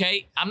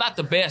educate. I'm not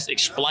the best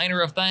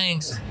explainer of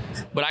things,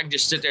 but I can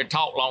just sit there and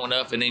talk long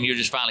enough, and then you'll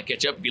just finally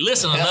catch up. If you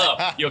listen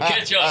enough, you'll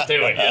catch up to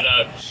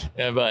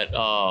it. But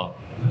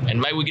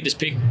and maybe we get this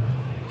pig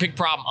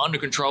problem under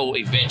control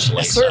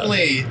eventually. It's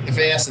certainly a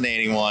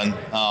fascinating one,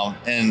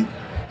 and.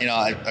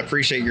 I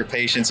appreciate your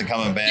patience and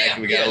coming back.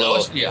 We got a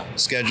little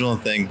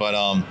scheduling thing, but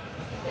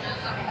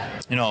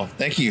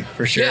thank you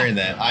for sharing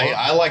that.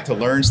 I like to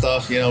learn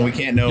stuff. We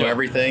can't know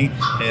everything,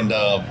 and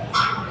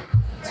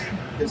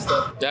good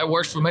stuff. That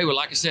works for me. But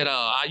like I said,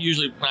 I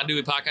usually, when I do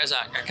a podcast,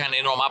 I kind of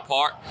end on my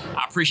part.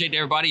 I appreciate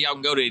everybody. Y'all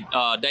can go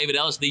to David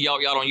Ellis, the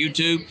Yacht Yacht on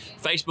YouTube.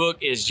 Facebook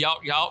is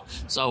Yacht Yacht.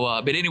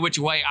 So, but any which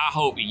way, I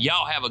hope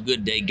y'all have a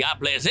good day. God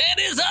bless. And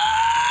as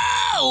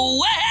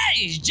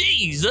always,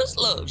 Jesus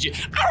loves you.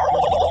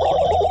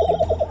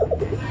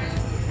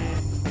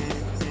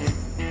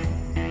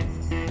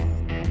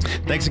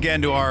 Thanks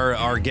again to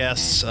our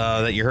guests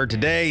that you heard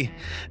today.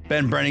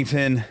 Ben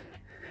Brennington,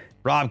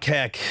 Rob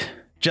Keck,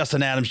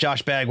 Justin Adams,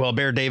 Josh Bagwell,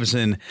 Bear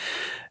Davison,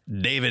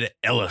 David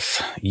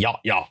Ellis.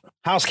 Yacht Yacht.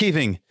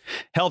 Housekeeping.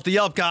 Help the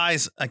Yelp,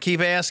 guys. I keep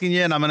asking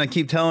you, and I'm going to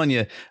keep telling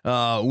you,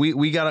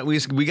 we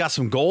got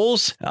some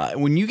goals.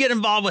 When you get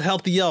involved with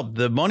Help the Yelp,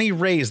 the money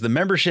raised, the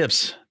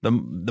memberships, the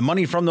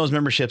money from those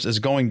memberships is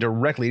going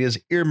directly. It is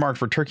earmarked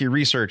for turkey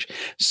research.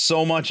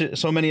 So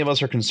many of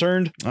us are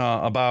concerned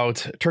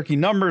about turkey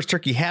numbers,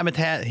 turkey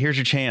habitat. Here's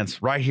your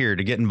chance right here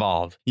to get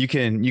involved. You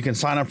can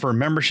sign up for a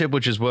membership,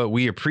 which is what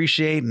we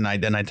appreciate. And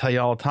I tell you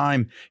all the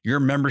time, your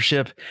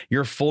membership,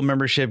 your full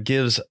membership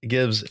gives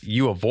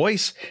you a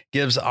voice,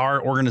 gives our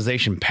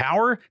organization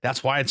power.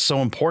 That's why it's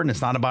so important.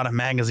 It's not about a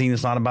magazine.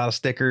 It's not about a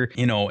sticker,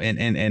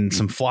 and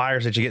some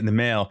flyers that you get in the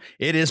mail.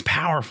 It is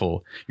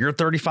powerful. Your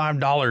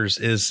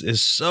 $35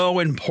 is so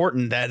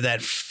important,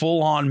 that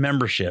full on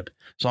membership.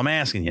 So I'm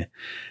asking you,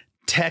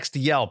 text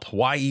Yelp,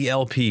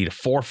 YELP to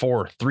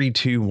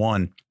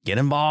 44321. Get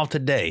involved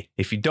today.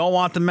 If you don't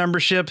want the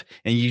membership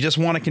and you just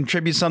want to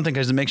contribute something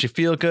because it makes you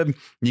feel good,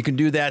 you can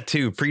do that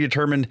too.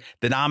 Predetermined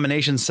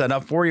denominations set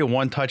up for you,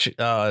 one-touch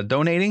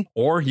donating,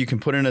 or you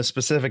can put in a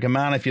specific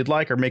amount if you'd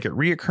like, or make it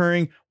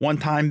reoccurring,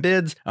 one-time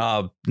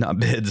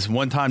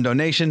one-time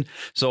donation.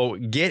 So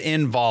get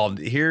involved.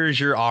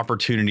 Here's your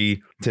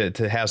opportunity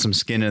to have some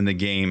skin in the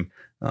game,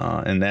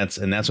 and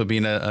that's what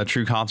being a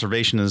true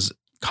conservationist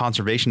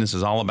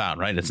is all about,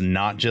 right? It's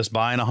not just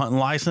buying a hunting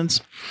license.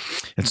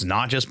 It's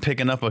not just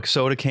picking up a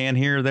soda can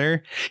here or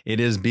there. It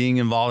is being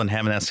involved and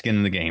having that skin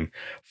in the game.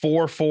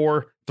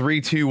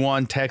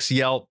 44321, text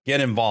Yelp,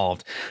 get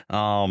involved.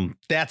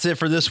 That's it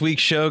for this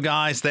week's show,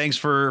 guys. Thanks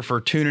for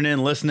tuning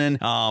in, listening.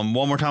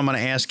 One more time, I'm going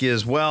to ask you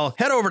as well.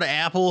 Head over to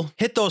Apple,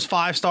 hit those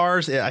 5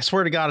 stars. I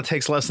swear to God, it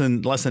takes less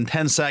than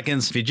 10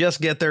 seconds. If you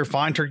just get there,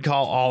 find Turkey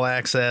Call All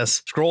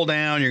Access. Scroll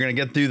down. You're going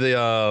to get through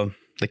the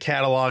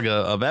catalog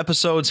of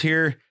episodes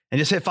here, and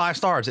just hit 5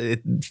 stars.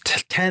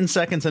 10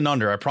 seconds and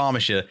under, I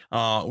promise you.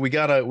 We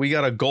got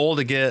a goal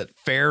to get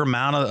fair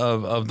amount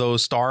of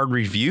those starred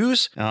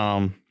reviews,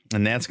 and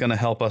that's going to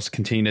help us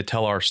continue to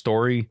tell our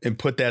story and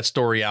put that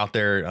story out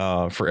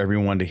there for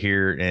everyone to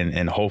hear,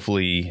 and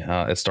hopefully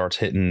it starts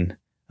hitting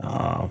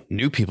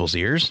new people's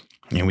ears,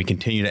 and we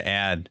continue to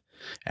add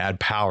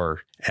power,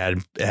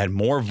 add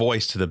more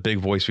voice to the big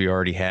voice we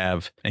already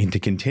have, and to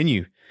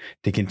continue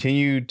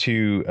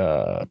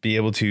to be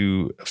able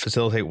to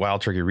facilitate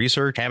wild turkey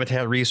research,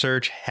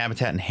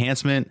 habitat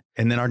enhancement,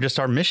 and then our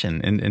mission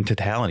in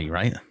totality,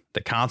 right?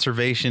 The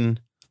conservation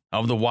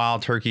of the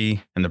wild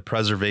turkey and the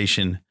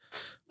preservation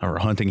of our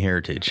hunting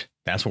heritage.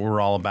 That's what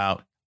we're all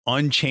about.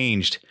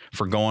 Unchanged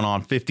for going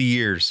on 50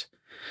 years.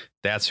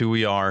 That's who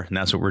we are, and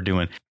that's what we're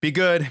doing. Be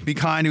good, be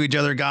kind to each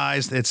other,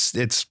 guys.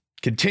 It's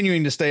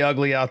continuing to stay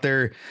ugly out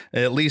there,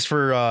 at least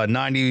for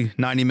 90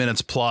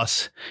 minutes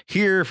plus.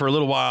 Here for a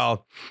little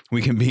while,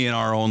 we can be in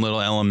our own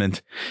little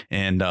element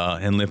and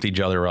lift each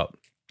other up.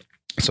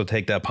 So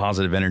take that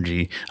positive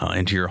energy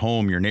into your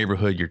home, your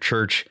neighborhood, your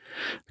church,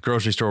 the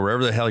grocery store,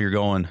 wherever the hell you're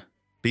going.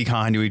 Be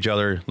kind to each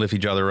other, lift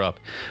each other up.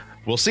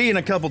 We'll see you in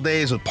a couple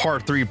days with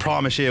part 3.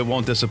 Promise you it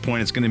won't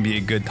disappoint. It's going to be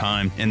a good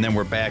time. And then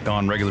we're back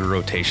on regular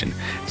rotation.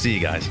 See you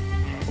guys.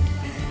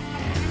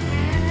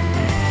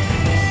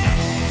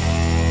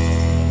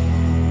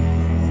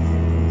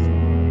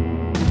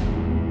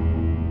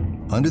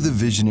 Under the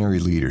visionary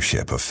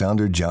leadership of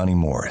founder Johnny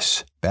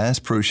Morris, Bass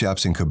Pro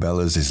Shops and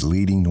Cabela's is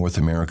leading North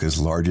America's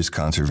largest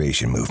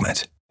conservation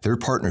movement. Their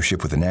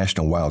partnership with the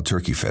National Wild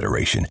Turkey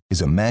Federation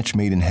is a match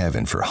made in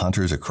heaven for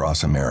hunters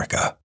across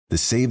America. The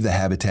Save the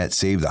Habitat,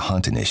 Save the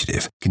Hunt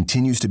initiative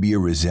continues to be a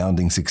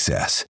resounding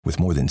success, with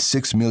more than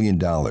 $6 million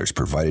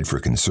provided for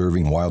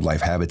conserving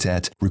wildlife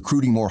habitat,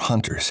 recruiting more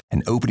hunters,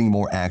 and opening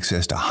more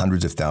access to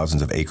hundreds of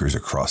thousands of acres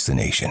across the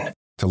nation.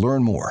 To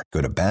learn more,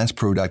 go to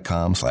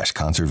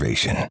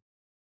basspro.com/conservation.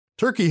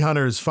 Turkey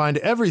hunters find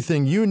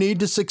everything you need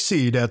to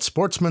succeed at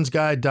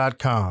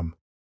sportsmansguide.com.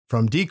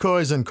 From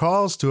decoys and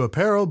calls to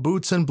apparel,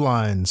 boots, and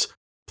blinds.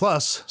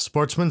 Plus,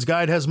 Sportsman's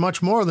Guide has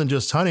much more than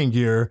just hunting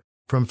gear,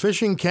 from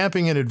fishing,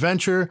 camping, and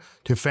adventure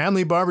to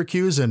family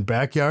barbecues and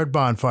backyard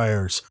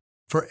bonfires.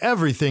 For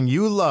everything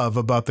you love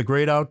about the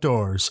great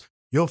outdoors,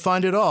 you'll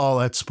find it all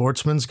at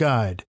Sportsman's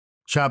Guide.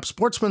 Shop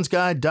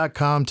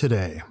sportsmansguide.com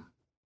today.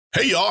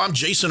 Hey y'all, I'm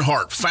Jason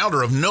Hart,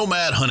 founder of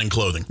Nomad Hunting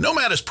Clothing.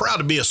 Nomad is proud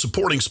to be a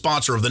supporting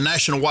sponsor of the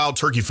National Wild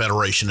Turkey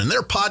Federation and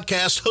their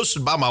podcast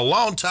hosted by my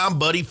longtime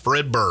buddy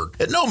Fred Bird.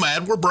 At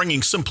Nomad, we're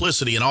bringing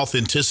simplicity and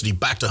authenticity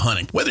back to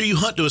hunting. Whether you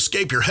hunt to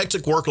escape your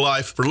hectic work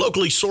life, for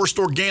locally sourced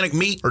organic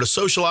meat, or to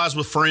socialize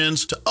with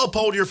friends, to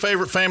uphold your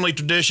favorite family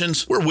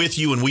traditions, we're with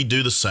you and we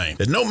do the same.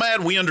 At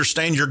Nomad, we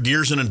understand your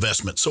gears and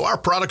investments, so our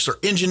products are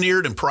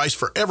engineered and priced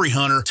for every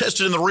hunter,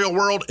 tested in the real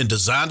world, and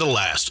designed to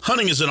last.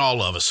 Hunting is in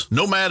all of us.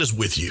 Nomad is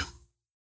with you.